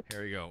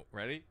 Here we go.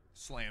 Ready?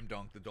 Slam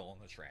dunk the doll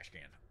in the trash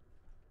can.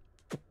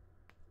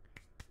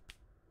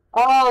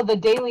 Oh, the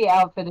daily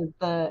outfit is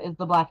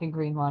the black and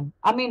green one.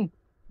 I mean,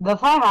 the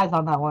fly highs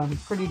on that one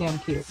is pretty damn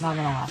cute, not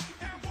gonna lie.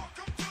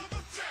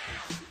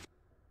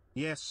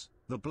 Yes,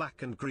 the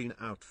black and green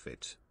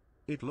outfit.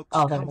 It looks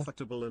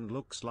comfortable and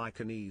looks like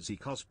an easy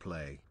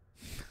cosplay.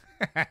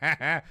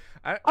 I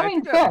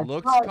mean, think that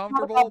looks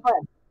comfortable.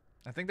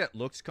 I think that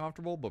looks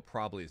comfortable, but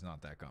probably is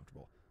not that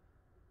comfortable.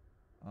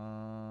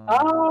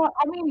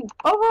 I mean,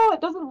 overall,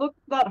 it doesn't look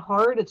that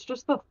hard. It's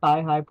just the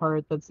thigh-high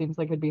part that seems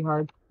like it'd be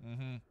hard.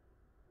 Mm-hmm.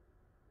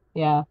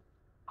 Yeah.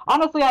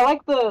 Honestly, I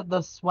like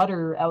the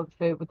sweater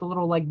outfit with the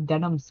little, like,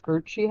 denim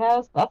skirt she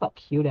has. That's a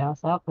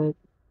cute-ass outfit.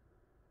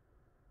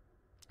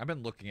 I've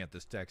been looking at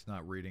this text,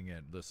 not reading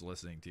it, just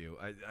listening to you.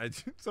 I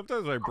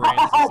sometimes my brain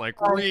is just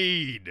like,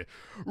 read,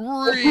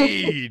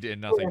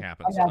 and nothing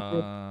happens.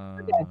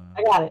 Okay,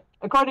 I got it.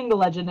 According to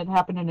legend, it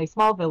happened in a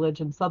small village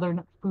in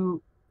southern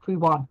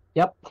Fuiwan.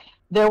 Yep.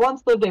 There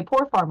once lived a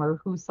poor farmer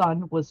whose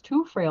son was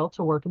too frail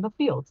to work in the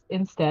fields.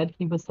 Instead,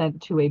 he was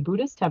sent to a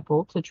Buddhist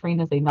temple to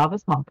train as a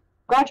novice monk.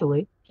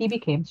 Gradually, he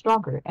became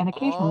stronger and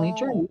occasionally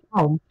journeyed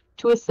home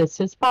to assist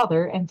his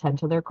father and tend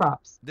to their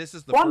crops. This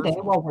is the One first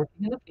day, one. while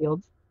working in the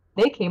fields,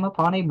 they came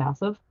upon a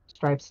massive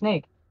striped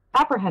snake.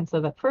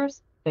 Apprehensive at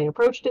first, they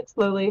approached it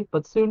slowly,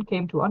 but soon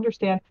came to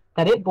understand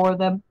that it bore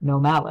them no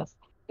malice.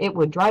 It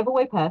would drive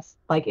away pests,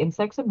 like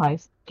insects and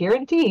mice,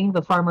 guaranteeing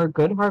the farmer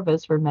good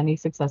harvest for many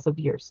successive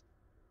years.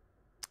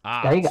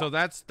 There you go. So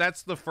that's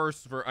the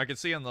first. I can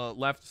see on the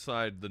left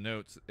side the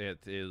notes. It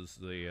is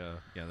the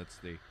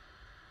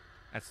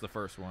that's the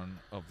first one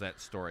of that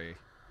story.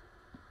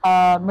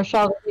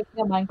 Michelle, they're making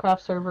a Minecraft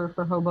server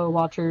for Hobo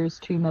watchers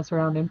to mess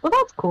around in. Well,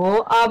 that's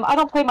cool. I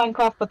don't play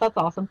Minecraft, but that's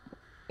awesome.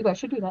 You guys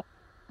should do that.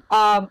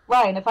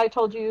 Ryan, if I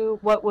told you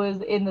what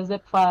was in the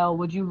zip file,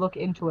 would you look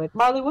into it?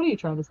 Marley, what are you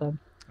trying to send?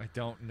 I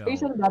don't know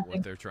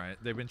what they're trying.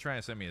 They've been trying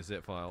to send me a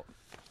zip file.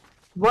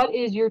 What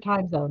is your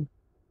time zone?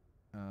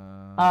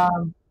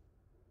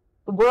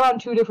 We're on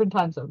 2 different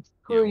time zones.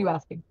 Who are you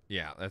asking?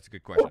 Yeah, that's a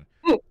good question.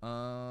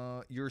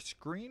 Your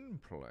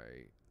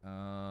screenplay.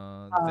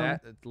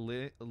 That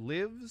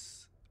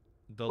lives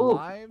the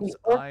lives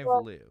I've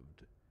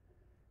lived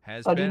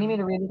has been. Do you need me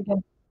to read it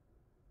again?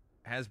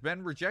 Has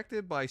been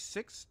rejected by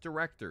 6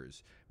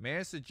 directors. May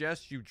I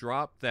suggest you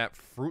drop that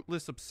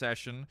fruitless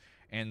obsession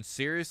and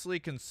seriously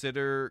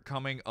consider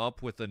coming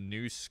up with a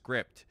new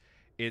script.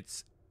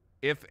 It's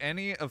if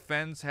any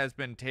offense has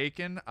been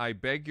taken, I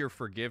beg your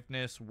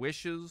forgiveness.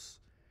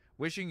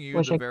 Wishing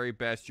you the very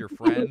best. Your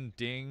friend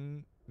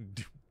Ding.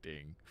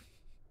 Ding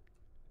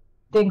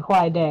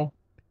Huai Day.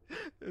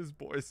 His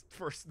boy's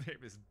first name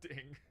is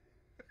Ding.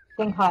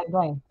 Ding Huai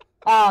Day.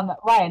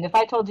 Ryan, if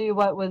I told you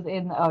what was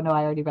in... Oh, no,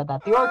 I already read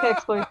that. The Orca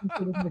Exploration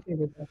Suite is my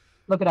favorite thing.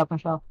 Look it up,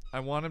 Michelle. I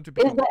want him to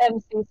be... Is the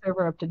MC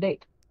server up to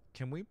date?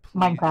 Can we please...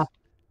 Minecraft.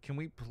 Can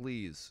we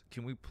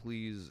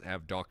please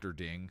have Dr.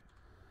 Ding?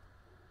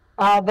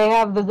 They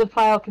have the zip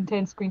file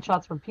contains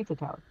screenshots from Pizza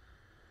Tower.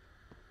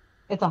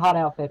 It's a hot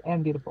outfit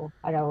and beautiful.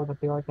 I gotta look at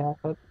the Orca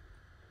outfit.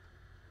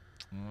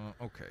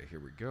 Okay, here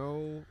we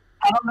go.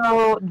 I don't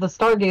know. The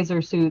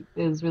Stargazer suit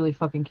is really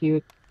fucking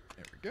cute.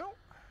 There we go.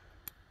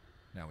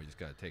 Now we just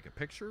gotta take a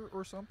picture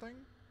or something.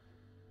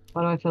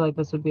 Why do I feel like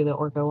this would be the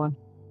Orca one?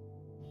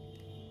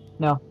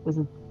 No, this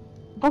is...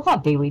 That's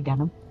not daily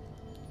denim.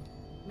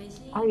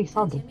 I already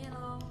saw this.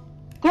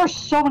 There are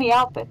so many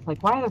outfits.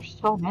 Like, why are there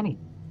so many?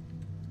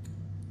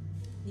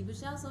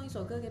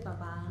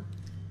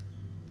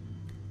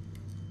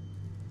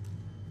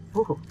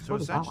 Ooh, so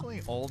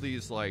essentially all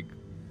these like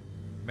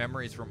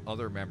memories from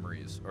other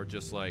memories are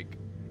just like,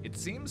 it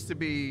seems to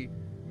be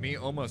me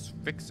almost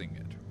fixing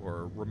it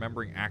or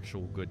remembering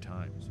actual good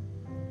times.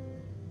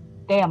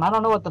 Damn, I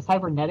don't know what the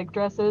cybernetic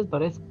dress is,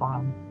 but it's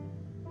fun.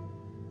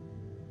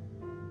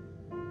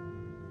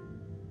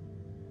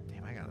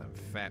 Damn, I got them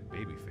fat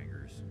baby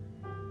fingers.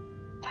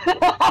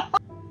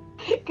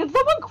 Can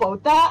someone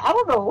quote that? I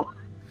don't know.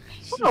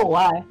 I don't know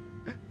why.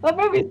 That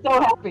made me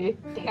so happy.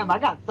 Damn, I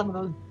got some of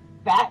those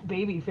fat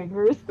baby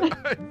fingers.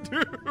 I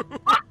do.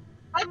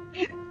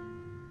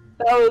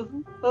 That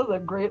was a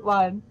great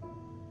line.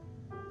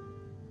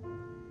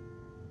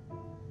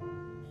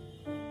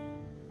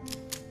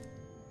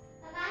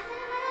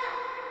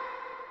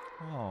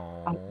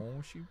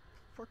 Oh, she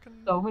fucking...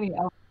 So many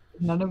outfits.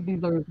 None of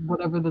these are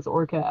whatever this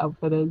Orca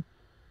outfit is.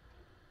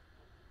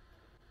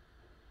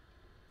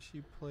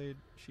 She played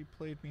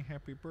me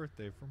happy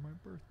birthday for my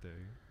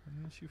birthday. And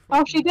then she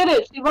fucking... Oh, she did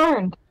it! She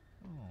learned!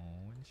 Oh,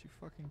 and she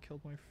fucking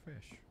killed my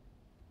fish.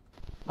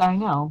 I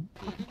know.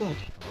 Fucking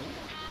bitch.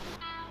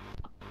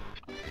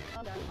 Oh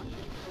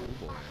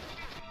boy.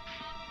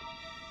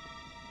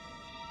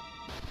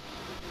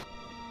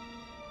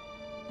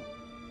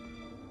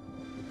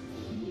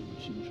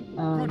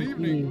 Good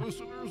evening,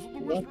 listeners of the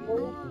Western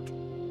Guard.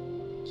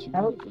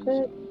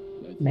 Outfit?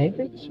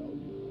 Maybe?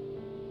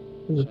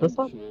 Is it this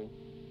one?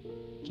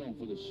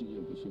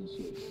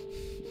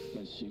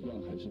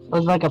 Oh,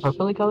 it's like a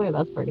purpley color?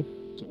 That's pretty.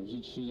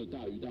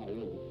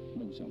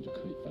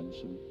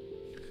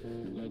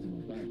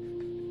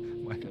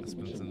 My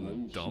husband's in the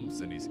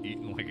dumps and he's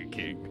eating like a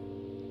king.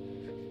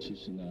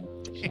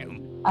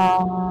 Damn.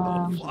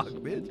 Oh, fuck,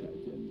 bitch.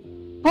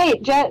 Hey,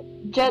 Jet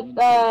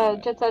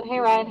said, hey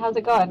Ryan, how's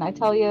it going? I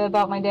tell you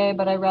about my day,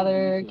 but I'd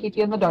rather keep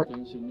you in the dark.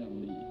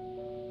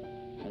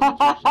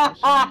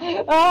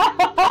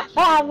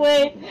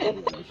 Wait.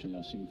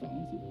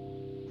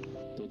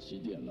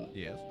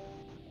 Yes.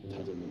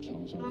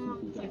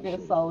 Took me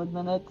a solid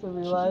minute to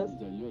realize.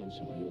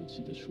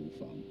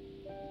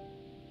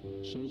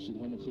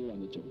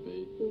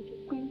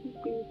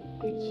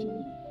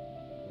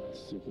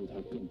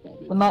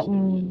 The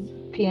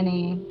mutton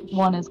peony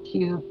one is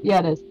cute. Yeah,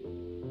 it is.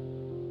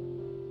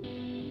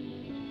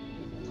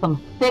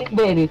 Some thick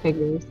baby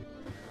figures.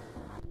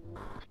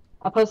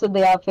 I posted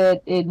the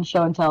outfit in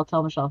show and tell.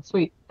 Tell Michelle.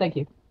 Sweet. Thank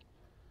you.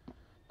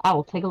 I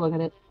will take a look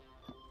at it.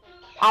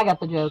 I got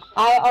the joke.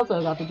 I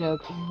also got the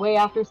joke way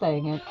after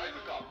saying it.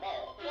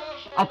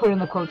 I put it in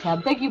the quote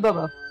tab. Thank you,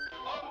 Bobo.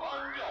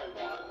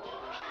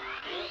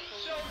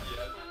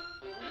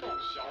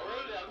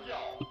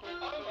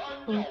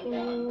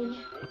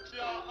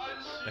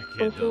 That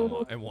kid doesn't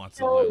want, it wants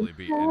to literally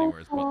be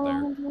anywhere but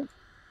there.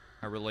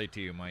 I relate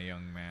to you, my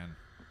young man.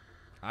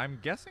 I'm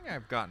guessing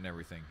I've gotten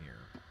everything here.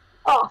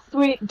 Oh,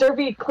 sweet.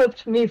 Derby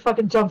clipped me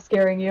fucking jump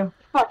scaring you.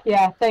 Fuck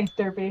yeah. Thanks,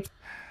 Derby.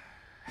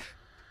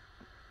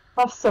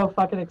 I'm so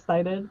fucking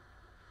excited.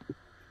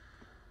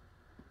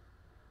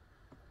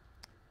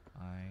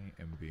 I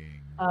am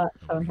being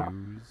phone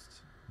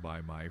abused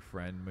by my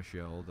friend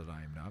Michelle that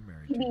I am not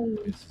married to.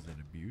 This is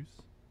an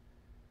abuse.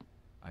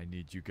 I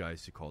need you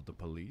guys to call the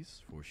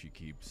police, for she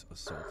keeps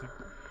assaulting.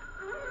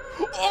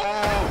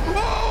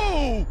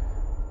 Oh!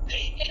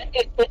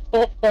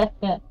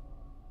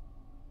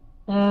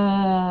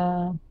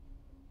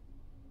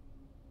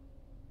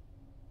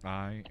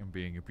 I am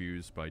being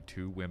abused by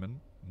two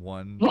women.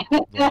 One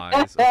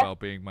lies about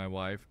being my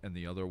wife, and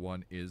the other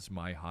one is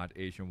my hot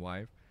Asian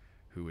wife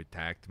who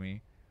attacked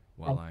me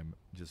while I'm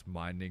just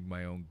minding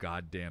my own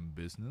goddamn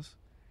business.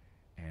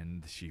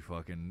 And she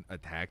fucking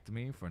attacked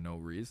me for no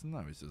reason.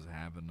 I was just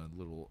having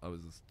I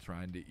was just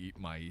trying to eat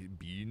my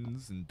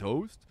beans and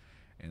toast.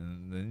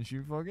 And then she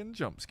fucking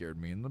jump scared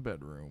me in the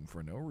bedroom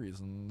for no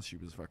reason. She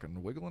was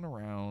fucking wiggling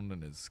around,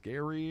 and it's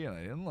scary, and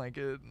I didn't like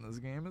it. And this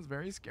game is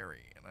very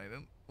scary, and I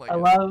didn't like it.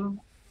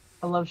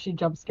 I love she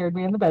jump scared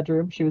me in the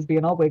bedroom. She was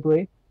being all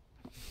wiggly.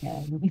 She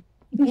fucking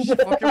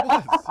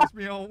was. She's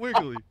being all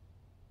wiggly.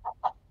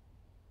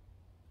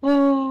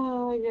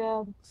 Oh,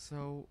 yeah.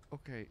 So,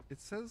 okay, it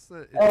says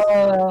that it's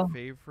your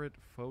favorite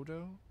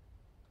photo.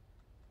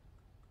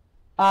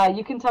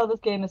 You can tell this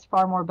game is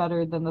far more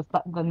better than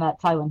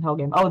that Silent Hill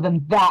game. Oh,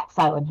 than that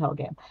Silent Hill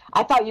game.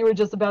 I thought you were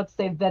just about to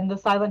say than the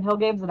Silent Hill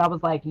games, and I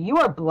was like, you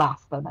are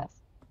blasphemous.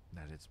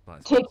 That is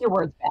blasphemous. Take your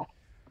words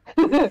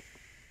back.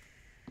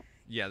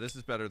 Yeah, this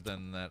is better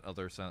than that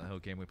other Silent Hill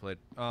game we played.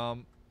 Oh,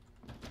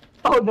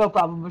 no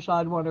problem, Michelle.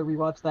 I'd want to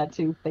rewatch that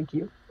too. Thank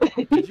you. Were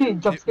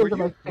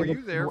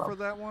you there for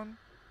that one?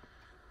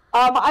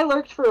 I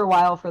lurked for a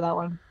while for that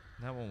one.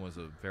 That one was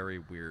a very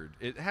weird.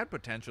 It had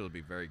potential to be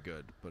very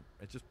good, but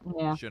it just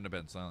shouldn't have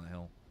been Silent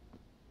Hill.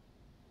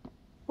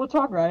 What's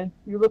wrong, Ryan?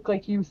 You look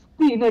like you've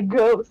seen a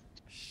ghost.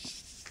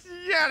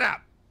 Shut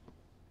up!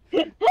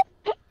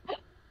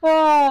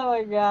 Oh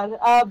my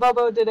god.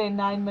 Bobo did a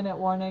 9-minute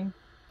warning.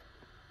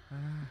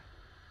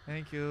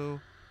 Thank you.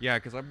 Yeah,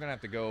 because I'm gonna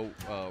have to go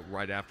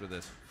right after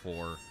this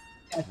for.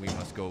 We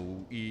must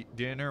go eat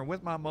dinner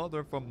with my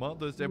mother for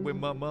Mother's Day. With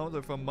my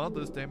mother for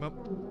Mother's Day.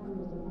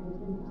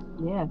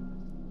 Yeah.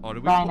 Oh,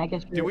 Ryan,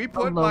 did we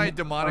put my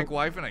demonic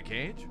wife in a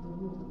cage?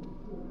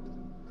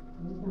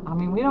 I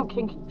mean, we don't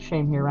kink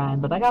shame here,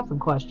 Ryan, but I got some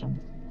questions.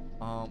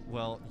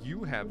 Well,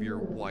 you have your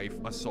wife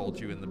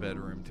assault you in the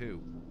bedroom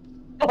too.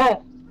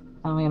 I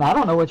mean, I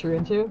don't know what you're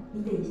into.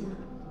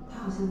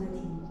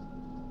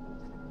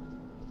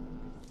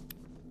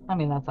 I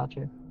mean, that's not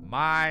true.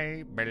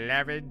 My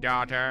beloved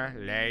daughter,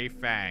 Lei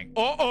Fang.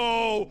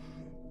 Uh-oh!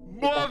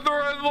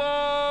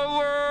 Mother-in-law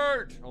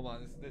alert! Hold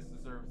on, this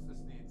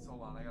needs,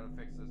 hold on, I gotta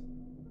fix this.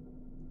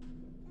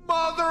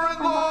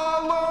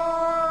 Mother-in-law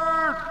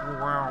alert!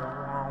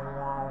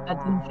 That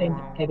didn't change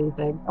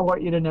anything. I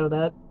want you to know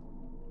that.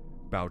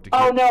 About to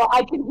Oh no,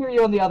 I can hear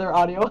you on the other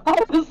audio.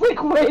 I was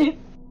like, wait.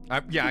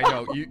 Yeah, I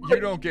know. You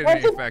don't get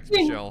any effects,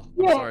 Michelle.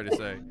 I'm sorry to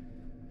say.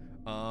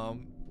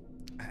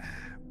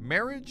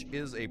 Marriage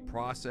is a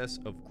process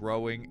of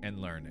growing and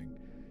learning.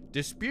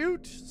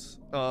 Disputes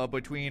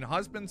between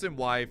husbands and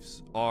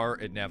wives are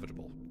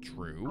inevitable.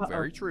 True,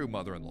 very true,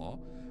 mother-in-law.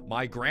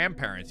 My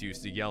grandparents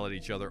used to yell at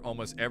each other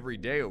almost every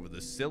day over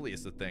the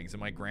silliest of things, and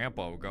my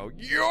grandpa would go,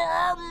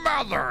 "Your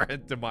mother!"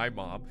 to my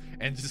mom,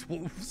 and just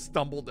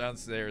stumble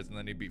downstairs, and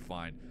then he'd be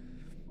fine.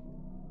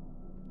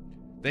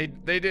 They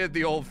did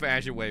the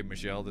old-fashioned way,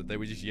 Michelle, that they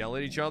would just yell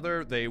at each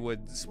other. They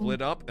would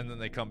split up, and then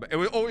they come back. It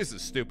was always the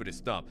stupidest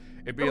stuff.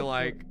 It'd be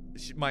like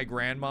my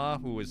grandma,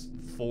 who was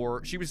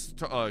 4. She was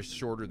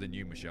shorter than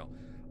you, Michelle.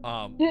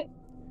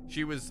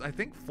 She was, I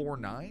think,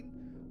 4'9".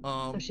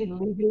 So she's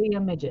legally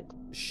a midget.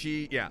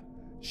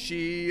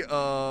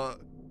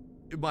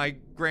 My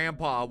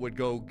grandpa would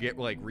go get,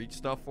 reach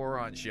stuff for her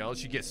on shelves.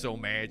 She'd get so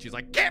mad. She's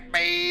like, "Get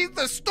me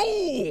the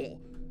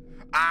stool!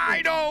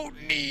 I don't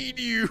need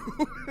you!"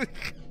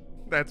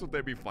 That's what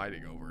they'd be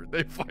fighting over.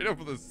 They'd fight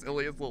over the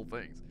silliest little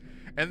things.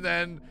 And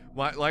then,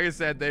 like I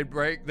said, they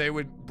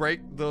would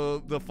break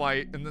the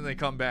fight, and then they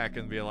come back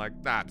and be like,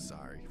 "I'm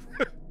sorry."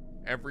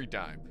 Every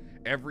time.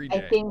 Every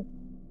day. I think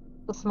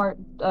the smart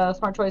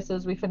choice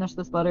is we finish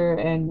this letter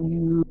and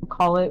you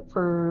call it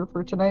for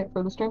tonight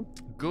for the stream.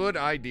 Good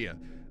idea.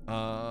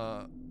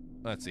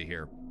 Let's see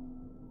here.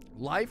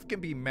 Life can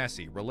be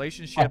messy.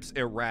 Relationships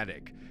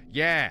erratic.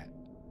 Yeah.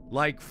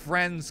 Like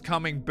friends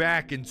coming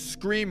back and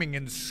screaming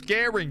and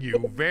scaring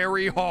you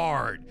very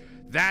hard.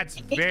 That's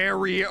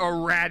very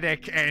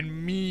erratic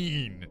and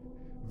mean.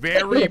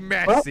 Very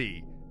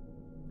messy.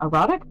 What?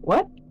 Erotic?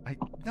 What? I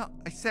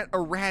said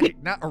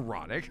erratic, not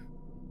erotic.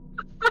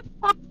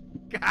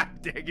 God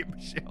dang it,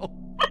 Michelle.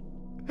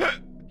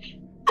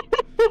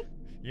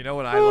 You know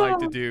what I like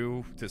to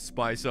do to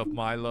spice up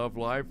my love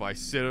life? I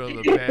sit on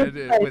the bed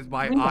with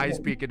my eyes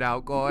peeking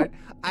out going,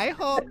 I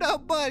hope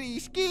nobody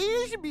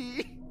scares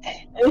me.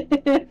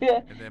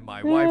 And then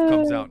my wife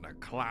comes out in a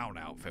clown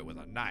outfit with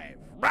a knife.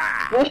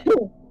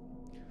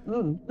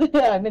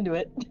 I'm into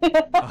it.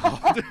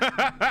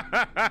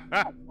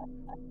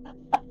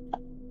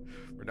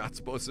 We're not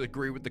supposed to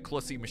agree with the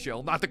Clussy,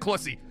 Michelle. Not the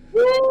Clussy.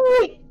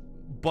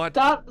 But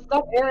stop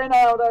airing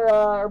out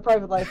our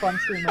private life on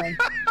stream, man.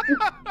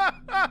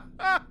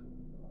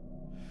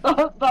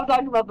 Stop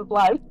talking about this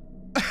live.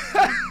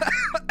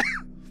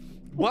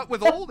 But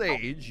with old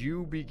age,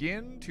 you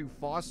begin to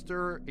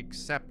foster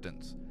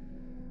acceptance.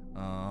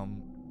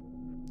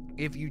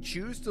 If you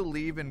choose to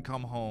leave and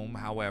come home,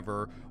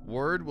 however,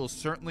 word will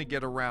certainly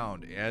get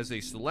around. As a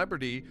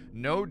celebrity,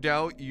 no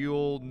doubt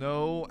you'll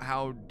know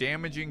how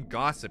damaging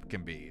gossip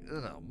can be.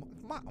 Ugh,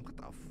 what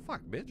the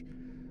fuck, bitch?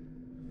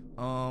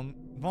 Oh,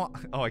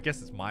 I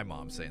guess it's my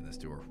mom saying this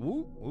to her.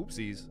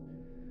 Oopsies.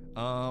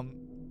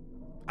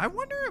 I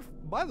wonder if,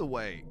 by the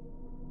way,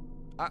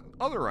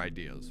 other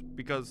ideas,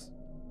 because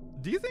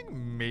do you think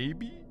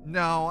maybe?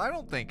 No, I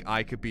don't think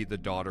I could be the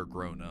daughter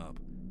grown up.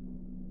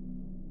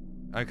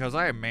 Because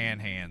I have man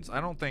hands.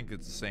 I don't think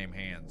it's the same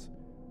hands.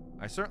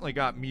 I certainly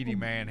got meaty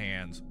man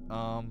hands.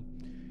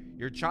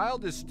 Your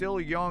child is still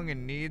young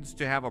and needs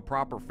to have a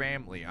proper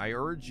family. I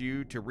urge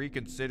you to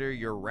reconsider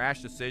your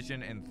rash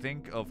decision and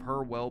think of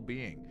her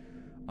well-being.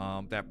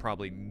 That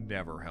probably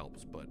never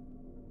helps, but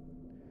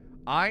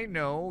I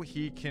know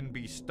he can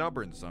be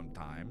stubborn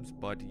sometimes,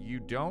 but you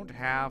don't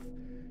have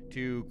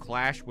to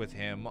clash with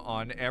him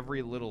on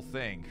every little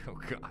thing. Oh,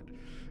 God.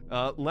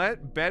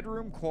 Let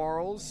bedroom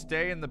quarrels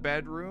stay in the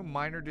bedroom.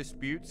 Minor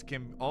disputes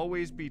can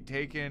always be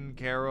taken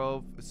care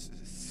of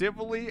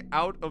civilly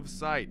out of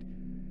sight.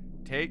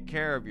 Take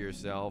care of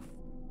yourself.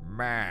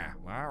 Meh.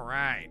 All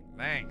right.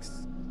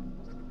 Thanks.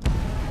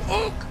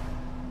 Oh!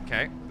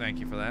 Okay. Thank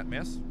you for that,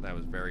 miss. That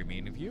was very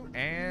mean of you.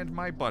 And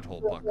my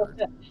butthole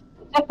puckered.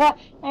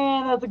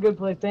 And that's a good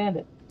place to end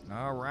it.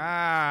 All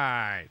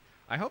right.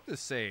 I hope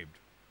this saved.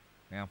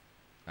 Yeah.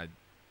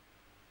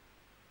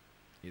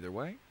 Either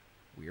way,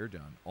 we are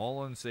done.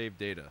 All unsaved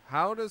data.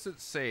 How does it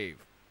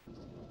save?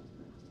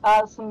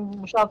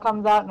 Michelle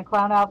comes out in a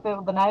clown outfit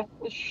with a knife.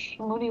 Shh,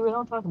 Mooney, we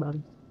don't talk about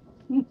it.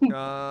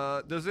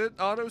 Does it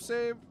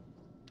autosave?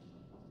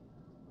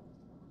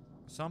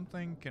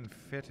 Something can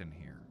fit in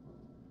here.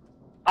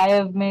 I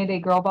have made a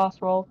girl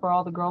boss roll for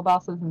all the girl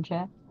bosses in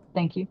chat.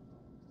 Thank you.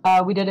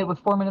 We did it with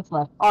 4 minutes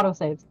left.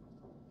 Autosaves.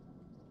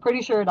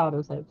 Pretty sure it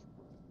autosaves.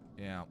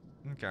 Yeah.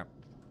 Okay.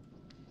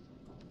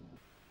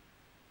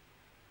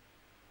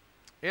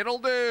 It'll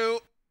do.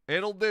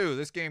 It'll do.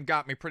 This game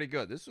got me pretty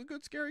good. This is a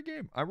good, scary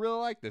game. I really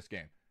like this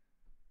game.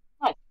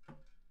 Nice.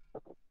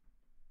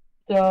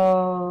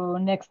 So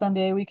next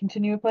Sunday we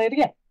continue to play it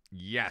again.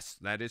 Yes,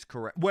 that is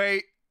correct.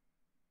 Wait.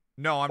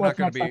 No, I'm not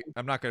going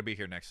to be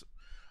here next.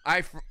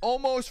 I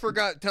almost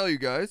forgot to tell you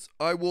guys.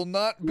 I will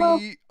not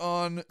be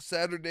on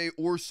Saturday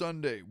or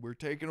Sunday. We're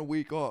taking a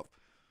week off.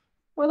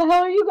 Where the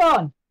hell are you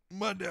going?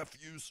 My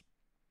nephews.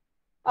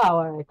 Oh,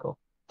 all right, cool.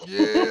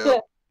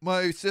 Yeah.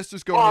 My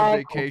sister's going on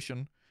vacation.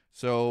 Cool.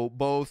 So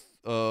both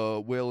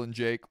Will and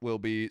Jake will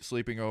be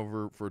sleeping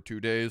over for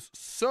 2 days.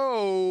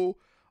 So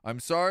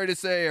I'm sorry to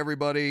say,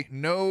 everybody,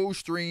 no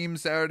stream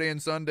Saturday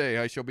and Sunday.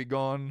 I shall be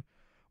gone.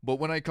 But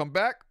when I come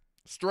back,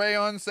 Stray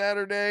on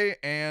Saturday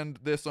and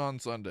this on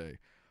Sunday.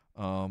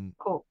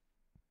 Cool.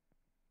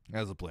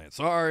 As a plan.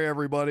 Sorry,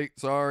 everybody.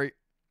 Sorry.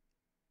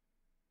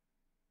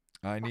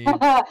 I need...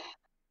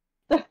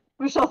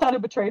 Michelle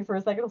sounded betrayed for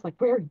a second. I was like,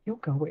 where are you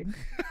going?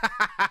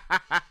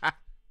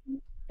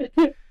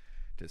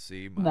 To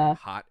see my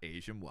hot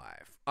Asian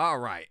wife. All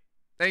right.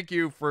 Thank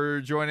you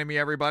for joining me,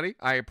 everybody.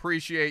 I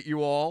appreciate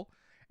you all.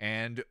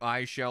 And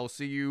I shall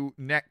see you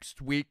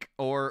next week.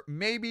 Or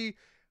maybe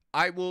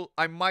I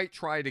might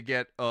try to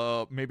get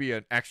maybe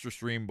an extra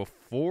stream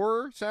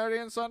before Saturday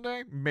and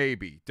Sunday.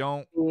 Maybe.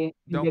 Don't be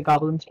a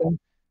goblin stream.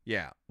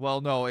 Yeah. Well,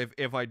 no,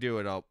 if I do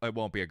it, it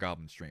won't be a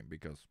goblin stream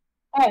because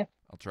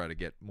I'll try to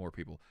get more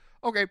people.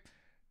 Okay.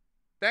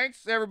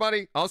 Thanks,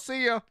 everybody. I'll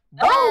see you.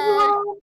 Bye.